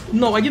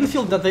 No, I didn't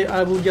feel that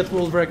I will get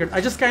world record. I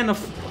just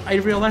I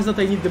realized that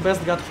I need the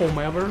best got home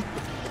ever.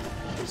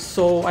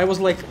 So I was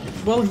like,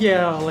 well,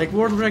 yeah, like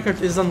world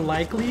record is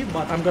unlikely,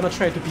 but I'm gonna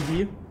try to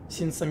PB.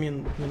 Since, I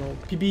mean, you know,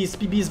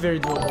 PB is very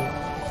doable.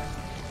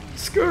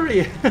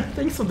 Scurry!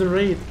 Thanks for the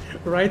raid.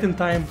 Right in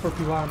time for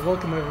P1.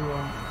 Welcome,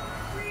 everyone.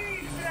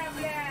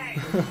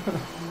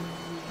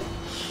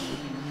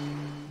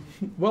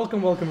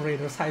 welcome,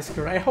 raiders. Hi,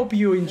 Scurry. I hope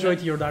you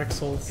enjoyed your Dark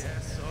Souls.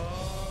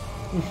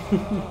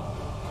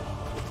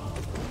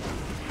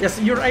 Yes,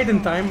 you're right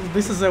in time.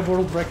 This is a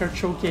world record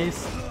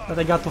showcase that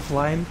I got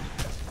offline.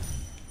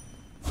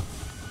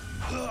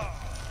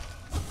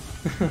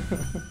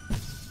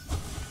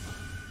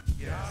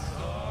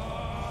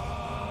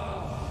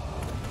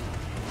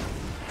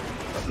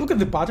 Look at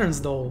the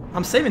patterns though.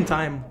 I'm saving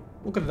time.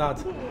 Look at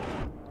that.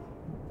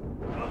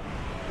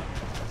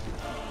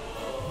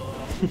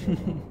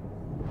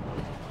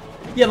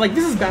 Yeah, like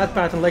this is bad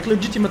pattern, like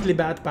legitimately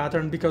bad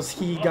pattern because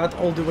he got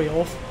all the way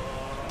off.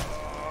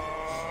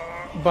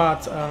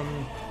 But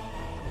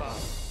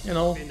you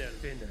know,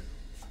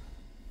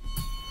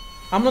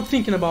 I'm not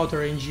thinking about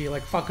RNG,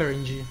 like fuck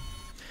RNG.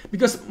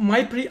 Because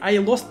I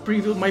lost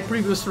my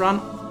previous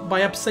run by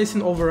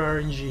obsessing over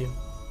RNG.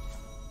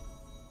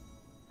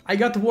 I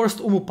got worst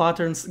Umu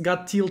patterns,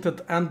 got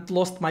tilted, and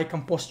lost my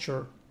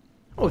composture.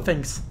 Oh,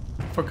 thanks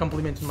for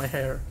complimenting my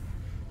hair.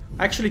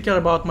 I actually care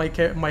about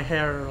my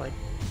hair, like,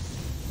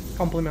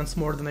 compliments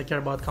more than I care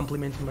about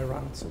complimenting my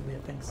run, so yeah,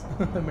 thanks.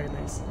 Very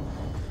nice.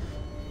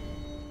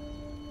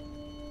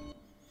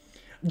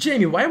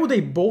 Jamie, why would I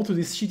bow to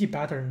these shitty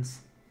patterns?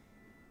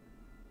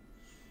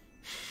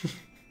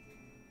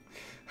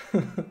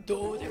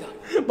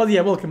 But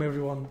yeah, welcome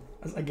everyone,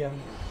 again.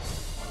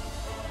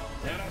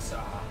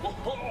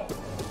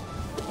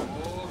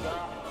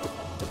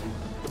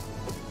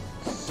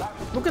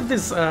 Look at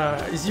this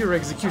zero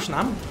execution,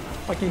 I'm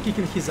fucking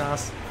kicking his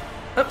ass.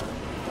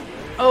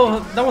 Oh,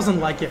 that wasn't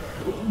like it.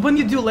 When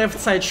you do left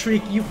side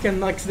shriek, you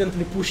can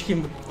accidentally push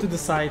him to the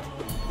side.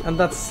 And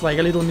that's like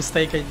a little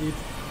mistake I did.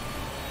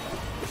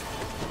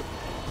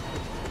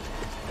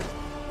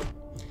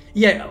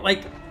 Yeah,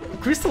 like,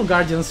 Crystal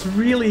Guardians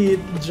really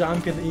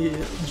jump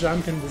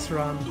in this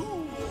run.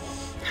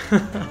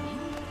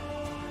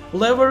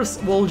 Levers,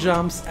 wall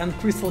jumps, and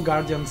Crystal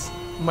Guardians,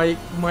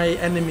 my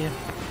enemy.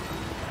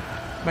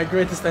 My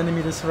greatest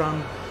enemy this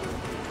run.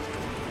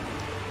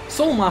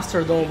 Soul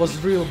Master though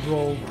was real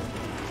bro.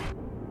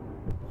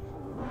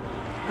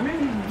 I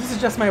mean, this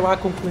is just my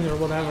vacuum cleaner,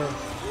 whatever.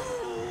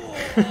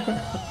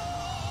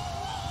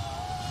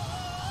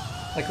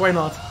 Like, why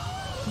not?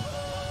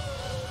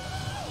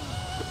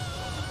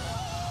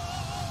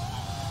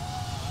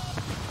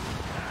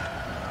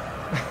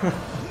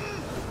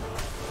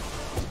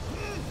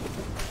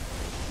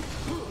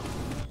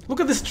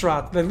 Look at this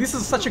strat, like, this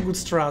is such a good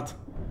strat.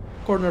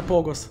 Corner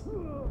pogos.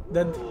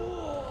 Dead.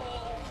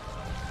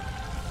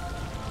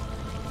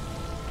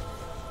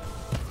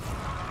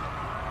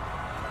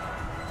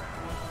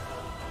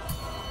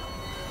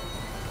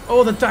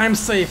 Oh, the time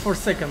save, 4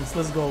 seconds,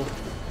 let's go.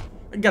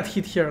 I got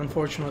hit here,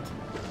 unfortunate.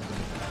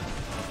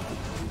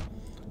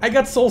 I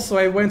got soul, so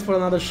I went for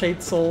another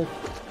Shade Soul.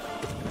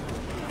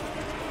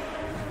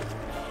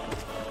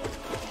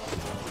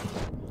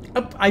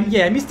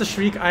 Yeah, I missed the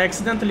Shriek. I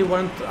accidentally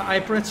I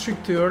pressed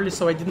Shriek too early,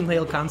 so I didn't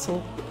nail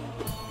cancel.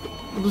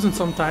 I'm losing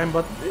some time,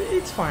 but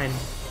it's fine.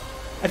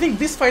 I think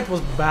this fight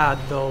was bad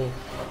though.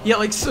 Yeah,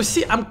 like, so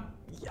see,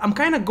 I'm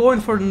kind of going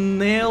for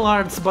nail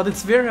arts, but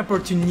it's very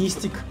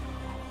opportunistic.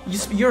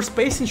 Your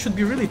spacing should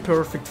be really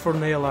perfect for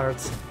nail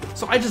arts,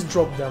 so I just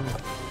dropped them.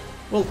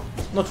 Well,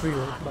 not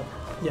really, but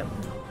yeah.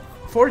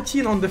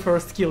 14 on the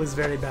first kill is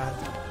very bad.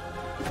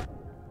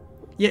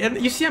 Yeah,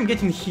 and you see I'm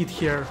getting hit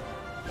here.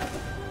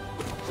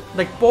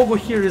 Like, Pogo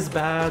here is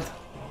bad.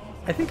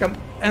 I think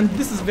and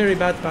this is very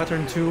bad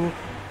pattern too.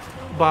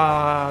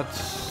 But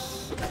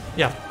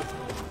yeah,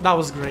 that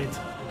was great.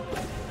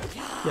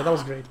 Yeah, that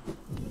was great.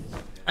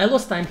 I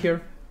lost time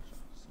here.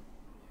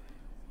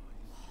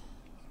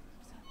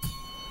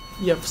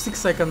 Yeah, 6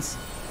 seconds.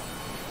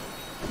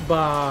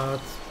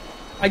 But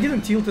I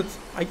didn't tilt it.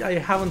 I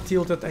haven't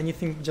tilted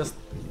anything, just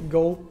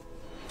go.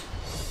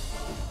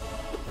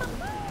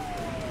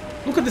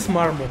 Look at this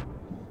marble.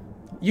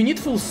 You need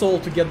full soul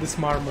to get this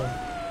marble.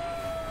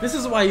 This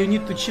is why you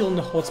need to chill in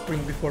the hot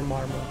spring before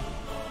marble.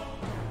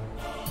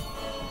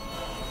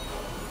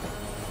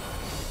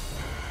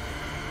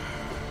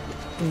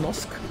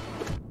 Nosk.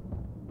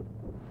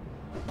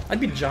 I'd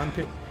be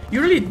jumpy.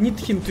 You really need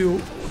him to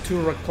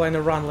kind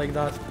of run like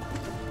that.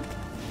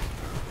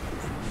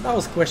 That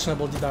was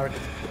questionable, the Dark.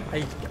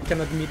 I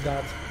can admit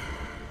that.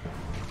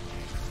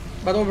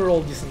 But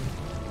overall decent.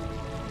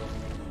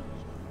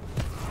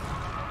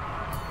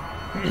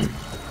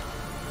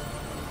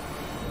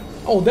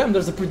 Oh damn,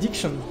 there's a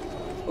prediction.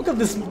 Look at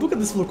this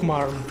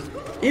Lukmarn.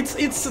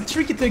 It's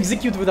tricky to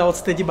execute without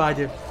steady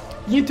body.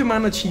 You need to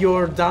manage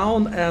your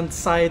down and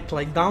side,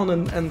 like down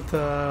and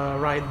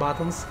right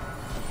buttons.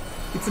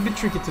 It's a bit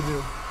tricky to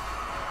do.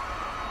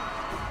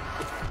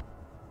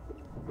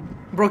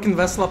 Broken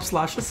vessel up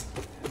slashes.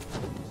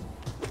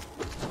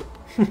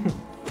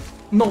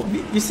 No,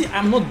 you see,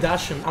 I'm not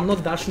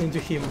dashing into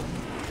him.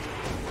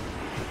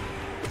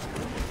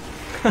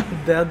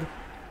 Dead.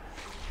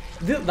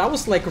 That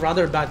was like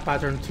rather bad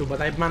pattern too,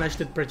 but I managed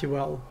it pretty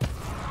well.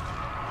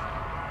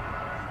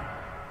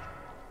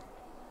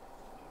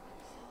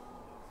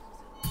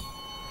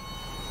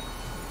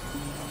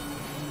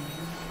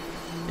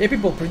 Yeah,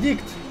 people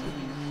predict.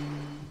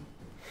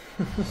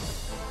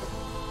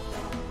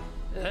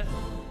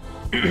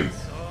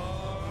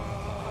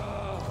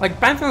 Like,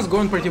 Pantheon's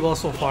going pretty well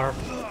so far.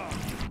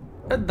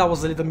 That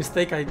was a little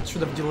mistake, I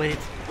should have delayed.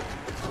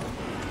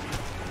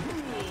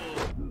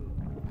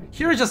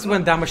 Here I just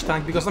went damage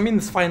tank because I'm in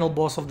this final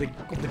boss of the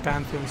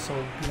Pantheon, so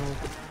you know.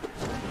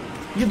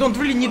 You don't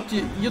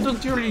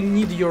really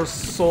need your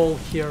soul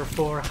here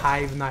for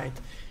Hive Knight.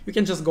 You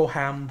can just go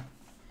ham.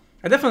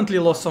 I definitely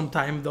lost some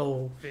time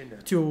though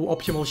to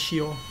optimal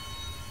Shio.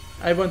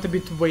 I went a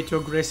bit way too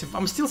aggressive.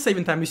 I'm still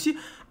saving time. You see,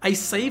 I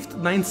saved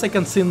 9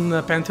 seconds in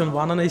Pantheon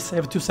 1 and I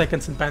saved 2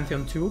 seconds in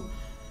Pantheon 2.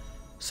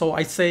 So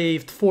I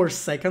saved 4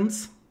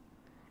 seconds.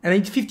 And I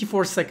need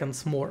 54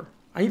 seconds more.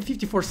 I need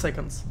 54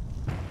 seconds,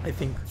 I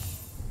think.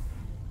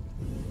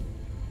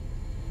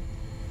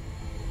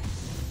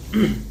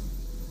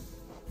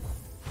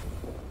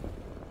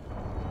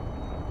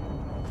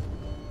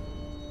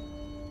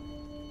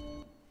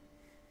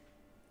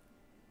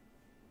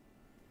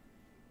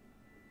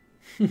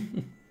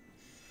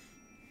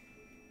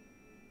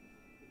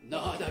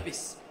 Nada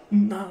bis.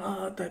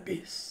 Nada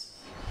bis.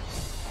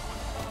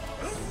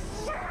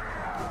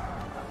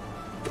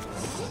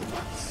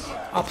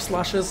 Up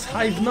slashes,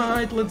 Hive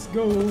Knight, let's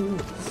go.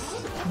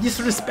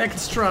 Disrespect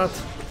Strat.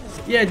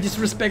 Yeah,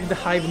 disrespect the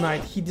Hive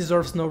Knight. He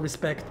deserves no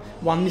respect.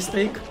 One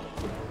mistake.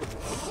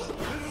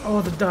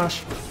 Oh, the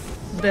dash.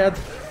 Dead.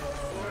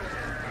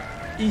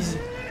 Easy.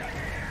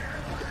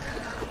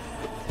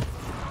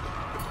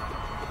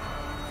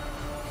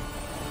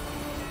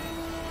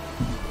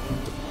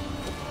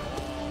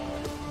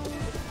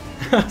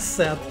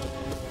 Sad.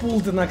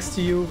 Pulled next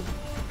to you.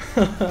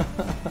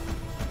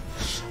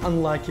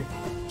 Unlucky.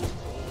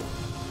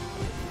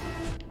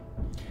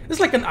 It's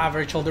like an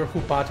average shoulder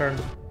hoop pattern.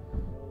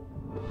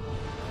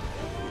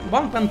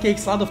 One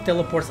pancakes, a lot of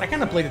teleports. I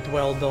kinda played it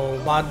well though,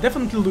 but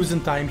definitely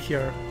losing time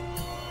here.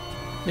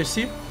 You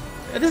see?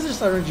 This is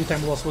just RNG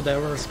time loss,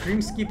 whatever.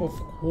 Scream skip, of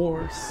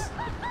course.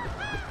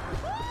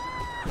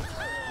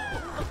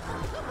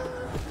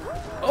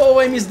 Oh,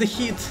 I missed the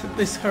hit.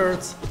 This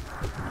hurts.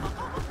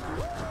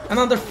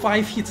 Another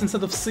 5 hits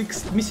instead of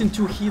 6, missing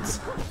 2 hits.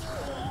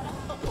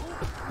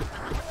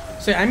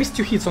 So yeah, I missed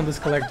 2 hits on this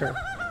collector.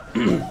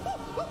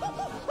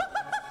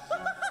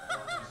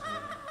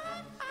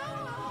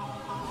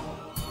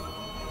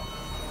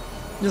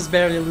 Just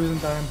barely losing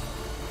time.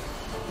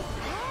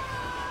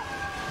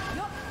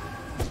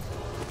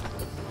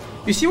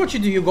 You see what you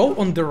do? You go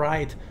on the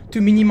right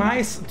to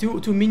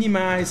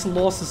minimize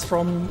losses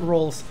from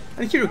rolls,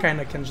 and here you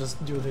kinda can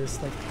just do this,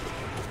 like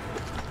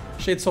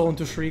Shade Soul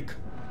into Shriek.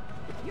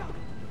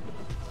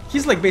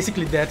 He's like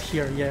basically dead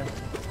here, yeah.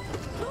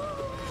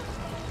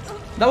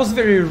 That was a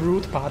very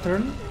rude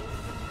pattern.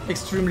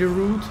 Extremely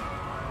rude.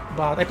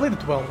 But I played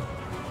it well.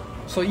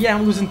 So yeah,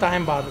 I'm losing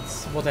time, but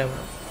it's whatever.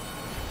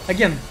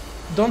 Again,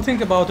 don't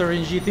think about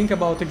RNG, think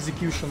about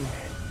execution.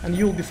 And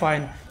you'll be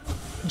fine.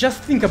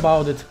 Just think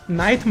about it.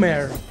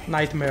 Nightmare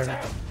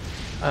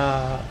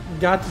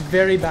got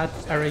very bad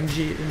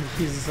RNG in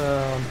his,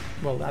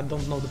 well, I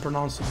don't know the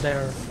pronounce of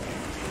their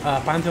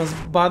Pantheons,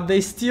 but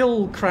they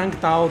still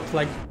cranked out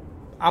like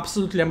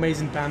absolutely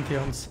amazing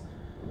Pantheons.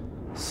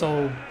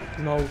 So,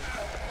 you know,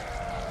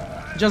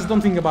 just don't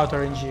think about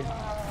RNG.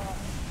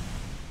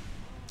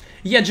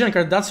 Yeah,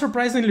 Jennifer, that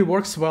surprisingly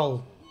works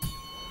well.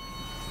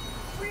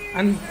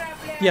 And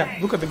yeah,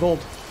 look at the gold.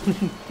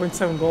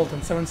 0.7 gold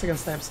and 7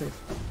 seconds time save.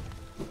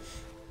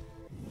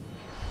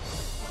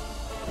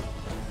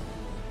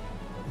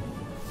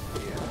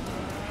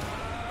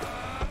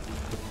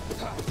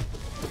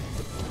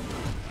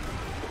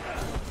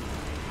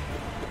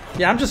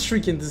 Yeah, I'm just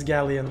shrieking this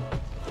galleon.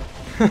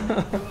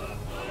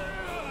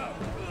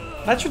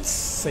 That should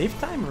save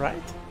time,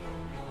 right?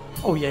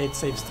 Oh yeah, it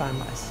saves time,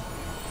 nice.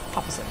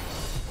 Half a second.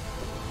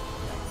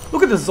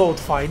 Look at the Zod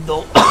fight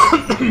though.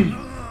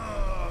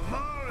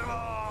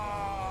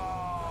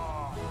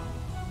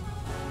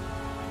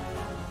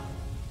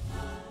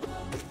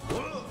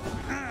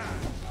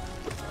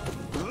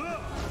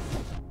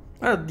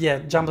 Yeah,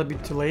 jumped a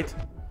bit too late.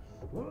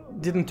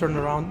 Didn't turn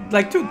around.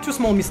 Like two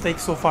small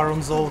mistakes so far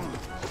on Zod.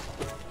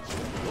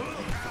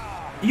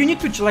 You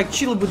need to like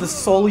chill with the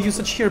soul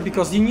usage here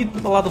because you need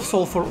a lot of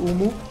soul for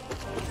Umu.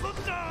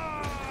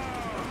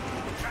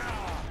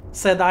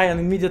 Said I and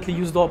immediately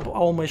used up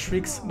all my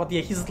shrieks, but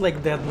yeah, he's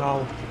like dead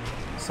now.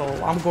 So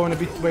I'm going a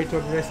bit way too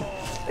aggressive.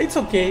 It's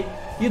okay,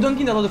 you don't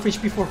need a lot of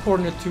HP for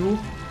Hornet too.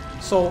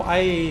 So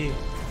I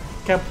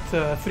kept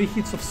 3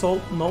 hits of soul,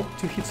 no,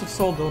 2 hits of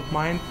soul, don't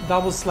mind.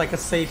 That was like a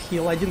safe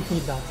heal, I didn't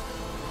need that.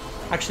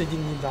 Actually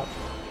didn't need that.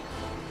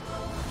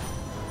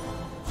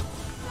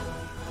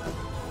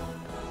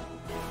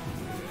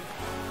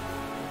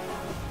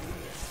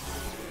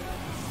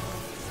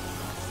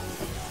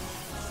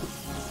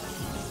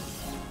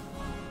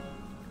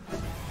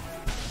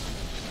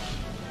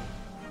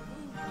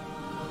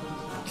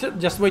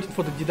 Just waiting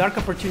for the D-Dark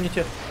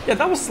opportunity. Yeah,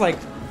 that was like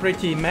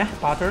pretty meh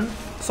pattern.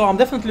 So I'm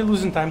definitely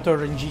losing time to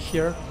RNG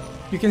here.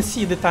 You can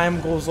see the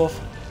time goes off.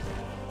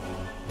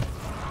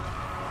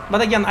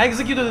 But again, I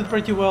executed it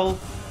pretty well.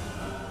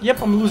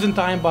 Yep, I'm losing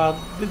time, but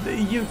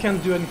you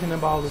can't do anything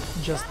about it.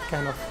 Just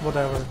kind of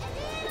whatever.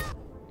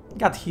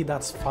 Got hit,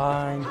 that's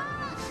fine.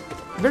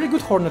 Very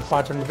good Hornet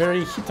pattern,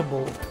 very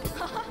hittable.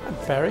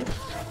 Parry.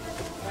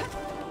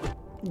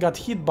 Got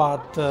hit,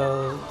 but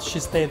she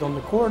stayed on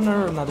the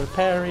corner. Another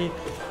parry.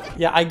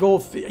 Yeah,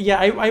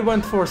 I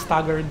went for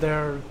stagger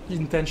there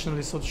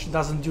intentionally so she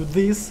doesn't do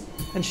this,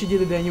 and she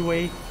did it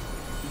anyway.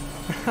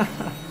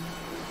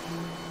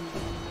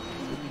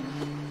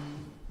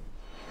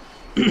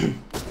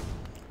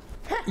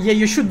 Yeah,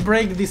 you should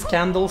break these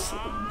candles.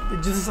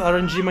 This is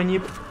RNG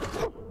manip.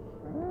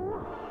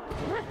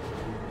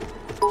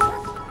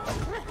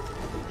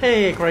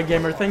 Hey, Craig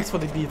Gamer, thanks for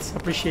the beats.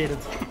 Appreciate it.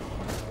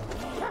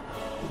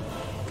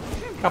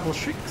 Couple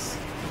shrieks.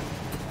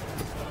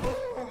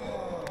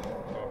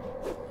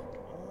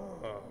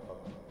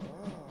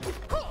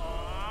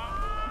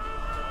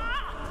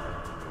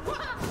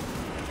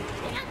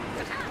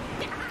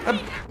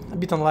 A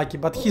bit unlucky,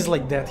 but he's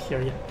like that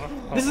here, yeah.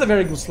 This is a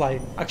very good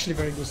slide. Actually,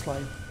 very good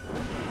slide.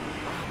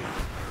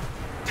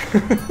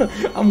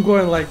 I'm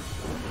going like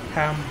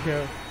ham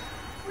here.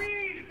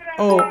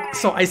 Oh,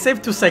 so I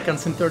saved 2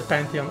 seconds in third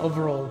Pantheon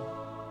overall.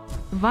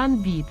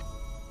 1 beat.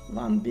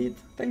 1 beat.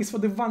 Thanks for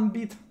the 1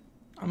 beat.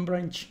 I'm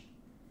branch.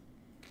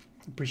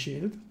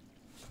 Appreciate it.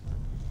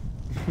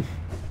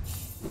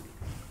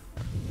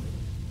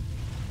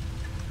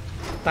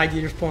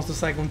 Tidy response to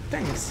Cyclone.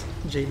 Thanks,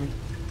 Jamie.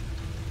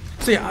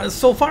 So yeah,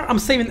 so far I'm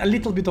saving a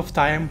little bit of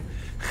time.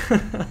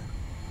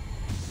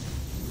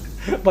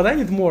 But I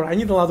need more. I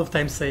need a lot of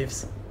time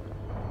saves.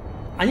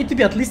 I need to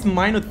be at least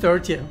minus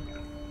 30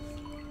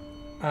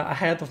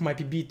 ahead of my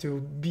PB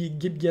to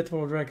get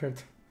world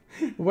record.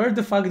 Where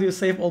the fuck do you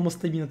save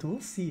almost a minute?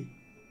 We'll see.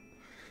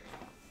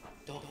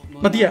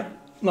 But yeah,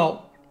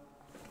 no.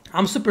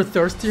 I'm super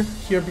thirsty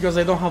here because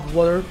I don't have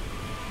water.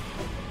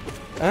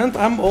 And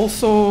I'm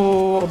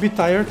also a bit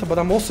tired, but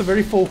I'm also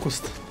very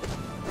focused.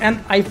 And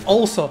I've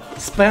also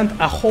spent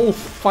a whole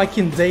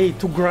fucking day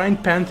to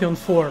grind Pantheon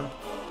 4.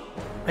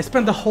 I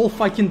spent the whole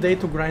fucking day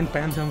to grind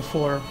Pantheon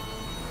 4.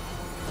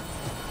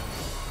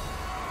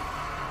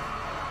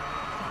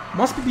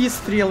 Must be BS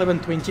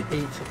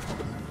 31128.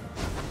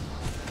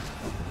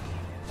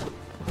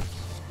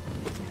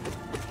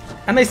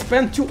 And I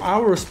spent 2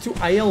 hours to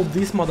IL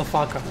this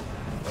motherfucker.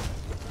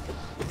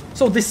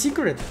 So the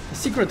secret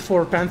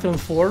for Pantheon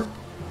 4,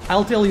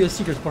 I'll tell you a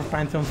secret for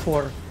Pantheon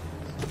 4.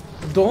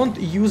 Don't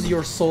use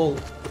your soul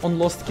on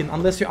Lostkin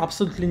unless you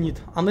absolutely need,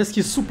 unless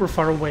he's super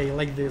far away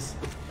like this.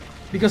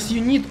 Because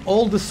you need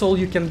all the soul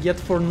you can get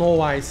for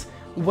No Eyes.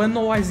 When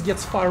No Eyes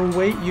gets far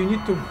away, you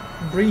need to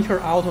bring her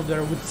out of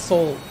there with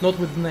soul, not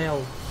with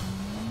nail.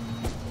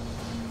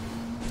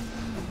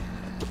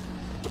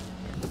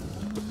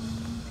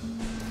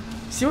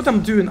 See what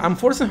I'm doing? I'm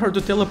forcing her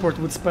to teleport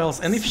with spells,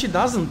 and if she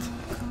doesn't,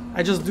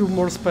 I just do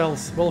more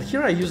spells. Well,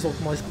 here I use all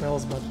my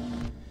spells, but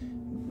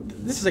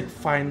this is like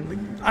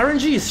fine.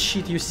 RNG is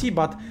shit, you see,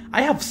 but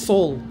I have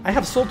soul. I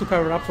have soul to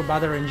cover up for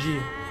bad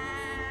RNG.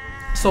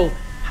 So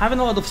having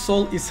a lot of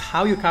soul is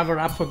how you cover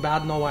up for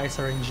bad No Eyes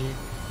RNG.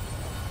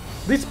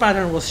 This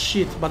pattern was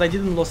shit, but I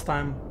didn't lose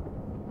time.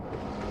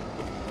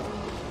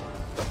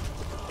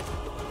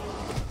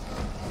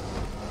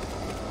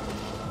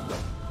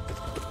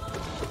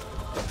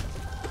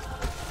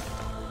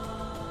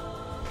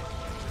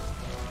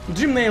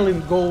 Dream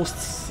nailing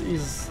ghosts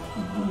is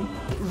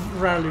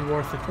rarely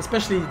worth it,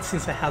 especially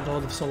since I had a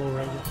lot of soul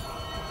already.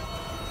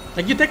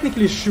 Like, you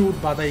technically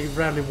should, but I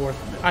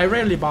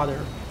rarely bother.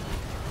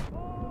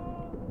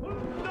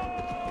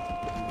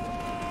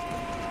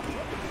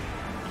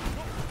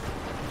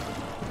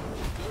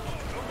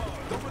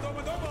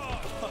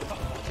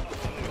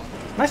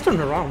 Nice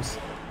turnarounds.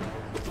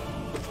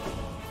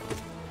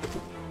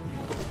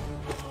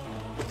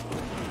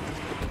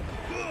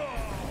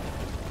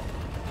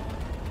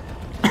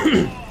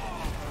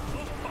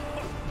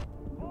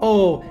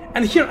 Oh,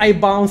 and here I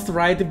bounced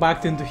right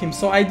back into him,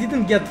 so I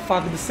didn't get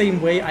fucked the same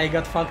way I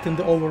got fucked in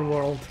the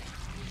overworld.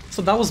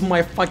 So that was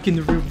my fucking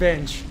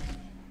revenge.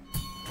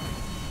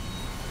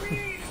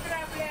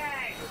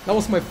 That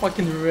was my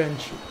fucking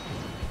revenge.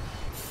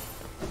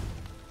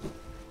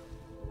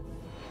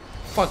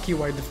 Fuck you,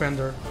 White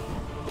Defender.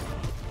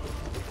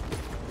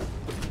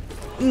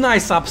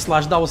 Nice up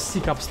slash, that was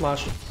sick up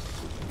slash.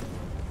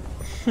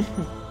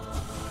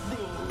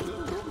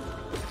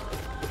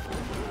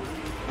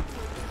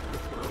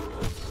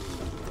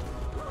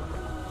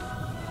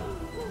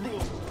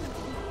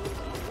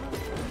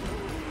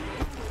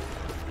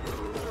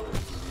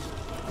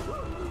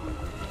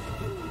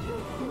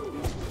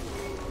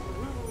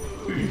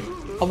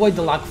 Avoid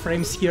the lag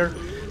frames here.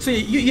 So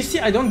you see,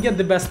 I don't get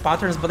the best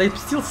patterns, but I'm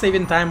still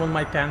saving time on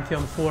my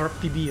Pantheon for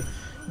PB,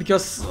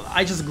 because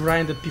I just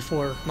grinded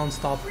P4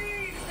 non-stop.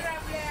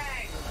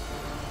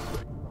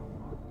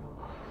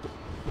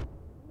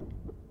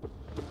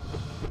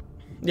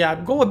 Yeah,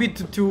 go a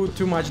bit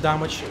too much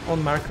damage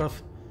on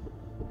Markov.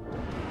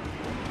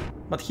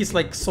 But he's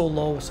like so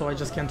low, so I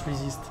just can't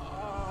resist.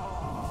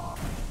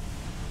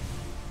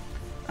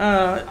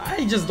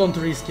 I just don't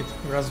risk it,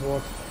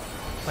 Razwok.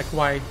 Like,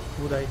 why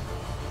would I?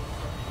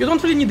 You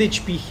don't really need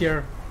HP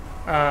here,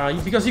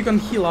 because you can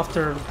heal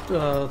after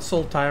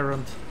Soul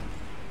Tyrant.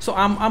 So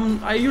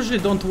I usually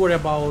don't worry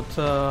about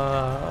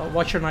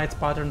Watcher Knight's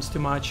patterns too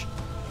much.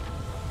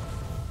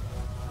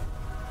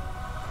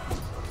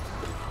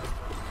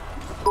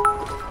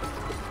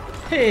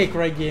 Hey,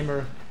 Craig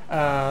Gamer.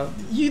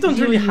 You don't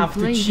really have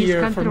to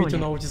cheer for me to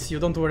notice you,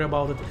 don't worry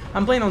about it.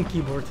 I'm playing on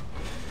keyboard.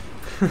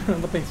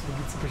 But thanks for the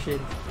bits,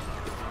 appreciate it.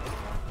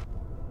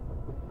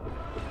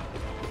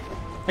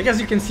 I guess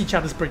you can see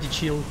chat is pretty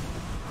chill.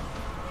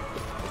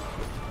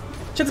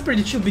 Chat is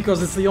pretty chill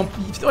because it's the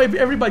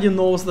everybody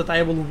knows that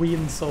I will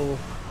win, so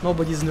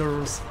nobody's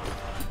nervous.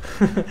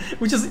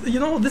 Which is, you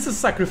know, this is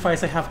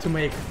sacrifice I have to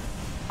make.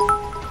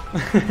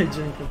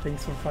 Jenko,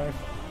 thanks for 5.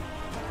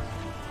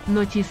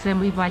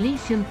 Notisem Ivali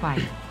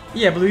Senpai.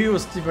 Yeah, Blue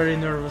was very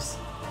nervous.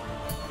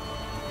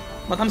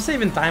 But I'm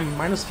saving time,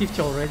 minus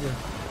 50 already.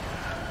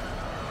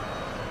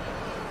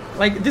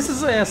 Like, this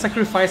is a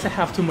sacrifice I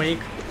have to make.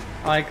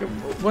 Like,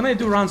 when I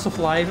do rounds of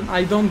live,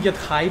 I don't get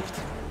hyped,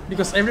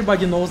 because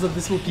everybody knows that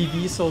this will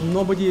PB, so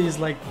nobody is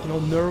like, you know,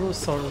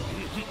 nervous or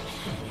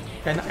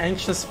kind of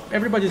anxious.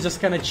 Everybody's just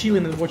kind of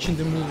chilling and watching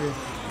the movie.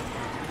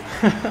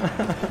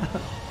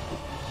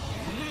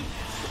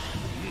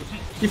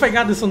 If I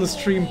got this on the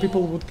stream,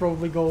 people would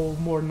probably go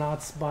more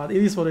nuts, but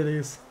it is what it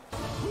is.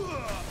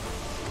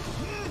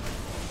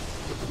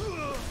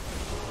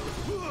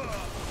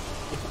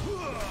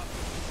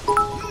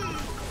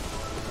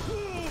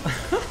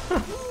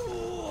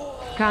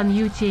 Can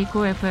you take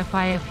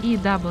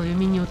OFFIFEW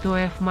menu to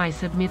F my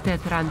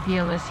submitted run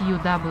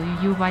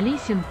PLSUW Vali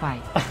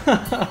Senpai?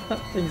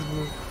 Thanks,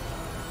 bro.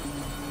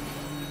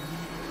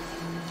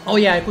 Oh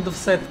yeah, I could have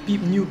said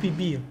new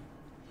PB.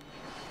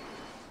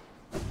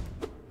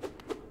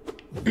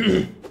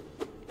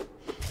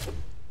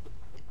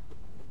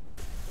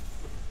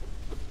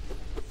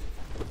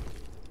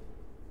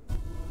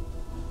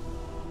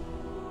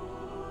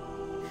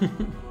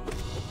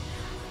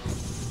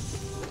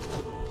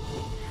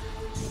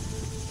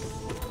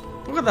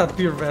 Look at that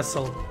pure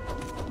vessel.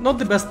 Not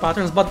the best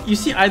patterns, but you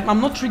see,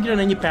 I'm not triggering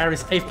any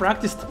parries. I've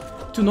practiced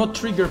to not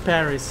trigger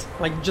parries.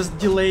 Like, just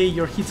delay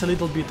your hits a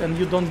little bit and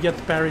you don't get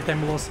parry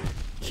time loss.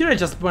 Here I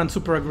just went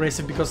super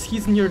aggressive because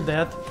he's near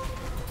death.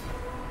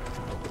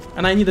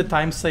 And I need a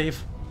time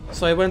save.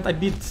 So I went a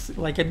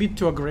bit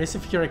too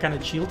aggressive. Here I kinda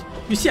chilled.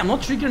 You see, I'm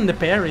not triggering the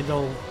parry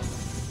though.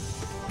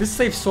 This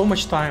saves so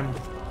much time.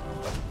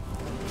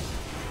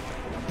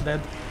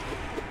 Dead.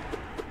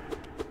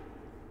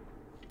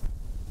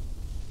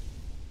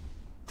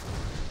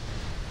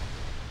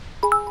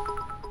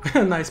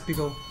 Nice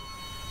pickle.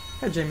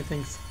 Hey Jamie,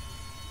 thanks.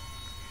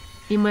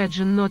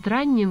 Imagine not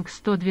running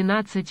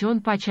 112 on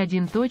patch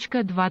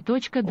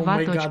 1.2.2.1. Oh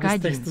my god,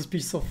 this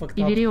text-to-speech so fucked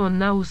up. Iverion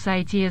now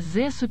site is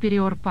the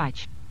superior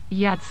patch.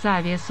 Yet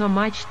save so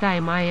much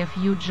time if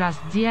you just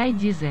did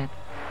that.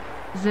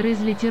 There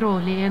is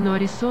literally no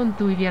reason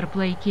to ever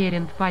play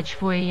current patch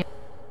for a...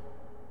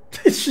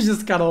 She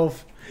just cut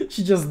off.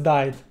 She just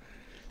died.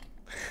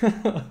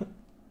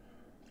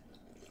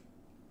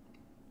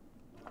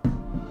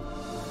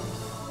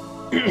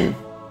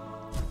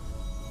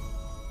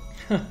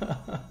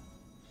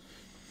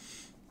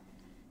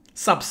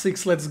 Sub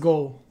 6, let's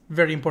go.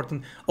 Very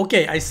important.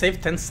 Okay, I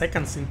saved 10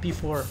 seconds in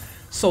P4.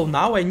 So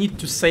now I need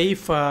to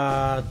save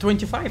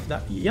 25.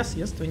 Yes,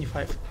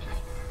 25.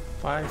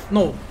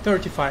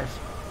 35.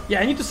 Yeah,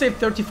 I need to save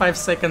 35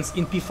 seconds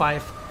in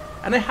P5.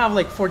 And I have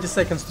like 40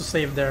 seconds to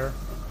save there.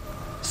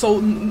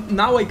 So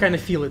now I kind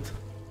of feel it.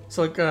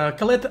 So like,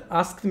 Colette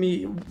asked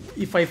me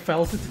if I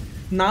felt it.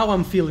 Now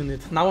I'm feeling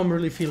it. Now I'm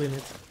really feeling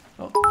it.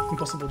 Oh,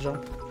 impossible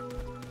jump.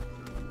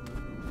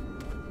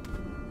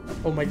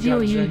 Oh my god,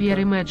 Do you ever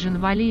imagine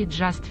Vali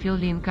just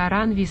feeling a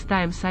run with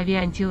time savvy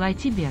until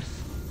it bursts?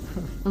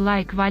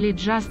 Like Vali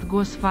just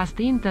goes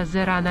fast into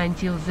the run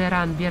until the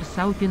run bursts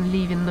open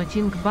leaving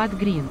nothing but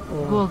green,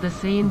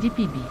 Goldes and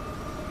DPB.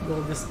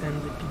 Goldes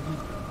and DPB.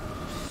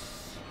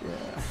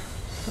 Yeah.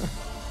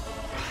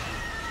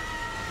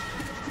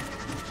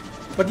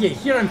 But yeah,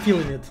 here I'm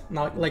feeling it.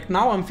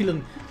 Now I'm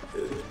feeling...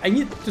 I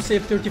need to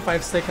save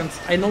 35 seconds.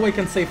 I know I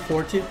can save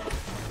 40.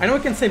 I know I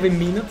can save a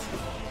minute.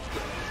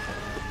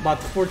 But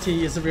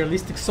 40 is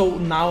realistic, so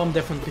now I'm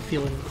definitely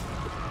feeling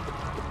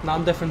it. Now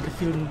I'm definitely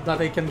feeling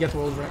that I can get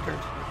world record.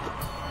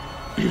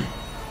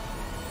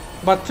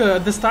 But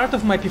the start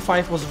of my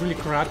P5 was really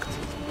cracked,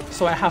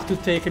 so I have to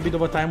take a bit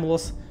of a time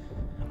loss.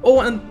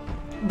 Oh, and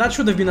that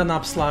should have been an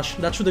up slash.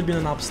 That should have been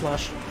an up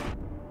slash.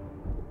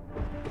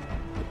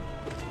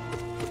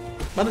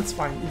 But it's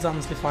fine. It's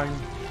honestly fine.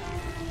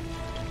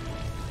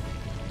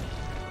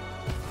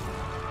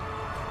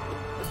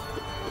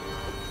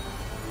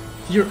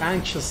 You're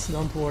anxious,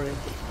 don't worry.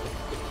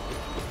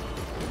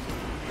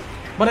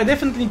 But I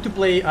definitely need to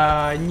play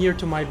near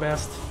to my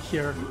best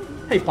here.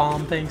 Hey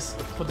Palm, thanks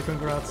for the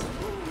congrats.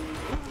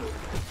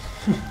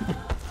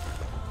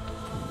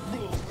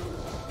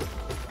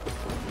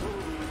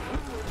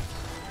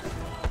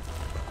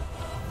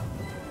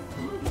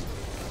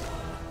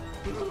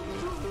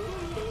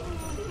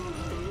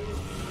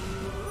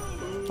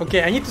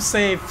 Okay, I need to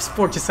save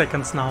 40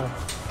 seconds now,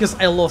 because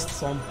I lost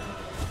some.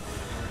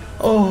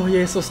 Oh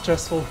yeah, so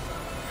stressful.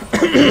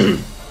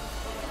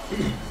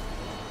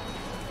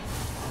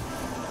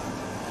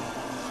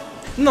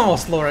 No,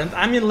 Slorent,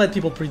 I mean let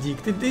people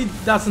predict.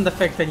 It doesn't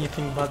affect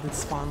anything, but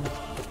it's fun.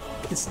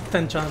 It's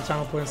 10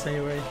 channel points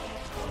anyway.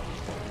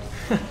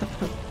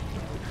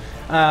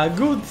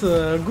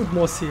 Good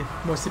Mossy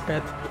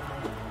pet.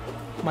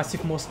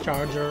 Massive Moss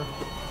Charger.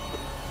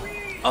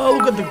 Oh,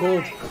 look at the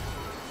gold.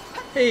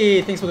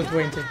 Hey, thanks for the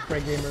 20,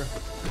 Craig Gamer.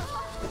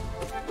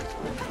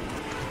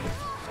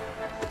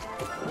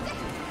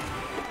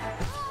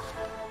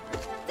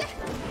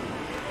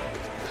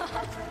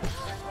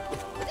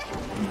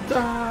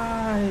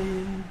 Die.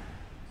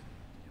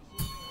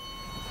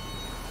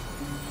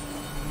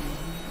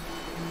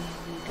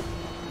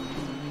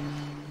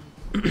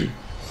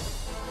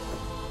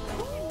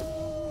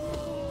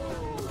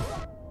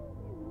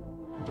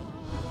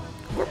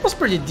 Gorp was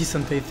pretty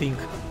decent, I think.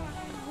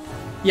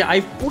 Yeah,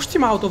 I pushed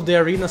him out of the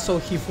arena, so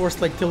he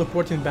forced like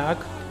teleporting back.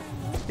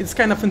 It's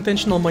kind of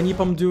intentional manip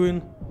I'm doing.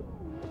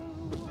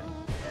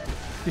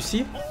 You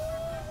see?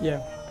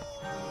 Yeah.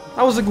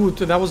 That was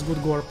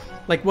good Gorp.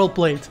 Like, well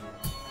played.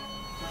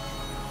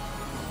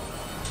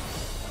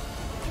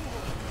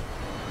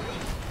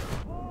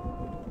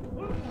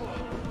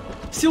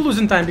 Still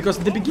losing time because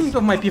the beginning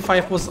of my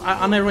P5 was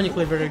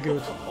unironically very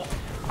good.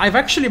 I've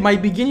actually, my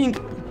beginning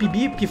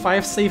PB,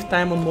 P5 saved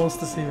time on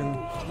monsters even.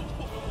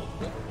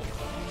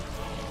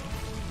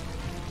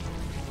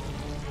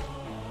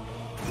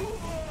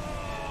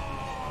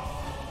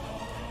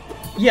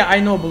 Yeah,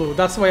 I know, Blue.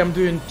 That's why I'm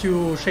doing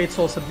 2 Shade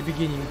Souls at the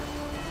beginning.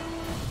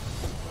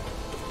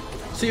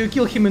 So you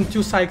kill him in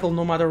 2 cycles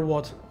no matter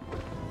what.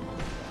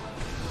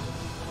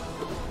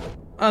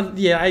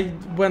 Yeah, I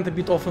went a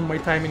bit off on my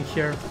timing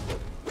here.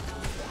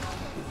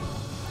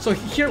 So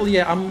here,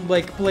 yeah, I'm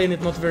like playing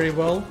it not very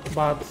well,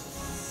 but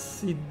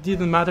it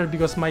didn't matter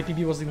because my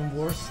PB was even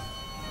worse.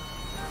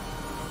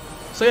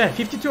 So yeah,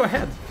 52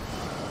 ahead.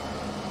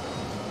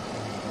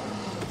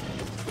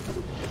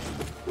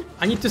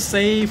 I need to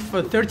save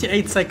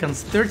 38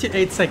 seconds.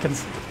 38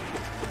 seconds.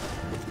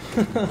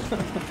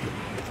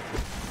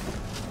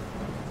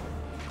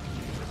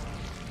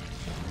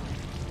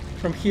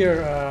 From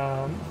here,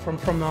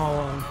 from now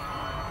on.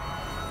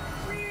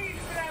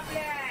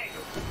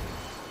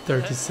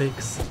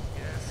 36.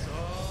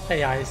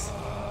 Hey, Ice.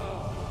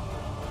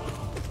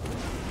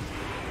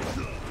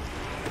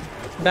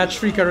 Bad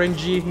Shriek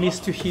RNG,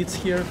 missed 2 hits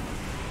here.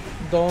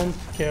 Don't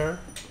care.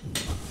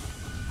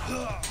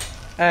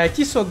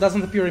 Tiso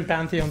doesn't appear in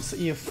Pantheons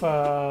if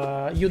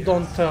you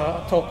don't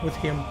talk with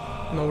him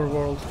in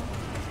Overworld.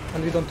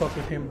 And we don't talk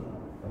with him.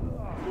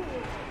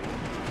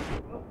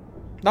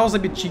 That was a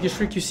bit cheeky,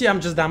 Shriek. You see, I'm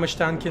just damage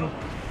tanking.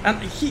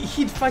 And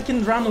he'd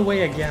fucking run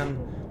away again.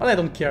 But I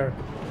don't care.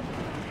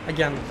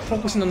 Again,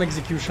 focusing on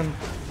execution.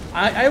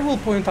 I will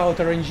point out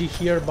RNG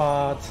here,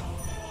 but...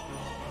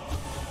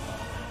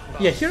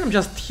 Yeah, here I'm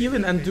just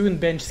healing and doing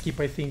bench skip,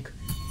 I think.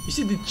 You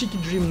see the cheeky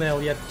Dream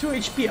Nail, yeah, 2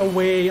 HP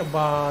away,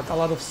 but a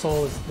lot of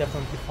soul is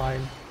definitely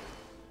fine.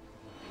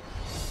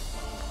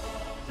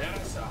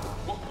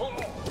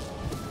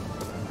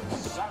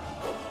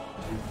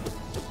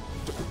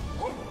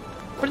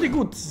 Pretty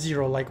good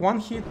 0, like 1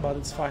 hit, but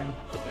it's fine.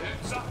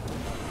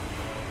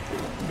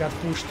 Got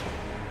pushed.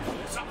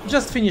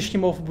 Just finish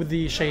him off with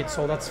the Shade,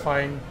 so that's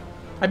fine.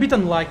 A bit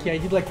unlucky, I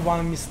did like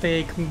 1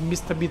 mistake,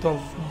 missed some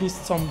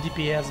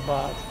DPS,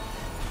 but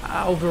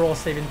overall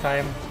saving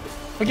time.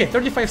 Okay,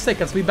 35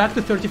 seconds, we're back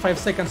to 35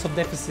 seconds of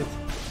deficit.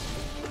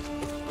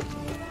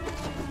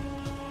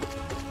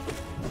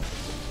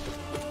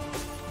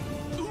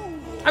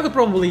 I could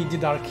probably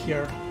de-dark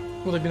here.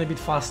 Would have been a bit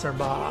faster,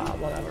 but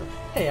whatever.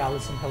 Hey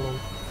Allison, hello.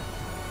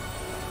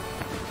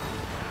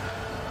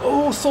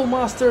 Oh, Soul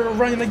Master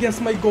running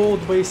against my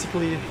gold,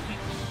 basically.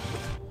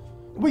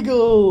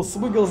 Wiggles!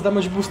 Wiggles,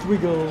 damage boost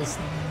Wiggles.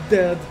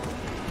 Dead.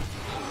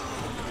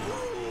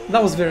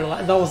 That was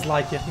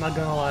lucky, not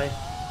gonna lie.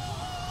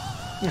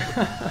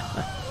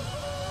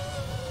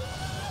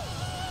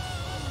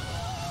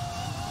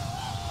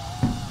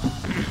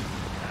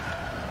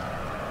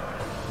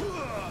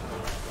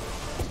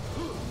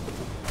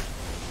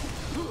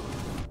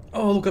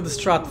 Oh, look at the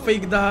strat.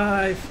 Fake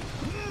dive.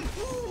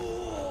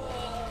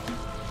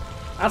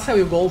 That's how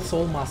you gold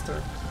Soul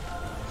Master.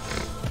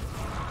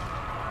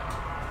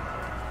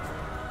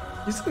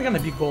 Is it gonna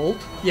be gold?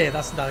 Yeah,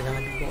 that's not gonna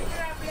be gold.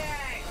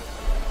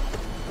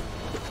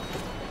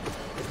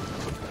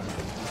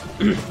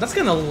 That's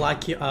kinda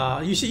lucky.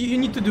 You see, you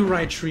need to do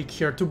right shriek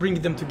here to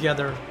bring them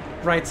together.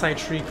 Right side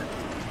shriek.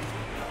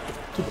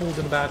 To pull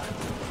them back.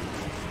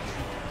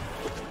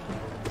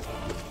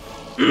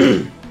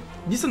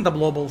 Decent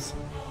double-obles.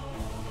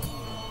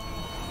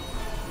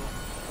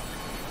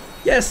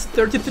 Yes,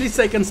 33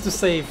 seconds to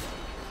save.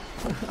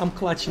 I'm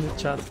clutching it,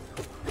 chat.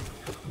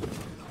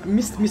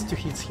 Missed 2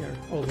 hits here.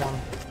 Oh,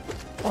 1.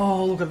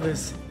 Oh, look at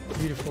this.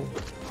 Beautiful.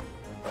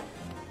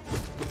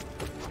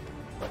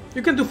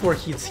 You can do 4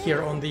 hits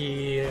here on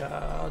the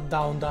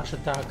down dash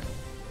attack.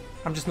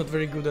 I'm just not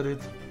very good at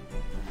it.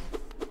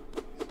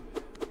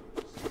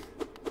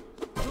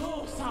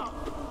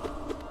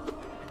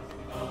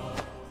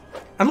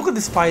 And look at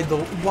this fight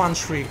though, 1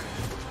 shriek.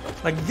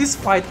 Like this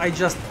fight,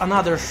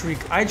 another Shriek,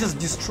 I just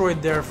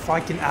destroyed their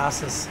fucking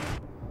asses.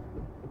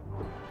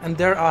 And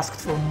they're asked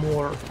for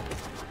more.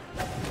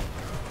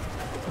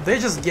 They're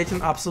just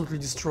getting absolutely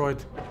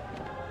destroyed.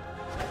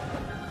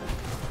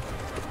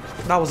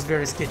 That was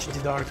very sketchy,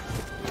 the dark.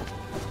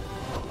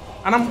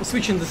 And I'm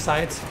switching the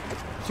sides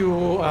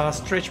to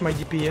stretch my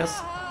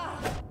DPS.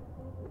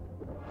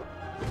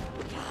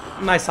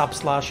 Nice up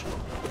slash.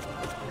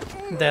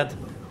 Dead.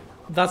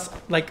 That's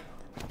like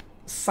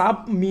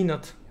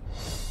sub-minute.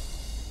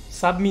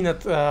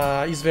 Sub-minute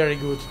is very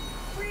good.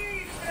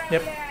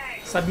 Yep.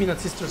 Sub-minute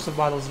Sisters of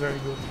Battle is very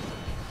good.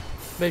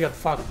 They got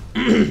fucked.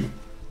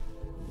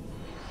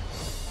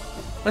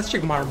 Let's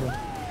check Marble.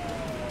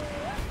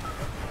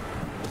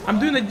 I'm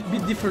doing a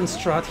bit different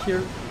strat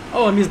here.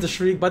 Oh, I missed the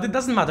Shriek, but it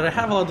doesn't matter. I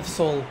have a lot of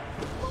soul.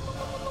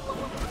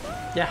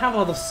 Yeah, I have a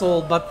lot of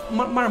soul, but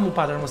Marble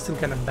pattern was still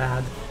kind of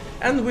bad.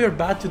 And we're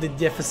bad to the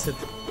deficit.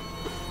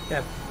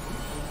 Yeah.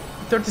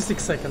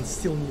 36 seconds.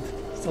 Still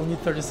need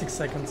 36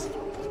 seconds.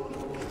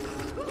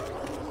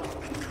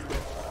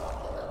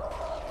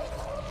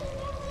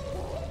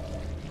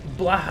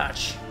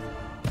 Blahach.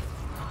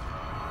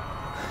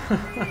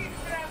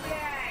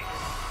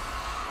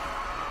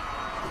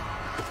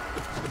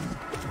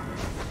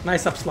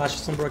 Nice up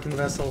slash on Broken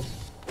Vessel.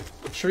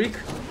 Shriek.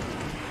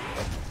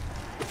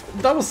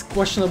 That was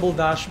questionable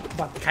dash,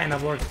 but kind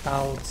of worked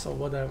out, so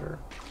whatever.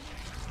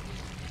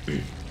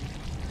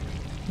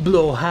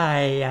 Blow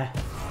high.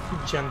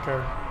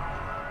 Junker.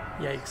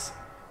 Yikes.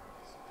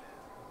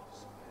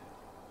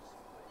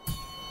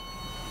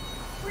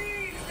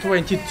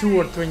 22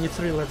 or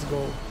 23, let's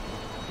go.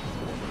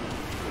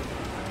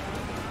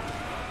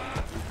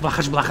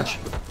 Blahach, Blahach.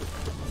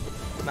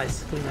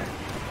 Nice, cleaner.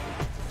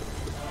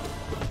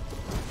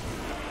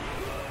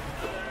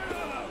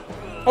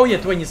 Oh yeah,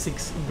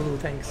 26 blue,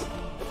 thanks.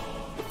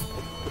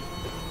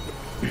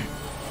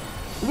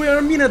 We are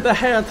a minute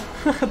ahead.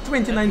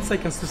 29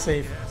 seconds to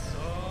save.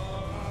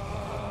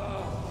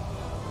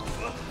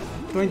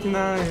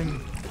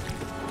 29.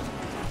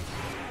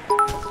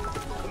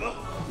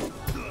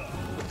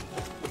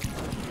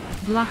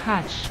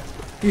 Blahach.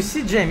 You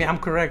see, Jamie, I'm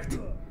correct.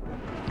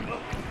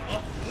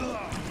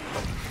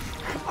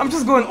 I'm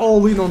just going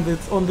all in on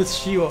this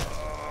Shio.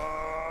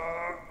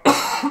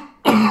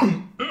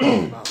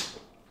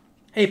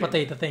 Hey,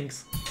 potato,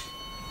 thanks.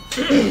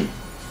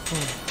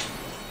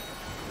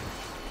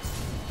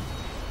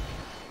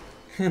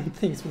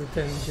 Thanks for the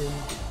 10, Jamie.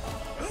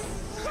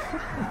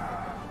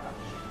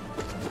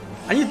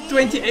 I need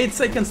 28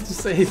 seconds to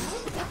save.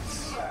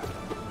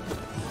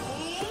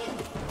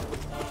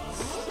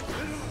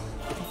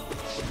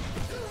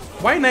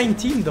 Why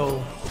 19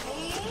 though?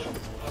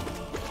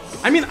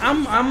 I mean,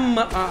 I'm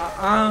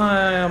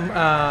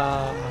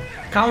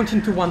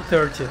counting to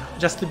 130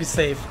 just to be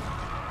safe.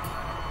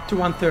 To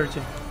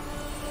 130.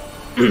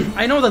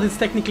 I know that it's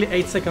technically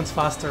 8 seconds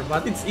faster,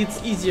 but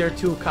it's easier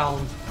to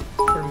count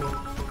for me.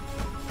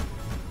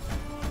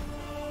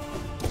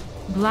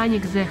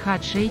 Blanik the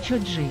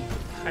HHG.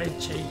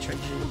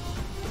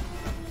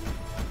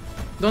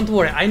 Don't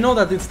worry, I know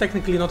that it's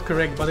technically not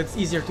correct, but it's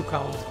easier to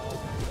count.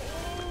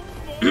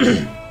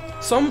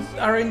 Some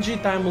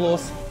RNG time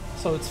loss,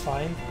 so it's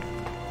fine.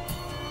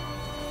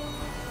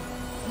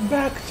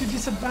 Back to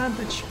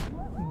disadvantage,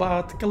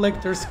 but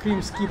collector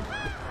scream skip.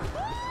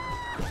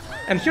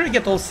 And here I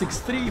get all 6,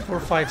 3, 4,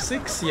 5,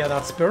 6. Yeah,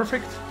 that's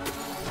perfect.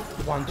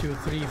 1, 2,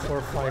 3,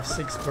 4, 5,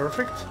 6,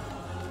 perfect.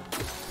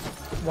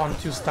 1,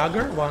 2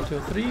 stagger. 1, 2,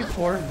 3,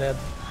 4, dead.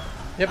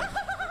 Yep.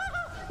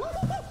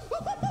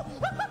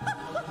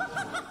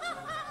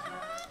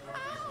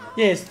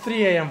 Yeah, it's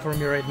 3 AM for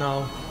me right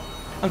now.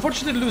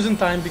 Unfortunately losing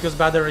time because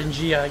bad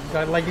RNG. I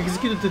got, like,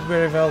 executed it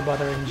very well, bad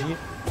RNG.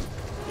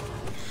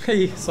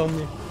 Hey,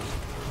 Somni.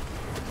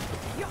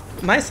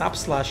 Nice up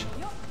slash.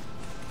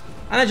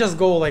 And I just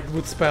go like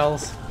with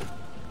spells.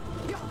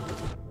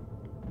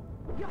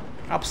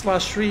 Up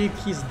slash Shriek,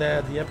 he's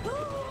dead, yep.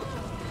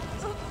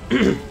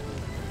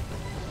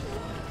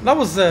 That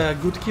was a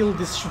good kill,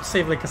 this should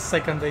save like a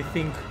second, I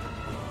think.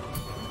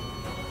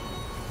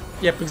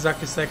 Yep,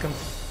 exactly second.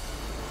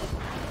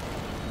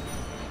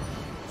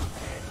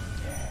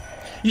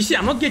 You see,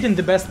 I'm not getting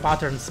the best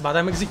patterns, but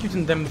I'm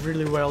executing them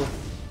really well.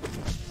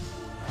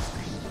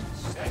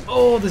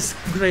 Oh, this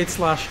great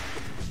slash.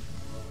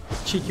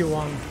 Cheeky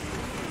one.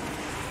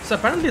 So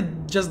apparently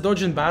just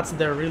dodging bats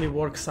there really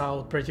works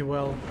out pretty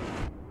well.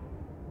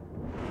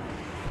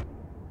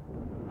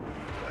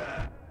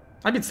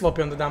 A bit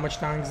sloppy on the damage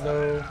tanks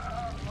though.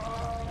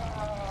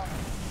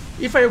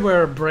 If I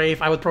were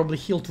brave, I would probably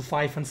heal to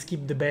 5 and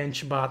skip the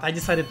bench, but I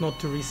decided not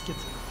to risk it.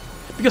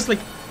 Because like,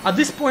 at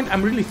this point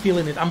I'm really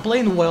feeling it. I'm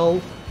playing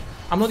well.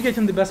 I'm not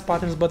getting the best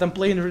patterns, but I'm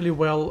playing really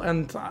well,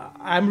 and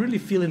I'm really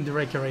feeling the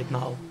Wrecker right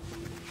now.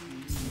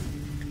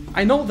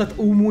 I know that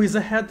Umu is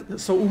ahead,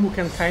 so Umu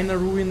can kinda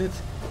ruin it,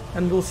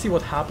 and we'll see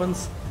what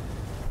happens.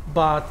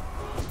 But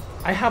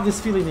I have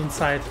this feeling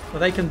inside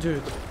that I can do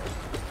it.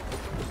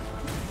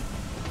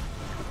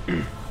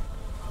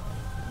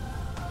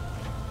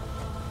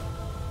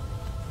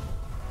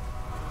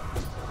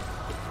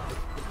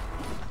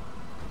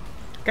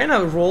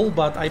 Kinda roll,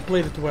 but I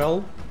played it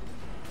well.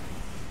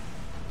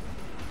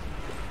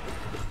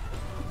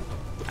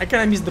 I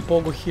kinda missed the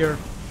pogo here.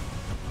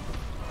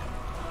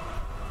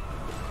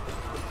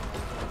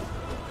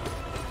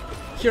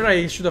 Here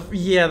I should have...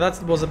 Yeah,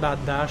 that was a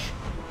bad dash.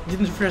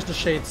 Didn't refresh the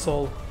Shade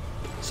Soul.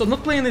 So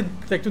not playing it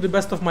like to the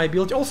best of my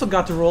ability. Also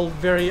got to roll,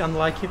 very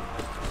unlucky.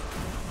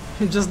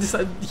 Just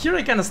decided... Here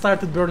I kinda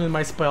started burning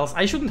my spells.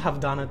 I shouldn't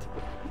have done it.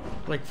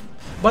 Like...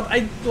 But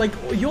I... Like,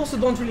 you also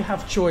don't really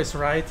have choice,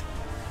 right?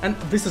 And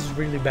this is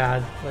really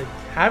bad. Like,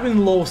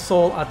 having low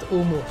soul at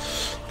Umu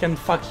can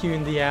fuck you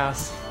in the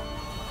ass.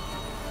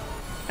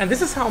 And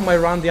this is how my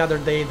run the other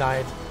day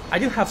died. I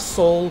didn't have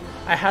soul,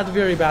 I had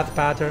very bad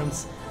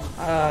patterns,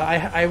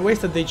 I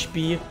wasted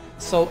HP,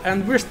 so...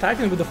 And we're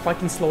starting with a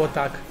fucking slow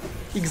attack.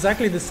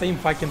 Exactly the same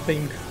fucking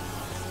thing.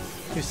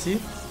 You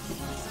see?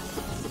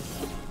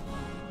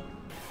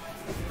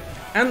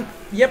 And,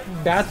 yep,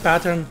 bad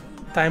pattern,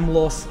 time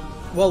loss.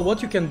 Well,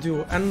 what you can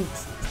do, and...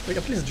 Like,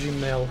 at least Dream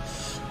Nail.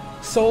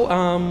 So,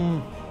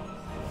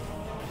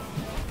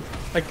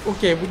 like,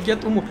 okay, we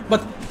get Umu,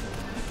 but...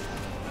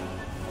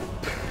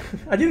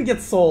 I didn't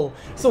get soul,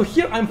 so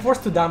here I'm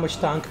forced to damage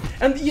tank,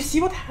 and you see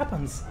what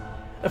happens?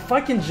 A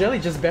fucking jelly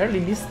just barely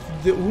missed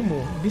the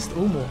Umu,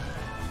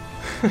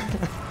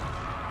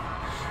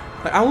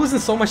 Like, I'm losing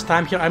so much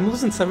time here, I'm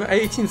losing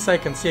 18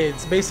 seconds, yeah,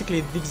 it's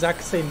basically the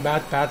exact same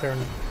bad pattern.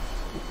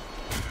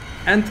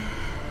 And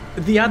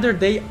the other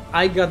day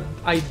I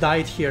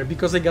died here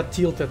because I got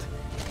tilted.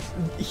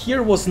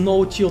 Here was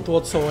no tilt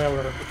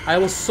whatsoever. I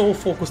was so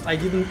focused, I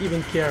didn't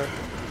even care.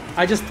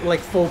 I just like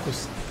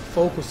focus,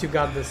 you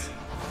got this.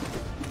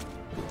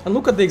 And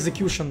look at the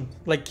execution.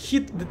 Like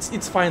hit,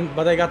 it's fine,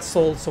 but I got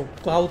soul, so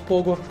Cloud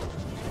Pogo.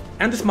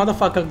 And this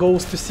motherfucker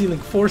goes to ceiling,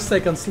 4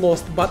 seconds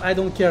lost, but I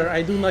don't care.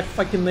 I do not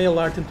fucking nail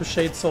art into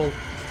Shade Soul.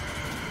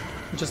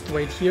 Just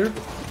wait here.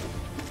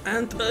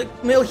 And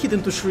nail hit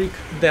into Shriek,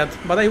 dead,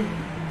 but I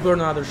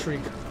burn another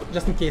Shriek.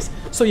 Just in case.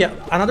 So yeah,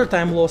 another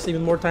time loss,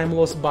 even more time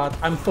loss, but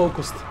I'm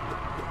focused.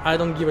 I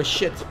don't give a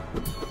shit.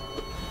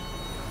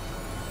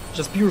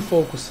 Just pure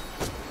focus.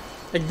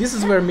 Like, this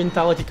is where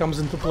mentality comes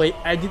into play.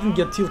 I didn't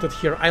get tilted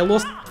here. I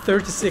lost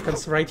 30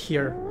 seconds right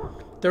here.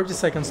 30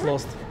 seconds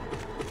lost.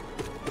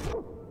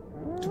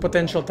 To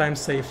potential time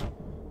save.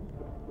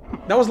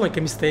 That was like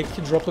a mistake.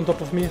 He dropped on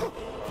top of me.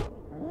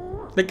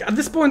 Like, at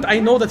this point, I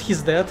know that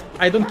he's dead.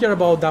 I don't care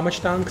about damage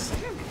tanks.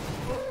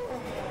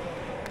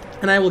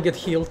 And I will get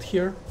healed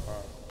here.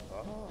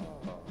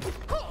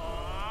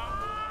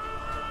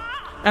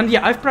 And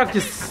yeah, I've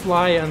practiced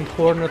Sly and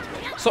Hornet,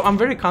 so I'm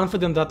very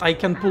confident that I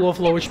can pull off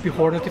low HP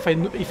Hornet if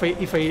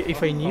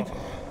I need.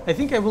 I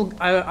think I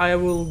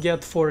will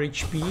get 4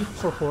 HP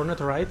for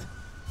Hornet, right?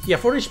 Yeah,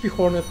 4 HP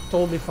Hornet,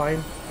 totally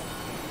fine.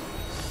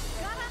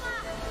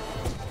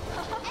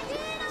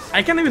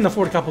 I can even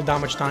afford a couple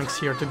damage tanks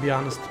here, to be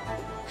honest.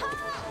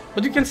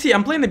 But you can see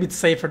I'm playing a bit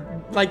safer.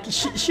 Like,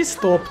 she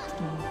stopped.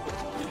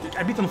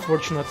 A bit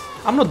unfortunate.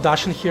 I'm not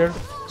dashing here,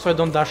 so I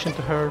don't dash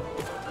into her.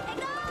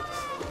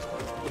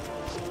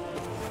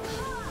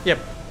 Yep,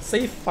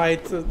 safe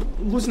fight,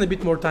 losing a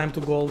bit more time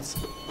to golds.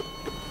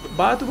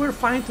 But we're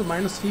fine to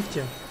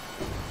 -50.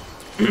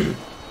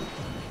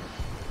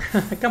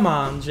 Come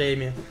on,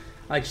 Jamie.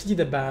 Like, she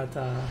did a bad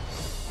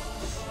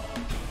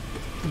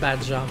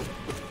job.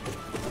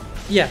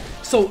 Yeah,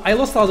 so I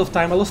lost a lot of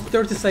time. I lost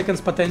 30 seconds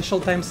potential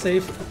time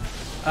save.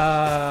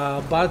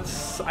 But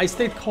I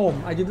stayed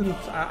calm.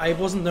 I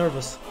wasn't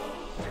nervous.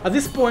 At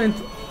this point,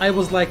 I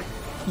was like,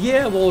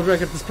 yeah, world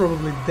record is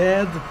probably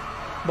dead.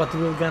 But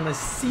we're gonna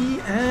see.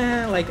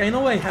 Like, I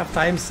know I have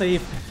time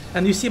save,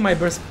 and you see my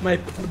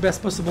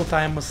best possible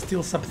time was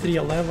still sub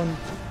 3:11,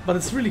 but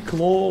it's really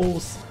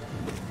close.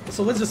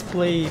 So let's just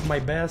play my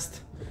best.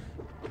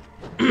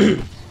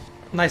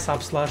 Nice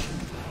up slash.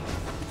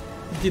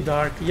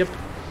 D-Dark, yep,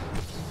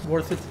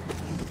 worth it.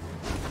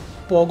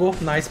 Pogo,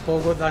 nice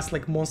Pogo. That's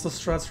like monster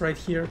struts right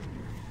here.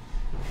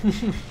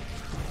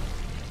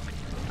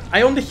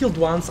 I only healed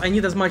once. I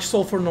need as much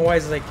soul for No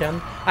Eyes as I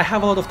can. I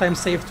have a lot of time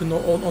saved to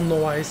on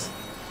No Eyes.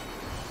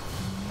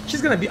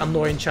 She's gonna be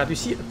annoying, chat. You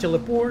see,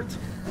 teleport,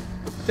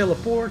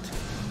 teleport,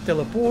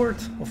 teleport,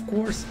 of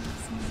course.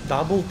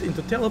 Doubled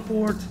into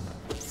teleport.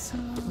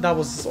 That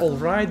was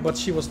alright, but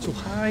she was too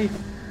high.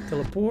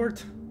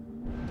 Teleport.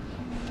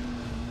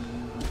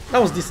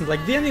 That was decent.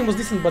 Like, the ending was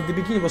decent, but the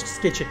beginning was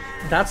sketchy.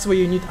 That's where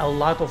you need a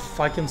lot of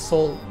fucking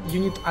soul. You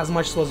need as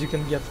much soul as you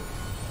can get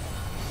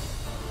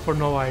for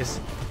No Eyes.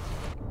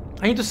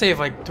 I need to save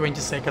like 20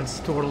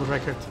 seconds to world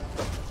record.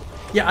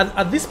 Yeah,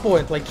 at this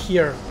point, like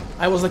here,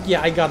 I was like,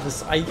 yeah, I got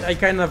this. I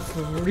kind of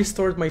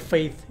restored my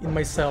faith in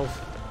myself.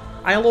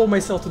 I allow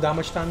myself to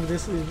damage tank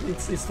this.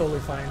 It's totally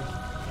fine.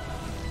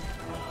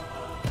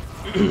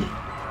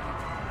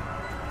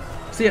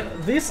 So yeah,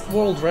 this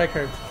world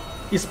record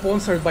is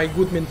sponsored by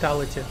Good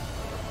Mentality.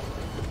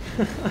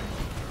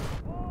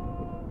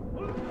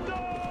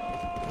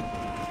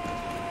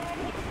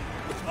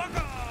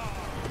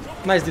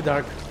 Nice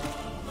D-Dark.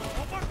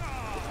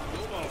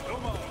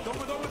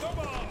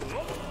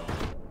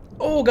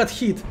 Oh, got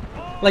hit.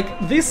 Like,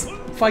 this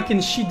fucking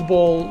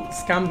shitball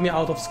scammed me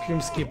out of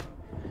Scream Skip.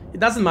 It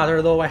doesn't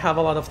matter though, I have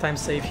a lot of time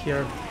save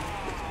here.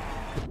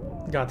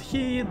 Got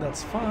hit,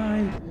 that's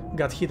fine.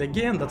 Got hit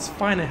again, that's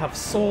fine, I have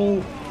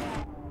soul.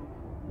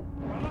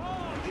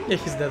 Yeah,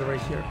 he's dead right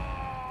here.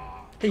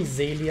 Hey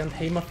Zalian,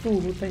 hey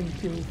Mathulu,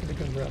 thank you for the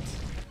congrats.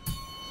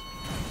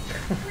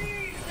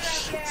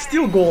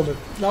 Still golded.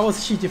 That was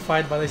shitty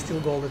fight, but I still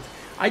golded.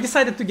 I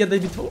decided to get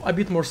a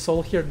bit more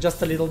soul here, just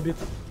a little bit.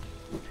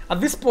 At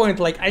this point,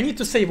 like, I need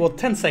to save, what,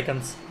 10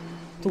 seconds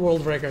to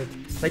world record.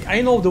 Like, I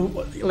know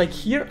like,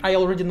 here, I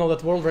already know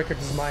that world record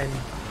is mine.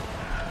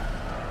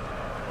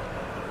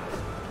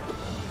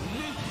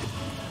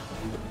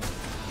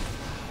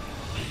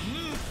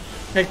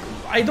 Like,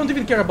 I don't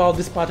even care about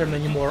this pattern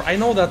anymore. I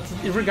know that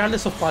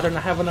regardless of pattern, I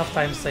have enough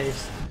time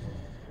saves.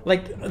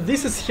 Like,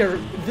 this is here,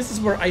 this is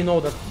where I know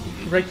that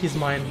Reki is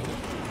mine.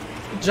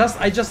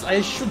 I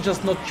should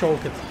just not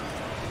choke it.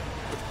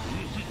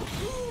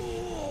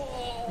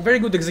 Very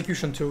good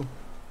execution too.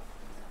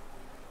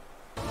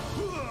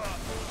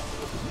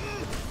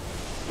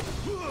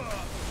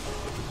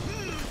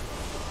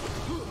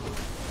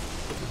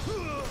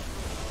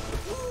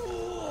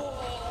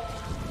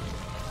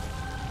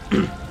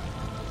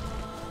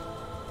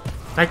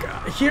 Like,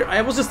 here,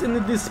 I was just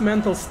in this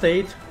mental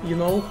state, you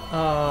know,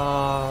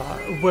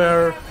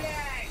 where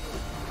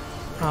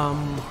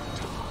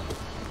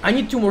I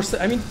need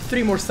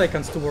 3 more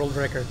seconds to world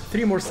record,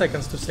 3 more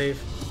seconds to save.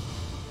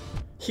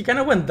 He kind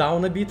of went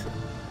down a bit,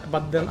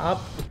 but then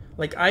up.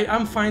 Like,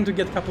 I'm fine to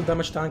get a couple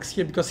damage tanks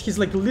here because he's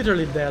like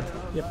literally dead.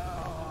 Yep,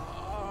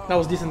 that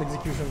was decent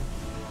execution.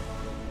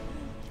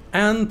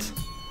 And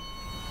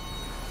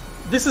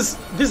this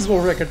is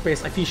world record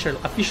pace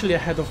officially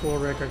ahead of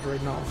world record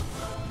right now.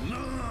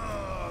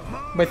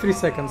 By 3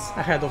 seconds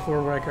ahead of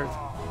world record.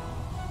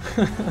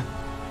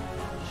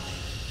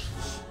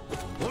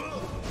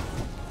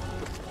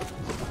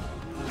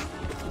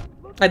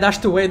 I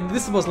dashed away.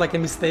 This was like a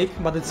mistake,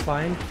 but it's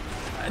fine.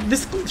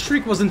 This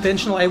shriek was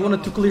intentional. I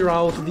wanted to clear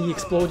out the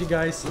explodey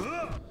guys.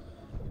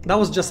 That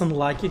was just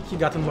unlucky. He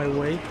got in my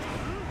way.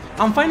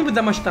 I'm fine with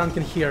damage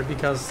tanking here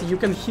because you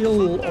can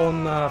heal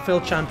on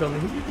failed champion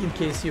in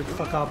case you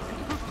fuck up.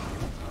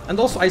 And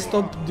also I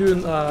stopped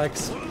doing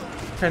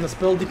kind of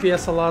spell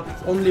DPS a lot,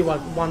 only like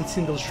one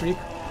single shriek,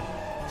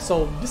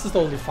 so this is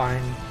totally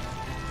fine.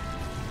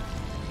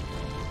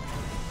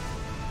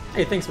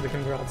 Hey, thanks for the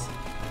congrats.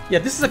 Yeah,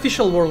 this is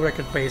official world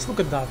record pace, look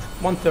at that,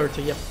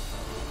 130, yep.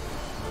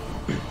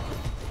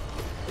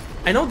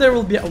 I know there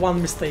will be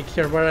one mistake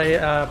here where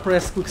I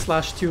press quick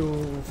slash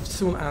too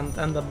soon and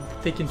end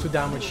up taking 2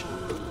 damage.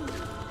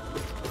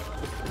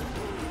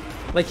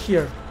 Like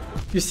here,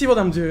 you see what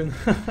I'm doing?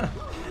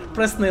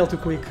 Press nail too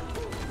quick.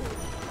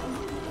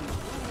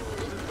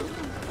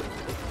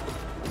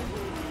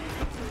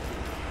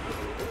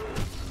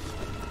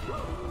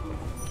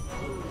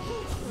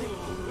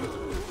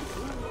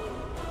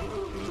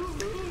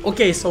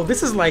 Okay, so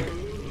this is like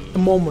a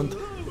moment.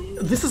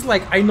 This is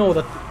like, I know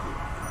that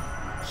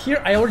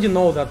here I already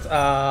know that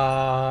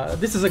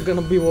this is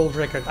gonna be world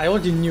record. I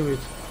already knew it.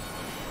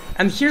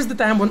 And here's the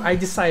time when I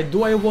decide,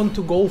 do I want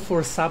to go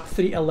for sub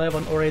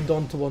 311 or I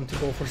don't want to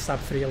go for sub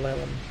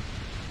 311.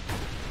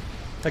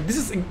 Like,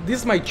 this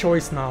is my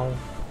choice now.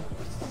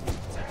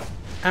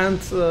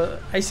 And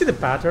I see the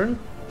pattern.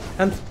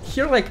 And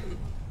here, like,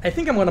 I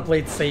think I'm gonna play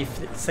it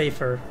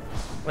safer.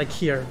 Like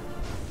here.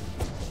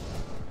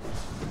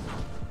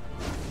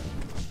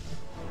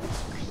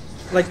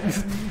 Like,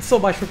 so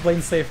much for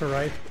playing safer,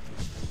 right?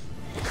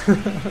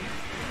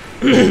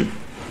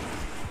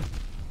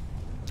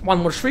 One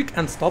more shriek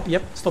and stop,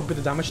 yep, stop with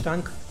the damage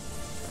tank.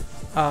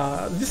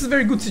 This is a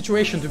very good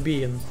situation to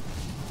be in.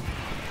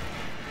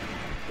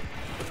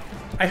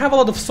 I have a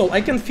lot of soul,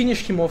 I can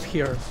finish him off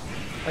here.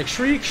 Like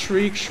shriek,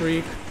 shriek,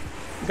 shriek,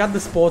 got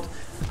the spot.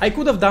 I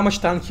could have damage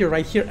tank here,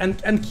 right here,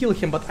 and kill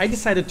him, but I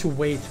decided to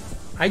wait.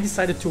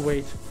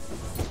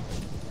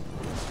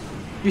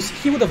 You see,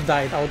 he would have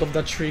died out of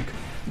that shriek.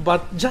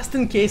 But just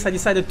in case, I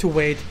decided to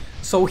wait.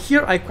 So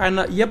here I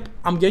kinda, yep,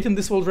 I'm getting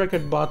this world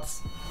record, but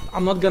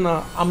I'm not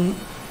gonna, I'm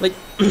like,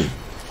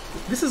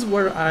 this is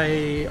where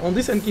on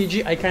this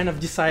NKG, I kind of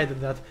decided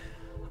that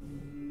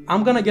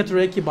I'm gonna get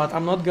Reki, but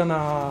I'm not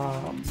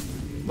gonna,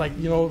 like,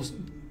 you know,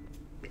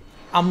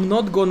 I'm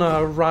not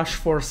gonna rush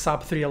for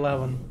sub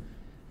 311.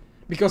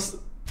 Because,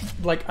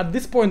 like, at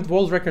this point,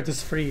 world record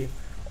is free.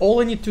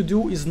 All I need to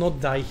do is not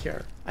die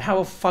here. I have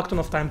a fuck ton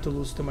of time to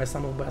lose to my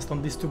son of best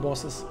on these 2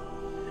 bosses.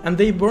 And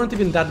they weren't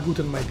even that good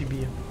in my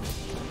PB.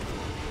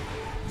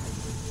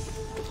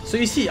 So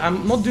you see,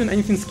 I'm not doing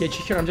anything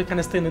sketchy here, I'm just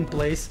kinda staying in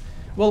place.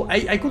 Well,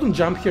 I couldn't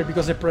jump here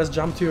because I pressed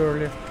jump too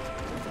early.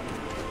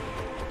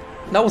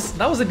 That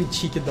was a bit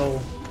cheeky though.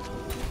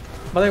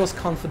 But I was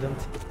confident.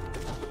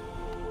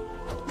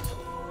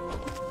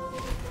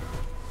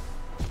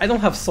 I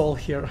don't have soul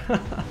here.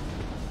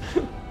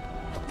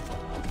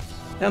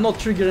 I'm not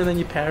triggering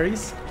any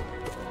parries.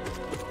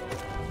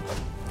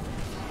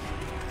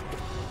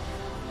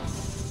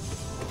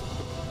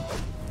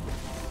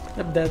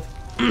 I'm dead.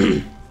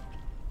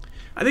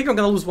 I think I'm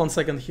gonna lose 1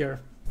 second here.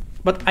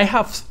 But I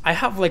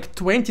have like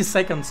 20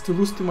 seconds to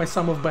lose to my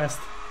sum of best.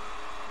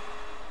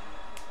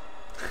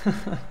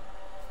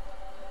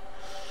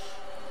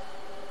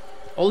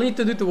 All you need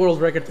to do to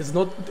world record is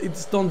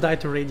don't die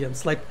to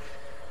radiance. Like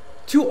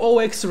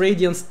 2OX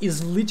radiance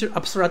is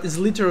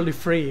literally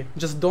free.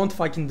 Just don't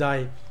fucking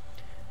die.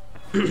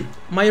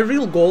 My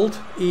real gold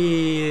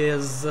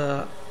is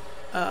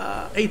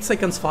 8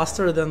 seconds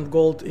faster than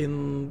gold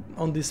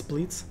on these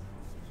splits.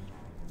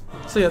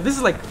 So yeah, this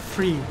is like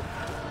free.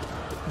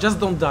 Just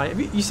don't die.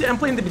 You see, I'm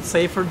playing a bit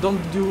safer.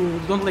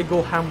 Don't like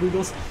go ham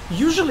wiggles.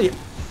 Usually,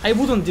 I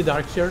wouldn't do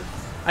dark here.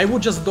 I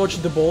would just dodge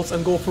the bolts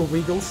and go for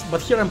wiggles.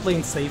 But here I'm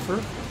playing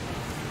safer.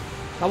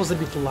 I was a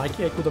bit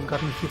lucky. I could have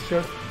gotten hit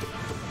here.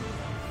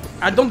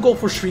 I don't go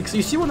for shrieks.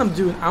 You see what I'm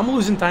doing? I'm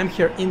losing time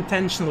here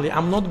intentionally.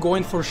 I'm not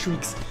going for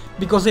shrieks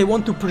because I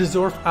want to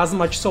preserve as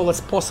much soul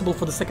as possible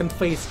for the second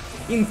phase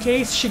in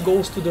case she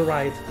goes to the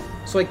right.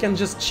 So I can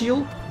just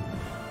chill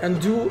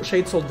and do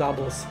Shade Soul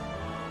doubles.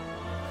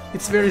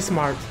 It's very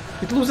smart.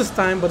 It loses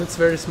time, but it's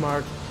very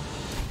smart.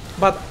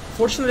 But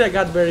fortunately I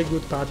got very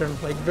good pattern,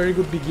 like very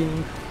good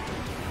beginning.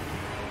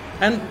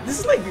 And this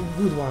is like a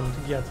good one to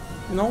get,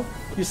 you know?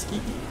 You see,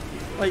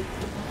 like,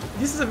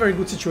 this is a very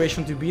good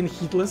situation to be in,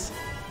 heatless.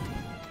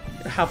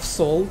 Have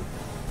soul.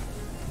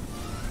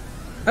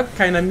 I've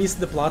kinda missed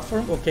the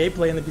platform, okay,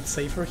 playing a bit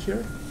safer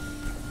here.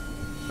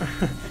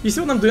 You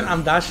see what I'm doing?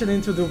 I'm dashing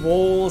into the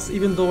walls,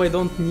 even though I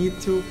don't need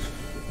to.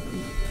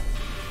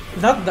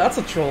 That's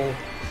a troll.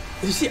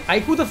 You see, I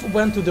could have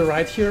went to the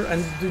right here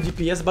and do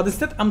DPS, but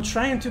instead I'm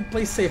trying to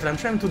play safer, I'm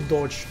trying to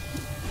dodge.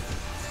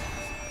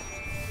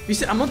 You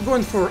see, I'm not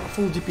going for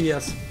full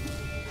DPS.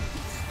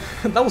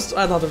 That was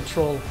another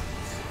troll.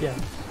 Yeah.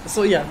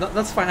 So yeah,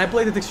 that's fine. I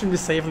played it extremely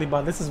safely,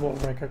 but this is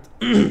world record.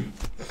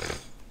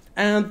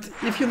 And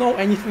if you know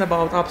anything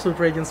about Absolute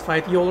Radiance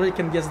fight, you already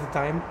can guess the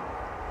time.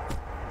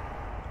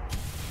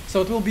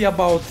 So it will be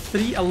about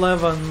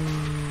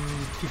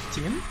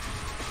 3:11:15,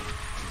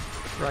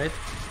 right?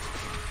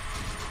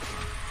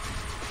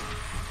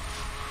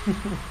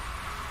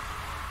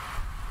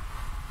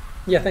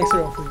 Yeah, thanks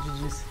everyone for the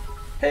GGs.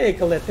 Hey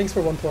Colette, thanks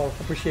for 112,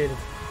 appreciate it.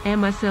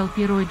 MSL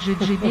Piroi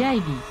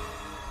GGVIV.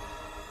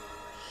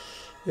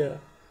 Yeah.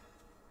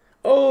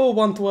 Oh,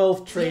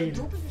 112 trade.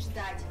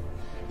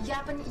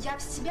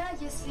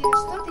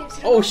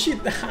 Oh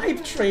shit, the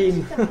hype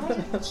train.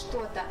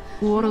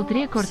 World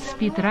Record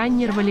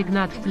Speedrunner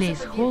Valignat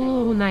Place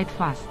Hollow Night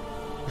Fast.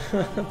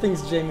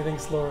 Thanks Jamie,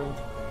 thanks Lauren.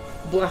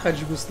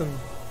 Blachaj Gustan.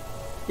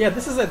 Yeah,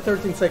 this is a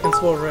 13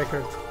 seconds world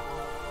record.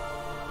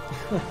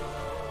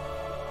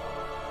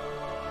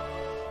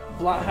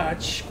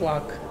 Blachaj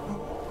Quack.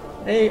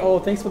 Hey, oh,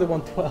 thanks for the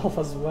 112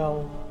 as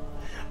well.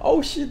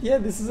 Oh shit, yeah,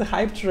 this is a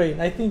hype train.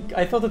 I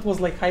thought it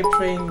was like hype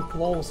train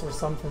close or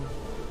something.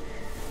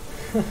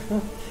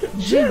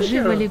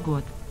 GG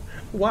Valigot.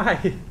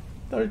 Why?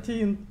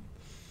 13.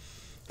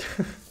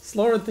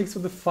 Slower, thanks for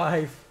the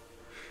 5.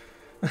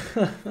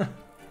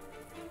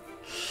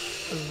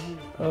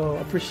 Oh,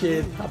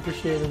 appreciate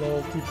it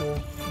all, people.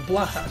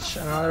 Blachach,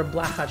 another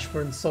Blachach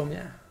for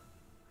Insomnia.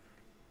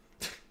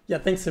 Yeah,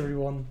 thanks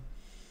everyone.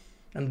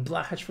 And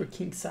Blachach for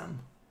King Sam.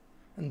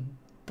 And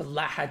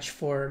Blachach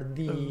for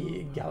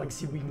the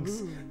Galaxy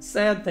Wings.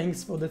 Sad,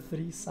 thanks for the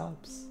 3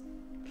 subs.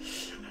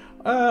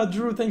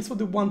 Drew, thanks for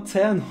the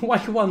 110. Why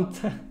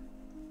 110?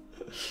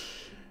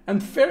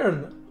 And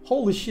Fern,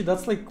 holy shit,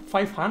 that's like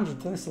 500.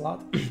 Thanks a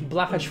lot.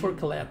 Blachach for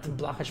Colette,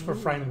 Blachach for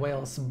Frying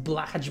Whales,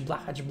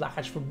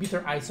 Blachach for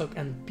Bitter Isoc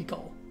and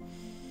Pickle.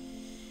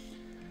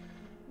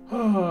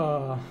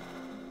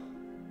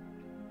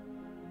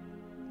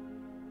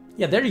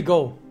 Yeah, there you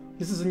go.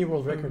 This is a new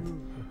world record.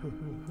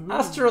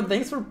 Astro,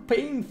 thanks for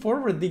paying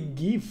forward the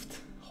gift.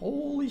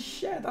 Holy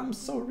shit, I'm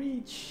so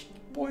rich.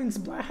 Points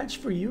Blachach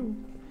for you.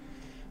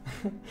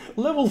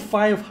 Level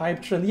 5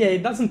 hype train. Yeah,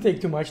 it doesn't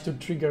take too much to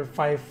trigger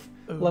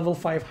level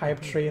 5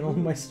 hype train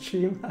on my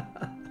stream.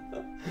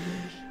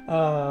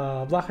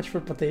 Blachach for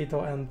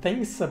Potato, and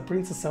thanks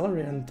Princess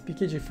Celery and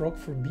PKJ Frog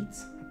for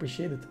beats.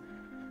 Appreciate it.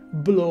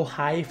 Blow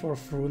High for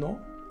Fruno.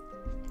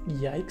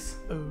 Yikes.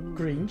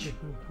 Cringe.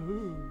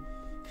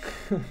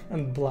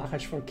 And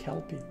Blachach for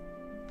Kelpie.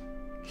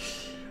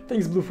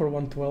 Thanks Blue for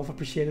 112,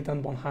 appreciate it,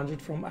 and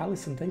 100 from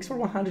Allison. Thanks for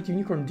 100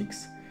 Unicorn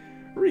Dicks.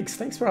 Rix,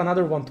 thanks for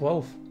another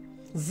 112.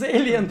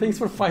 Zalian, thanks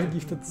for 5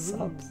 gifted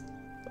subs.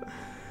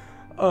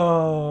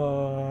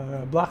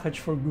 Blachach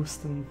for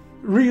Guston.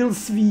 Real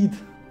sweet.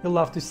 You'll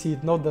love to see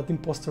it, not that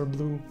imposter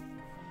blue.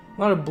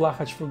 Another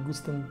Blachach for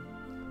Guston.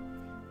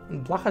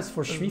 And Blachach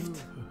for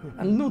Swift.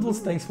 And Noodles,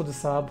 thanks for the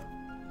sub.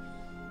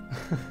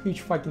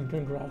 Huge fucking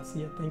congrats.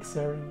 Yeah, thanks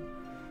Aaron.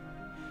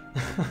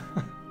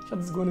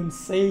 Chat's gone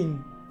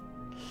insane.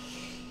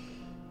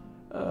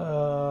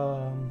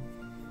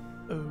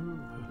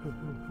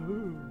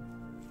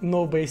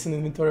 No base in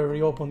inventory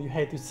reopened, you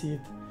hate to see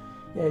it.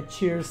 Yeah,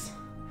 cheers.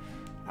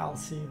 I'll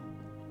see you.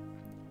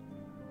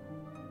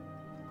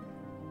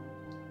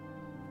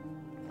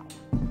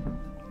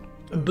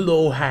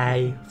 Blow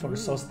High for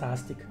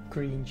Sostastic.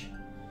 Cringe.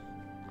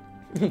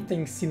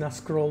 Thanks Sina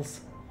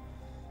Scrolls.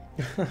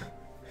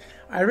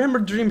 I remember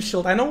Dream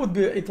Shield. I know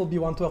it'll be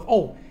 112.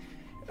 Oh,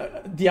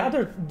 the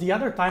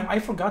other time I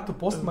forgot to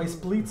post my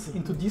splits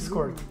into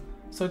Discord,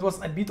 so it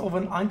was a bit of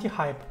an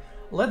anti-hype.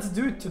 Let's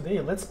do it today.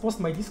 Let's post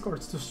my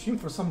Discords to stream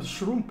for some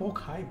shroom poke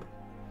hype.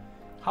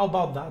 How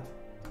about that?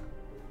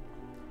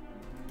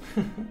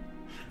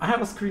 I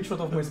have a screenshot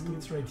of my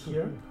splits right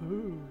here.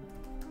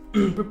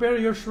 Prepare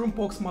your shroom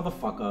pokes,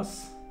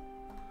 motherfuckers.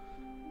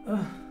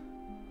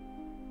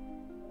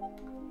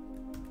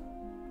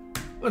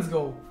 Let's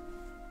go.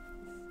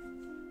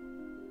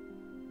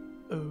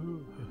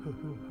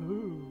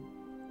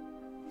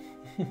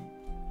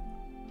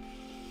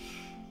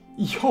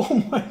 Yo,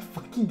 my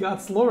fucking god,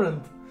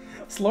 Slorent.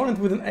 Slorent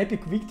with an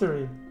epic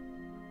victory.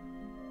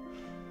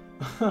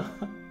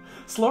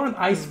 Slorent,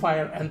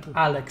 Icefire, and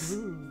Alex.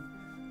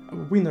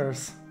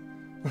 Winners.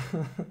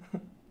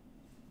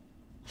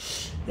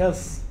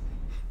 Yes.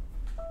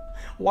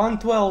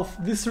 112.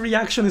 This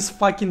reaction is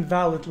fucking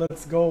valid.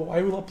 Let's go.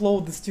 I will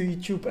upload this to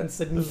YouTube and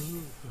submit.